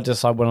loving it. I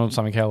went on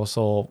something else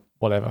or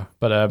whatever.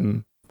 But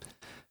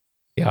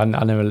yeah, I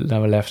never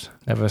left,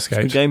 never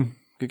escaped.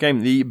 Good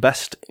game. The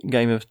best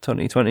game of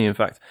 2020, in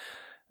fact.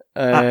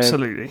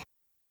 Absolutely.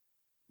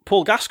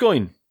 Paul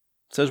Gascoigne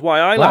says, why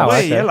I Wow,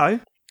 laugh. hey, hello.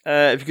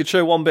 If you could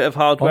show one bit of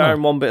hardware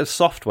and one bit of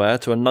software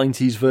to a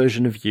 90s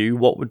version of you,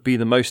 what would be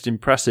the most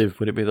impressive?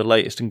 Would it be the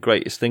latest and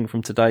greatest thing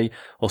from today,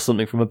 or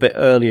something from a bit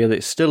earlier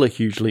that's still a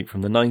huge leap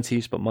from the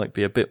 90s, but might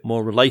be a bit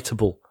more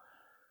relatable?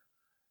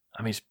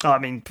 I mean,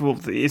 well,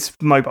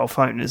 it's mobile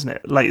phone, isn't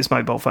it? Latest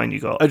mobile phone you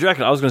got. Oh, do you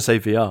reckon? I was going to say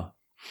VR.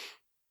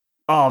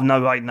 Oh, no,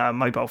 wait, no,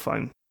 mobile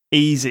phone.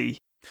 Easy.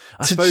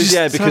 I suppose,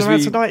 yeah, because turn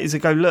around tonight is to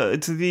go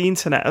look to the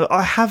internet.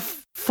 I have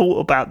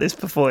thought about this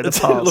before in the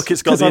past. Look,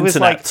 it's got the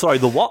internet. Sorry,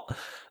 the what?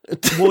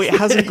 Well, it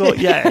hasn't got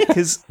yet,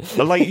 because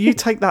like you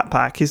take that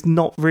back, it's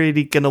not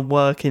really going to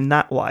work in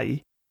that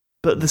way.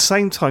 But at the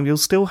same time, you'll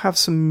still have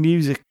some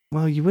music.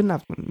 Well, you wouldn't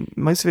have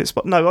most of it.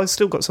 No, I've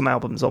still got some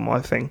albums on my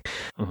thing.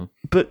 Mm-hmm.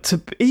 But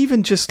to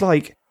even just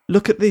like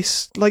look at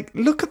this, like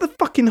look at the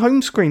fucking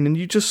home screen, and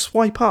you just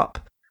swipe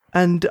up,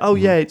 and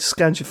yeah, it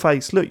scans your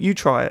face. Look, you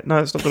try it. No,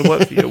 it's not going to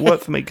work for you. It'll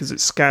work for me because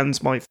it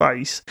scans my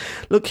face.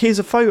 Look, here's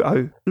a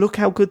photo. Look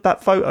how good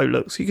that photo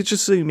looks. You could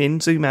just zoom in,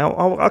 zoom out.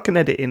 I can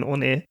edit in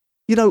on here.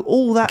 You know,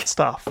 all that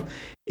stuff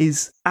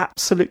is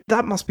absolute.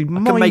 That must be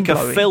mind-blowing. I can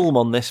make a film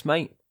on this,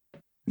 mate.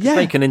 Yeah,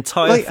 make an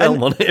entire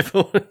film on it.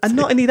 And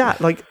not only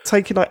that, like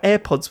taking like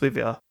AirPods with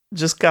you,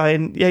 just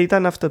going. Yeah, you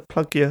don't have to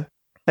plug your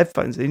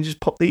headphones in.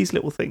 Just pop these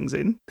little things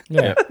in.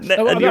 Yeah,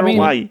 and you're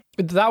away.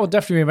 That would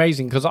definitely be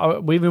amazing because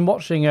we've been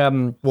watching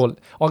on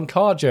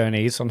car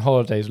journeys on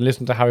holidays and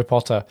listening to Harry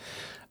Potter,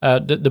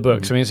 the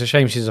books. I mean, it's a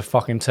shame she's a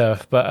fucking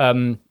turf, but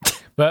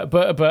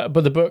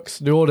the books,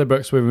 the audio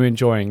books, we were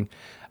enjoying.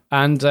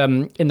 And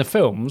in the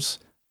films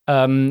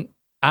and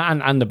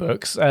the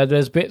books,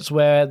 there's bits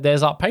where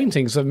there's art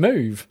paintings that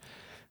move.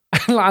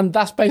 And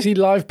that's basically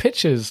live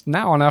pictures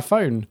now on our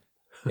phone.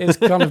 It's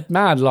kind of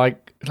mad.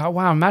 Like,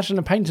 wow, imagine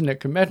a painting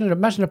that could...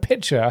 Imagine a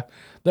picture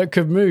that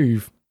could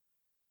move.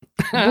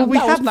 Well, we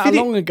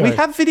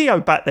had video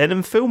back then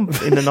and film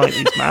in the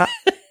 90s, Matt.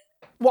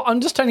 Well,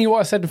 I'm just telling you what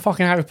I said in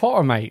fucking Harry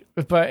Potter, mate.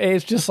 But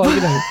it's just like,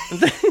 you know...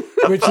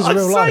 which is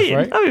real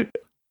life, right?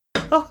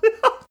 No.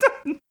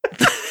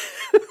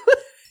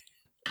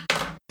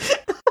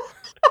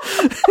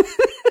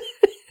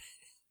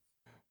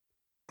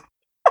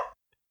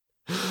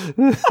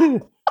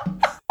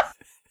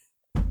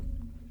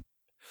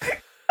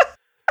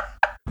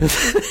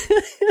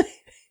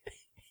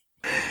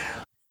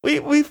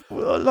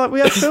 we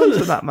had films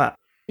of that, Matt.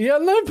 Yeah,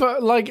 no,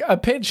 but like a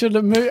picture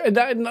that moved,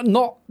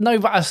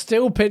 but a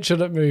still picture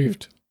that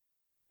moved.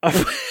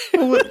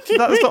 Well,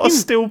 that's not a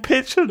still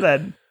picture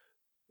then.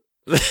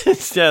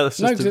 Yeah, that's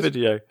just a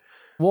video.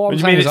 What I'm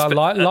saying is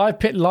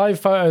live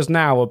photos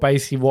now are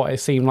basically what it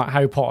seemed like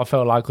Harry Potter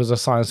felt like was a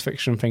science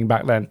fiction thing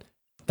back then.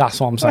 That's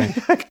what I'm saying.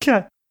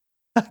 Okay.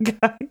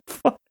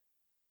 Fine.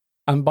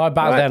 And by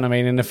back then, I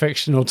mean in the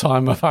fictional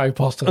time of Harry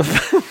Potter.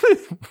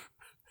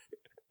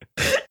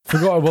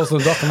 Forgot it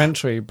wasn't a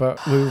documentary, but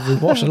we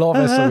watched a lot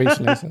of it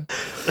recently. So.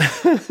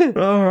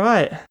 All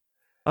right.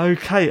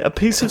 Okay, a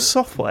piece of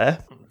software.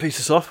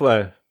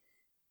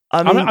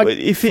 I mean,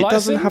 if it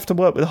doesn't have to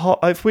work with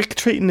if we're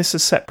treating this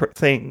as separate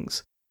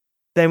things,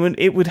 then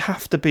it would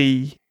have to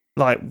be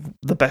like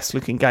the best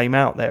looking game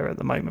out there at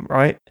the moment,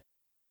 right?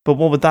 But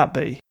what would that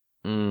be?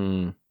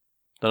 Don't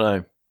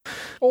know.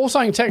 Or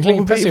something technically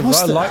impressive,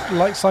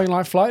 like something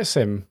like Flight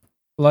Sim.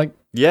 Like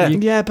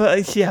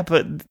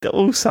but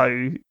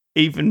also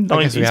even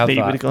 90s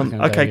me would have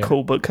gone, okay,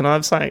 cool, but can I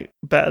have something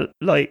better?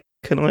 Like,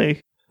 can I?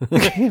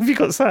 Have you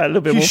got something a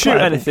little bit more? Shoot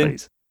anything.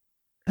 Please?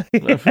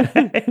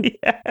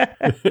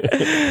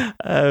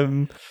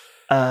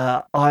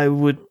 I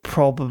would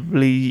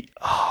probably.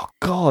 Oh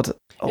God.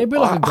 It'd be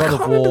like a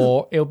God of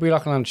War. It'll be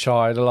like an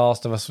Uncharted, The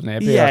Last of Us,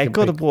 wouldn't it? Yeah, like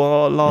God of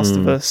War, Last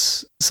of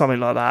Us, something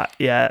like that.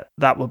 Yeah,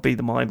 that would be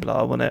the mind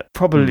blower, wouldn't it?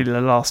 Probably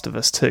The Last of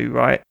Us 2,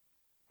 right?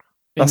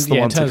 That's the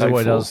one in terms to of go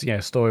what it for. does,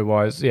 yeah, story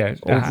wise, yeah.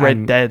 Or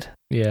Red Dead.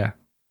 Yeah,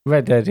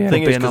 Red Dead. Yeah, The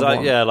thing is,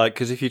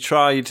 because if you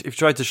tried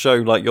to show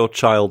like your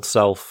child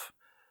self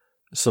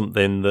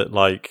something that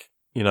like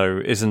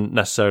isn't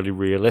necessarily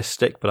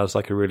realistic, but has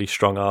like a really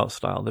strong art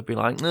style, they'd be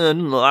like, no,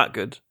 doesn't look that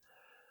good.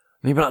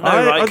 And you'd be like,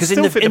 no, right? Because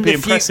in the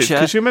future,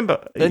 because you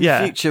remember, in the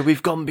future,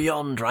 we've gone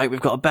beyond, right? We've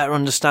got a better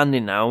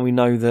understanding now, and we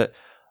know that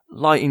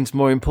lighting's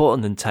more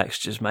important than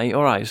textures, mate.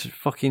 All right, so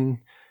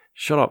fucking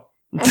shut up.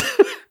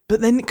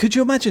 But then, could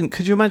you imagine?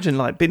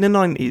 Like, being in the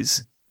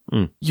 90s,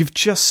 you've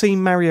just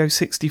seen Mario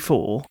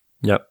 64.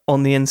 Yep.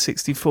 On the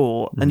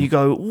N64, and you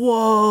go,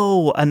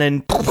 whoa, and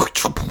then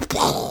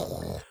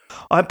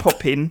I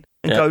pop in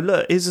and go,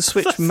 look, here's a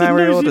Switch from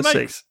Mario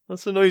Odyssey.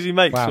 That's the noise he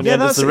makes. Wow. When he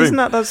enters the room.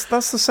 That's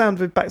the sound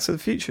with Back to the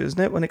Future, isn't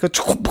it? When it goes.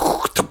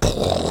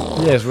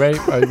 Yeah, it's very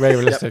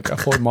realistic. I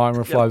thought mine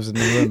reflies in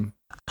the room.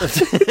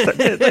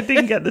 They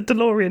didn't get the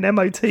DeLorean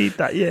MOT'd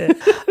that year.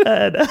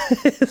 And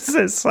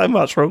there's so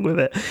much wrong with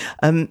it.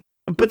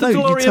 But the no,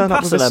 DeLorean you turn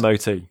up with an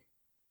MOT.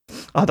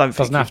 I don't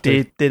think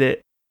it did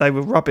it. They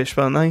were rubbish,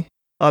 weren't they?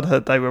 I'd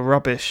heard they were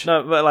rubbish.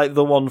 No, but like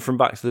the one from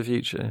Back to the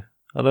Future.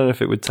 I don't know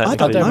if it would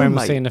technically. I don't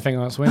remember seeing the thing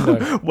on its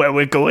window. Where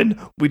we're going,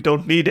 we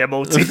don't need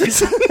MOTs. That's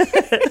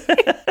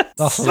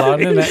the line,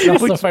 isn't it?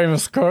 That's the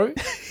famous quote.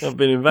 Not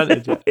been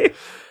invented yet.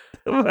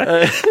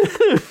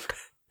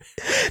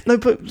 No,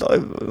 but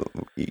like,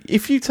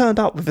 if you turned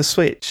up with a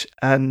Switch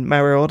and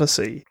Mario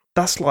Odyssey,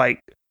 that's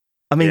like,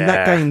 I mean,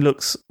 that game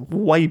looks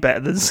way better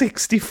than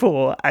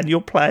 64, and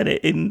you're playing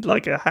it in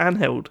like a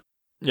handheld.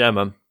 Yeah,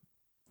 man.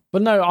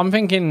 But no, I'm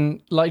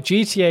thinking like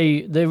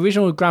GTA, the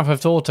original Grand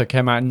Theft Auto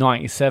came out in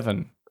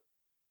 97.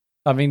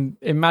 I mean,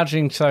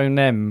 imagine showing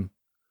them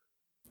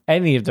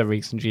any of the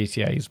recent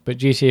GTAs, but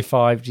GTA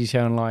 5,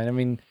 GTA Online, I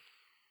mean...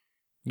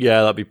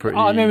 Yeah, that'd be pretty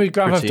I remember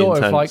Grand Theft Auto,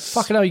 intense. like,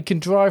 fucking hell, you can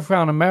drive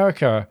around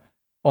America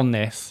on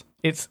this.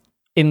 It's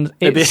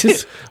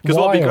just because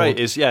what'd be wild. great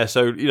is,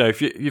 so,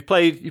 if you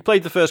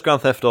played the first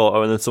Grand Theft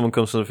Auto and then someone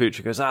comes from the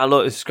future and goes,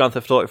 look, this is Grand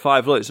Theft Auto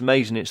 5, look, it's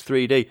amazing, it's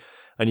 3D.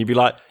 And you'd be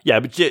like, yeah,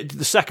 but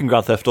the second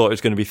Grand Theft Auto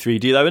is going to be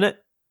 3D though, isn't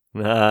it?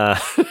 Nah.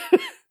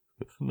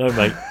 No,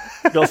 mate.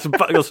 Got some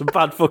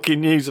bad fucking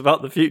news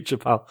about the future,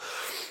 pal.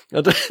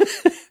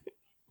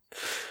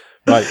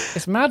 Right.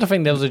 It's mad to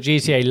think there was a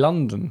GTA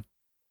London.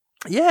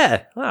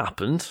 Yeah, that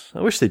happened.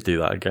 I wish they'd do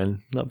that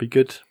again. That'd be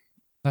good.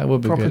 That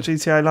would be Proper good.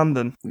 GTA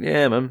London.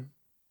 Yeah, man.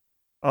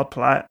 I'd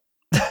play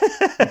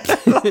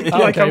it.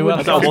 Okay,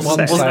 well, I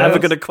wasn't ever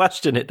going to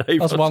question it,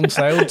 Dave. That's one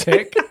sale,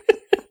 tick.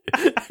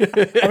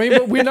 I mean,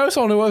 but we know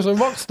someone who works at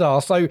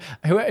Rockstar, so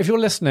if you're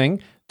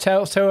listening,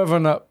 tell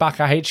everyone back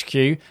at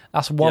HQ,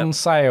 that's one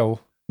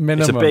sale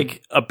minimum. It's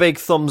a big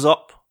thumbs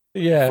up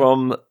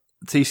from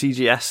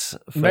TCGS.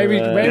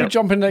 Maybe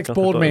jump in the next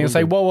board meeting and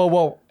say,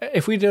 whoa,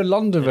 if we do a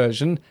London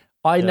version,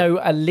 I know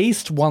at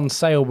least one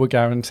sale we're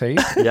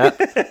guaranteed. Yeah.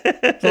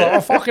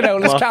 So, fucking hell,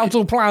 let's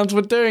cancel plans,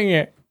 we're doing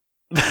it.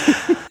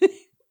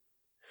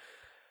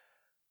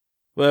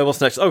 Well, what's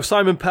next? Oh,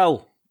 Simon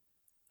Pell.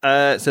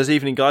 Says,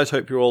 evening guys,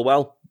 hope you're all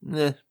well.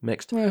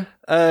 Mixed. Yeah.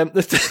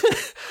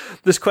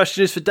 This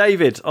question is for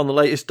David. On the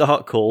latest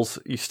Dark Calls,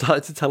 you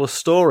started to tell a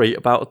story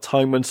about a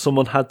time when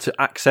someone had to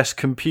access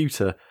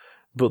computer,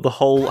 but the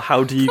whole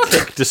how do you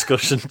kick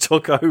discussion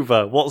took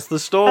over. What's the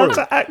story? How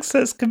to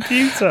access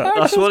computer.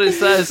 That's what it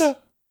says.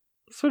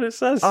 That's what it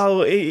says.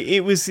 Oh,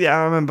 it was,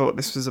 I remember what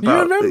this was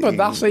about. You remember?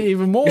 That's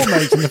even more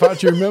amazing, the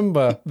fact you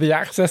remember the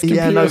access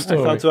computer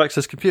story. How to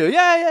access computer.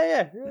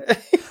 Yeah.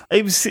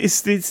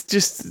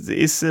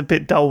 It's a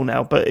bit dull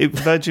now, but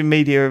Virgin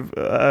Media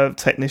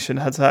technician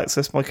had to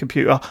access my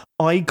computer.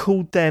 I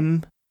called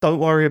them. Don't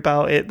worry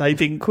about it. They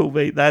didn't call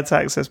me. They had to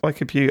access my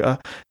computer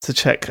to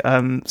check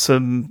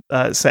some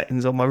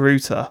settings on my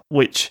router,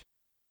 which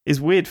is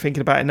weird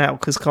thinking about it now,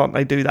 because can't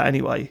they do that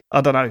anyway?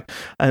 I don't know.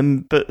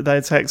 But they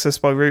had to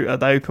access my router.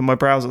 They opened my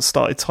browser,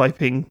 started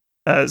typing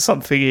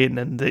something in,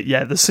 and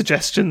the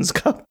suggestions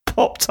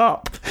popped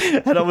up.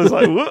 And I was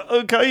like,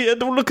 okay,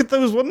 don't look at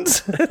those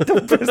ones.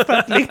 Don't press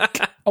that link.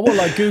 Oh, what,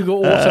 like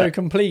Google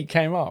autocomplete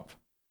came up?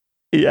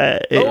 Yeah,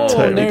 it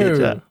totally did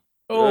that.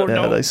 Oh,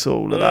 no. They saw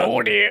all of that.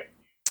 Oh, dear.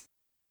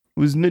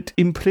 Was not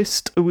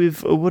impressed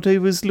with what I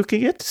was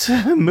looking at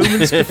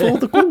moments before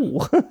the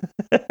call.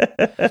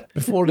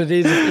 Before the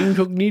days of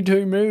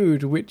incognito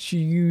mode, which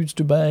you used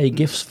to buy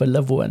gifts for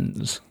loved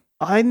ones.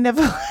 I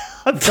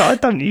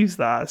don't use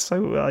that.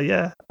 So,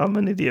 I'm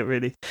an idiot,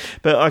 really.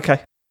 But,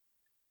 okay.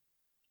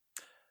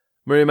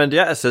 Maria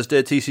Mendieta says,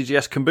 Dear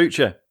TCGS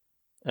Kombucha,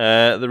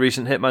 the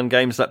recent Hitman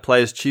games let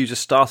players choose a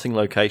starting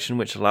location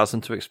which allows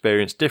them to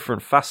experience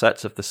different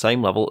facets of the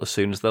same level as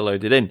soon as they're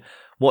loaded in.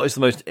 What is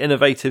the most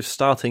innovative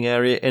starting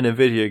area in a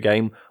video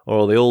game, or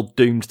are they all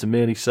doomed to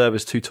merely serve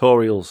as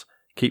tutorials?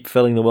 Keep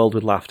filling the world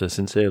with laughter.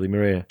 Sincerely,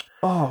 Maria.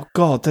 Oh,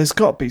 God, there's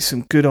got to be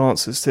some good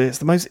answers to this.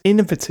 The most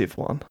innovative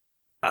one.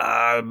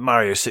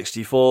 Mario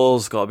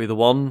 64's got to be the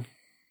one.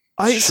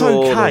 It's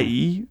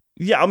okay.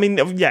 Yeah, I mean,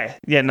 no.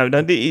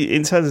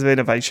 In terms of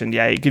innovation,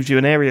 yeah, it gives you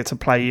an area to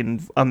play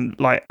and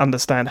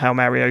understand how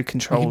Mario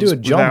controls do a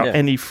jump, without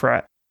any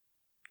threat.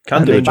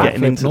 Can do a jump.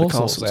 Getting into the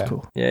castle is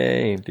cool.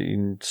 Yeah, you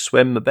can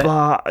swim a bit.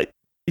 But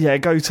yeah,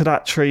 go to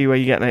that tree where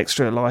you get an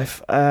extra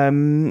life.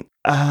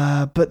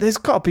 But there's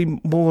got to be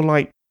more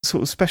like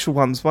sort of special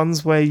ones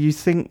where you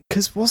think,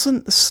 because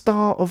wasn't the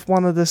start of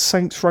one of the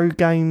Saints Row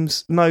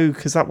games? No,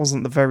 because that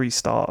wasn't the very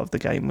start of the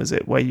game, was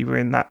it? Where you were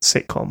in that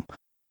sitcom.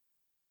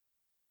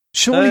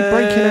 Surely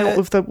breaking out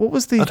of the... What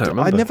was the...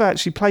 I never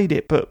actually played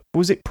it, but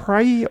was it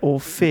Prey or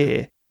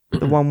Fear?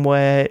 The one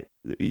where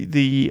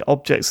the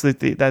objects,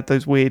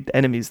 those weird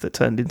enemies that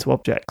turned into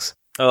objects.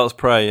 Oh, that was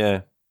Prey,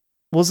 yeah.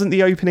 Wasn't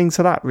the opening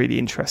to that really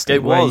interesting?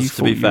 It was,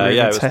 to be fair,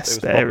 yeah. It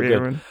was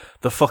area and...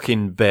 The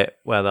fucking bit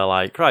where they're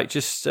like, right,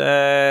 just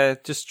try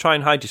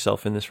and hide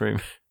yourself in this room.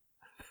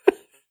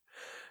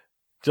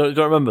 Don't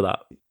remember that?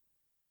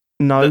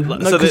 No,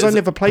 because I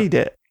never played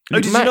it. Oh,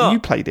 did Matt, you not? You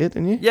played it,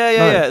 didn't you?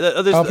 Yeah.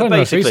 I've played the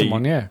most recent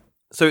one, yeah.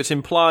 So it's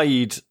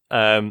implied.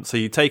 So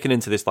you're taken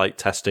into this like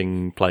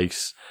testing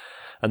place,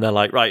 and they're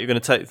like, right, you're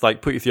going to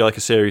put you through like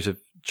a series of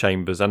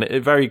chambers, and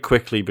it very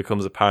quickly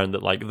becomes apparent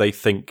that like they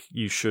think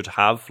you should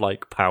have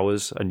like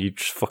powers, and you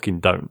just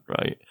fucking don't,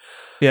 right?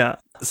 Yeah.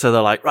 So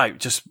they're like, right,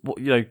 just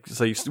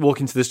so you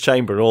walk into this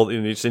chamber,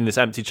 and it's in this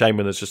empty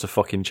chamber, and there's just a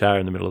fucking chair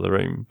in the middle of the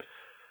room,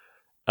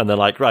 and they're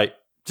like, right,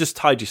 just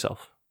hide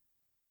yourself.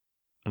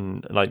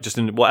 And like just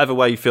in whatever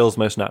way feels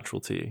most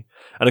natural to you.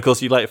 And of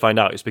course you later find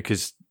out it's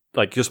because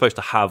like you're supposed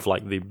to have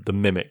like the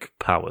mimic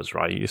powers,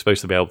 right? You're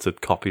supposed to be able to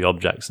copy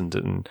objects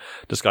and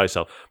disguise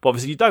yourself. But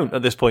obviously you don't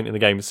at this point in the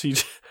game.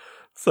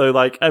 So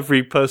like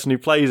every person who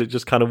plays it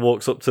just kind of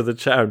walks up to the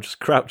chair and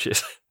just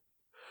crouches.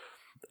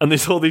 And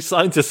there's all these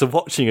scientists are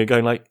watching and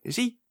going like, is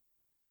he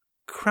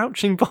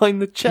crouching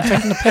behind the chair?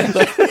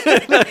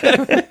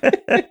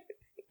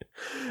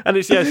 And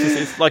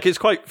it's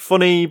quite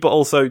funny, but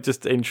also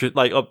just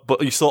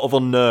but you're sort of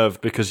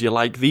unnerved because you're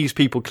like, these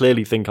people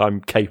clearly think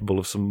I'm capable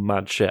of some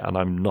mad shit, and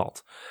I'm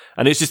not.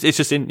 And it's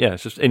just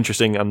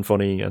interesting and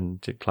funny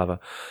and clever.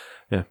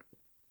 Yeah,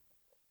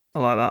 I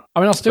like that.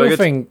 I mean, I still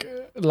think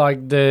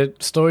like the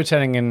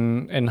storytelling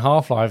in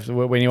Half-Life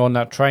when you're on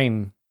that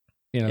train,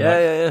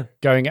 yeah.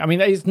 Going. I mean,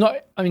 it's not.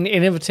 I mean,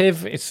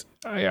 innovative. It's.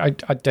 I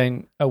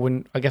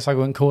wouldn't. I guess I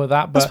wouldn't call it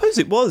that. But I suppose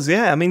it was.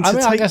 Yeah. I mean, to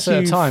take guess you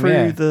at a time,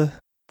 through the.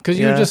 Because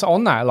you were just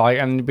on that, like,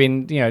 and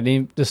been,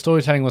 the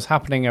storytelling was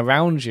happening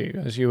around you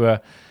as you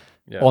were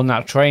on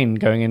that train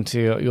going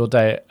into your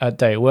day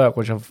at work,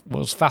 which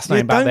was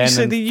fascinating back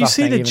then. You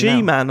see the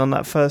G-Man on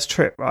that first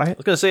trip, right? I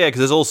was going to say, yeah, because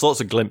there's all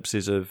sorts of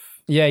glimpses of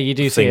you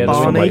do see it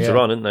later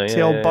on, isn't there? See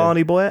old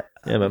Barney boy?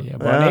 Yeah, man. Yeah,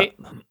 Barney.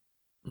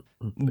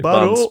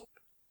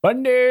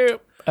 Barney.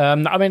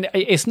 I mean,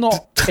 it's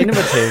not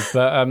innovative,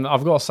 but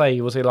I've got to say,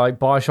 was it like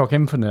Bioshock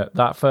Infinite,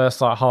 that first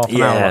like half an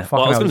hour? Like,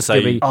 I was going to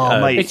say,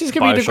 mate, it's just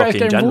going to be the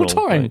greatest game of all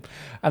time. Right?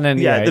 And then,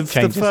 the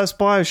first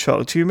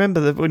Bioshock, do you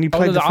remember when you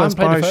played the first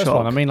Bioshock? I haven't played the first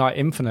one, I mean like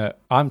Infinite.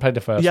 I haven't played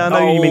the first one. Yeah, I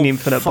know you mean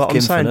Infinite, but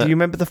I'm saying, do you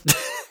remember the...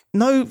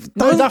 No,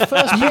 that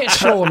first bit,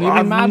 Sean. You'd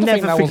be mad. I'll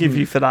never forgive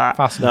you for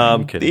that. No,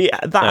 I'm kidding.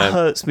 That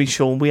hurts me,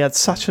 Sean. We had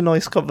such a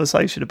nice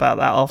conversation about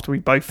that after we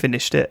both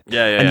finished it.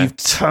 And you've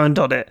turned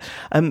on it.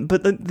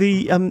 But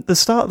the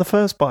start of the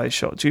first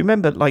Bioshock, do you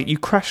remember? Like you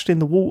crashed in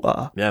the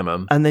water. Yeah,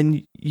 man. And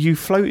then you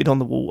floated on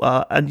the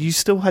water, and you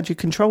still had your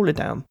controller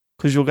down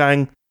because you're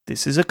going,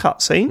 this is a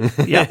cutscene.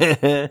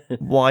 Yeah.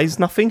 Why is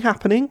nothing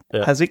happening?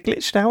 Yeah. Has it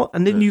glitched out?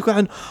 And then you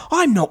going,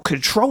 I'm not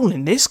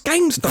controlling this.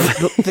 Games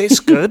don't look this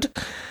good.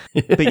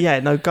 But yeah,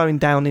 no, going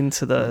down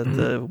into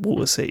the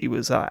water city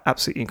was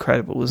absolutely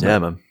incredible, wasn't it? Yeah,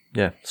 man.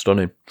 Yeah,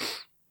 stunning.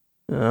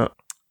 Yeah.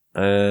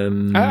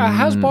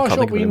 Has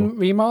Bioshock been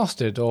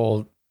remastered,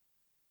 or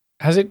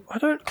has it? I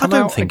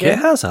don't think it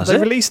has. They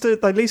released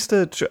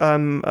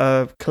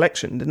a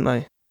collection, didn't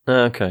they?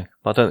 Okay,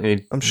 I don't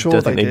think. I'm sure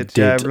they did.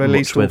 Yeah,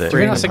 released with it. Do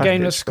you think that's a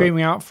game that's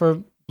screaming out for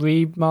a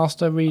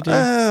remaster,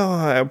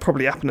 redo? It'll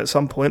probably happen at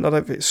some point. I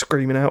don't think it's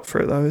screaming out for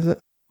it though, is it?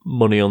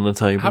 Money on the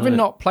table. Having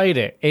not played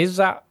it,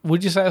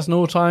 would you say it's an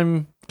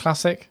all-time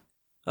classic?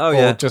 Oh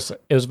yeah, just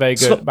it was very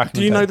good back in the day.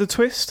 Do you know the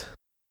twist?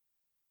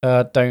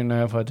 Don't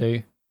know if I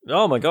do.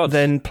 Oh my god!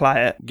 Then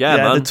play it. Yeah,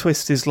 man. The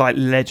twist is like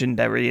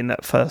legendary in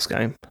that first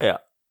game. Yeah,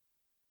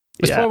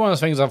 it's probably one of those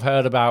things I've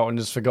heard about and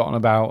just forgotten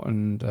about,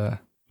 and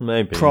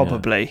maybe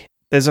probably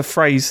there's a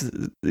phrase,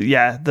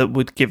 that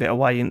would give it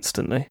away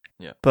instantly.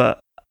 Yeah, but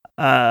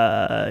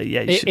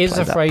it is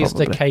the phrase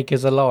 "the cake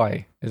is a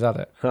lie." Is that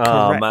it?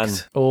 Oh correct. Man!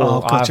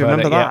 God, do you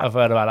remember that? Yeah, I've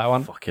heard about that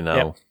one. Fucking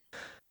hell!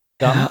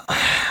 Done.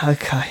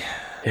 Okay.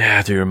 Yeah,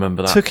 I do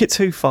remember that. Took it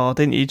too far,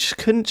 didn't you? Just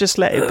couldn't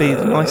let it be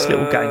a nice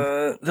little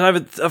game.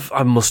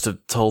 I must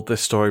have told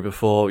this story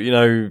before.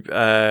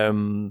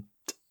 Jonathan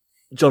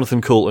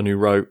Coulton, who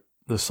wrote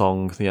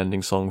the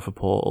ending song for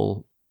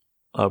Portal,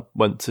 I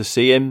went to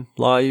see him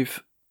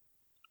live,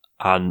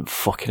 and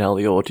fucking hell,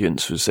 the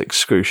audience was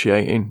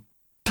excruciating.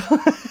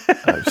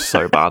 It was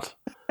so bad.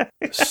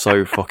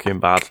 So fucking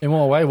bad. In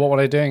what way? What were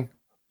they doing?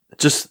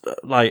 Just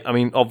like, I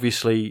mean,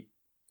 obviously,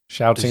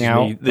 shouting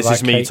out. This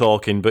is me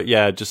talking, but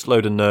yeah, just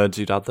load of nerds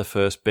who'd had their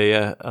first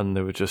beer and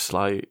they were just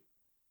like,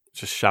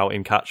 just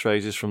shouting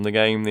catchphrases from the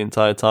game the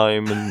entire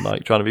time and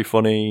like trying to be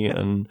funny.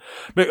 And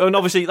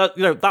obviously,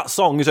 that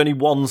song is only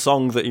one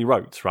song that he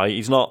wrote, right?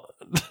 He's not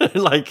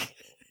like,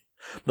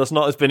 that's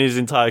not has been his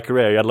entire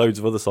career. He had loads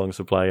of other songs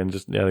to play and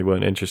just, they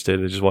weren't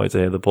interested. They just wanted to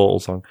hear the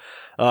Portal song.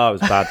 Oh, it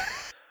was bad.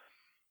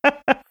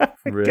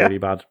 Really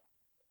bad.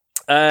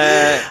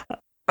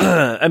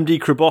 MD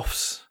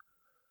Kraboffs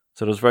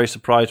said, I was very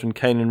surprised when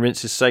Kane and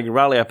Rince's Sega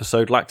Rally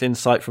episode lacked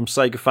insight from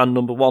Sega fan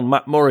number 1,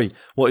 Matt Murray.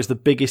 What is the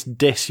biggest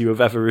diss you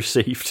have ever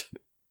received?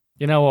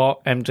 You know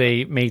what,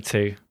 MD? Me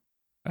too.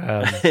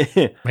 Me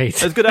too.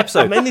 It's a good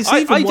episode. I mean, it's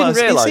even worse.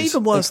 It's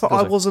even worse that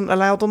I wasn't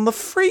allowed on the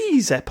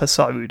Freeze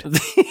episode.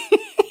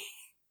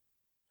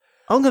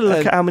 I'm going to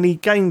look at how many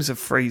games of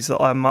Freeze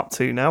that I'm up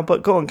to now,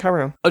 but go on,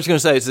 carry on. I was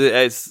just going to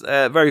say, it's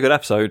a very good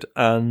episode,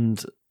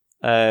 and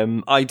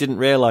I didn't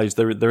realise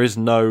there is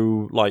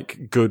no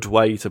like good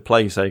way to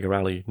play Sega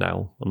Rally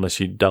now, unless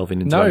you delve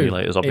into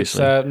emulators,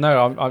 obviously.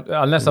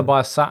 Unless I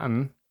buy a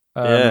Saturn.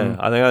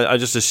 I think I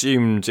just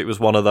assumed it was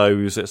one of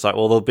those. It's like,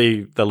 well,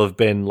 there'll have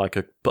been like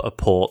a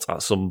port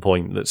at some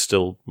point that's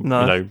still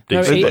decent.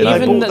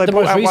 Even the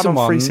most recent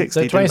one, the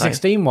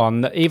 2016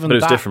 one, but it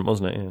was different,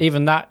 wasn't it? Yeah.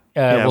 Even that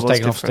was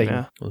taken off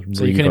Steam,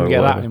 so you couldn't even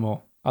get that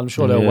anymore. I'm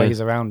sure there are ways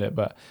around it,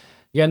 but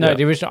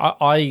the original.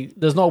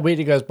 There's not a week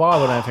that goes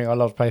by when I don't think I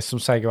love to play some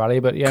Sega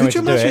Rally, but could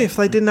you imagine if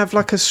they didn't have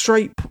like a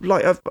straight,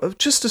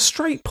 just a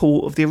straight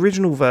port of the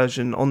original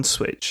version on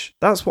Switch?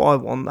 That's what I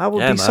want. That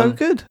would be so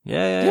good.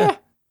 Yeah.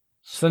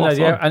 So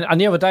and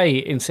the other day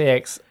in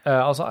CX,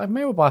 I was like,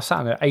 maybe we'll buy a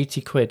Saturn at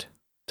 80 quid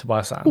to buy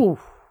a Saturn. Ooh.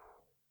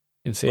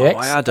 In CX.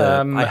 I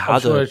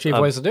had a cheap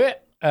ways to do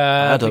it.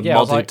 I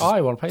was like,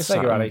 I want to play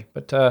Sega Rally,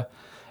 but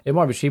it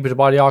might be cheaper to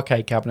buy the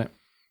arcade cabinet.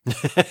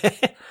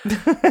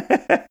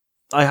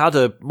 I had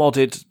a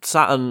modded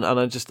Saturn and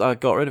I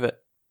got rid of it.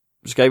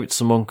 Just gave it to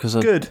someone because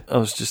I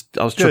was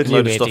chucking a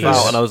load of stuff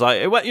out, and I was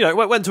like, it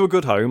went to a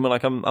good home, and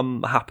like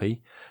I'm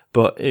happy,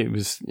 but it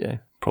was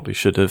probably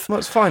should have. Well,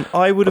 it's fine.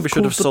 I would have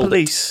called the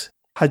police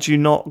had you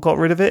not got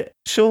rid of it,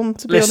 Sean.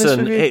 To be honest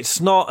with you, it's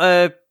not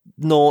a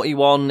naughty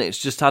one. It's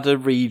just had a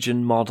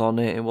region mod on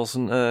it. It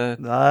wasn't a.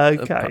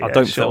 Okay, I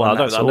don't feel. Well,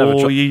 that's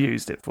all you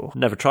used it for.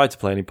 Never tried to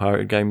play any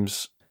pirated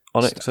games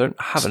on it, so I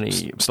don't have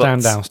any.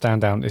 Stand down.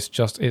 It's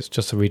just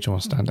a region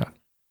one. Stand down.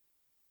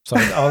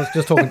 Sorry, I was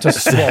just talking to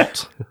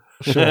SWAT.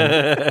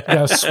 Sure.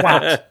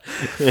 SWAT.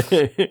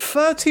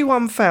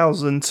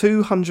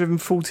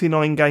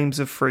 31,249 games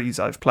of Freeze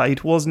I've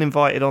played. Wasn't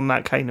invited on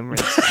that Kane and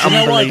Rince. Do you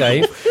know why,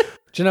 Dave?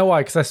 Do you know why?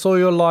 Because I saw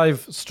your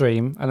live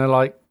stream and they're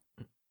like,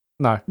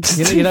 no.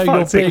 You know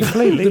your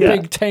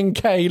big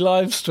 10K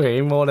live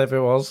stream or whatever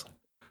it was.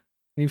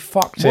 You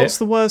fucked it. What's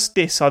the worst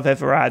diss I've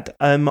ever had?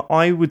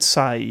 I would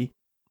say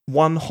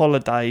one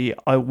holiday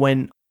I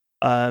went.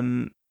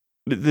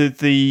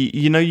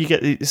 You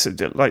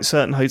get like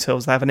certain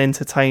hotels, they have an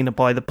entertainer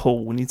by the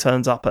pool and he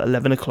turns up at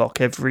 11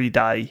 o'clock every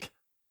day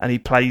and he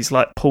plays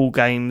like pool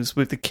games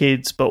with the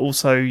kids, but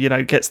also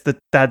gets the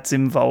dads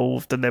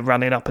involved and they're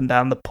running up and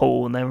down the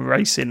pool and they're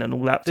racing and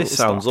all that. This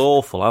sounds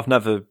awful. I've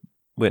never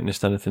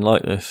witnessed anything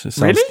like this.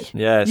 Really?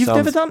 Yeah.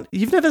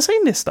 You've never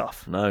seen this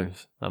stuff? No,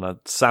 and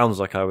it sounds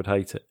like I would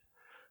hate it.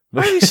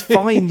 Oh, it's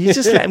fine. You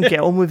just let them get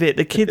on with it.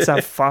 The kids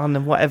have fun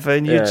and whatever,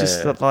 and you're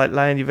just like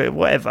laying your bit,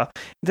 whatever.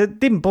 That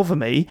didn't bother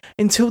me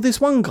until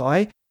this one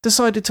guy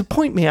decided to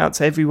point me out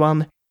to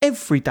everyone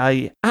every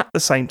day at the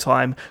same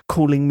time,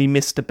 calling me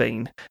Mr.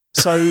 Bean.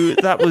 So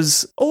that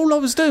was all I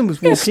was doing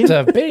was walking.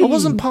 Mr. Bean. I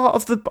wasn't part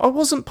of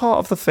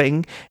the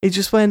thing. He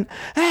just went,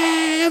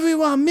 "Hey,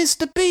 everyone,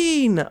 Mr.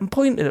 Bean," and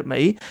pointed at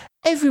me.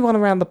 Everyone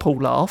around the pool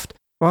laughed.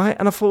 Right,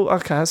 and I thought,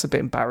 okay, that's a bit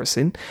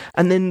embarrassing.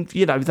 And then,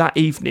 that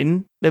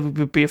evening there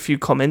would be a few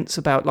comments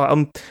about like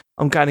I'm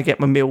going to get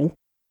my meal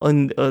at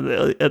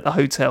the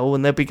hotel,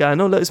 and they'll be going,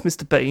 "Oh, look, it's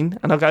Mr. Bean,"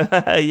 and I'll go,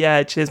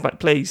 "Yeah, cheers, mate,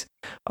 please."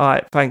 All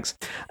right, thanks.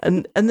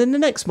 And then the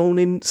next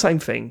morning, same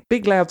thing,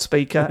 big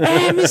loudspeaker,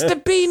 "Hey,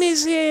 Mr. Bean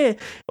is here."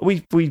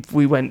 We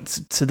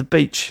went to the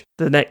beach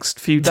the next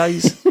few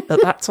days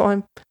at that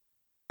time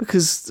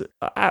because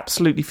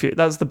absolutely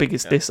that was the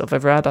biggest diss I've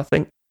ever had, I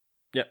think.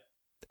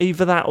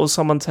 Either that or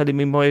someone telling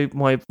me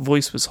my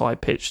voice was high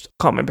pitched.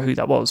 Can't remember who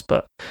that was,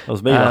 but that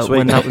was me last week.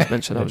 When that was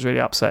mentioned, that was really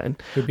upsetting.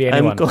 Could be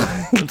anyone. God.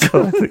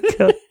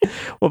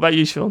 What about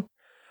you, Sean?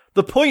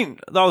 The point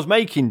that I was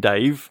making,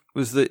 Dave,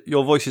 was that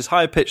your voice is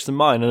higher pitched than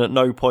mine, and at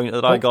no point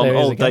had I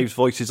gone, Dave's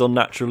voice is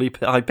unnaturally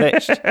high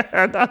pitched.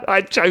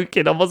 I'm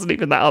joking. I wasn't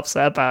even that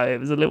upset about it.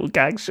 It was a little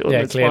gag, Sean.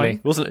 Yeah, clearly.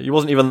 You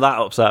wasn't even that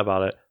upset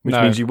about it, which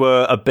means you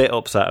were a bit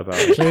upset about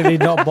it. Clearly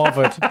not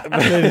bothered.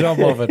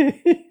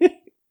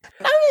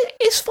 No,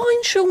 it's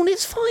fine, Sean.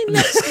 It's fine.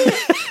 Let's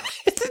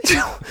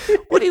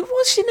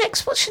What's your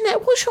next?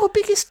 What's your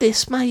biggest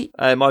diss, mate?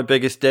 My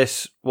biggest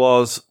diss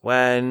was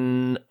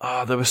when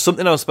there was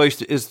something I was supposed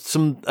to. Is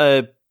some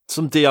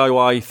some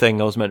DIY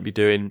thing I was meant to be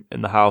doing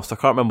in the house. I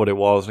can't remember what it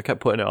was. I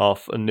kept putting it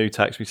off, and New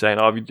texted me saying,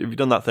 "Oh, have you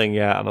done that thing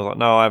yet?" And I was like,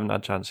 "No, I haven't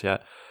had a chance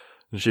yet."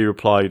 And she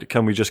replied,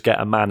 "Can we just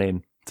get a man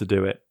in to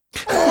do it?"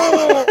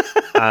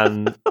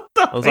 And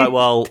I was like,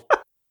 "Well,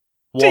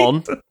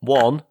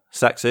 one,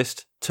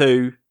 sexist.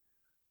 Two,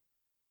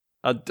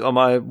 what am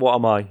I? Yeah,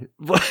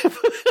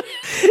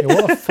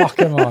 what the fuck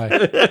am I?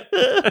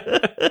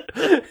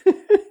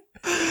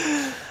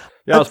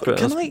 Yeah, that's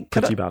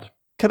pretty bad.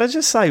 Can I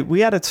just say, we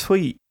had a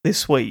tweet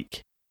this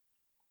week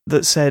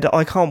that said,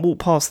 "I can't walk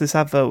past this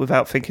advert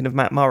without thinking of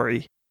Matt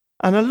Murray."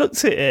 And I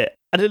looked at it,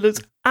 and it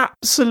looks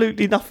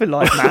absolutely nothing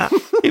like Matt.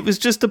 It was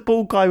just a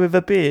bald guy with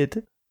a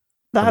beard.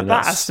 That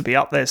has to be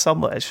up there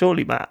somewhere,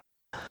 surely, Matt.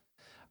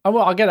 Oh,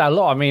 well, I get that a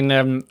lot. I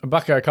mean,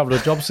 back a couple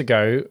of jobs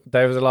ago,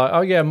 they were like,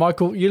 "Oh yeah,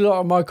 Michael, you look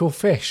like Michael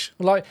Fish."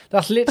 Like,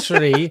 that's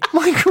literally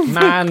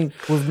man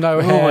with no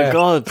hair. Oh my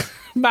god,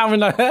 man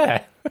with no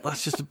hair.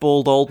 That's just a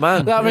bald old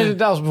man. I mean,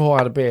 that was before I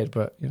had a beard,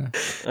 but you know.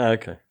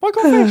 Okay.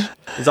 Michael Fish.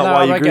 Is that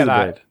why you grew the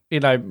beard? You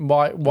know,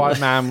 white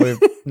man with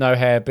no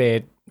hair,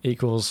 beard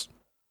equals,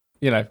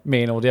 you know,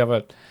 me and all the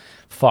other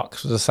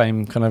fucks with the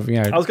same kind of,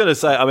 you know. I was going to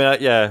say, I mean,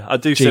 I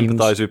do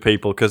sympathise with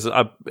people because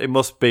it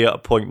must be at a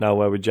point now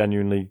where we're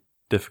genuinely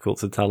difficult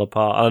to tell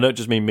apart. And I don't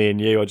just mean me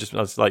and you.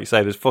 As like you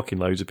say, there's fucking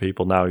loads of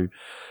people now who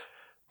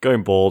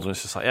going bald, and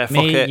it's just like, yeah, fuck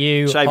me, it,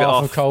 you, shave it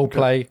off,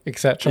 Coldplay,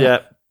 etc. Yeah,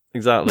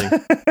 exactly.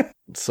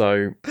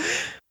 So,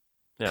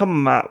 yeah. Come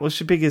on, Matt. What's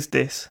your biggest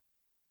diss?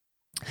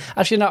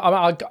 Actually,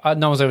 no.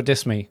 No one's ever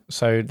dissed me,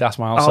 so that's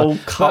my answer. Oh,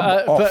 come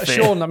off but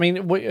Sean, I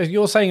mean,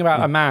 you're saying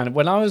about a man.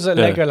 When I was at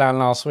Legoland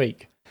last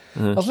week,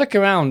 I was looking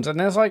around, and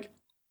there's like,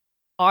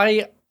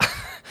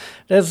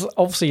 there's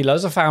obviously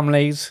loads of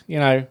families, you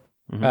know,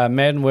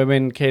 men,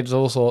 women, kids,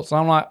 all sorts.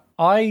 And I'm like,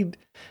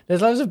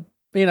 there's loads of,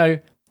 you know,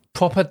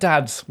 proper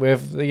dads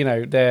with, you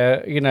know,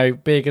 they're, you know,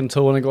 big and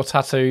tall and got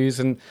tattoos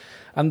and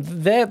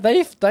they Why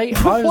is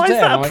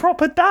that a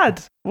proper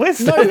dad?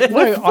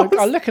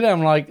 I look at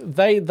them like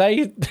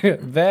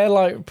they're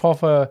like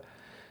proper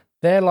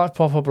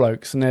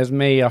blokes, and there's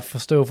me. I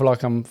still feel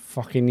like I'm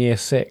fucking year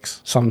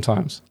 6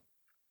 sometimes.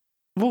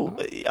 Well,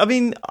 I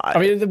mean,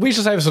 we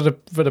should save this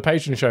for the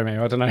Patreon show, maybe.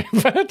 I don't know.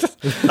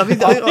 I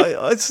mean,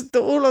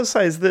 all I'll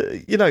say is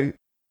that, you know,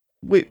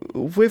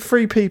 we're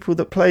three people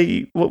that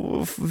play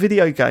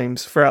video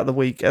games throughout the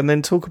week and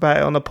then talk about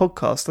it on a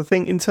podcast. I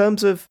think in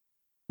terms of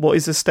what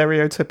is a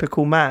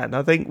stereotypical man,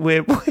 I think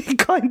we're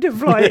kind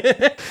of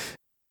like,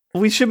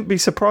 we shouldn't be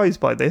surprised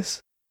by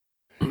this.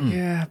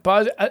 Yeah,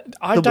 but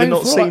I that don't. We're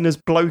not seen as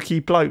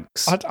blokey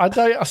blokes. I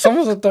don't.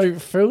 Sometimes I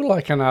don't feel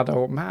like an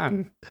adult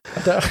man.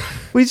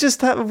 We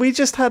just had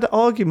an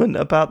argument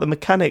about the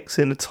mechanics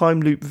in a time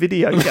loop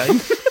video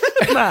game.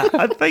 Matt,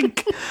 I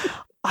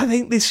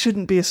think this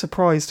shouldn't be a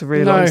surprise to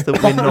realise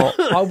that we're not.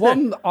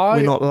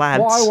 We're not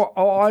lads.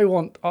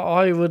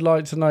 I would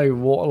like to know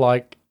what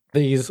like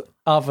these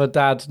other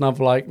dads and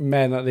other like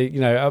men at the,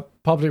 you know,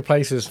 at public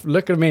places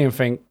look at me and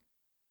think,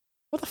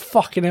 "What the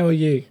fucking hell are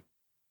you?"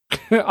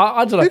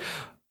 I don't know.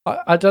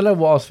 I don't know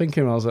what I was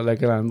thinking when I was at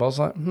Legoland, but I was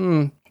like,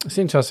 it's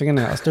interesting, isn't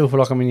it? I still feel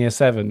like I'm in year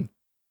 7.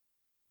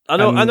 I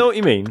know what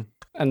you mean.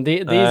 And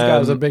these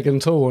guys are big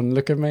and tall, and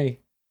look at me.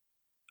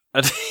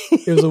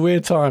 It was a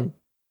weird time.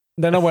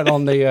 Then I went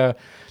on the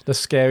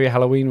scary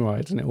Halloween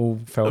ride, and it all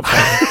felt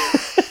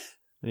fun.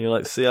 And you're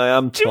like, see, I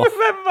am tough. Do you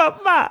remember,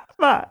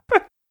 Matt?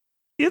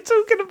 You're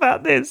talking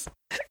about this,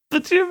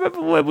 but do you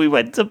remember when we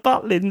went to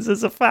Butlins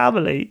as a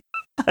family?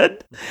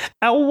 And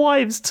our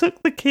wives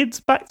took the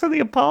kids back to the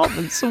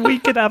apartment so we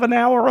could have an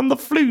hour on the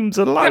flumes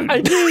alone.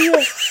 I do,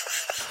 yeah.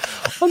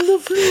 On the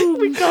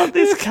flumes.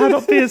 This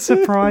cannot be a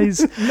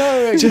surprise.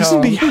 No,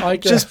 just be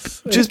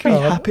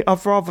happy.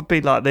 I'd rather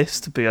be like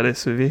this, to be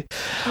honest with you.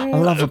 I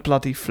love a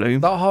bloody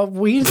flume.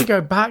 We need to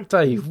go back,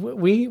 Dave.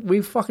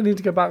 We fucking need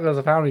to go back as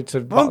a family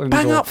to Butlins. I'm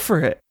bang up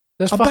for it.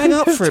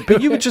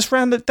 But you were just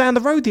down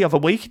the road the other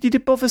week and you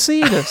didn't bother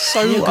seeing us. So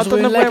I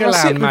don't know where I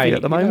sit with you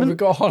at the moment. We've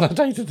got a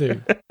holiday to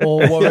do.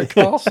 Or Warwick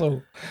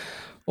Castle.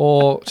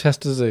 Or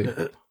Chester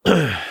Zoo.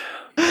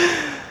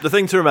 The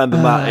thing to remember,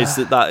 Matt, is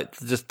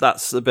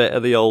that's a bit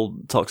of the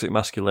old toxic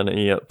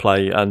masculinity at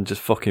play, and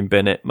just fucking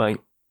bin it, mate.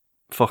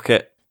 Fuck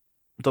it.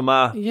 Don't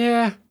matter.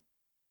 Yeah.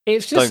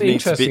 It's just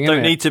interesting,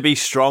 don't need to be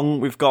strong.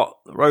 We've got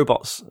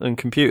robots and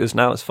computers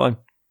now, it's fine.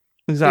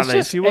 Exactly.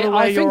 If you want to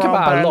wear your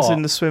armbands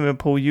in the swimming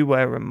pool, you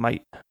wear them,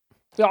 mate.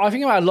 I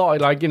think about it a lot.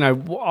 Like, you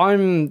know,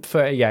 I'm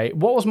 38.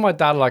 What was my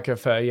dad like at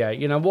 38?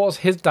 You know, what was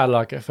his dad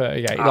like at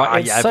 38?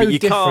 Like, it's so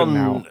different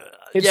now.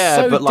 It's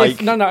so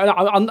different. No,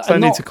 I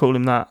need to call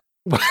him that.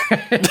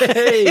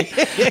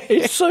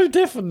 It's so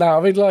different now.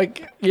 I mean,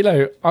 like, you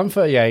know, I'm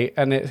 38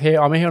 and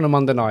I'm here on a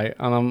Monday night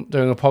and I'm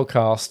doing a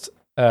podcast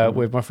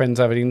with my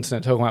friends over the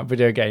internet talking about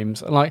video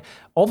games. And like,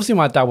 obviously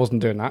my dad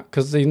wasn't doing that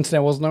because the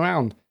internet wasn't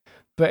around.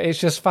 But it's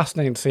just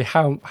fascinating to see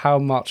how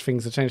much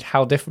things have changed,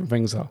 how different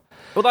things are.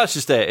 Well, that's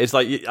just it. It's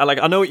like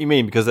I know what you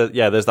mean, because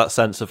there's that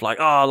sense of like,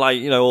 oh, like,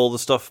 you know, all the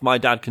stuff my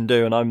dad can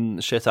do and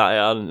I'm shit at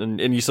it,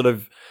 and you sort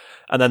of,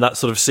 And then that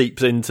sort of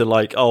seeps into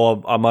like,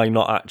 oh, am I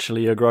not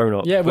actually a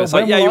grown-up? Yeah, but it's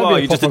well, like, yeah, you are.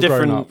 You're just a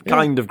different grown-up.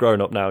 kind of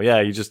grown-up now. Yeah,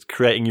 you're just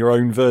creating your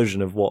own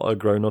version of what a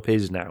grown-up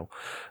is now.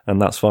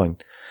 And that's fine.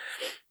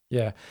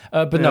 Yeah,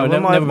 but Yeah, no,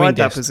 when never my been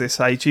dad dissed. was this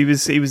age. He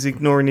was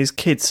ignoring his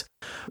kids.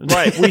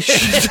 Right, we should,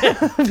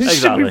 should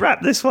Exactly. we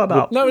wrap this one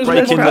up? No, it's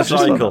Breaking not the wrap this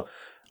one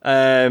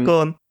cycle. Go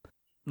on.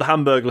 The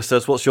Hamburglar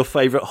says, "What's your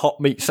favourite hot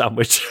meat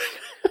sandwich?"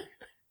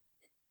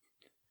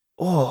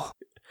 Oh,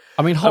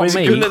 I mean, hot meat.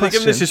 Given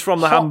this is from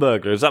the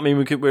Hamburglar, does that mean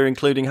we're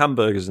including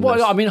hamburgers in Well,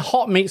 this? I mean,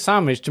 hot meat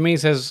sandwich to me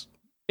says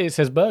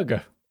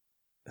burger,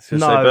 It's gonna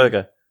No. say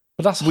burger.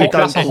 but that's We hot.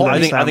 That's a don't hot I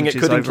meat meat. think it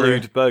sandwiches could over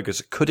include here.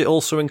 burgers. Could it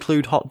also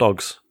include hot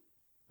dogs?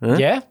 Huh?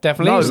 Yeah,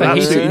 definitely. no, It's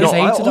absolutely heated, not.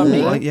 it's heated on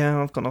meat. Right,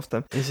 yeah, I've gone off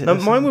them. Is it No, a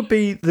mine sandwich? would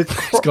be the gone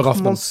croque off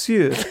them.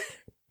 monsieur.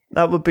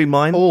 That would be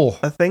mine. Oh,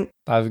 I think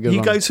that was a good you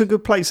one. go to a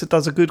good place that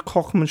does a good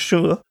croque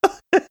monsieur.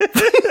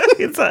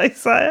 Is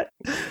that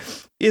it?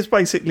 It's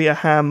basically a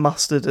ham,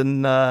 mustard,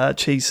 and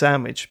cheese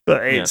sandwich,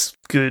 but it's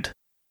good.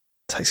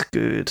 Tastes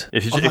good.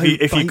 If you Although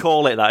if you bacon-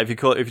 call it that, if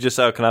you just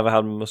say, oh, "Can I have a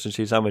ham and mustard and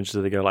cheese sandwich?"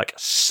 Do they go like,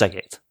 "Say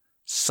it,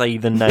 say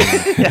the name"?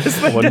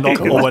 Yes, they we're not,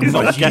 do. or we're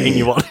not getting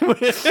you one.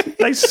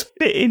 they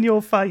spit in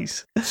your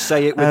face.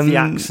 Say it with the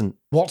accent.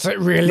 What's it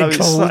really No,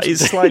 called?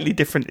 it's slightly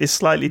different. It's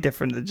slightly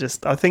different than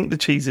just. I think the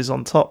cheese is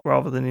on top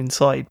rather than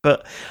inside.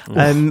 But Say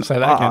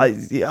that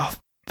again. yeah.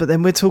 But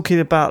then we're talking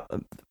about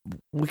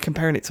we're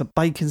comparing it to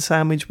bacon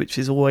sandwich, which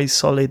is always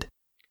solid.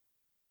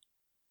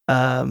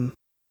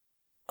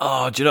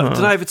 Oh, do you know?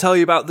 Did I ever tell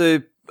you about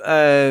the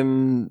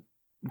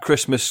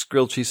Christmas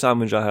grilled cheese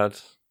sandwich I had?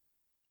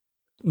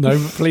 No,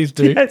 please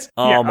do. Yes,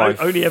 Oh, yeah, my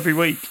only every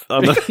week.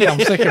 Yeah, I'm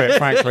sick of it,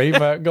 frankly.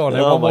 But go on,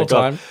 Oh one my more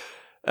God.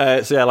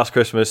 time. So yeah, last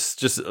Christmas,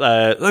 just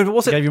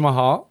what's it? Gave you my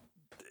heart.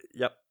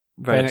 Yep.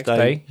 Very next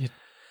day.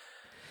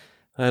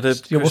 I had a Your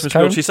Christmas what's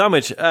grilled cone? cheese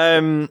sandwich.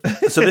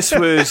 So this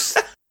was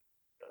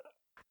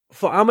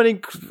for how many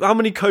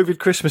COVID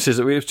Christmases?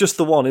 It was just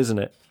the one, isn't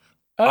it?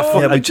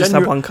 Oh, Yeah, we just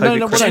had one COVID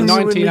no, Christmas.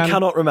 Genuinely 19 and-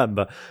 cannot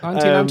remember.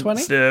 19 and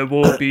 20? There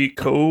will be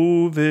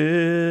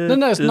COVID.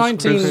 No, it's this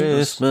 19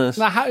 Christmas.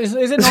 Now, is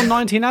it not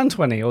 19 and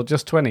 20 or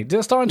just 20? Did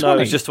it start in 20? No, it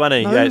was just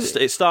 20. No. Yeah,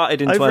 it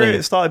started in Over 20. here,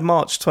 it started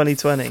March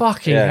 2020.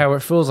 Fucking Yeah. hell,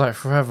 it feels like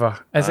forever.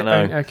 Is I it?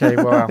 know. Okay,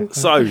 wow.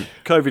 So,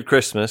 COVID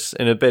Christmas,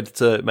 in a bid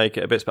to make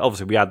it a bit...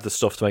 Obviously, we had the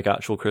stuff to make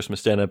actual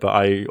Christmas dinner, but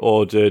I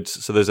ordered...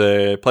 So there's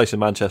a place in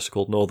Manchester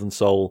called Northern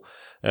Soul.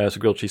 It's a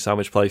grilled cheese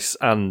sandwich place,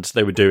 and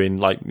they were doing,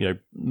 like,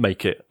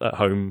 make it at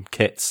home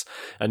kits.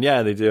 And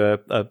yeah, they do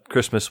a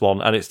Christmas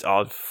one, and it's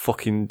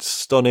fucking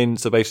stunning.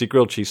 So basically,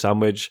 grilled cheese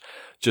sandwich,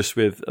 just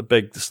with a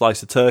big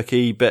slice of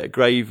turkey, bit of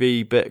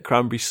gravy, bit of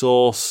cranberry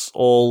sauce,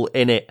 all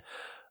in it.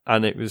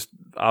 And it was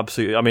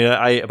absolutely... I mean,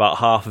 I ate about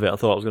half of it. I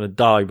thought I was going to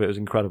die, but it was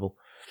incredible.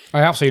 I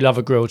absolutely love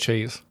a grilled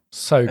cheese.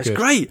 So It's good.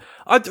 great.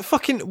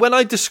 When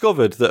I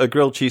discovered that a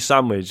grilled cheese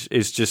sandwich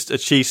is just a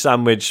cheese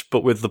sandwich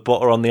but with the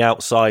butter on the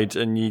outside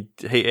and you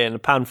heat it in a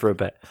pan for a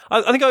bit.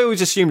 I think I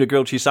always assumed a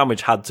grilled cheese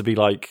sandwich had to be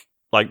like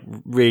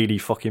really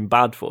fucking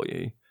bad for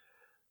you.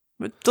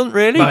 It doesn't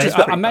really. Mate, Just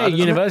I met at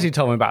university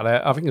told me about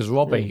it. I think it was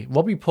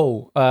Robbie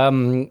Paul.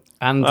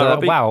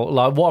 Robbie. Wow,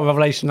 like what a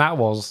revelation that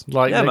was.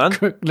 Like, Yeah, man.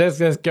 Let's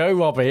go,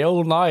 Robbie,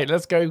 all night.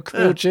 Let's go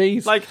grilled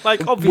cheese. like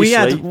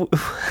obviously,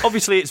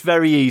 obviously it's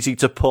very easy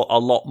to put a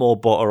lot more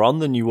butter on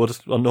than you would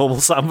a normal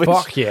sandwich.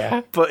 Fuck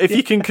yeah. But if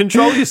you can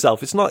control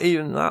yourself, it's not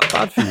even that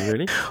bad for you,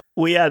 really.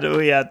 We had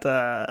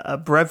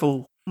a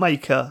Breville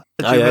maker.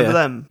 Do Oh, you yeah, remember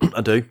yeah. them?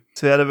 I do.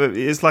 So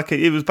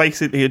it was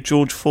basically a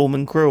George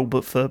Foreman grill,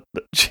 but for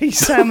cheese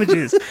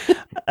sandwiches,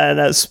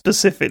 and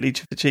specifically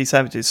for cheese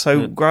sandwiches.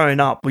 So growing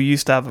up, we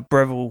used to have a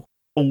Breville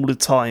all the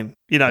time.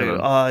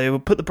 I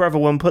would put the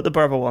Breville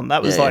on.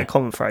 That was a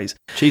common phrase.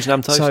 Cheese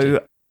and ham toasty.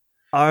 So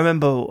I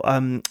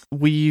remember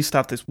we used to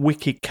have this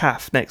wicked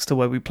cafe next to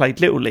where we played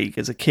Little League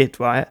as a kid,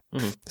 right?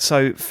 Mhm.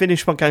 So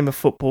finish my game of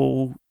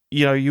football.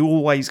 You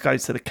always go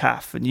to the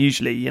cafe, and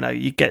usually,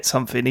 you get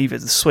something, either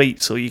the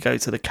sweets or you go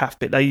to the cafe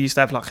bit. They used to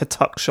have like a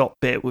tuck shop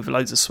bit with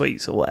loads of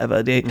sweets or whatever,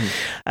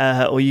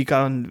 or you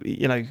go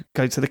and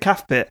go to the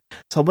cafe bit.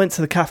 So I went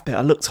to the cafe bit.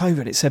 I looked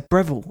over and it said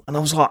Breville, and I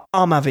was like,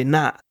 I'm having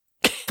that.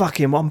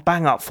 Fucking, I'm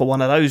bang up for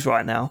one of those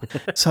right now.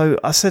 So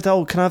I said,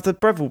 "Oh, can I have the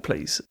Breville,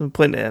 please?" And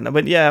pointed it, and I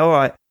went, "Yeah, all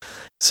right."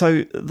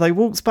 So they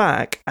walked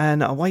back,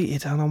 and I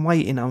waited, and I'm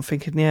waiting. I'm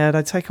thinking, yeah,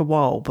 they take a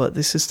while, but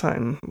this is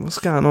taking. What's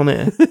going on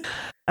here?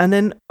 And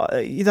then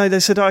they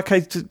said,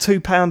 "Okay,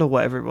 £2 or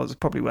whatever it was. It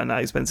probably weren't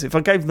that expensive."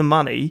 I gave them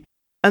money,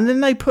 and then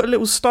they put a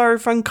little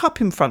styrofoam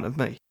cup in front of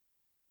me.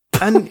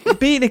 And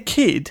being a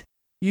kid,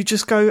 you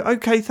just go,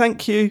 "Okay,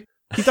 thank you."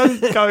 You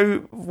don't go,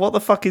 "What the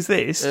fuck is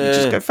this?" You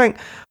just go, "Thank."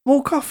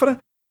 Walk off, and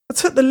I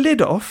took the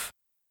lid off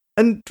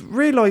and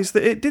realised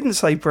that it didn't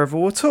say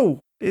Breville at all.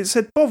 It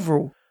said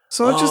Bovril.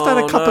 So I just had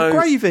a cup of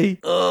gravy.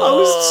 I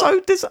was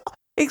so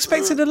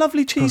expecting a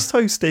lovely cheese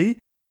toasty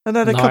and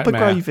had a cup of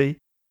Nightmare. gravy.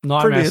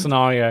 Nightmare Brilliant.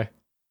 scenario.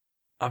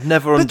 I've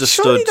never But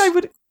understood. surely they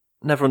would.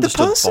 Never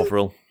understood person-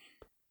 Bovril.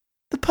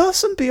 The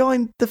person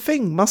behind the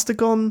thing must have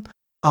gone,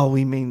 "Oh,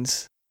 he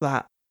means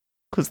that."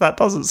 Because that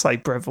doesn't say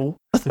Breville.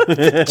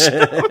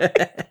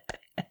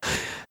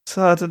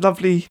 So I had a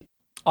lovely.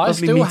 I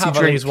still have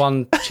at least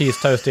one cheese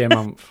toasty a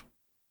month.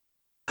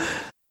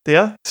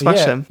 Yeah,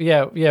 smash them.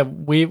 Yeah.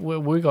 We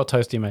got a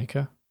toasty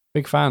maker.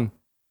 Big fan.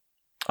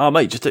 Oh,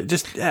 mate, just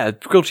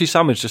grilled cheese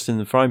sandwich just in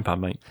the frying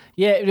pan, mate.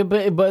 Yeah,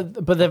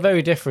 but they're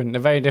very different.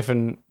 They're very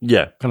different.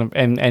 Yeah, kind of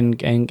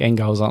end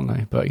goals, aren't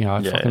they? But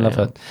I fucking love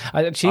it.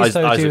 Cheese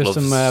toasty with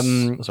some,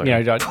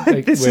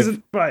 this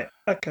isn't right.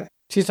 Okay.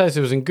 Cheese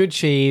toasty was in good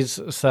cheese,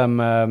 some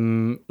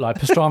like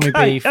pastrami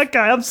beef. Okay,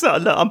 I'm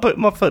sorry. Look, I'm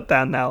putting my foot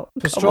down now.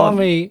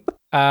 Pastrami, bit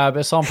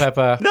of salt and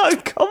pepper. No,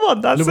 come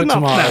on, that's enough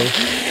tomato. now.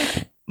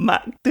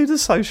 Matt, do the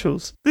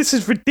socials. This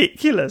is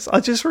ridiculous.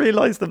 I just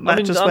realised that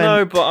Matt just went... I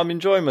know, but I'm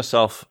enjoying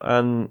myself.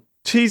 And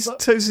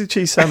toasted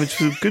cheese sandwich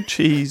with good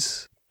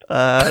cheese.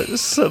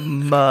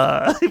 Some...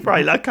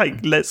 right, okay,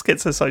 let's get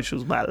to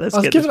socials, Matt. Let's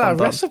give that a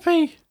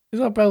recipe.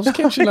 Is that Bell's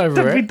Kitchen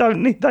over it?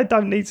 They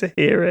don't need to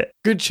hear it.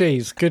 Good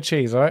cheese,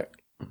 all right?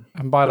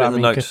 And by that I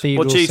mean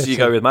Cathedral What cheese City. do you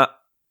go with, Matt?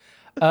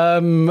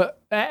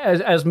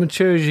 As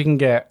mature as you can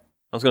get.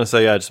 I was going to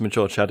say, just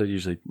mature cheddar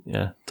usually,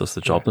 does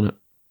the job, doesn't it?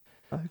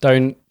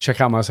 Don't check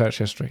out my search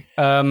history.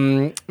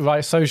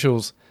 Right,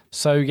 socials.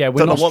 So, we're don't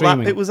not know what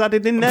streaming. That bit was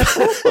added in there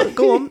for, but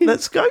go on,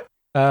 let's go.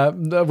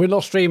 We're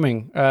not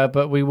streaming,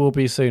 but we will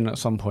be soon at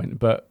some point.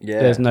 But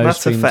there's no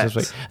streams this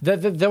week.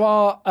 There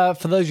are,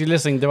 for those of you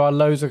listening, there are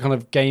loads of kind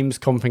of games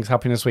things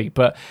happening this week,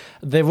 but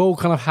they're all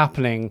kind of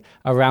happening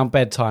around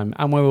bedtime,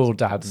 and we're all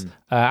dads.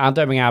 And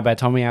don't mean our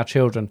bedtime, we mean our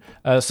children.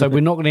 So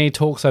we're not going to need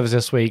talk overs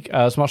this week,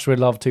 as much as we'd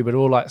love to, but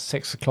all like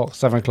 6 o'clock,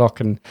 7 o'clock.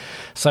 And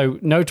so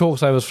no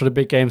talk overs for the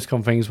big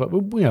Gamescom things, but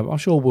I'm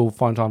sure we'll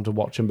find time to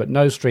watch them, but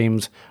no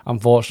streams,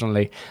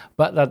 unfortunately.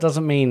 But that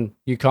doesn't mean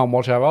you can't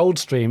watch our old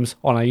streams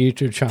on our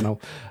YouTube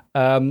channel.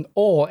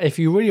 Or if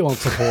you really want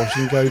support,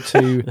 you can go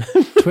to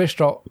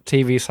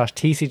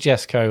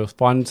twitch.tv/TCGesco,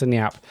 find us in the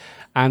app.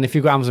 And if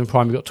you've got Amazon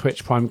Prime, you've got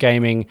Twitch Prime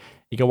Gaming.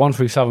 You get 1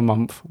 through 7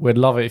 month. We'd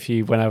love it if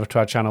you went over to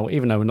our channel,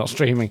 even though we're not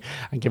streaming,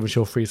 and give us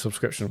your free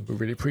subscription. We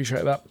really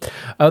appreciate that.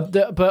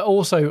 But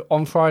also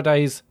on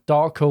Fridays,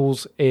 Dark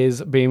Calls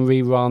is being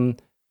rerun. I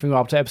think we're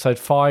up to episode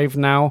 5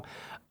 now.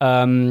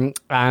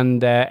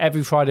 And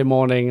every Friday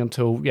morning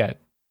until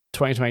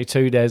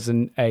 2022, there's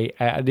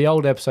the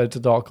old episodes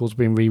of Dark Calls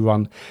being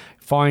rerun.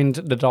 Find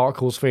the Dark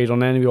Calls feed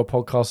on any of your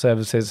podcast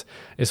services.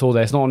 It's all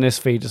there. It's not on this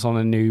feed. It's on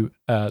a new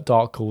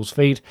Dark Calls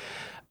feed.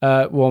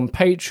 We're on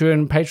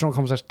Patreon,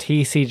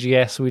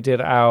 patreon.com/TCGS. We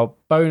did our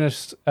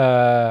bonus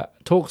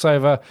talks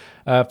over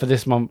for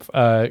this month.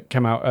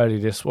 Came out early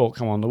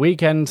come on the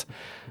weekend.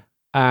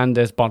 And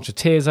there's a bunch of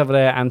tiers over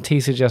there. And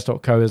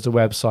tcgs.co is the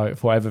website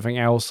for everything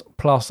else.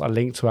 Plus a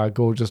link to our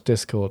gorgeous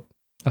Discord.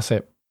 That's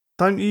it.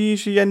 Don't you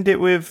usually end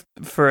it with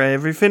for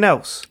everything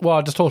else? Well,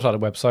 I just talked about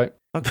the website.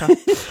 Okay.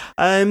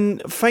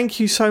 Thank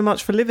you so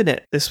much for living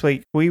it this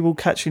week. We will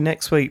catch you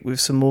next week with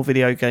some more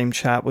video game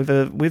chat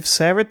with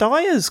Sarah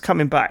Dyers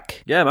coming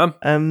back. Yeah,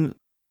 man.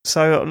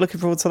 So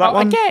looking forward to that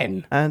one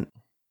again. And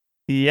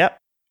yep.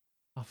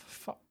 Oh,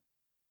 fuck.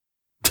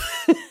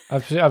 I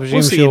presume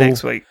we'll see you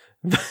next week.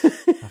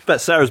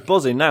 Bet Sarah's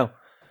buzzing now.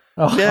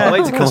 Oh, yeah,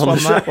 wait to come on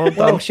the show.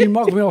 Well, she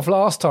mugged me off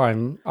last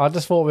time. I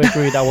just thought we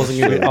agreed that wasn't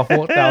going to be. I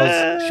thought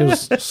she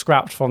was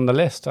scrapped from the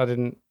list. I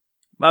didn't.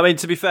 I mean,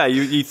 to be fair,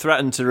 you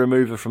threatened to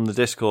remove her from the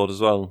Discord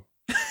as well.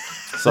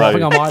 So I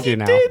think I might do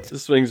now. It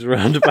swings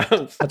around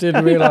about. I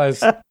didn't realise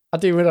she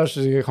was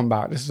going to come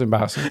back. This is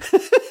embarrassing.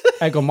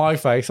 Egg on my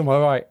face. Am I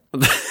right?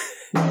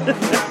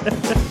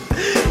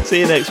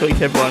 See you next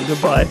week, everyone.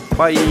 Goodbye.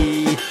 Bye.